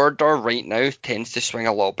 Order right now tends to swing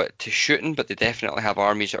a little bit to shooting, but they definitely have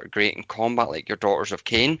armies that are great in combat, like your Daughters of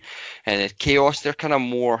Cain. And Chaos, they're kind of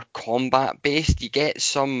more combat based. You get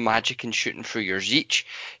some magic and shooting through your Zeech.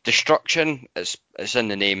 Destruction is in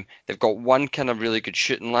the name. They've got one kind of really good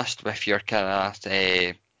shooting list with your kind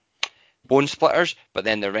of Bone Splitters, but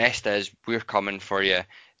then the rest is, we're coming for you.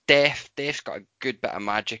 Death's got a good bit of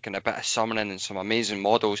magic and a bit of summoning and some amazing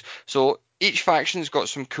models. So each faction's got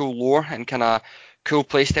some cool lore and kind of cool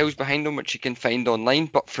playstyles behind them, which you can find online.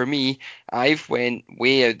 But for me, I've went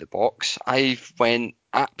way out the box. I've went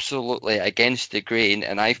absolutely against the grain,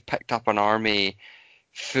 and I've picked up an army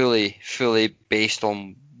fully based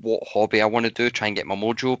on what hobby I want to do, try and get my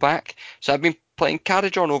mojo back. So I've been playing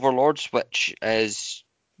Kharadron Overlords, which is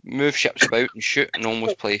move ships about and shoot and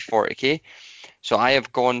almost play 40k. So I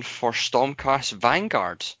have gone for Stormcast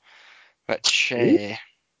Vanguards, which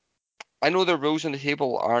I know the rules on the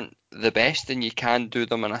table aren't the best, and you can do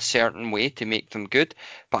them in a certain way to make them good,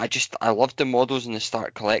 but I love the models and the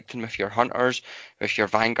start collecting with your Hunters, with your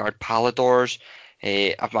Vanguard Paladors.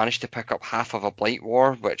 I've managed to pick up half of a Blight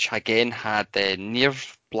War, which again had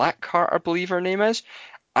Nirv Blackheart, I believe her name is.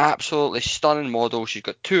 Absolutely stunning model. She's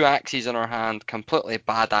got 2 axes in her hand, completely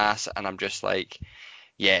badass, and I'm just like,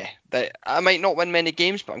 yeah, I might not win many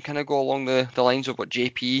games, but I'm kind of go along the lines of what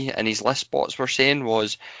JP and his list bots were saying,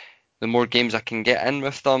 was the more games I can get in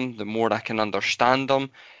with them, the more I can understand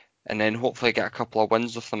them, and then hopefully get a couple of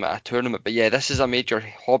wins with them at a tournament. But yeah, this is a major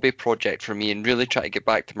hobby project for me, and really try to get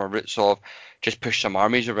back to my roots of just push some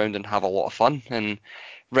armies around and have a lot of fun. And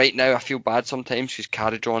right now I feel bad sometimes because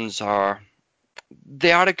Kharadrons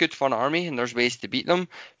they are a good fun army and there's ways to beat them,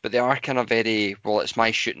 but they are kind of very, well, it's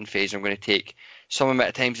my shooting phase, I'm going to take some amount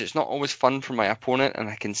of times. It's not always fun for my opponent, and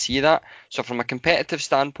I can see that. So from a competitive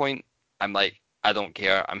standpoint, I'm like, I don't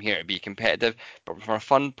care, I'm here to be competitive. But from a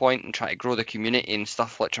fun point and try to grow the community and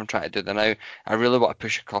stuff which I'm trying to do now, I really want to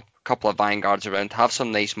push a couple of Vanguards around, have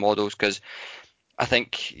some nice models, because I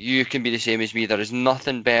think you can be the same as me. There is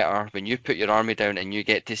nothing better when you put your army down and you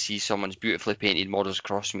get to see someone's beautifully painted models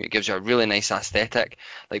across from you. It gives you a really nice aesthetic.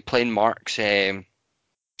 Like playing Mark's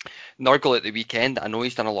Nurgle at the weekend, I know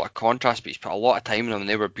he's done a lot of contrast, but he's put a lot of time in them, and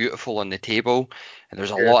they were beautiful on the table. And there's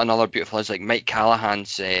a lot of other beautiful ones, like Mike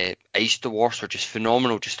Callahan's Ice Dwarfs were just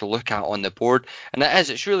phenomenal just to look at on the board. And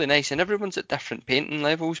it's really nice, and everyone's at different painting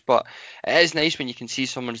levels, but it is nice when you can see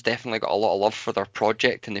someone's definitely got a lot of love for their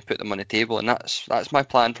project and they put them on the table, and that's my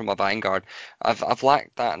plan for my Vanguard. I've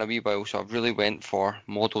lacked that in a wee while, so I've really went for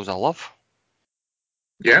models I love.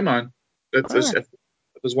 Yeah, man. If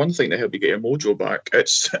there's one thing to help you get your mojo back,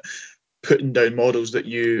 it's putting down models that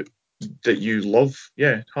you love.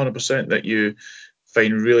 Yeah, 100%, that you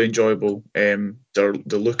find really enjoyable. The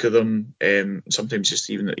look of them, sometimes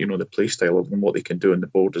just even the play style of them, what they can do on the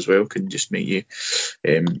board as well, can just make you,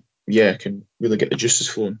 can really get the juices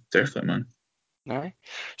flowing. Definitely, man. Aye.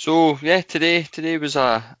 So yeah, today was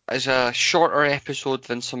a shorter episode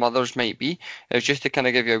than some others might be. It was just to kind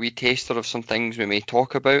of give you a wee taster of some things we may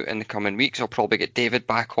talk about in the coming weeks. I'll probably get David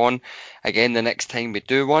back on again the next time we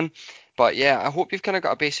do one. But yeah, I hope you've kind of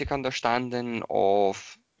got a basic understanding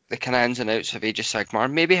of the kind of ins and outs of Age of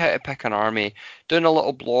Sigmar, maybe how to pick an army, doing a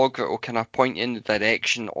little blog that will kind of point you in the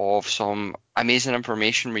direction of some amazing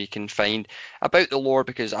information where you can find about the lore,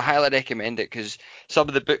 because I highly recommend it, because some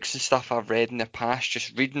of the books and stuff I've read in the past,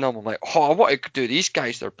 just reading them, I'm like, oh, I want to do these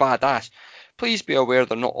guys, they're badass. Please be aware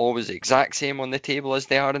they're not always the exact same on the table as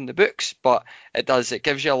they are in the books, but it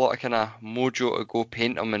gives you a lot of kind of mojo to go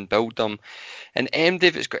paint them and build them. And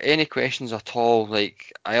if it's got any questions at all,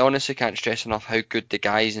 like, I honestly can't stress enough how good the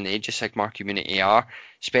guys in the Age of Sigmar community are,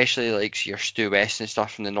 especially like your Stu West and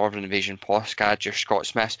stuff from the Northern Invasion podcast, your Scott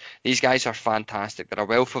Smiths. These guys are fantastic. They're a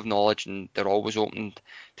wealth of knowledge, and they're always open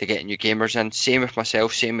to getting new gamers in. Same with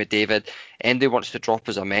myself, same with David. Andy wants to drop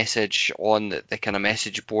us a message on the kind of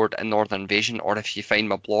message board in Northern Invasion, or if you find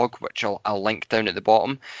my blog, which I'll link down at the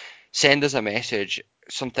bottom, send us a message.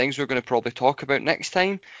 Some things we're going to probably talk about next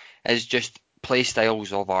time is just play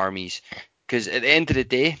styles of armies, because at the end of the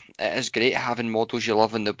day, it is great having models you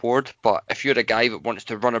love on the board, but if you're a guy that wants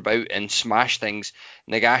to run about and smash things,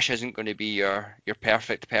 Nagash isn't going to be your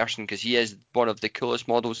perfect person, because he is one of the coolest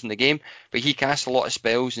models in the game, but he casts a lot of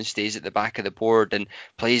spells and stays at the back of the board and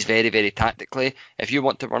plays very, very tactically. If you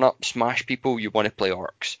want to run up, smash people, you want to play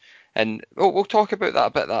orcs. And we'll talk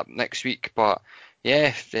about that next week, but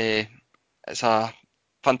yeah, it's a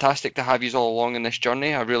fantastic to have you all along in this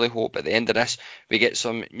journey. I really hope at the end of this we get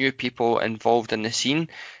some new people involved in the scene.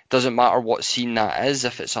 Doesn't matter what scene that is,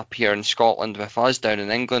 if it's up here in Scotland with us, down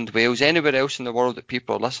in England, Wales, anywhere else in the world that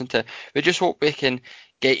people are listening to. We just hope we can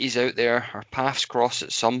get you out there, our paths cross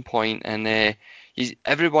at some point, and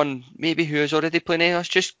everyone maybe who is already playing AOS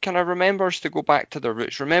just kind of remembers to go back to their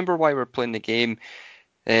roots, remember why we're playing the game,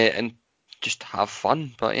 and just have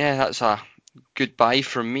fun. But yeah, that's a goodbye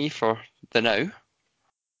from me for the now.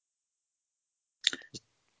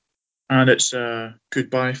 And it's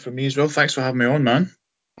goodbye from me as well. Thanks for having me on, man.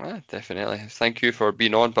 Definitely. Thank you for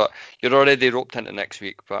being on, but you're already roped into next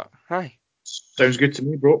week, but hi. Sounds good to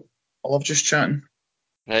me, bro. I love just chatting.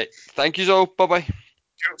 Right. Thank you all. Bye-bye.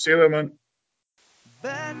 See you later, man.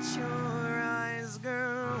 Bet your eyes,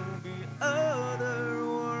 girl, be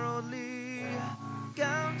otherworldly.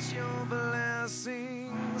 Count your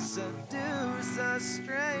blessings, seduce a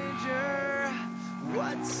stranger.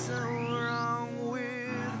 What's so wrong with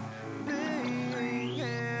being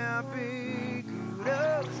happy?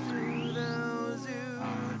 Kudos to those who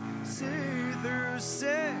see through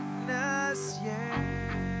sickness, yeah.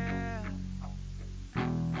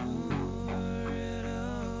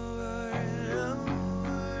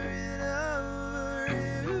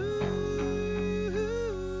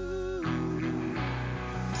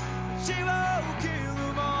 She woke in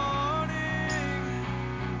the morning.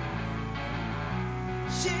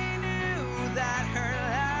 She knew that her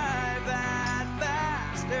life had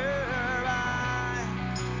passed her by.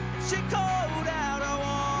 She called out a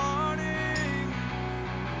warning.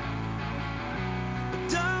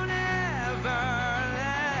 Don't ever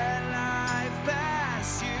let life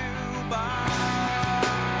pass you by.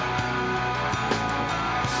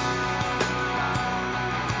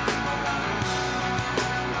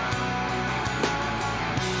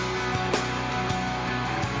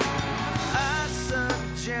 I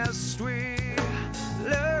suggest we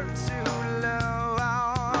learn to love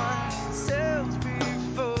ourselves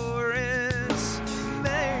before it's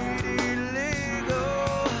made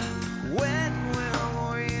illegal. When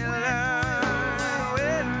will we learn?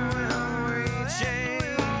 When will we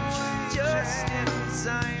change? Just in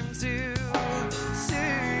time.